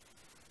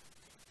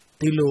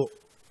 Tilo,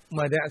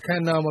 my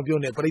Kana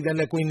Mabione,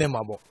 President Queen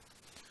Nemabo.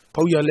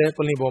 Poyale,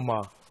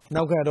 Poliboma.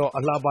 Now Gado,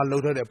 Alaba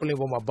loaded a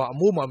Poliboma, but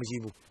Muma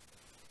Mijibu.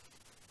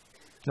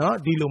 No,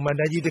 Dilo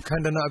Mandaji the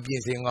Kandana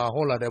abusing a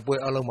whole other boy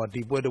Aloma,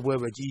 the boy the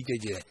weather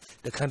GJ,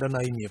 the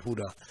Kandana in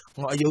Yapuda.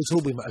 I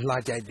also be a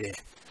large idea.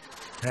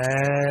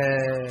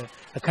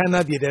 I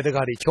cannot be there.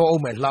 Got it. Show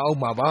me, lao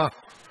maba.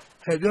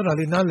 Have you not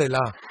in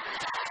Nalela?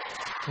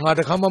 Not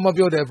a common of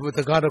your with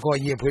the God of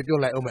you put you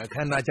like, oh, I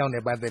cannot down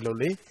about the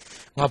lolly.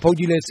 My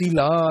pogile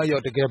sila,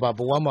 you're together,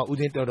 Buama,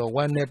 Udit or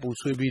one nepu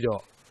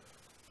subido.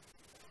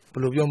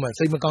 Pluvioma,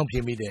 same account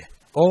me there.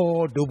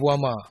 Oh,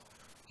 Dubuama,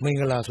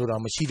 Mingala Sura,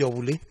 Mashido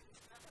Wuli.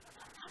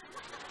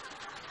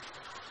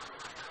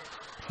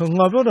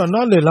 Mabura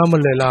Nalela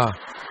Malela.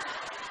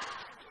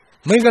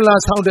 Mingala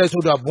sounded so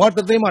that what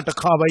the name at the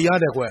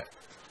Kavayade.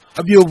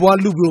 Abio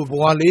Walugo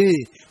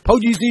Wale,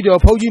 Poji Sido,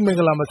 Poji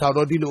Mingala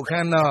Matado, Dilo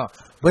Kana,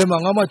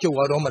 Wemangamacho,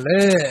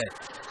 Wadomale.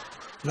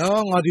 No,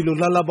 Adilu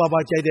Lala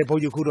Baba Chade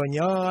Poju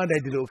Kuronya, they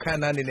do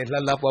Kana in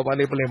Lala Baba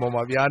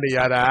Leplemoma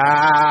Yada.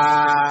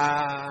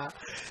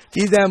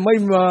 Is that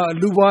Maima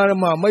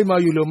Lubarma, Maima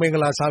Yulo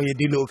Mingala Savi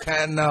Dilo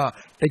Kana,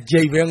 the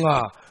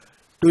Javenga.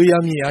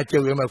 Tuyami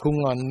Acho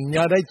Makunga,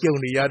 Yada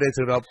Choni Yada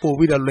Sura,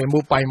 Povida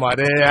Lembo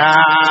Paimade.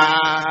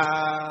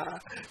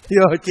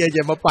 Your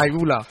Chajama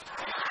Paivula.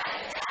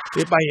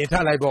 If I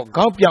tell I got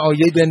Gampia or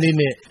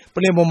Yedanine,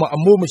 Plemoma, a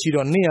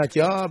Momashido, Nia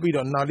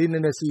Jabido, Nadine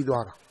and the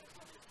Sidor.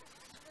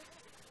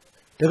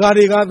 The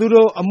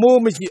Gadigaduro, a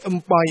Momashi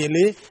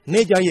Umpire,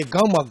 Naja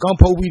Gama,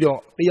 Gampo Vido,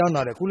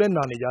 Piana, the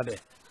Kulena Yade.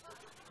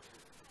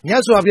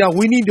 Yaswabia,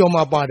 we need your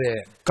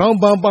mabade,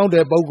 Gambam Bound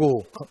the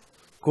Bogo.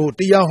 ကိုတ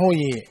ရားဟော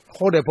ရင်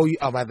ဟောတဲ့ဘုန်း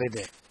ကြီးအာပါတဲ့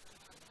တဲ့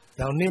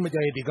ဒါနည်းမကြ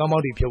ရင်ဒီကောင်းမော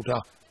က်တွေဖြုတ်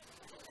ထား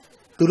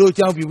သူတို့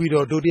ကြောက်ပြပြီး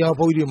တော့ဒုတရား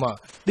ဘုန်းကြီးတွေမှာ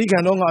တိခံ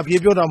တော့ငါအပြေ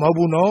ပြောတာမဟုတ်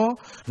ဘူးနော်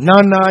နာ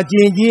နာချ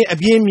င်းချင်းအ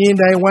ပြင်းမြင်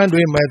တိုင်းဝမ်းတွ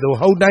င်မဲ့သူ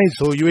ဟုတ်တိုင်း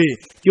ဆို၍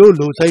ကျိုး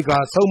လူစိတ်က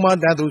ဆုံးမ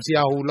တတ်သူဆ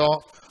ရာဟူလော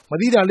မ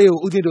သိတာလေးကို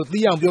ဥသိတို့သိ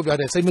အောင်ပြောပြ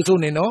တဲ့စိတ်မ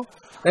ဆိုးနေနော်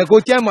ကို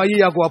ကြမ်းမရ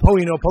ရကွာဖုံး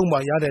ရင်တော့ဖုံးပါ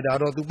ရတယ်ဒါ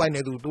တော့သူပိုက်နေ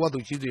သူသူကသူ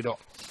ရှိသေးတော့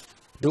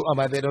တို့အမ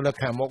တဲ့တော့လက်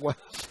ခံမောကွာ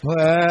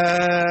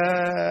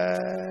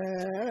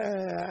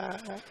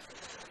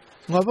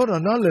ငါဘော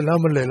တော့နားလည်လား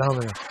မလည်လားမ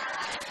လား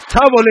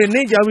ထားပေါ်လေး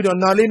နှိမ့်ကြပြီးတော့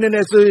နာလေးနည်းန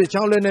ည်းဆိုး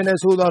ချောင်းလေးနည်းန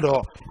ည်းဆိုးသွား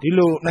တော့ဒီ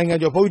လိုနိုင်ငံ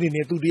ကျော်ဘုန်းကြီးတွေ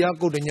နဲ့သူတရား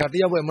ကုတ်တညာတ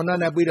ရားပွဲမနာ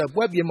နဲ့ပြီးတော့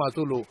ပွဲပြင်းမှ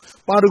ဆိုလို့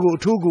ပါတကူအ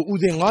ထူးကိုဥ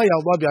စဉ်9ရော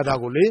က်သွားပြတာ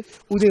ကိုလေ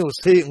ဥစဉ်ကို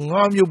ဆေး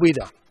9မျိုးပေး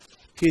တာ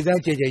ခေစ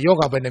မ်းကြဲကြဲယော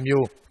ဂပဲနှ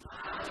မျိုး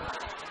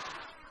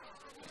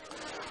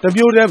တ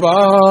ပြိုးတည်းပါ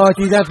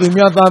ကြည်သားသူ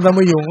များသားသ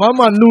မီးယုံငါ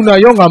မှလူနာ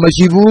ယောဂမ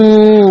ရှိ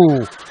ဘူး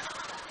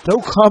ဒု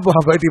က္ခပါ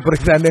ပဲဒီပြိ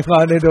ဿနဲ့ခါ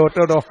နေတော့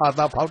တော်တော်ဟာ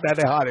သာဖောက်တတ်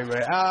တဲ့ဟာတွေပဲ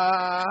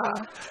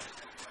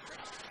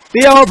တ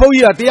ရားဟောဘုန်း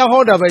ကြီးကတရား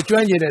ဟောတာပဲကျွ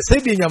မ်းကျင်တယ်စိ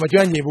တ်ပညာမကျွ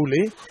မ်းကျင်ဘူး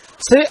လေ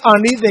စိတ်အာ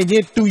နိသင်ချ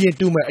င်းတူရင်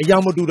တူမယ်အရာ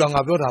မတူတာ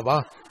ငါပြောတာပါ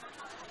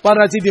ပါ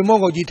ရာစီတီမော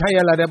ကိုကြီးထိုင်ရ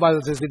လာတဲ့ပါရာ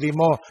စီတီ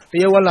မောတ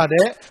ရုတ်ကလာ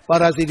တဲ့ပါ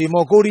ရာစီတီ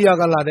မောကိုရီးယား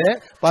ကလာတဲ့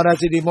ပါရာ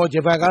စီတီမောဂျ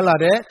ပန်ကလာ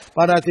တဲ့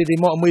ပါရာစီတီ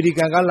မောအမေရိက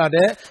န်ကလာ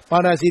တဲ့ပါ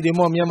ရာစီတီ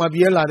မောမြန်မာပြ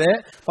ည်ကလာတဲ့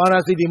ပါရာ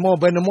စီတီမော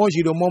ဘယ်နှမော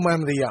ရှိလို့မောမှန်း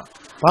မသိရ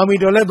ဘာမီ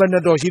တော်လဲဘယ်နှ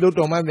တော်ရှိလို့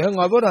တော်မှန်းမသိ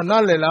ငါပြောတာ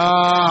နားလည်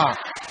လား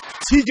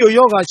စီကျို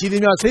ယောဂရှိသ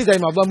ည်များစိတ်ဆို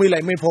င်မှာသွားမေးလို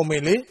က်မင်းဖုံမ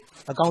င်းလေ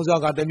အကောင်း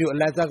စားကတစ်မျိုးအ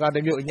လတ်စားကတ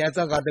စ်မျိုးအညာ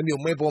စားကတစ်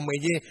မျိုးမဲပေါ်မ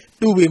င်းချင်း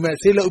တူပေမဲ့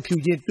ဆေးလုံးအဖြူ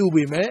ချင်းတူ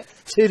ပေမဲ့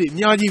ဆေးတွေအ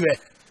များကြီးပဲ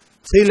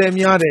ဆေးလည်း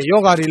များတယ်ယော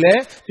ဂတွေလ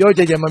ည်းပြော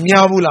ကြကြမ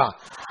များဘူးလား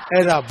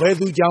အဲ့ဒါဘယ်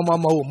သူကြောင့်မှ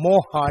မဟုတ်မော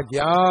ဟာ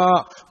ကြော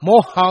င့်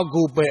မောဟာ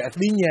ကိုပဲအ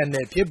သိဉာဏ်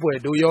နဲ့ဖြစ်ပွယ်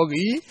တို့ယော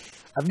ဂီ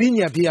အသိ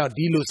ဉာဏ်ဖြစ်အောင်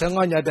ဒီလို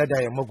15ညတတ်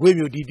တဲ့မကွေး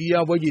မျိုးဒီတ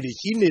ရားပွဲကြီးတွေ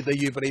ရှိနေတဲ့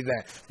ရွေပြိဿ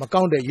မ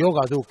ကောင်းတဲ့ယောဂ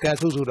ဆိုကံ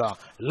ဆိုးဆိုတာ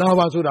လာ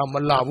ပါဆိုတာမ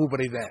လာဘူး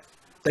ပြိဿ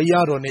တ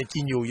ရားတော်နဲ့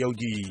ကြီးညိုယုတ်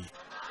ကြည်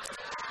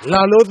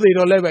လာလို့သေ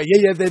တော့လည်းပဲရ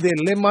ရသေးသေး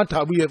လက်မ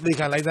ထားပြီးသေ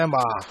ခံလိုက်သမ်း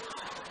ပါ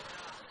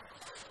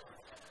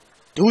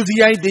ဒုစ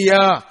ရိုက်တ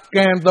ရား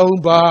ကံ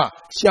3ပါး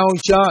ရှောင်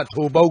ရှား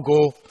ထိုပုဂ္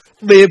ဂိုလ်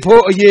သေ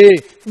ဖို့အရေး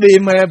သေ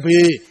မဲ့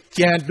ဘေး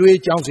ကြံတွေး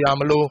ကြောင်းစရာ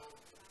မလို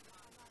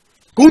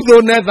ကုသို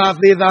လ်နဲ့သာ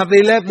သေတာသေ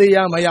လဲသေရ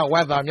မရဝ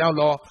တ်တာမြောက်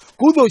လော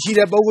ကုသိုလ်ရှိ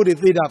တဲ့ပုဂ္ဂိုလ်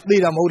တွေသေ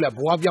တာမဟုတ်လဲဘ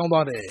ဝပြောင်း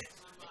သွားတယ်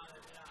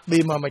သေ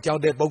မှမကြော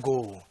က်တဲ့ပုဂ္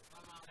ဂိုလ်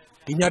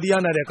ဒီညာတ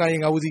ရားနဲ့ကာယ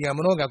င်္ဂဝစီကံမ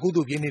နောကကု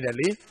သိုလ်ဖြစ်နေတယ်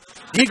လေ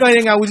ဒီကာယ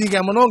င်္ဂဝစီကံ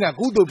မနောက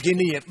ကုသိုလ်ဖြစ်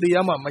နေရင်သေရ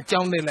မှမ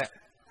ကြောက်နဲ့လက်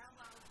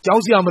ကြော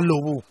က်စရာမလို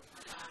ဘူး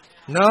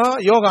နော်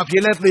ယောဂဖြ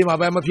စ်လဲသေမှာ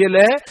ပဲမဖြစ်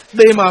လဲ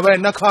သေမှာပဲ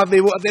နှခါသေ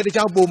ဖို့အသေးတ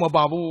ချောင်းပုံမ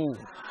ပါဘူး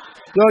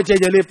ပြောကြ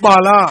ကြလေးပါ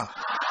လား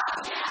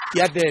ရ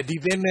တဲ့ဒီ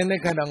သင်းနဲ့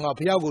ခန္ဓာငါ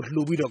ဖျောက်ကို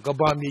လှူပြီးတော့က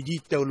ဘာမြေ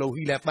ကြီးတုံလုံး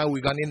ဟိလဲတန်ဝေ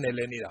ကနေနဲ့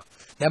လဲနေတာ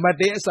နံပါတ်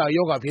1အစာ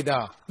ယောဂဖြစ်တာ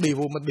သေ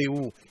ဖို့မသေ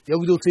ဘူးရု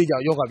ပ်စုဆေးကြော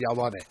င့်ယောဂပြ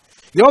သွားတယ်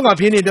ယောဂ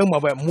ဖြစ်နေတုန်းမှာ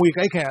ပဲမွေ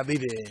ကြိုက်ခံရ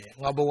သေးတယ်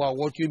ငါဘဝ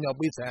ဝေါ်ကျွေးမြောက်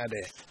ပေးဆံရတ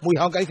ယ်မွေ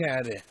ဟောင်းကြိုက်ခံရ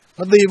တယ်မ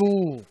သေး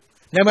ဘူး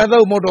နံပါတ်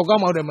3မော်တော်ကော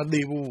င်းမောက်တယ်မ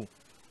သေးဘူး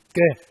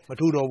ကဲမ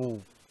ထူတော့ဘူး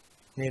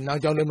နေနော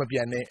က်ကြောင်းလည်းမပြ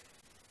န်နဲ့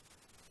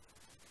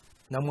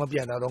နောက်မပြ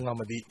န်တော့ငါ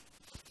မသိ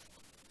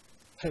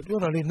ဟဲ့ပြော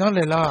တာလေနားလ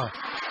ည်လား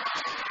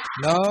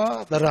နော်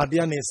တရားတ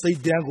ရားနဲ့စိတ်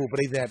တန်းကို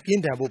ပြိဿပြ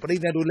င်းထန်ဖို့ပြိ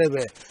ဿတို့လည်း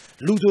ပဲ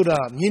လူဆိုတာ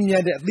မြင့်မြ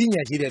တ်တဲ့အသိဉာ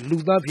ဏ်ရှိတဲ့လူ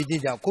သားဖြစ်ခြ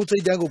င်းကြောင့်ကိုယ်စိ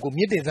တ်တန်းကို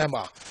မြင့်တင်စမ်း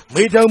ပါ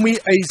မေထုံမီ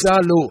အိ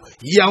စားလို့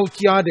ယော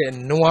က်ျားတဲ့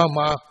နွား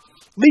မှာ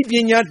သိပ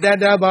ညာတတ်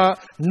တာပါ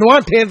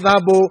နွားထဲ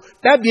သားဖို့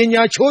တတ်ပ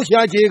ညာချိုး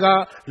ရှားခြင်းက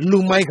လူ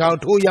မိုက်ခေါင်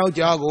ထိုးယော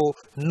က်ျားကို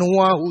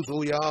နွားဟု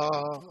ဆိုရ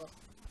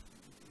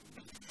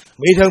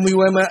မေထုံမီ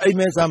ဝဲမအိမ်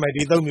မဲစားမယ်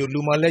ဒီ3မျိုးလူ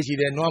မှလည်းရှိ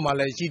တယ်နွားမှ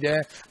လည်းရှိတယ်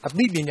အ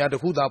သိပညာတ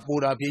စ်ခုသာ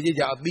ပို့တာဖြစ်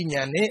ကြအသိဉာ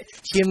ဏ်နဲ့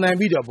ရှင်သန်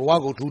ပြီးတော့ဘဝ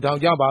ကိုထူထောင်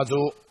ကြပါ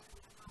စို့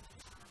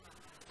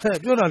ဟဲ့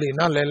ပြောတာလေ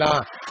နားလည်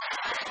လား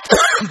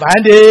ဗ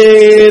န္ဒီ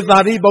သာ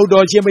ရိပုတ္တ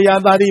ရှင်ဘု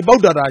ရားသာရိပု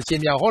တ္တရာရှင်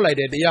မြတ်ဟောလိုက်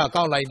တဲ့တရား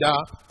ကောက်လိုက်တာ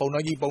ပုံနာ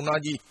ကြီး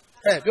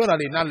ဟဲ့ပြောတာ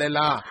လေနားလည်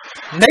လား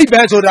နိဗ္ဗာ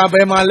န်ဆိုတာဘ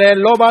ယ်မှာလဲ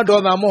လောဘဒေါ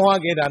သမောဟ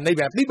ကိတာနိဗ္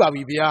ဗာန်သိပါ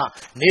ပြီဗျာ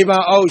နေပါ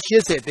အောင်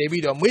80တည်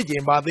ပြီးတော့မွေ့ကျ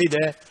င်ပါသေးတ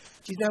ယ်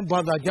ကြည်တန်းဘာ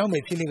သာကြောင့်ပဲ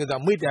ဖြစ်နေကြ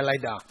မွေ့တယ်လို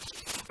က်တာ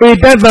ပေတ္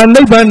တ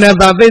နိဗ္ဗာန်နဲ့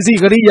သာသိစိ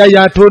ကရိယာ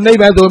ယာထိုနိဗ္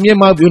ဗာန်သို့မြင့်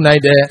မောပြုနို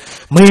င်တယ်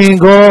မင်း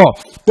ကော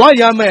တွား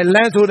ရမဲ့လ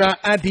မ်းဆိုတာ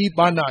အဋ္ဌိ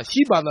ပါဏ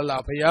ရှိပါသ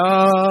လားဗျာ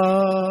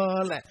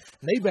လဲ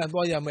နိဗ္ဗာန်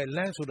တွားရမဲ့လ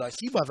မ်းဆိုတာ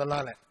ရှိပါသ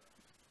လားလဲ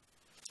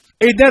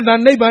ဣတ္တ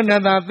နိဗ္ဗာန်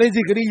နဲ့သာသိ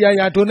စိကရိယာ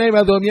ယာထိုနိဗ္ဗာ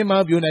န်သို့မြင့်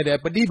မောပြုနိုင်တယ်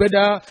ပฏิပ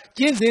ဒါ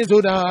ကျင့်စဉ်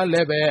ဆိုတာလ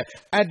ည်းပဲ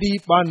အဋ္ဌိ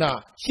ပါဏ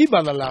ရှိပါ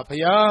သလား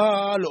ဗျာ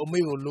လို့အမေ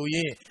ကိုလိုရ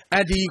င်းအ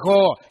ဋ္ဌိ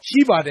ခောရှိ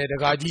ပါတယ်တ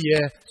ကားကြီး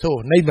ရဲ့ဆို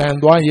နိဗ္ဗာန်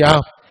တွားရ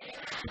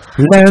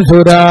လမ်း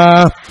ဆိုတာ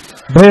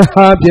ဘယ်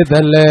ဟာဖြစ်တ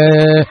ယ်လဲ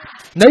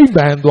နိဗ္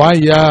ဗာန်သွား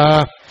ရာ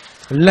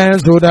လမ်း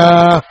ဆိုတာ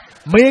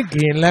မင်းခ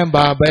င်လမ်း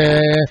ပါပဲ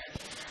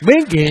မ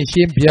င်းခင်ရှ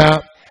င်းပြ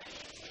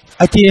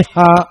အကျဉ်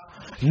ဟာ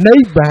နိ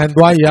ဗ္ဗာန်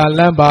သွားရာလ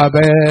မ်းပါ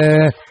ပဲ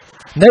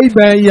နိဗ္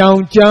ဗာန်ရော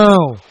င်ကြော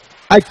င်း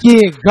အကျ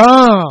ဉ်က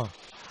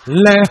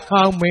လမ်း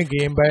ဟောင်းမင်းခ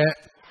င်ပဲ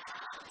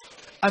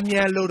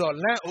Amialodo,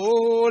 land,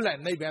 oh,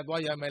 land, neighbor,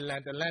 boy, I'm a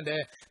land, the land,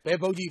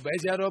 Bepoji,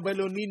 Bezaro,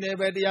 Belloni,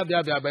 never,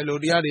 Diabia,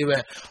 Belodia,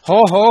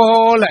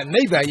 ho, land,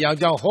 neighbor,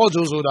 Yaja,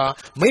 Hozoda,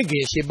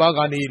 making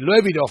Shibagani,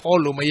 Levido,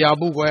 Holo,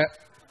 Mayabu.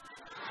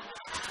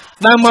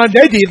 Nama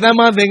Dedi,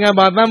 Nama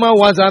Dingaba, Nama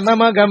Waza,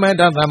 Nama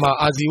Gamenda, Nama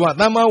Aziwa,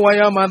 Nama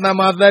Wayama,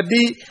 Nama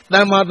Dadi,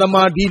 Nama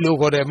Dama Dilo,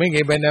 the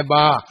Mingi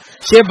Beneba,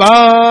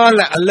 Sheba,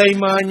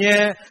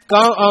 Laymanye,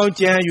 Kang Out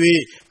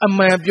Janui, a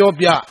man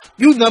Biobia,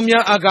 you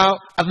Namia Aga,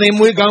 a name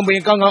we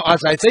Gambi, Kang out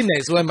as I say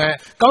next women,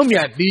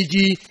 Kamia,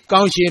 DG,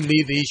 Kang Shin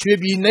Lee, the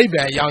should be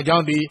neighbor Yang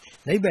Jondi,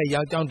 neighbor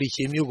Yang Jondi,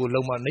 Shimu,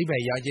 Loma, neighbor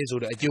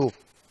Yajizu, the Jew.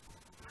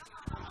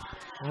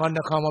 One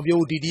the come of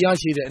you,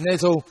 Didiashi, and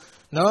so.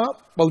 No,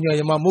 Bonya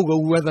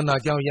Yamamugo, whether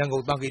not young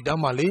Yango Dagi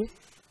Damali,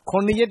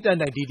 Corniet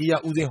and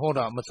Didia Uzi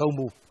Hoda,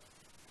 Masomu.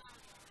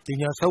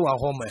 Dinya Sawa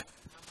Home.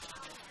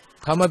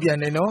 Come up,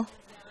 Yanino,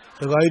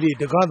 the lady,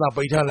 the God of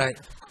Italy.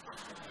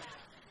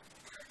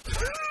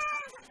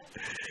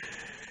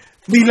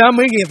 Bila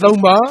making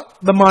Thoma,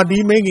 the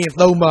Madi making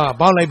Thoma,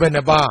 Balai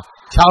Benaba,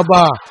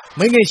 Chaba,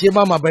 making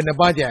Shibama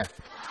Benabaja.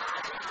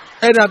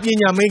 Head up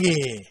Yina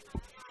making.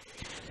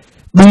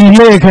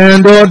 The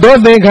candle,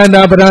 don't think and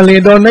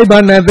apparently don't neighbor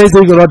and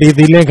basically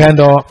the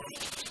candle.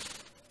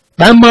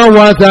 Tama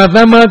Wasa,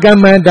 Tama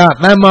Gamenda,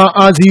 Tama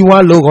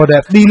Aziwa logo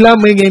that the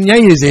lamming in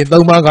Yazi,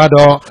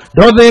 Tomagado,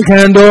 don't think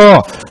candle,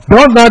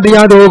 don't not the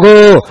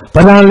Adogo,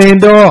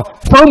 Paralindo,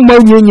 some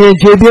money,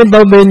 Chibian,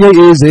 don't be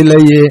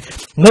easily.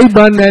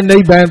 Neighbor and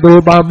neighbor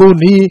to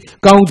Babuni,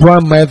 count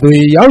one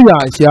Matthew,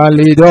 Yaya,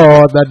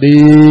 Shalido, the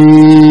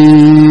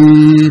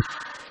day.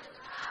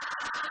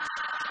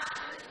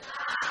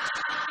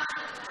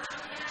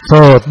 So,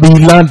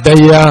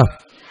 Bilandaya,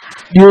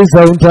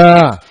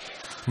 Yusonta,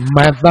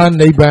 Mata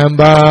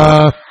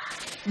Nibamba,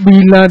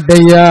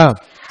 Bilandaya,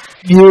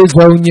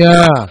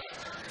 Yusonia,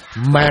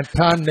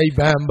 Mata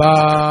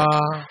Nibamba.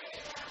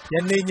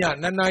 Yanina,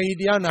 Nana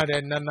Idiana,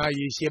 and Nana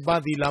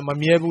Shebadi Lama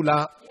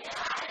Miebula.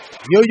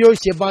 Yo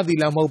Shebadi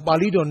Lamo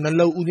Palido,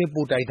 Nalo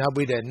Uniputai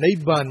Tabide,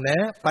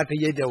 Nibane,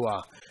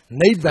 Patayedawa.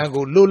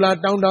 Neighbango, Lula,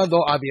 down the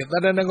Abia,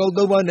 Tadanago,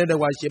 the one that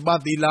was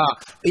Shibatila,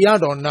 the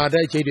other not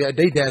a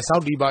data,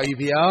 Saudi by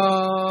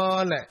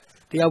Ivia,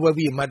 the other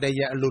be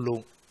Madaya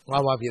Lulu,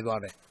 Mava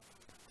Vidore.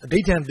 A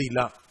data and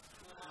Dila.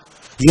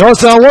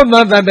 Yosa won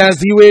that as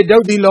he way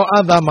down below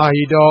other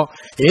Mahido,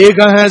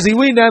 Ega has he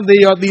win and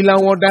the Odila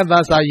won that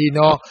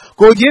Sayino,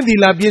 Kojin the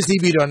Labiesi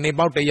Bido,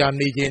 Nebautia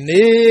Nijin,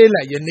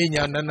 like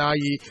Yanina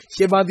Nanai,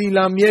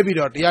 Shebadila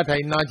Miebido, Tiata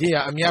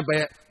Najia,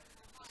 Amiabe.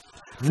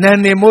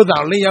 Nane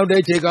Moda lay out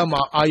the Chegama,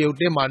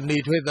 Ayotema,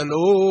 need with the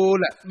low,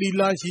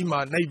 Lila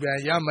Shima, Neighbor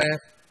Yame.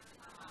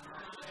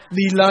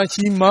 Lila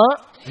Shima,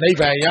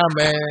 Neighbor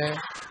Yame.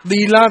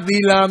 Lila,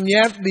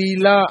 Miat,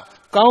 Lila,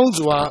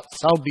 Kauzwa,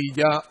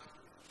 Saudija.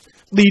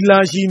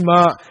 Lila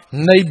Shima,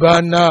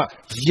 Neighbor Na,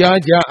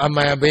 Yaja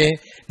Amabe.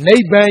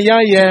 Neighbor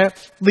Yaya,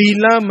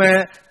 Lila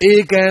Me,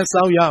 Eke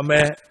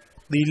Sauyame.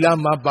 Lila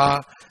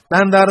Maba,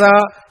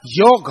 Tandara,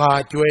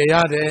 Yoga,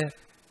 Joyade.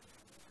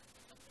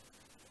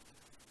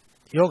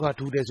 Yoga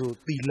to the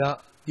Tila,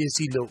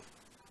 Yesilo.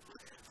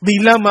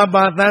 Tila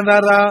Maba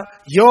Tandara,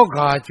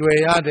 Yoga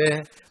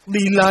Joyade,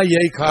 Tila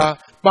Yeka,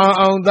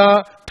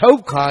 Paunda,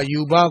 Toka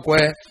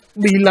Yubakwe,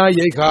 Tila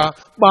Yeka,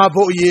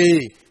 Babo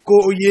Ye,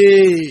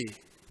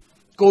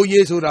 Go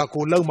Ye Sura,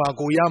 Koloma,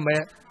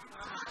 Goyame.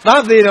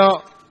 That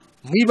there,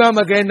 Miba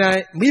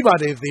Magana, Miba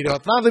de Zero,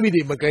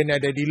 Tazamidi Magana,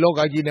 the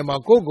Loga Ginema,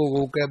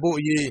 Gogo, Kabo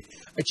Ye,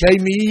 a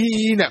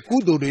Chaimi,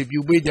 Kudo de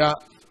Bubeja,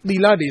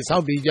 Tila de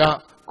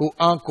Saudija. Ko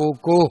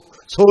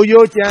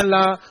Soyo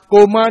Chala,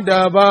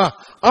 Komadaba,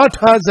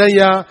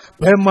 Atazaya,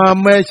 Pema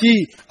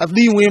Meshi,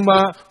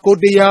 Adiwima,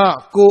 Kodia,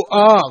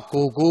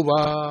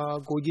 Koba,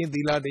 Kojin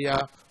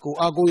Diladia, Ko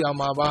Ago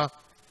Yamaba,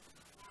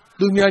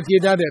 Dunya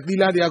Cheda,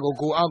 Diladia,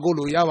 Ko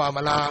Ago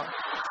Yamala,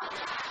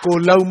 Ko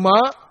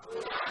Lauma,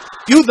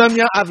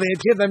 Yudamia Ave,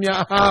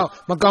 Chedamia,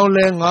 Macau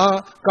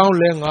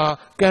Lenga,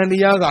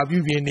 Candiaga,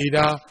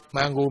 Buvinida.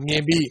 Mango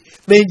Mibi,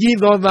 Benji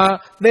Doda,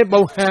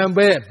 Nebo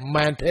Hambe,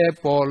 Mante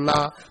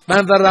Pola,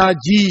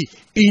 Mandaraji,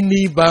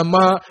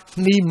 Inibama,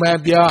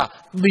 Nimabia,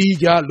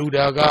 Bija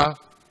Ludaga.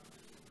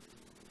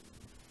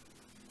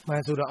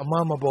 Masura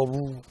Amama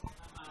Bobu.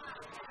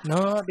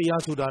 No, the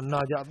Yasuda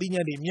Naja,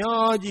 Binya di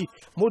Miaji,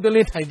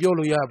 Modelit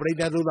Hydoloya,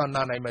 Breda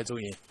Nana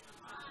Mazui.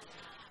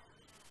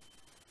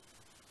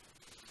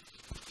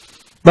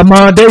 The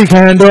Made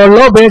Candle,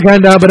 Lobe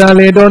Canda,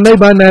 Brale, don't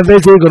neighbor never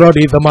say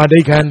Grodi, the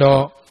Made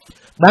Candle.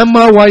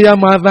 Nama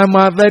Wayama,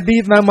 Nama, the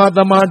Deep Nama,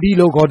 the Madi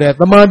logo, the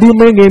Madi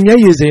Mingim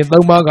is in the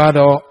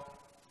Magado.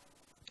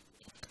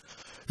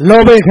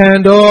 Lobe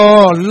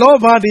Cando,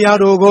 Loba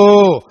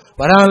Diadogo,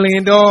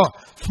 Paralindo,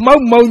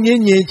 Smoke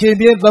Monin,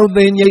 Chibian,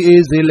 something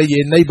easily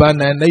in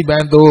Naban and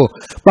Nabando,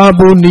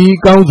 Babuni,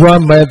 Country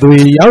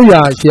Madri,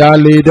 Yaya,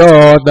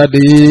 Shalido, the D.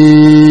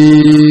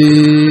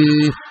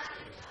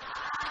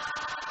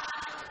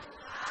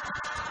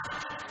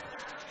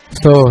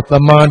 So, the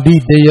Madi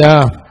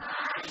Dea.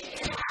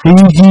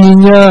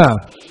 Injinya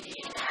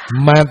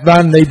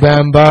Mata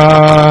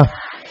Nibamba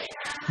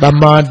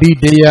Tamadi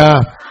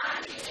Daya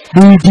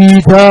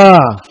Dudita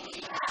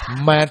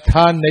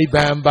Matha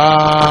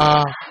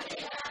Nibamba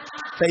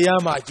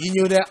Tayama,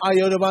 Gino, the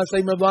Ayodaba,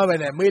 same above,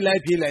 and may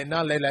like feel like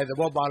not like the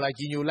Boba like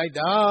Gino like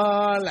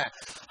that.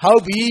 How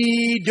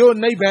be do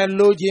neighbor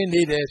lodging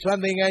needed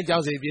something I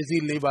just if you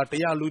see labor,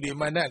 Taya Ludi,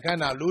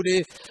 Manakana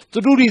Ludi,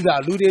 to do this,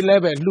 Ludi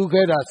level, look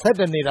at us,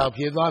 setting it up,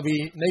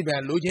 Yevabi,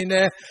 neighbor lodging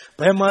there,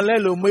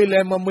 Pemalelo,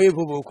 Milema,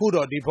 Mavu,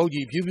 Kudo,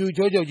 Depogi, Pibu,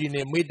 Jojo,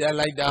 made that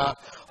like that,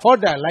 hot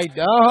like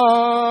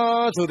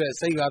that, so that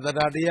say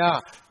that they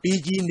are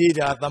PG needed,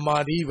 the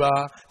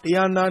Madiva,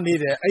 Tiana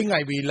needed,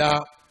 Aingai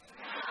Villa.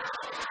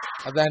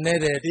 Ada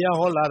nede dia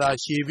holara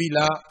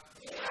shibila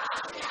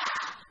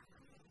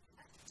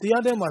dia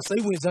de ma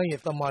sai win san ye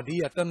tamadi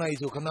ya tanai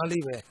so khana li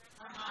be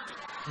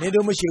ne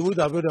do ma shi bu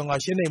da pyo do nga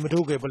shin nei ma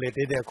thuk ke ple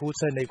de de khu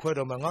sai nei khwe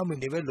do ma 9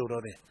 minute be lo do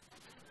de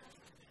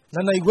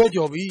nan nai khwe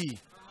jaw bi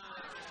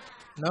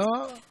no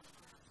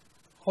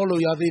ho lo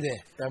ya thi de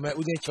da ma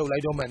u sin chou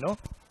lai do ma no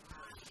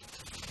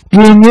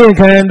Yin yin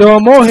khan do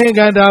mo hin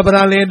khan da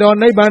pra lin do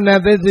nibbana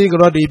thisi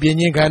kro di pin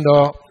yin khan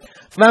do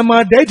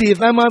Tama Dati,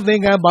 Tama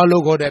think about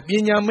logo, the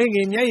Pinya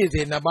making Yas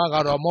in a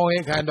bagger or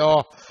Mohin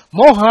Kando,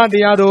 Moha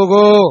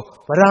Diadogo,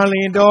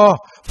 Paralindo,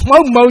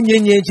 Mo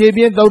Yin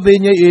Chibian, though the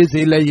is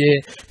Ilaye,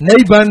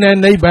 Naban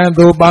and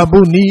Nabando,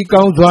 Babu Ni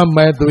counts one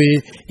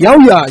Matui,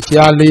 Yaya,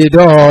 Charlie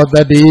do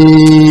the D.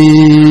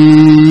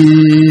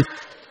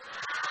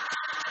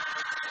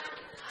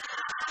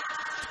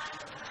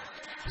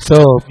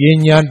 So,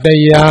 Pinyan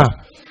Daya,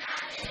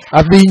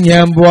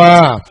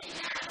 Abinyambua.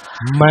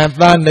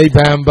 Mata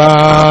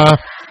Nibamba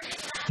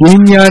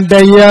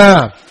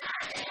Pinyandaya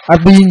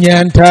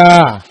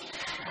Abinyanta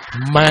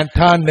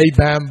Mata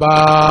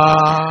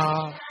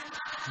Nibamba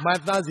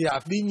Mata Zia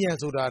Pinyan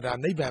Sudada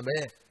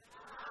Nibambe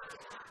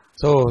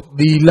So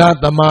Dila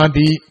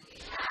Tamadi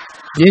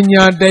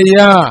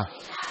Pinyandaya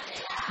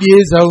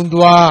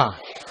Piezondwa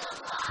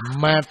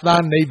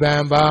Mata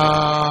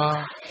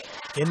Nibamba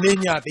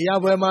Indinya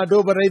Tiawema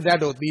Dobere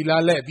Dado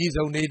Dila Le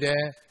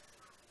Pizonide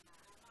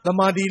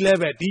Tamadi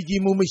level,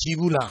 DG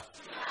Mumishibula,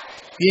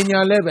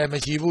 Pinya level,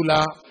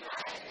 Mashibula,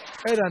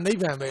 Era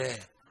Nibambe,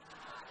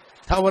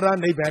 Tawara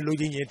Niban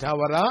looking in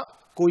Tawara,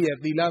 Koya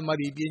Dila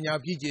Mari Pinya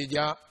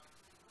Pija,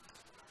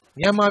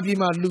 Yama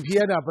Bima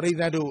Lupiada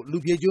Predado,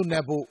 Lupiejo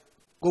Napo,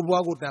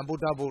 Kobuago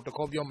Tambotabo, the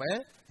Copiome,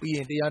 P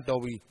and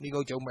Tiatobi,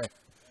 Nigo Chome,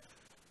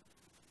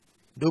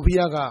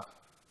 Dopiaga,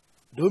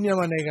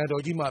 Dumiamanega,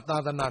 Dojima,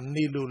 Tadana,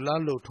 Nilu,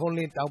 Lalo,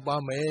 Tony,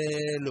 Taubame,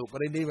 Lu,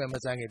 Prediva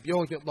Masang,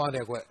 Pio,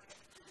 Bade.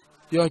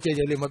 Your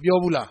Jelly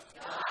Mabula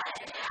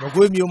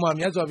Magui Muma,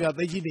 Yazovia,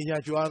 the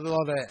Gidia, you are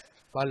the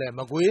Pale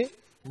Magui,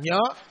 Nya,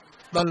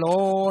 the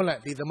law,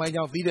 like the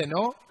Mayan Fide,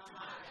 no?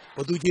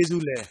 But to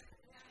Jesule.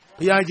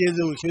 Pia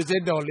Jesu, she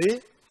said only,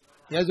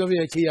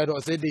 Yazovia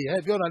Chiado said,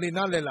 have you already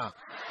Nalela?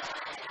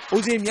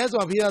 Usim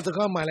Yazovia to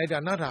come my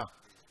letter, Nata.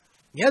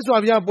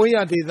 Yazovia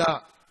Boya did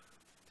that.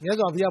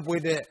 Yazovia Boy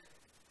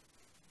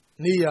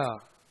Nia,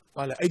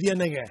 Pale,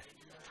 Adianaga.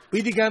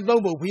 We can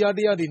double, we are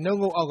the no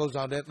August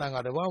on that thing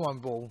at the one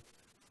bowl.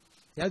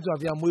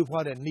 Yazovia move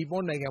for the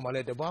Nippon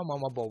Nagamale, the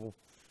Bama Bobu.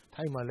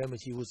 Time my lemon,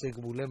 will say,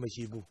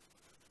 Lemeshibu.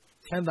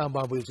 Kanda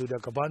Babu to the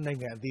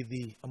Kabananga,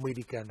 the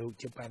American,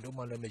 Japan,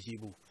 Doma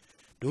Lemeshibu.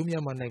 Dumia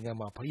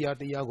Managama,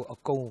 Priatiago, a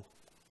co,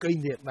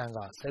 Kainde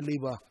Nanga,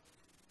 Saliba.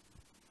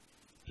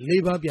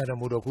 Leva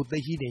Pianamudo, who they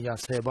hid in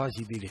Yaseba,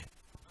 she did it.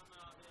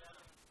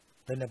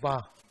 Then the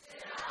bar.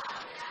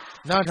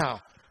 Not how.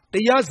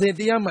 Tayar said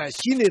Tayama,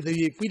 she needs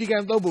the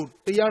critical double,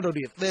 Tayar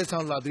did, there's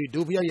how la do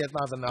Dubia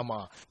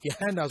Yatanama, your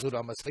hand as would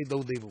I must say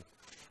do devu.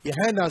 Your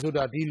hand as would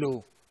I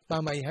dilo,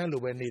 Tama Halo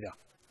Benida.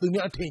 Do me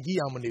a tingy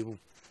amanibu.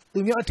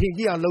 Do me a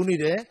tingy alone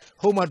there,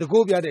 Homa the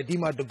Gobia, the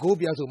Dima, the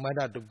Gobia, so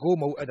matter the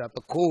Gomo at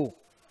the co.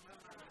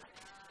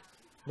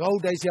 No,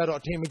 they say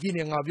about Timothy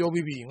of your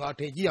baby, not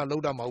tingy a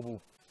load of Mabu.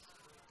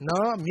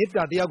 Na, meet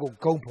that Diago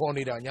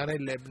componida, Yana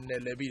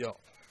Lebido.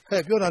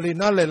 Hey, you're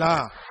not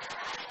la.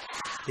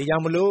 The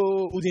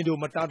Yamalo, Udindo,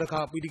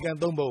 Mataka, Pidigan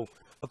Dombo,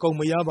 a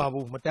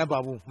Komayababu,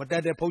 Matababu,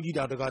 Matata Pogi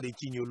da Gadi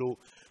Chinulo,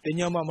 the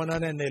Yama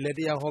Manana and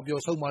Letia Hob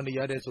your so many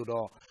others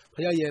or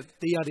Paya,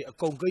 they are a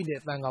concrete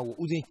Tanga,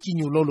 Udin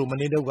Chinulolo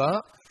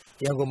Manedoga,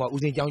 Yangoma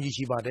Udin Jangi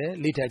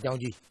Shibade, later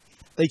Jangi.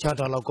 They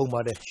chat on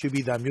Locomade, should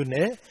be the Mune,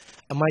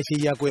 and my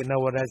see Yakwe now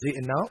what I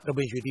say now, the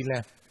Benchiti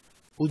land.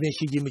 Udin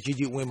Shiji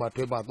Michiji Wema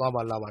Teba,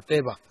 Baba Lava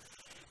Teba.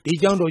 The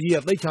Jando Yi,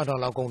 they chat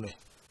on Lacone.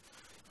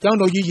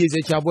 Jando Yi is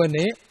a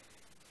Chabone.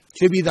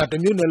 Should be that the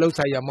Munelo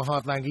Saya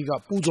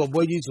Mahatanga, Puzo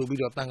Boys will be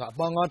the Tanga,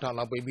 Bangata,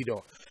 baby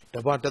door.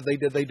 The part that they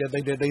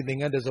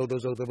think at the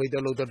Zodos of the way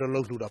the load of the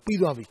load to the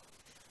Pizavi.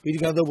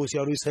 Pidigado was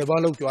your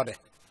Sevalo Juade.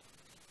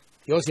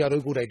 Yours are a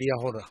good idea,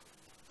 horror.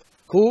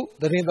 Who,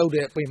 the name of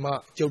the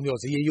Pima, Jomio,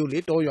 you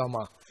lit or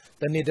Yama,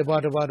 the native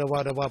Vada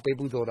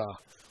Pepudora,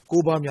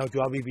 Kuba Miao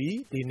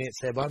Juabi, the net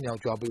Seba Miao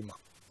Juabima.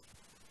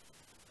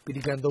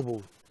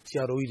 Pidigando,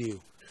 Siaroidio.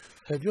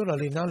 Have you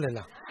really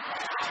Nalela?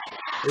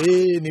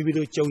 Eh, maybe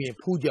the Chow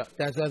Puja,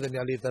 that's why the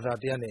Yalita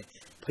Radiane,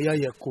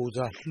 Paya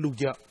Koza,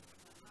 Luja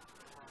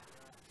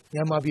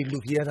Yamabi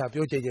Lukiana,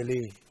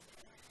 Piochele,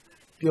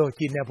 ပြော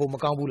ကြည်နေဖို့မ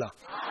ကောင်းဘူးလား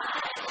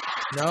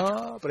နော်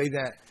ပြိဿ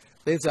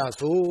သစ္စာ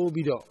ဆို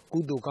ပြီးတော့ကု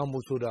သိုလ်ကောင်းမှု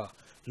ဆိုတာ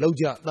လောက်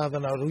ကြသာသ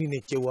နာတော်ကြီး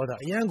နဲ့ကြွယ်ဝတာ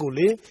အရန်ကို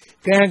လေ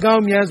ကံကော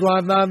င်းမြတ်စွာ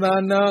သာသ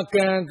နာ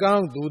ကံကော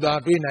င်းသူသာ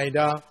တွေ့နိုင်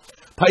တာ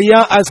ဖ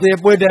ယားအစေ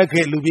ပွေတဲ့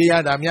ခေလူပြေးရ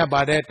တာမြတ်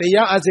ပါတယ်တ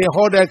ရားအစေ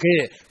ဟောတဲ့ခေ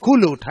ခု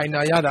လိုထိုင်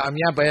နာရတာအ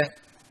မြတ်ပဲ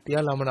တ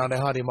ရားလာမနာတဲ့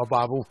ဟာတွေမ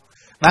ပါဘူး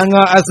တန်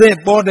ခါအစစ်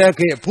ပေါ်တဲ့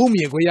ခေဖူး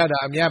မြေခွေရတာ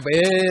အမြတ်ပဲ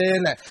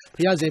တဲ့ဖ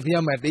ယားစေဖ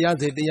ယားမှတရား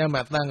စေတရားမှ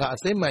တန်ခါအ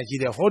စစ်မှရှိ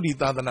တဲ့ဟောဒီ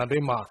သာသနာတွ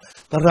င်မှာ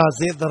သရ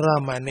စေသရ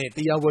မှန်နဲ့တ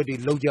ရားဝဲတွေ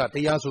လောက်ကြတ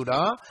ရားဆိုတာ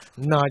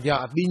နာကြ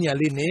အသိဉာဏ်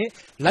လေးနဲ့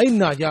လိုက်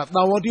နာကြ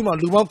တာဝတိမှာ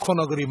လူပေါင်း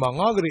9ကလေးမှာ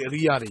9ကလေးအ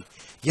ရိယာတွေ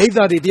ရိတ်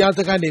တာတွေတရားစ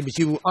ခန်းတွေမ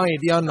ရှိဘူးအားရင်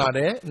တရားနာ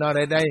တဲ့အ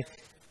တိုင်း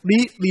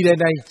ပြီးတဲ့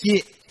အတိုင်းကြ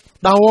ည့်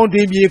တောင်ဝတ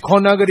င်ပြေ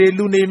9ကလေး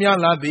လူနေများ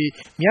လာသည်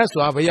မြတ်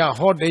စွာဘုရား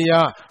ဟောတ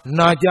ရား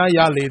နာကြရ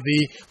လေသ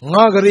ည်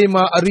9ကလေး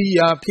မှာအရိ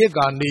ယာဖြစ်က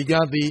နေကြ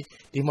သည်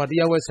ဒီမှာတ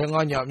ရားဝဲ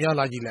15ညများ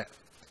လာကြည့်လိုက်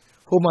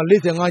ဟိုမှာ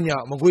45ည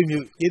မကွေး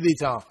မြို့ဧသိ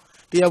ချောင်း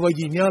တရားဝဲ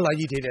ကြီးများလာ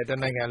ကြည့်တဲ့တ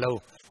နိုင်ငံလုံး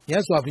မြ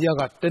တ်စွာဘုရား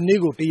ကတနေ့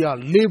ကိုတရား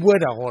4ပွဲ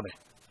တာဟောတယ်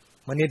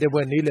မနေ့တစ်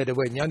ပွဲနေ့လည်းတစ်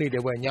ပွဲညနေတ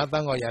စ်ပွဲညသ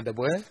န်းခေါင်ရတစ်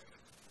ပွဲ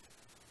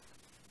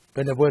ဘ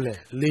ယ်နှပွဲလဲ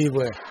4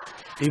ပွဲ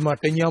ဒီမှာ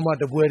တညမှ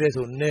တစ်ပွဲတည်း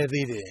ဆိုနေ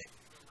သေးတယ်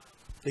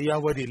တရား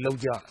ဝဲတွေလောက်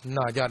ကြ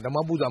နာကြဓမ္မ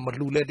ပူဇာမ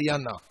လှူလဲတ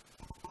ရားနာ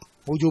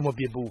မိုးချိုးမ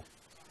ပြစ်ဘူး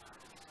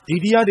ဒီ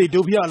တရားတွေ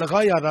ဒုဖျအလ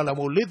ကားရတာလည်း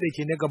မို့လက်သိချ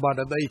င်းနဲ့ကပါတ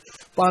သိ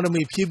ပါရ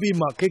မီဖြည့်ပြီး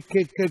မှခ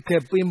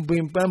က်ပင်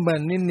ပ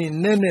န်းနင်း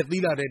နဲ့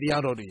သီးလာတဲ့တ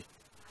ရားတော်တွေ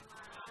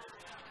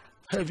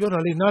ဟဲ့ပြောတာ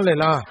လေးနားလည်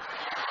လား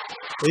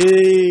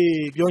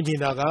အေးပြောချင်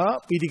တာက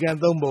ပိဋကံ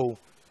3ပုံ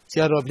ဆ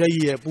ရာတော်ဘုရား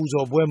ကြီးရဲ့ပူ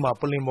ဇော်ပွဲမှာ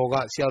ပလင်ပေါ်က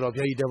ဆရာတော်ဘု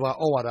ရားကြီးတပါး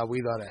ဩဝါဒ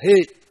ဝေးသွားတယ်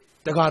ဟေး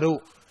တခါတို့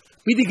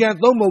ပိဋကံ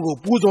3ပုံကို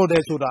ပူဇော်တ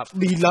ယ်ဆိုတာ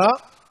သီလ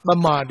သ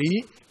မာဓိ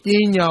ပ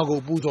ညာကို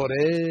ပူဇော်တ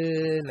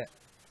ယ်တဲ့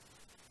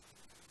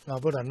ငါ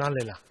ပြောတာနားလ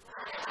ည်လား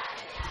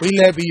ပြီး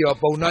လဲပြီးတော့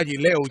ပုံနာ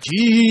ကြီးလက်အုပ်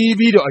ကြီး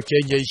ပြီးတော့အချိ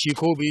န်ရှိ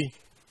ခိုးပြီး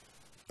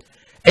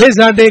ဧ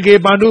ဇာတေကေ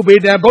ပါဏုပေ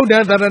တဗုဒ္ဓ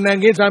သရဏံ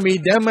ကိသာမိ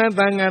ဓမ္မ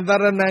သံဃံသ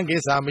ရဏံကိ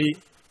သာမိ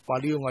ပါ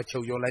ဠိကချု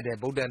ပ်ရောလိုက်တယ်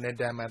ဗုဒ္ဓနဲ့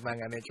ဓမ္မသံ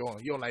ဃာနဲ့ချုပ်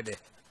ရောလိုက်တယ်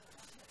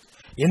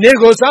ယနေ့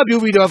ကိုစပြု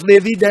ပြီးတော့သေ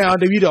သည့်တိုင်အောင်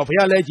တပည့်တော်ဘု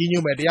ရားလည်းကြီး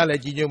ညို့မယ်တရားလ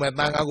ည်းကြီးညို့မယ်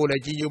သံဃာကိုလ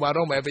ည်းကြီးညို့ပါ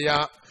တော့မယ်ဘု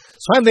ရား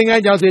ဆွမ်းသင်္က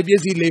န်းကြောင့်စေပ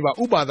စ္စည်း၄ပါး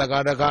ဥပါဒက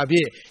တကာဖြ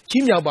င့်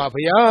ချီးမြှောက်ပါဘု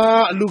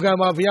ရားအလူခံ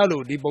ပါဘုရား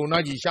လို့ဒီပုံနာ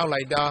ကြီးရှောက်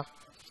လိုက်တာ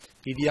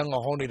ဒီတရားငါ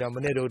ဟောနေတာမ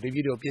နေ့တော့တပ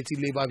ည့်တော်ပစ္စည်း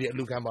၄ပါးဖြင့်အ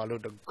လူခံပါ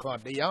လို့တခါ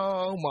တ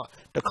ရားမှ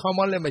တခါ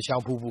မှလည်းမရှော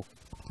င်ဘူး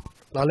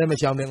လာလည်းမ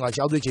ရှောင်နဲ့ငါ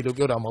ရှောက်သိချေလို့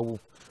ပြောတာမဟုတ်ဘူး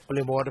ပလ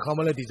င်ဘောကတခါ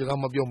မှလည်းဒီစကား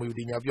မပြောမဘူး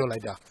ဒီညာပြောလို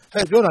က်တာ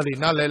ဟဲ့ပြောတာလေ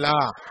နားလဲ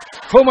လား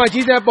ခုံးမ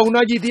ကြီးတဲ့ပုံ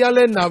နာကြီးတရား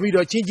လဲနာပြီး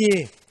တော့ချင်း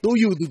သူ့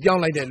ယူသူပြော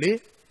င်းလိုက်တယ်လေ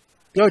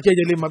ပြောချေ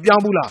ချေလေးမပြော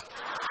င်းဘူးလား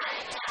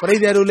ပရိ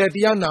သေတို့လည်းတ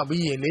ရားနာ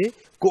ပြီးရင်လေ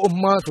ကိုအ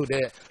မှားဆို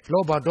တဲ့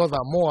လောဘဒေါသ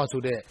မောဟ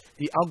ဆိုတဲ့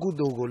ဒီအကု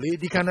သိုလ်ကိုလေ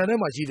ဒီခန္ဓာထဲ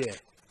မှာရှိတယ်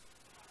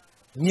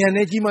ဉာဏ်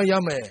နဲ့ကြီးမှရ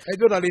မယ်ဟဲ့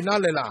ပြောတာလေနား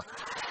လဲလား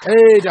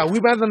အေးဒါဝိ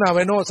ပဿနာ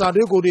ပဲနော်စာ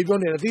တွေးကိုယ်တွေပြော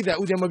နေတာသိတယ်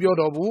ဥစဉ်မပြော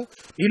တော့ဘူး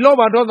ဒီလော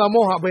ဘဒေါသ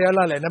မောဟဘယ်ရ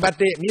လာလဲနံပါတ်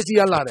1မျက်စိ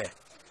ရလာတယ်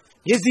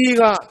မျက်စိ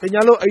ကတ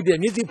ညာလို့အိတ်တယ်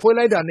မျက်စိဖွေး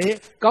လိုက်တာနဲ့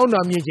ကောင်းတာ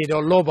မြင်ချင်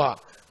တော့လောဘ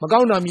မကော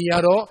င်းတာမြင်ရ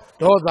တော့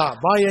ဒေါသ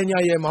ဘာယညာ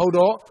ရဲ့မဟုတ်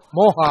တော့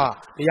မောဟ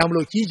တရားမ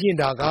လို့ကြီးကျင်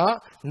တာက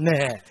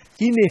နဲ့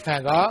ကြီးနေဟ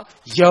န်က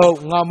ယုံ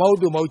ငါမဟုတ်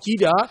သူမဟုတ်ကြီး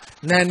တာ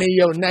နာနေ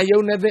ယုံနှယုံ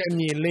နဲ့တဲ့အ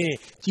မြင်လင်း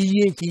ကြီးရ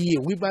င်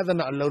ဝိပဿ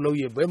နာအလုံးလုံး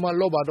ရဲ့ဘယ်မှာ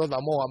လောဘဒေါသ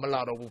မောဟမလာ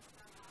တော့ဘူး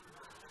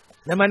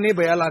နမနေ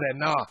ပဲရလာတယ်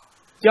နာ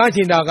ကြားချ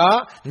င်တာက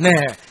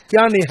နဲ့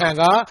ကြားနေဟန်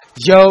က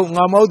ယုံ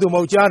ငါမဟုတ်သူမ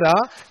ဟုတ်ကြားတာ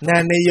နာ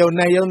နေယုံ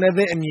နှယုံနဲ့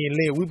တဲ့အမြင်လ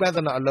င်းဝိပဿ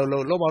နာအလုံး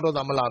လုံးလောဘဒေါသ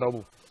မလာတော့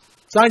ဘူး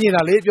စားကျင်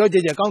တာလေပြောကြ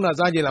ည့်ကောင်းတာ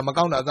စားကျင်လားမ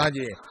ကောင်းတာစားကျ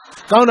င်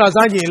ကောင်းတာ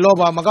စားကျင်လော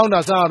ဘမကောင်းတာ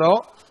စားတော့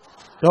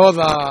ဒေါ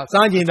သ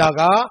စားကျင်တာ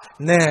က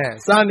နဲ့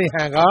စားနေဟ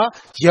န်က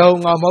ယုံ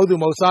ငါမဟုတ်သူ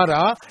မဟုတ်စား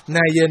တာ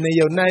နာရနေ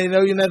ယုံနာရ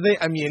နေတဲ့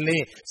အမြင်လ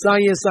င်းစား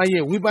ရ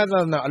င်ဝိပဿ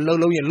နာအလုံး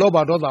လုံးရဲ့လောဘ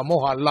ဒေါသမော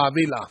ဟလာ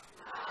သေးလား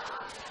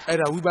အဲ့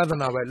ဒါဝိပဿ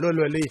နာပဲလွယ်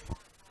လေး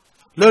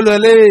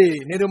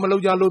နေတော့မ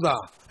လုံးကြလို့သာ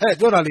ဟဲ့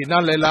ပြောတာလေ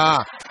နားလဲလား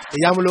တ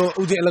ရားမလို့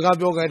ဥစဉ်အလကား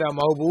ပြောခဲ့တာမ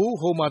ဟုတ်ဘူး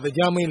ဟိုမှာတ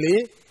ရားမင်းလေ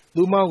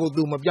သူမကို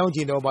သူမပြောင်းချ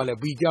င်တော့ပါလေ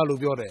ဘီကြလို့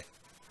ပြောတယ်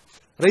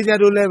ပရိသတ်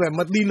တို့လည်းပဲမ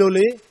သိလို့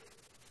လေ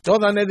ဒေါ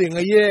သနဲ့တည်းင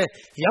ရဲ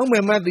ရောက်မ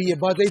ယ်မှတ်တည်း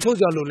ဘာသိထုတ်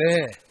ကြလို့လဲ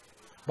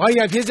ဘာရ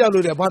ဖြစ်ကြ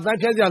လို့လဲဘာတန်း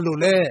ဖြတ်ကြလို့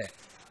လဲ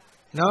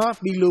နော်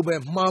ပြီးလို့ပဲ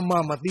မှား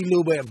မသိ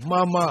လို့ပဲ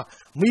မှား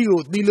မိကို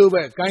သိလို့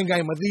ပဲကို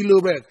င်းမသိ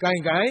လို့ပဲကို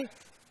င်း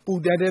ပူ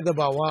တတ်တဲ့သ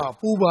ဘာဝ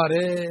ပူပါတ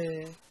ယ်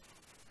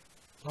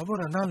ဘာပြော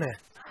တာနားလဲ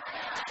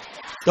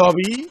တော်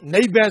ပြီ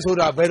နိဗ္ဗာန်ဆို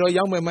တာဘယ်တော့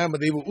ရောက်မယ်မှမ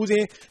သိဘူးဥစ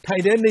ဉ်ထို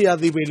င်တဲ့နေရာ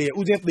သေးပေလေ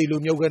ဥစဉ်သေ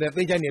လို့မြုပ်ခဲ့တဲ့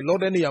သိချိုင်းနေလော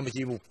တဲ့နေရာမ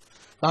ရှိဘူး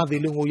သား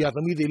သေးလို့ငိုရသ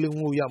မီးသေးလို့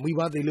ငိုရမိဘ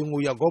သေးလို့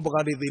ငိုရဂောပ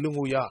ကားတွေသေးလို့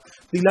ငိုရ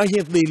သီလရှ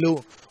င်သေးလို့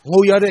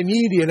ငိုရတဲ့မြ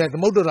ည်တွေနဲ့သ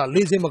မုဒ္ဒရာ၄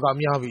စင်းမက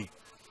များပြီ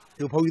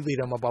ဒီဘုန်းကြီးသေး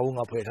တာမပါဘူး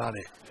ငါဖယ်ထားတ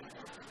ယ်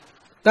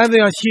တန်တ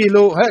ရားရှည်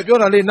လို့ဟဲ့ပြော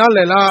တာလေးနားလ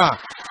ည်လား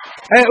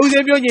ဥစ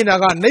ဉ်ပြောနေတာ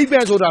ကနိဗ္ဗာ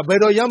န်ဆိုတာဘယ်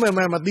တော့ရောက်မယ်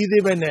မှမသိ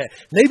သေးပဲနဲ့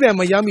နိဗ္ဗာန်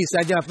မရမီ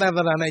စัจ जा သတ္တ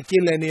ရာ၌ကျ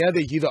င့်လည်နေရ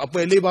တဲ့ကြီးတော့အပ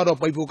ယ်လေးပါတော့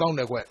ပိတ်ဖို့ကောင်း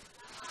တယ်ကွတ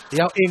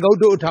ရားအင်္ဂုတ္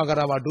တဥထာက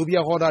ရာမှာဒုပြ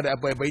ဟောထားတဲ့အ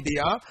ပယ်ပိတ်တ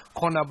ရား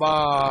9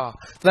ပါး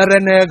သရဏ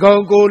ဂုံ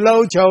ကို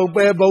လုံးချုပ်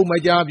ပဲဘုံမ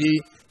ကြပြီ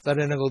သ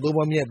ရဏဂုံသုံး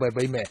ပါးမြဲပဲ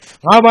ပိတ်မဲ့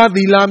5ပါး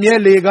သီလမြဲ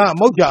လေက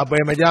မုတ်ချအပ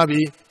ယ်မကြ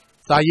ပြီ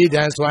စာရည်တ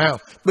န်ဆွမ်း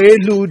ပေ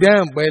လှူဒ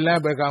န်းပယ်လ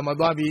န်းဘကမ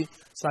သွားပြီ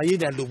Saya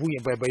dan lubu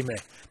yang baik-baik.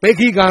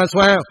 Beki kan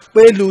suan,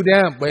 baik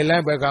ludan, baik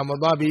lain baik kan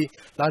matabi,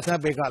 lasa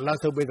baik kan,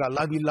 lasa baik kan,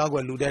 lagi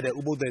lagu ludan ada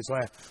ubu dah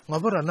suan.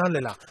 Ngapa nak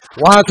lela?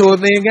 Waktu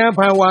tengah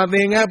pawa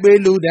tengah baik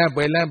ludan,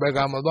 baik lain baik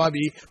kan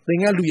matabi,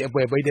 tengah lu yang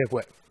baik-baik dah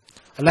kuat.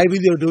 Lai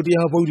video tu dia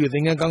apa dia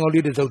tengah kang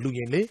oli dah lu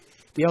yang le,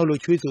 dia lu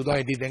cuci tu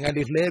dah di tengah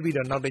di lebih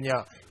dan nak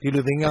tengah di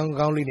lu tengah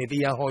kang oli ni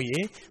dia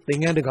hoye,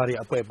 tengah dekari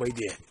apa baik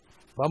dia.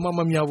 Bama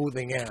mamyabu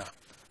tengah,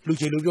 lu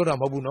celu jodoh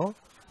mabu no.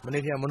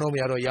 Manusia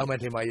manusia ro yaman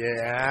tema ye.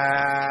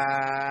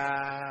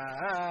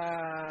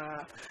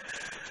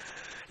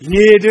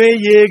 Ye dua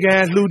ye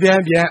kan ludan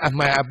biar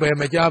amai apa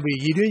macam apa.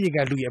 Ye dua ye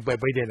kan lu apa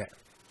baik dia.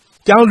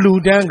 Jangan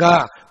ludan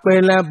ka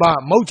pelan ba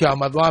mau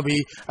cama tu apa.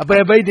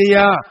 Apa baik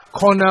dia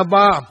kona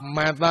ba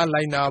mata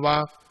lain apa.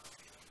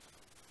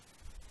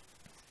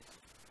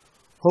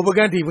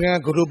 Hobakan di mana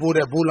guru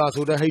boleh bola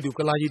sudah hidup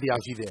kelaji dia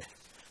asyik.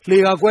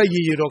 Lega kau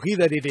ye roki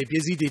dah dia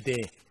biasa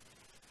dia.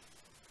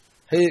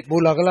 Hey,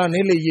 bola kala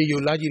nile ye yo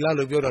laji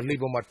lalu biar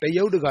lihat pemar.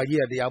 Tayar udah gaji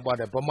ada apa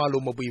ada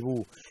pemalu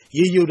mobibu.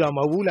 Ye yo dah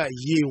mabula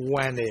ye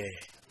wane.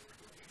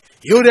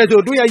 Yo dah tu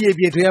ya ye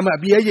biar tu ya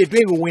mak biar ye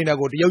tu yang wane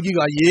aku. Tayar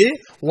juga ye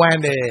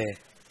wane.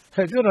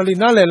 Hey, biar nali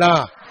nale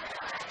lah.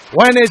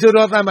 Wane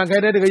sudah taman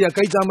kaya ada kaya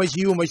kaya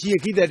masih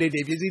kita ada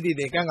biasa di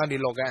kan kan di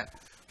lokan.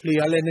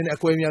 Lihat le ni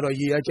aku yang ada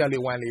ye aja le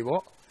wane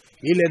bo.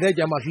 Ye le dah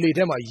jamak le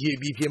dah mak ye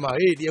biar mah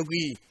hey tayar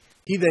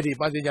kita di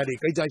pasien jadi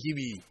kaya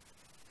sibi.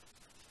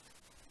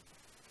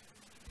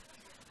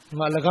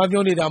 Malakah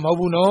punya ni dah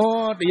mahu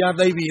no,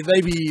 tiada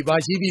tapi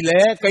basi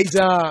bila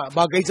kaisa,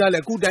 bakaisa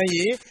le kudan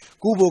ye,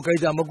 kubo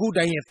kaisa,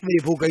 makudan ye,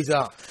 tepo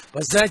kaisa.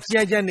 Pasal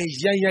cia ni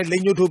yang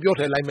lenyo tu biar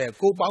terlalu me,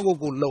 ko bago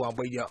ko lawan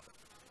bayar.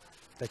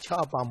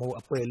 Tercapa mau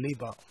apa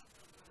leba.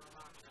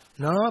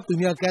 Nah,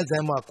 dunia kan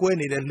sama, kau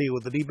ni dah lewa,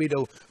 tadi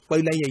bedo,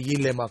 bayar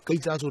ye lema,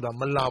 kaisa sudah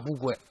melabu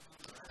kau.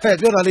 Hei,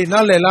 biar lali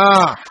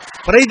nalela.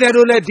 Perida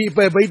dulu di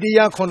bayar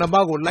dia kena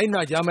bago, lain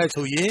aja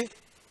macam ye.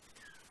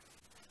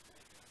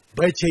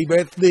 Baik cik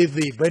baik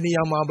tezi, baik ni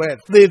yang mah baik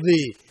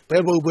tezi,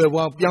 baik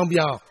bawa piang,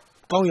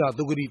 kau ya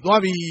tu kiri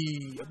tuabi,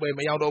 baik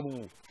macam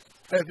tu.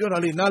 Pion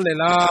ali nale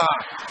lah,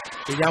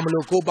 dia malu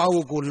ko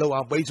bahu ko lau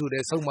apa isu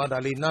deh, semua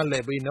ali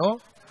nale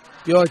bino,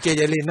 pion cik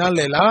ali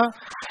nale lah,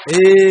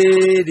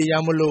 dia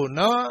malu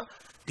na,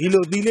 dilo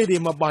di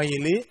mapai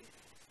le,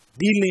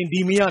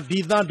 di mia,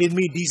 di ta, di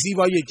mi, di si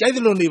bayi, cai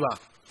dulu ni ba,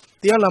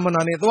 dia lama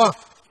nane tua,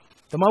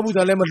 temabu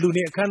dalam malu ni,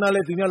 kan ale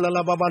dunia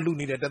lala bapa malu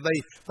ni deh, tapi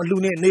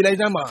malu ni nilai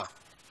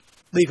sama.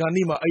 देखा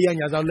नहीं माँ अय्या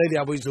न्याज़ाव ले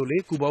लिया वही सोले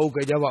कुबाओ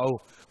कजावाओ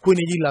कोई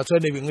नहीं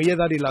लासों ने भी ंगये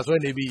दारी लासों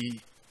ने भी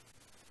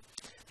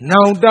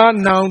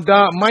नाउंडा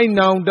माई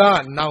नाउंडा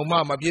नाउमा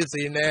मप्ये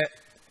से ने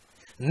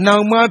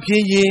नाउमा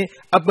फिर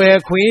अपे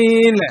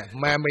क्वीन ले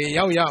मैं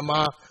याव या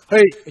माँ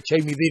हे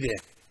चाहिए भी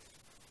दे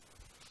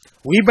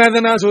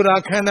विपदना सोरा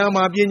खाना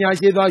माप्ये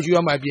न्याज़े द्वा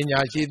जुआ माप्ये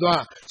न्याज़े द्वा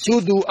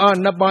सुधु आ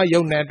नपा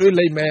यौ नेटवे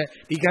ले में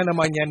दिखाना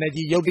मान्या ने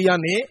जी यौ दिया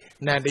ने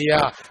नदिया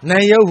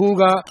नयौ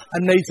हुआ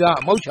अनैसा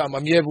मौचा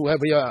मम्ये बुहे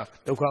भैया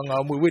दुखा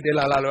गाँव मुझे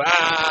तेला लालो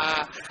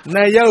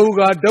नयौ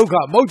हुआ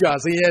दुखा मौचा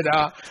सियेदा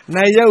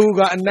नयौ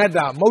हुआ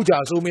अनदा मौचा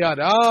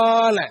सुमियादा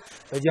ले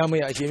तो जामे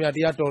अशीमिया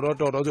दिया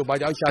टोरो जो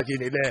बाजाव शादी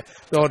ने ले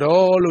टोरो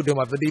लुटे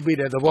मत दी भी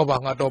दे तो वो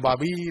बांगा तो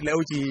बाबी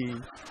लेओ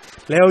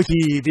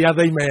ची दिया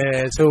दई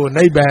में सो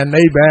नहीं बहन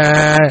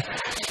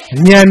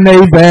न्यान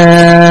नहीं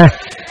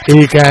बहन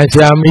एक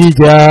शामी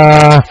जा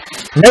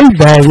नहीं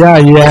बहया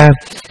ये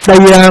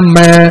तैयार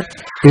में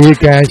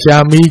एक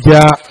शामी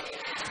जा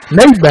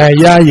नहीं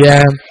बहया ये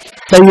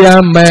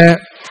तैयार में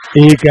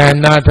एक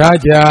नाथा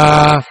जा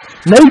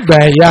नहीं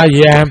बहया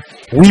ये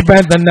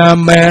विपदना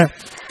में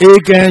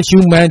एक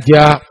शुमा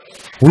जा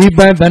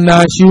विपदना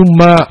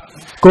शुमा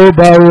को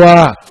बावा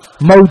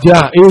मौजा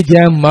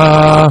एजमा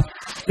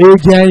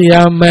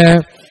एजया में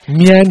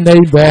म्यान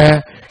नहीं बह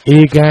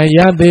एक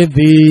याद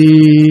दी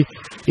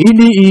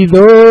ini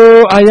itu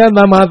ayat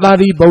nama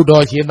tadi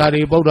Buddha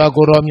sendiri Buddha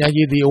Guru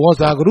menjadi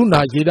wasa guru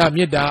nasi dah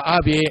mieda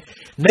abe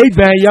naik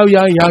yau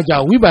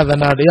jauh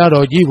wibadana dia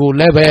roji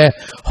gulebe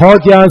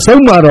hoja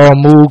semua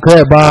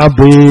muka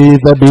babi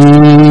tadi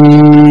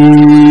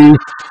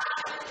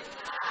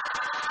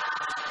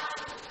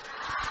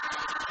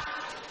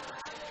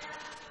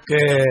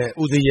ke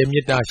udah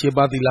mieda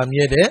siapa tidak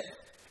mieda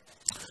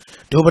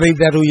dobrai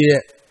daru ye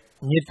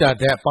Mita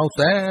dah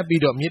pausa,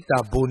 bido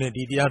mita bune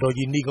di dia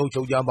roji ni kau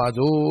coba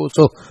bazu,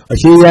 so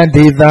asyik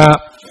desa,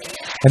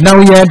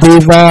 nau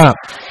desa,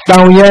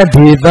 tau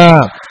desa,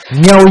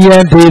 nyau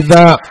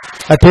desa,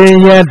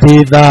 ate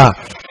desa,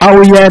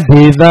 au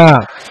desa,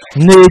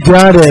 ni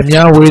jare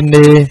nyawe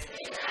ni,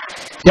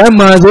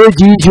 jama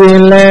seji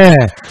cile,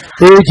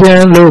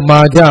 ejen lu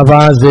maja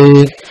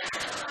bazi,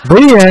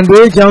 bayan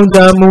dua jam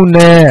tamu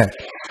ne,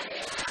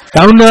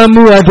 tamu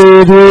namu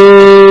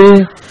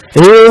ade.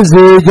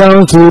 Eze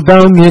jang su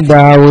dang mi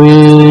da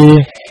we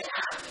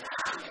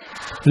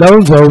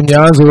long zong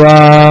nya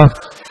swa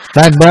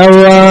tat da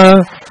wa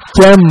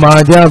chen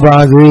ma ja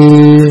ba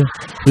si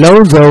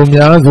long zong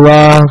nya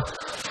swa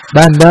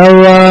tat da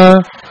wa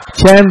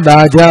chen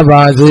da ja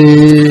ba si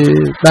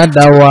tat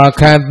da wa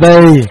khat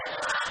dai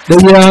တ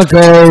ရား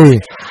ကိ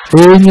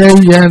အေးငြိ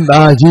မ်းချမ်း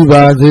သာရှိ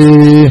ပါစေ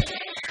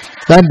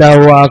တတ္တ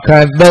ဝါခ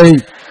တ်သိ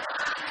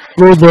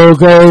ကုသိုလ်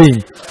ကိ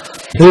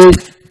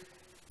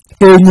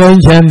အေးငြိ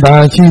မ်းချမ်းသာ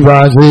ရှိပါ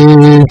စေ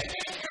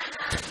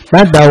တ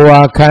တ္တဝါ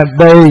ခတ်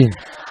သိ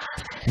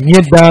မေ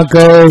တ္တာ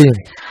ကိ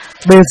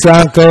သစ္စာ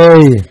ကိ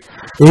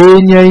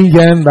အေးငြိမ်းချ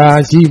မ်းသာ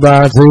ရှိပါ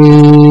စေ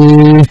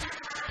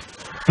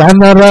သန္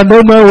နရဒု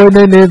မဝိ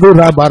နေနေသု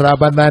ရပါရ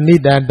ပတဏိ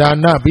တဒါ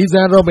နဘိ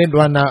ဇံရောပိ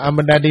တွာနာအမ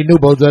တတိနု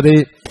ဘောဇရိ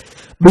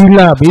သီလ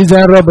ဘိဇံ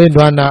ရောပိ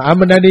တွာနာအ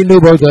မတတိနု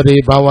ဘောဇရိ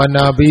ဘာဝ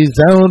နာဘိ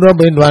ဇံရော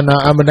ပိတွာနာ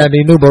အမတတိ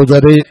နုဘောဇ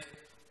ရိ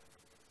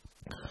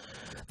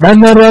သန္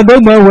နရဒု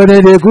မဝိနေ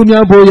နေကုည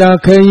ဖို့ရာ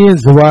ခဲရင်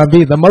ဇဝါပိ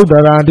သမုဒ္ဒ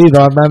ရာတိ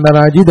သောသန္န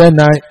ရာကြီးတဲ့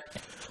၌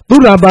သု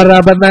ရပါရ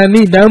ပတ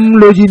ဏိတံ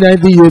လူကြီး၌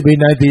သိ၍ပိ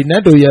၌တိန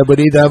တ်တို့ရဲ့ပ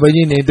ရိသပ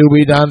ญิနေတု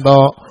ပိတံ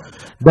သော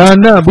ဒါ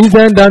နဘိ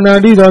ဇံဒါနာ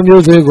တိသော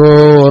မျိုးစေကို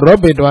ရော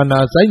ပိတွာနာ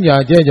စိုင်းညာ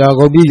ကျဲကြ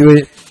ကုန်ပြီး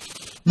၍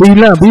သီ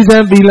လဘိဇံ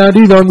သီလာ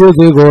တိသောမျိုး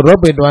စေကိုရော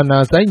ပိတွာနာ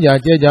စိုင်းညာ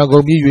ကျဲကြကု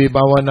န်ပြီး၍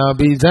ဘာဝနာ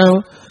ဘိဇံ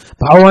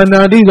ဘာဝ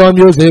နာတိသော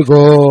မျိုးစေ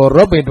ကို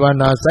ရောပိတွာ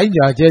နာစိုင်း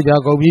ညာကျဲကြ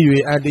ကုန်ပြီး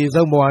၍အတ္တိ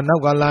ဆုံးဘဝနော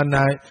က်ကလာ၌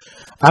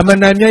အမ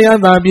နမြတ်ယ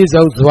တာပြည့်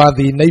စုံစွာသ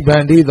ည်နိဗ္ဗာ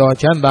န်တိသော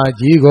ချမ်းသာ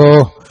ကြီးကို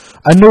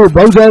အနု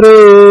ဗုဒ္ဓရေ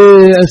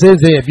အစစ်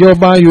စစ်ပြော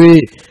ပါ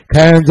၍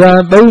ခံ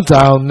စားသုံး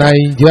ဆောင်နို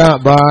င်ကြ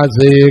ပါ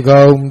စေ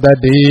ကုန်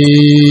တ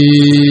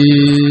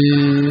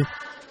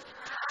ည်း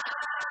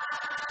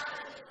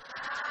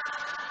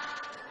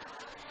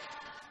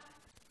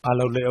အ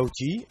လုံးလေးအုပ်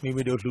ကြီးမိ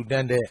မိတို့လှူဒ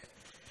န်းတဲ့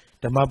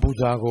ဓမ္မပူ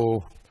ဇာကို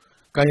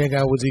ကာယ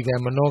ကံဝစီကံ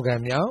မနောကံ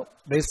မြောက်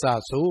သစ္စာ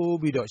ဆို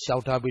ပြီးတော့ရှော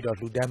က်ထားပြီးတော့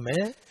လှူဒန်းမ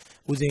ယ်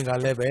ဦးဇင်းက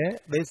လည်းပဲ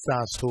သစ္စာ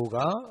ဆိုက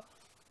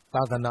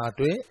သာသနာအ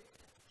တွက်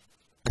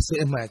အစစ်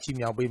အမှန်ချီး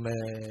မြှောက်ပေးမ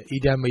ယ်ဣ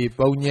ဒံမေ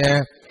ပုံညံ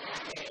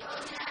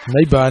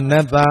နိဗ္ဗာန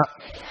တ္တ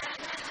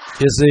ပ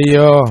စ္စ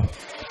ယော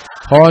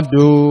ဟော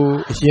တု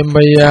အရှင်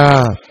ဘု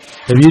ရား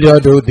တပည့်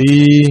တော်တို့သ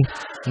ည်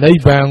နိ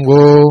ဗ္ဗာန်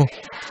ကို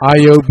အာ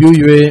ယုပြု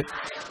၍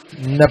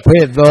နှစ်ဖ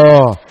က်သော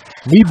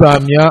မိဘ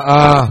များ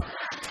အား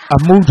အ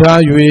မှု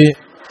ထား၍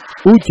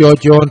ဥကြော်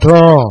ကြော်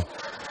ထော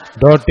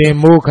ဒေါ်တင်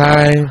မိုး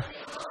ခိုင်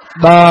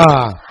သာ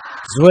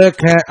ဇွဲ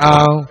ခန့်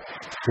အောင်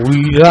ဝီ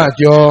ရ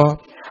ကျော်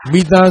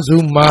မိသားစု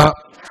မှ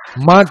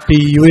မတ္တီ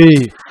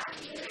၍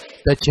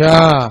တ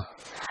ခြား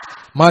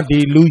မတ္တီ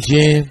လူရှ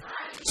င်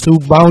စု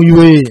ပေါင်း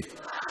၍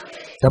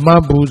ဓမ္မ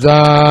ပူ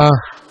ဇာ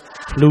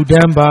လှူဒ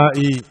န်းပါ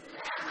၏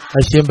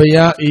အရှင်ဘု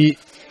ရား၏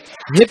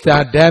မေတ္တာ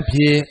ဓာတ်ဖြ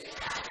င့်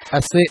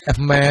အစစ်အ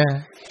မှန်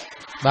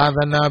သာသ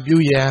နာပြု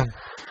ရန်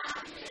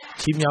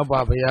ချီးမြှောက်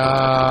ပါဗျာ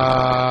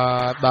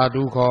သာ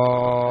ဓုခေါ်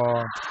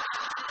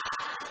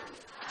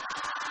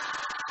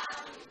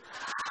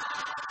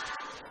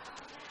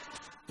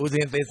ဦးဇ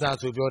င်းသေစာ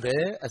ဆိုပြောတ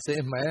ယ်အစစ်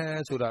အမှန်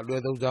ဆိုတာလွ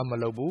ယ်သုံးစားမ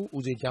လုပ်ဘူး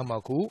ဦးဇင်းချမ်းမ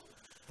ခု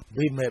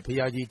ဗိမဲ့ဘု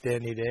ရားကြီးတဲ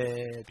နေတယ်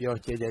ပြော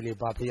ကြဲကြဲလေး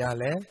ပါဘုရား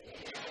လဲ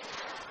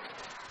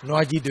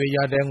နွားကြီးတွေရ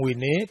တဲ့ငွေ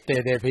နဲ့တဲ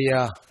တယ်ဘု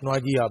ရား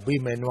နွားကြီးကဗိ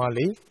မဲ့နွား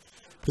လေး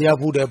ဘုရား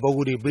ဖူးတဲ့ပုဂ္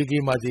ဂိုလ်တွေဘေးက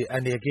င်းပါစေအ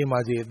န္တရာယ်ကင်းပါ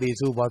စေအသေး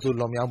ဆိုးပါဆိုး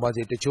လောင်မြောင်းပါ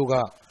စေတချို့က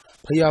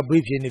ဘုရား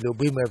ဘေးဖြစ်နေလို့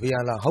ဗိမဲ့ဘု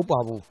ရားလားဟုတ်ပါ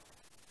ဘူး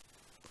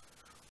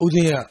ဦးဇ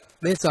င်းက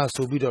သေစာ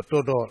ဆိုပြီးတော့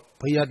တော်တော်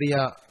ဘုရားတ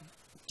ရား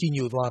ကြည်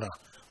ညိုသွားတာ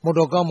မော်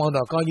တော်ကားမောင်း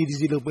တာကားကြီးဒီ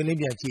စီလို့ပင်းလင်း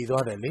ပြန်ကြည်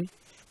သွားတယ်လေ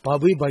ဘာ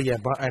ဘေးဘာရံ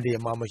ဘာအန္တရာ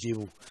ယ်မှမရှိ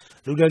ဘူး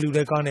လူ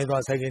တဲ့ကားနေ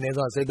သွားဆိုင်ကယ်နေ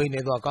သွားစိတ်ပိတ်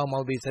နေသွားကားမော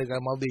င်းသေးဆိုင်က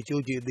ယ်မောင်းသေး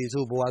ကြိုးကြည့်အသေး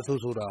ဆိုးဘဝ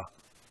ဆိုးဆိုတာ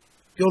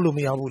ပြောလို့မ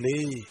ရဘူးလေ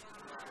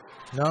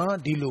နော်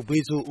ဒီလို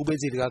ဘေးဆိုးဥပိ္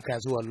ပစေတကခံ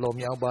ဆိုးကလော်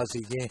မြောင်းပါ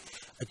စေခြင်း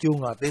အကျိုး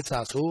ငါသစ္စာ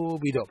ဆို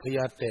ပြီးတော့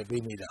ဖျားတဲ့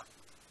ပေးနေတာ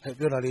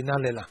ပြောတာလေး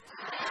နားလဲလား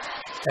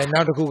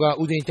နောက်တစ်ခုက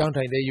ဥစဉ်ကျောင်း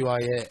ထိုင်တဲ့ရွာ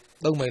ရဲ့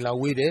3မိုင်လောက်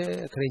ဝေးတယ်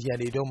ခရစ်ယာန်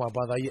တွေတော့မှ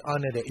ဘာသာရေးအား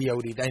နေတဲ့အေယာဝ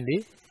တီတိုင်းလေ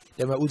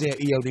ဒါပေမဲ့ဥစဉ်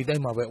အေယာဝတီတို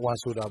င်းမှာပဲဝါ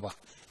ဆိုတာပါ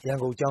ရန်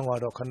ကုန်ကျောင်းက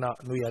တော့ခဏ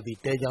နွေရာသီ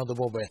တဲကျောင်းသ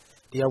ဘောပဲ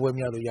တရားဝဲ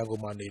များလို့ရန်ကု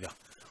န်မှာနေတာ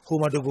ဟို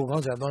မှာတကူကော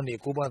င်းဆန်သွားနေ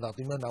ကိုပါတာ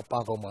သူမျက်နှာပါ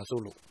ကောင်မှာဆို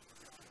လို့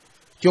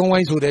ကျုံဝို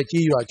င်းဆိုတဲ့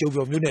ကြီးရွာကျုပ်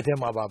ပြောမြို့နယ်ထဲ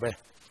မှာပါပဲ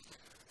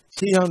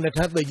ရှေးဟောင်းလက်ထ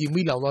ပ်သိကြီး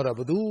မိလောင်သွားတာဘ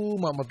ယ်သူ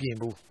မှမပြင်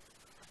ဘူး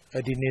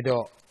ဒီနေ့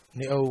တော့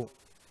နေအောင်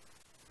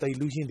တိတ်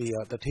လူရှင်တွေက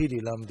တထေးတွေ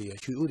လားမသိရ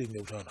ရွှေအိုးတွေ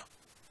မြုပ်ထားတာ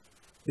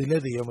ဒီလ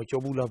က်တွေရောမကြော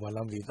ဘူးလားဘာ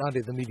လားမသိသား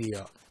တွေသမီးတွေက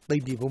တိ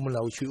တ်ဒီဘုံမ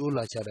လာရွှေအိုး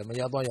လာချတယ်မ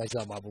ရသွားရချ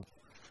ပါဘူး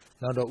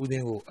နောက်တော့ဥသိ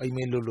န်းကိုအိမ်မ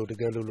င်းလို့တ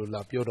ကယ်လို့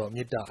လာပြောတော့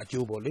မေတ္တာအ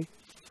ကျိုးပေါ့လေ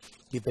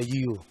ဒီတ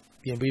ကြီးကို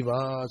ပြင်ပေးပါ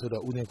ဆို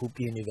တော့ဥသိန်းခု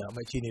ပြင်နေတာအမ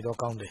အခြေအနေတော့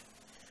ကောင်းတယ်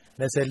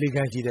24ခ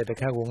န်းရှိတဲ့တ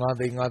ခန်းကို9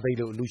သိန်း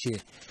လို့လူရှင်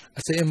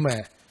အစစ်အမှ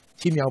န်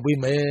ချီးမြှောက်ပေး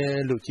မယ်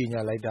လို့ကြီး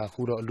ညာလိုက်တာ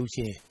ခုတော့လူ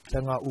ရှင်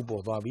15ဦး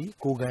ပေါ်သွားပြီ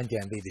9ခန်း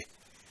ကြံသေးတယ်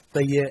တ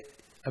ရက်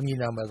အမည်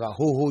နာမက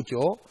ဟိုး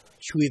ကျော်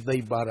ရွှေသိ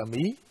ပ်ပါရ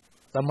မီ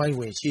သမိုင်း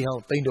ဝင်ရှေးဟော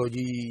င်းတိန်တော်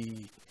ကြီး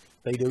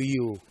ကို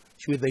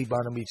ရွှေသိပ်ပါ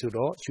ရမီဆို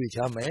တော့ရွှေချ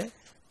မ်းမယ်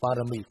ပါရ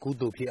မီကု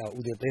သိုလ်ဖြစ်အောင်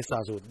ဥဒိသစ္စာ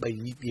ဆိုသိ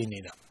ကြီးပြင်းနေ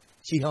တာ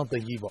ရှေးဟောင်းသိ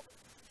ကြီးပေါ့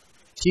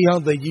ရှေးဟော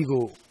င်းသိကြီး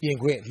ကိုပြင်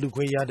ခွင့်လှူ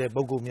ခွင့်ရတဲ့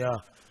ပုဂ္ဂိုလ်များ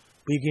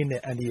ဘေးကင်း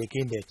တဲ့အန္တရာယ်က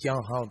င်းတဲ့ကျော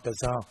င်းဟောင်းတ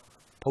စား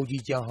ဖုန်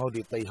ကြီးကျောင်းဟောင်း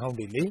တွေသိဟောင်း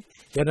တွေလေ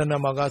ယတနာ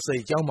မှာကစိ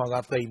တ်ကျောင်းမှာက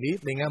သိလေ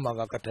သင်္ကန်းမှာ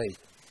ကကထိတ်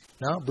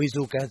နော်ဘေး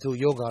ဆိုကန်းဆို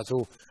ယောဂါ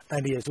ဆိုအ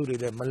န္တရာယ်ဆိုတွေ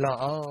လည်းမလန့်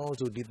အောင်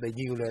ဆိုဒီသိ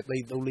ကြီးကိုလည်းသိ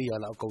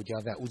300လောက်အကုန်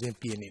ကြားကဥစဉ်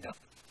ပြင်းနေတာ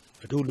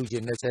အထူးလူချ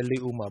င်း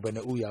24ဦးမှာဘယ်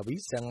နှဦးရပြီ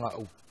15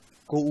ဦး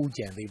9ဦး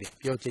ကြံသေးတယ်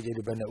ပြောချေချေ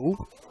တွေဘယ်နှဦး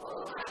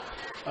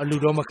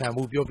Ludoma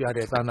Camu, Pia,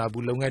 Tana,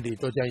 Bulongadi,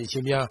 Toja,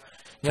 Shimia,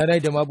 Yada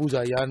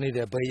Damabuza, Yani,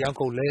 the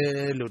Bayanko,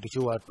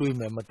 Lotichua, Twim,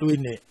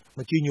 Matuine,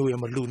 Matino,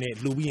 Malune,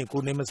 Lubi, and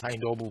Kunema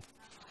signed Obu.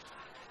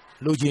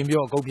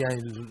 Lujimio, Gobia,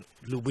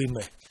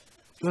 Lubime.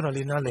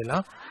 Jonalina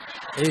Lela,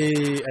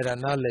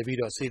 Erana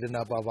Levido,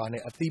 Sidana Bavane,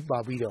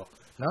 Atiba Vido,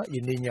 Na,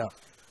 Yininya,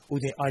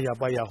 Udi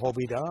Ayabaya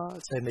Hobida,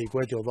 Sene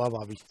Guejo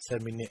Babavi,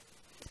 Semine.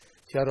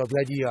 Sharo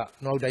Bladia,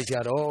 no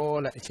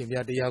Dajaro, like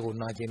Chimia Diago,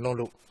 Najin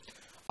Lolo.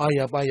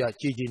 Ayabaya,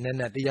 Gigi,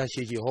 Nana, Dia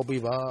Shiji,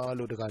 Hobiba,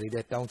 Ludagari,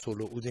 that down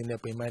solo, Udin the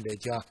payment,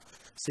 Ja,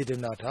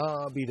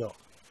 Sidanata, Bido.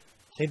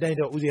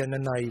 Sentendo Udia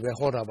Nanai,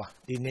 Horaba,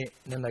 Dine,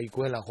 Nanai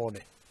Guella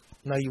Hode,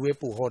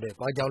 Naiwepu Hode,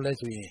 Baja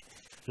Lesui,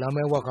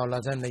 Lame Waka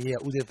Lazana,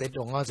 Udia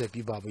Teto Naza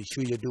Piba,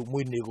 should you do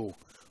Mundigo,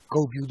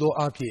 go Budo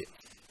Api,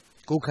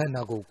 go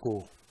Kanago,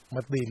 go,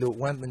 Matli,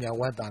 one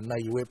Wata,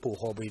 Naiwepu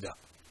Hobida.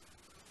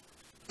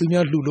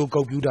 Tunya Lulo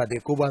go Buda, the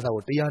Cobata,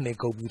 Tiane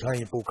go Buta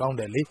in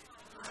Pocoundeli.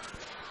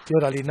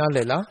 Yoralina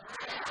Lela,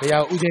 they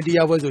are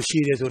Udia was a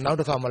series of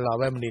Nautamala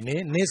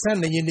Wemini,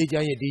 Nesan, the Yinija,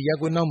 the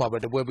Yagunama,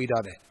 but the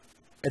Webidade.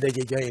 At the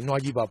Jay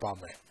Nojiba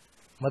Pame.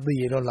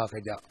 Madi don't like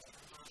a job.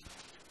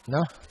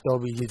 No,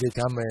 Toby is a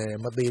tame,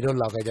 Madi don't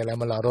like a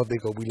Jalamala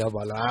Rotico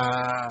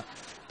Vilabala.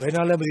 When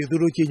I left the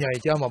Ruchina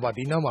Jama, but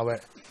Dinama,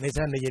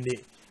 Nesan the Yindi,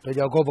 the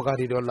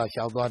Jacobacati don't like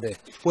Shalbade.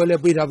 Well, a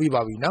bit of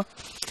Vivavina.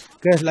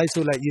 Guess like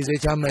so like is a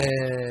tame,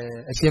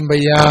 a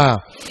Simbaya,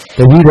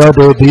 the Vida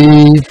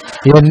Dodi,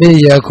 Yandi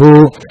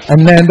Yaku,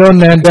 and Nando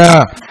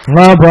Nanda,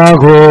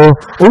 Mabago,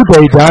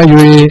 Uday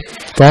Daiwi,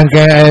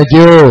 Tanka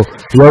Ajo,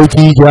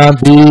 Yoki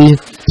Jambi.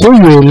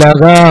 Suyu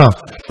Laga,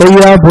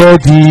 Tayar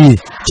Bodi,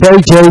 Chay,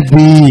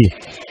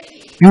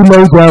 you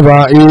know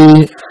Java,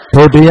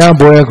 Tayar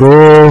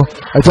Boego,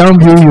 a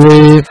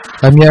champion,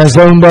 a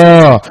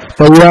Miazomba,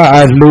 Tayar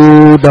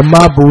Adlu, the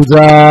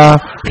Mabuza,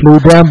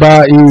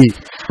 Ludamba,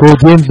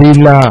 Kodin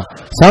Villa,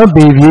 South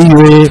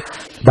Baby,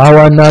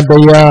 Bawana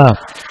Daya,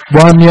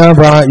 Wamia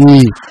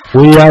Vai,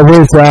 we are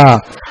Vesa,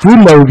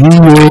 Fulo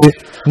Viwe,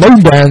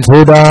 Naidan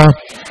Soda,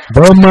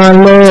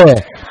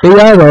 Bomale,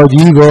 Tayar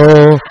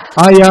Jigo.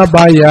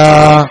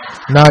 Ayabaya,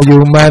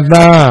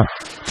 Nayumana,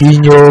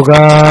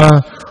 Kinyoga,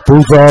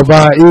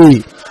 Pusobai,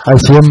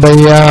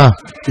 Asimbaya,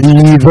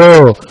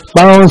 Ivo,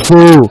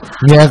 Bansu,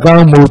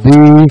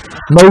 Nyagamudi,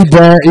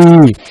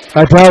 Maidai,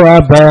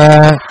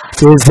 Atawaba,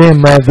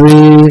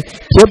 Sezemadri,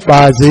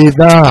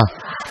 Chipazida,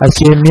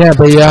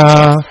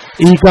 Ashimyabaya,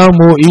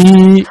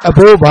 Ikamui,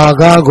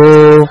 Abobagago,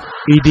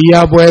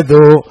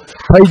 Idiabuedo,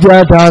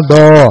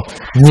 Pajatado,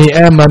 Ni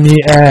Emani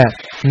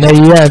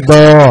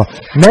Nayado,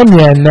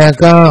 Namya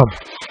Nakam,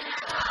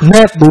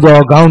 Net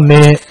Budo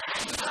Gaune,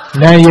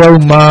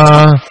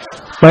 Nayoma,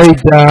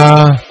 Paida,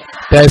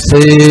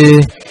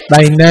 Tesse,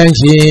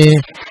 Dainanshi,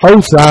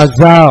 Osa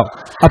Zao,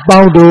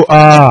 Apaudo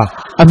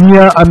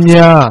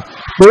Amya,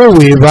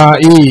 Bowie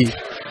Vai,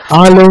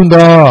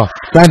 Alundo,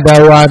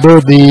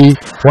 Tandawadi,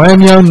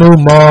 Wanya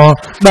Numo,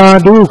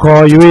 Nadu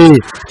Koyui,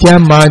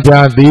 Chama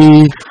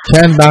Jadi,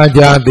 Chanda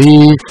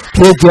Jadi,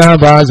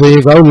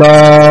 Kijabazi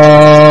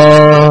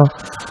Gola.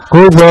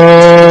 Kubo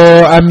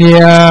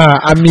Amya,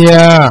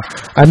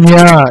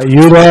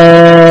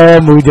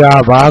 Yuro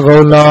Muja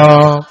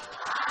Bagola.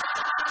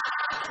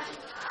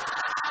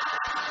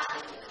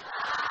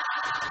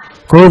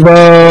 Kubo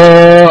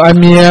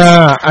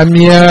Amya,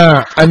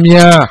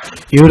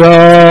 Yuro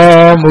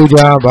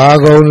Muja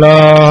Bagola.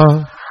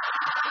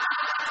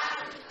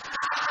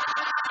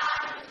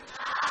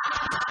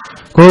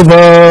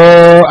 Kubo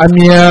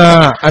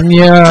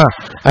Amya,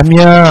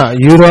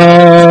 Yuro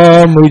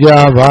Muja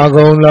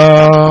Bagola.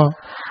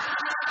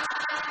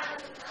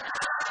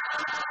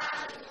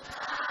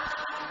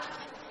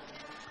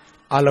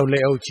 Alo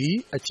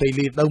Leochi, a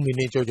Chili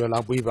Domini Jojo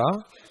Labuiba.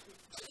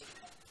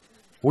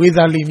 With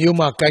a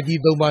Limuma, Kagi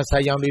Doma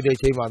Sayam de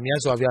Chema,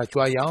 Miasavia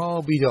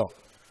Chuaya, Bido.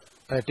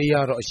 A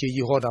Tayar,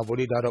 she Hoda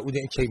Bolida,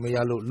 Udin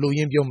Chemayalo,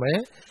 Luyim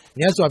Yome,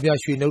 Miasavia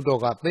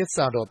Shinodoga,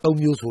 Tessado, Tom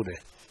Yusude.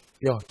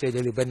 Yo,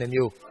 Chili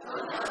Benenew.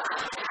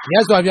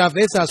 Miasavia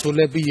Tessa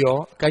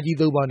Sulebio, Kagi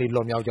Domani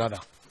Lomiajada.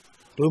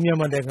 Domia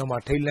Mandangama,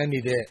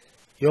 Tailani de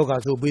Yoga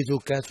Zubizu,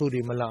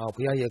 Kasudi Mala,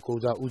 Pia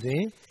Yakuza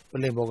Uzin.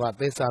 Lemboga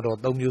Tessado,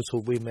 Tom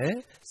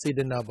Yusubime,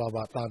 Sidana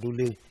Baba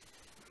Taduli,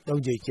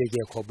 don't J.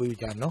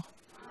 Kobujano.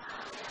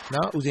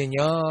 Now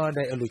Uzinya,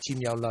 the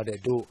Eluchimia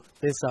Lade do,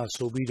 Tessa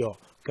Subido,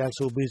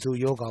 Kasubizu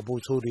Yoga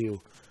Busudio,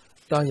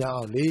 Tanya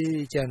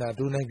Ali, Jana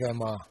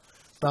Dunagama,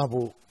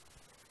 Tabu,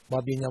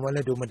 Babina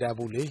Maledu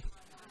Madabuli,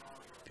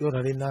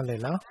 Purina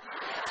Lela.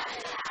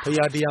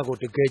 Tayadiago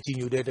to get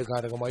you there, the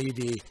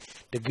Karagamaidi,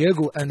 the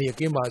Gego and the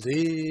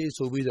Kimazi,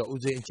 Subido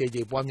Uzi and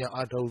J. Pamia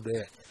Ato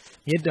there.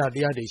 Yeta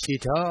dia de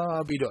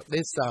shita bido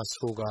tessa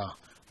soga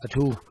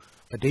atu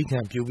a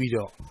daytime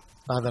pubido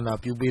adana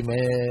pubi me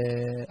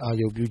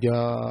ayo buja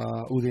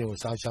udin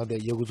sa sha de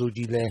yoguzo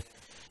ji le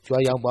chwa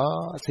yaw ba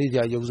sei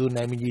ja yoguzo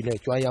naimi ji le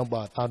chwa yaw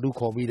ba tadu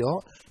kho bi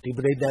do di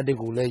paritan de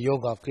ko le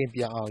yoga kin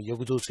pya aw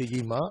yoguzo sei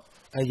ji ma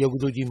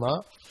yoguzo ji ma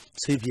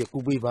sei pye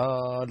ku pi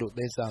ba lo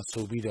tessa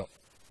so bi do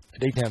a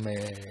daytime me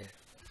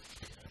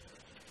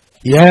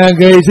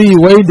Yangesi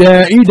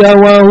Weda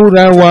Idawa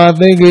Hurawa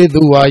Thingi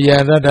Dua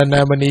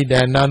Yaradana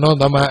Manida Nano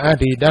Dama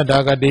Adi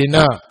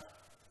Dadagadina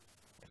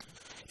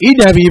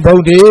Idabi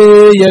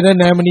Bode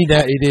Yadana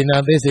Manida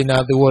Idina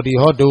Desina Duwadi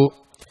Hodu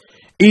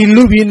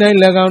Ilubi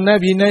Nailagao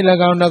Nabi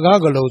Nailagao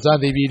Nagagalo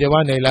Sadibi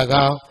Devane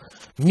Lagao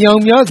Myang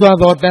Yazwa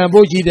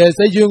Tambochi de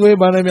Sejungue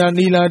Banamia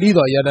Nila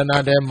Dido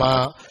Yadana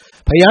Dema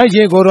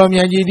Payaji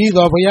Goromyaji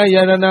Dido Paya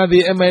Yadana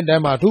the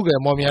Emedema Tuga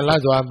Momia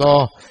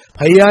Lazwando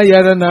Paya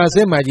Yadana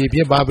Semaji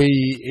Pibabi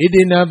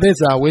Idina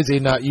Desa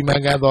Wizina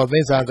Imagado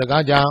Desa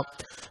Zagaja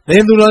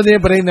Dendula de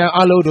Brena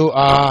Alodu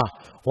A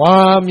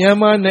Wa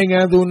Myama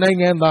Nangadu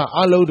Nanganda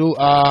Alodu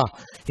A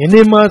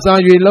Inima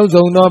Sayu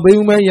Lozono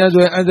Buma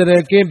Yazwe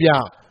Andre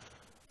Kimpia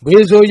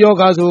Bezo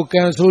Yogazo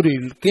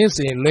Kansuri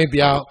Kinsin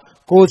Limpia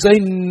Kosai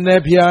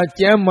Nepia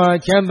Chama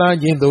Chama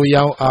Jindo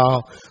Yao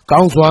A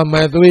Kanswa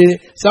Madwe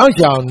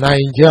Sasha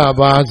Naija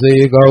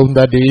Base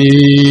Gondadi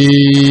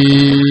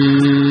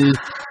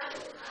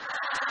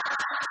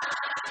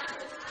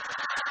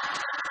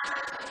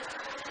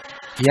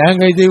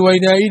Yangasi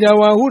Waina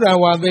Idawa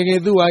Hurawa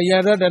Vegetua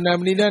Yaradana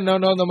Manida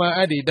Nonoma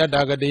Adi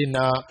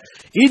Dadagadina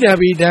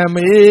Idabi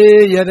Dame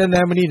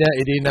Yadanamida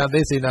Idina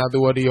Desina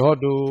Duadi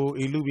Hodu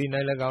Ilubi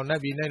Nailagao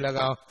Nabi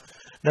Nailagao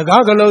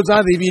Nagagalo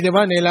Sadi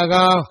Vidavane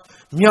Lagao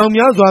Myam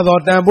Yazwa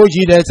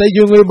Tambochi de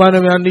Sejungu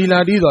Banamia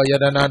Nila Dido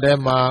Yadana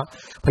Dema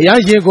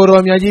Payashi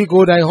Goromyaji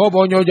Kodai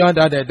Hobo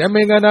Yojada de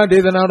Demengana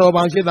Dedana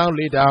Robanshita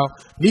Lida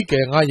Nike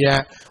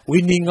Ngaya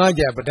Winning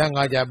Ngaja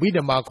Batangaja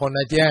Bidama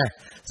Konaja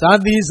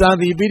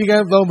Sadi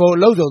Bidigan Zomo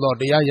Lozo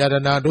Dia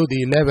Yadana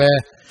Dudi Leve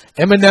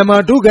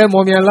Emenama Tuga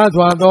Momia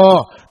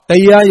Lazwado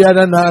Tayar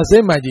Yadana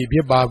Semaji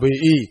Pibabi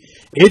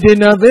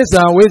Idina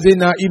Desa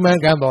Wizina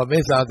Imangando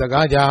Desa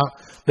Zagaja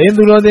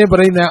Dendula de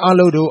Brina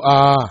Alodu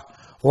A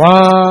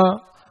Wa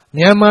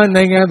Nyama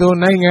Nangado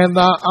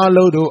Nanganda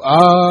Alodu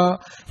A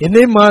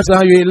Inima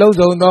Sayu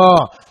Lozo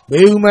no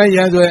Beuma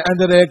Yazwe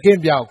Andre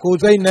Kimpia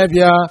Kosai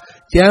Nepia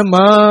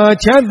Chama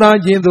Chanta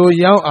Jindo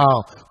Yao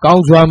A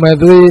Kanswa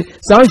Madwe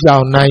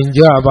Sasha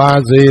Naija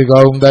Base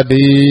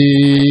Gondadi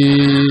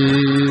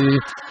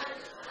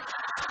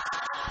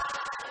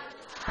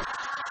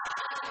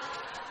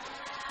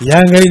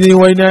Yangasi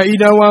Waina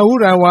Idawa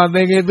Hurawa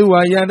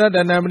Vegetua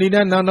Yadana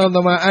Manida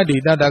Nanodama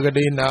Adi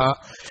Dadagadina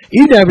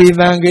Idabi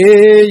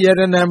Thange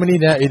Yadana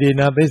Manida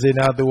Idina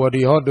Desina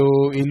Duwadi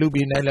Hodu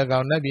Ilubi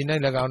Nailagao Nabi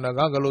Nailagao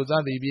Nagagalo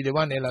Sadi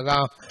Vidavane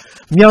Lagao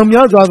Myam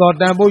Yazwa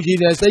Tambochi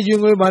de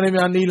Sejungue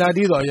Banamia Nila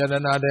Dido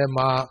Yadana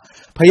Dema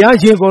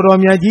Payashi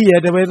Goromyaji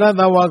Yadaveda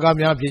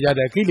Wagamia Pija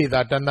de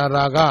Kilida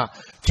Tanaraga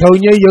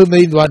Chonye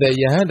Yodindwa de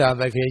Yahanda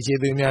the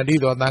Kishi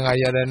Dido Tanga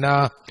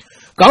Yadana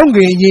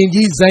Kaungi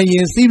Yinji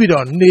Zayin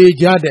Sibido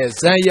Neja de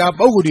Zaya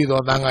Bogurido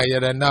Tanga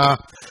Yadana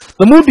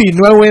The Mudi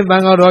Nwe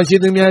Tanga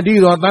Roshidumia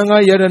Dido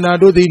Tanga Yadana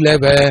do the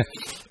leve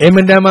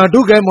Emendama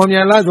Duke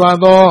Momia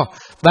Lazwado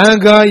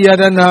Tanga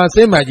Yadana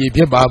Semaji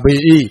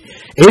Pibabi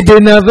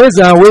Edina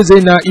Vesa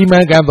Wizina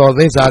Imagando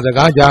Vesa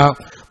Zagaja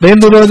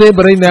Denduro de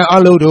Brina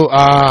Alodu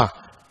A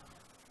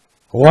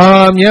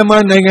Wa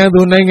Myama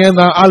Nangadu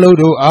Nanganda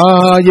Alodu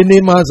A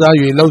Yinima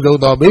Sayu Lozo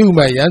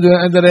Buma Yazwe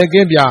Andre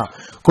Kimpia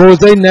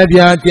Kosai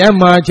Nepia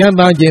Chama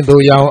Chanta Jindo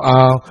Yao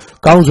A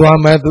Kanswa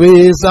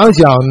Madwe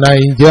Sasha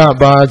Naija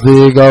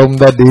Base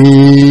Gondadi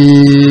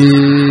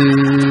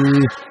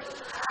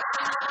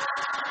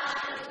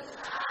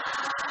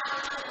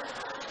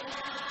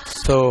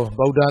So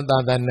Buddha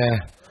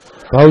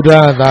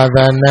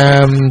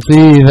Dadanam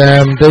See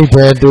them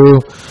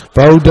Daitadu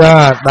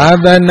Buddha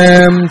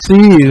Dadanam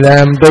See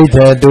them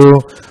Daitadu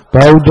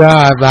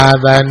Buddha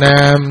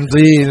Dadanam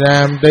See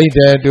them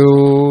Daitadu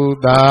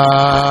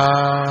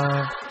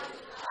Da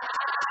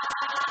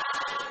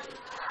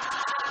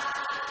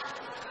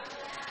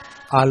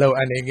Alo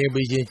Anenge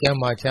Bijin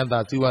Chama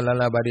Chanta Siwa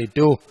Lala Badi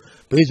Tu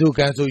Bisu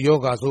Kansu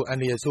Yoga So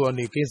Ani So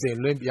Ani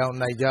Kinsin Limp Yao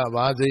Naija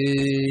Base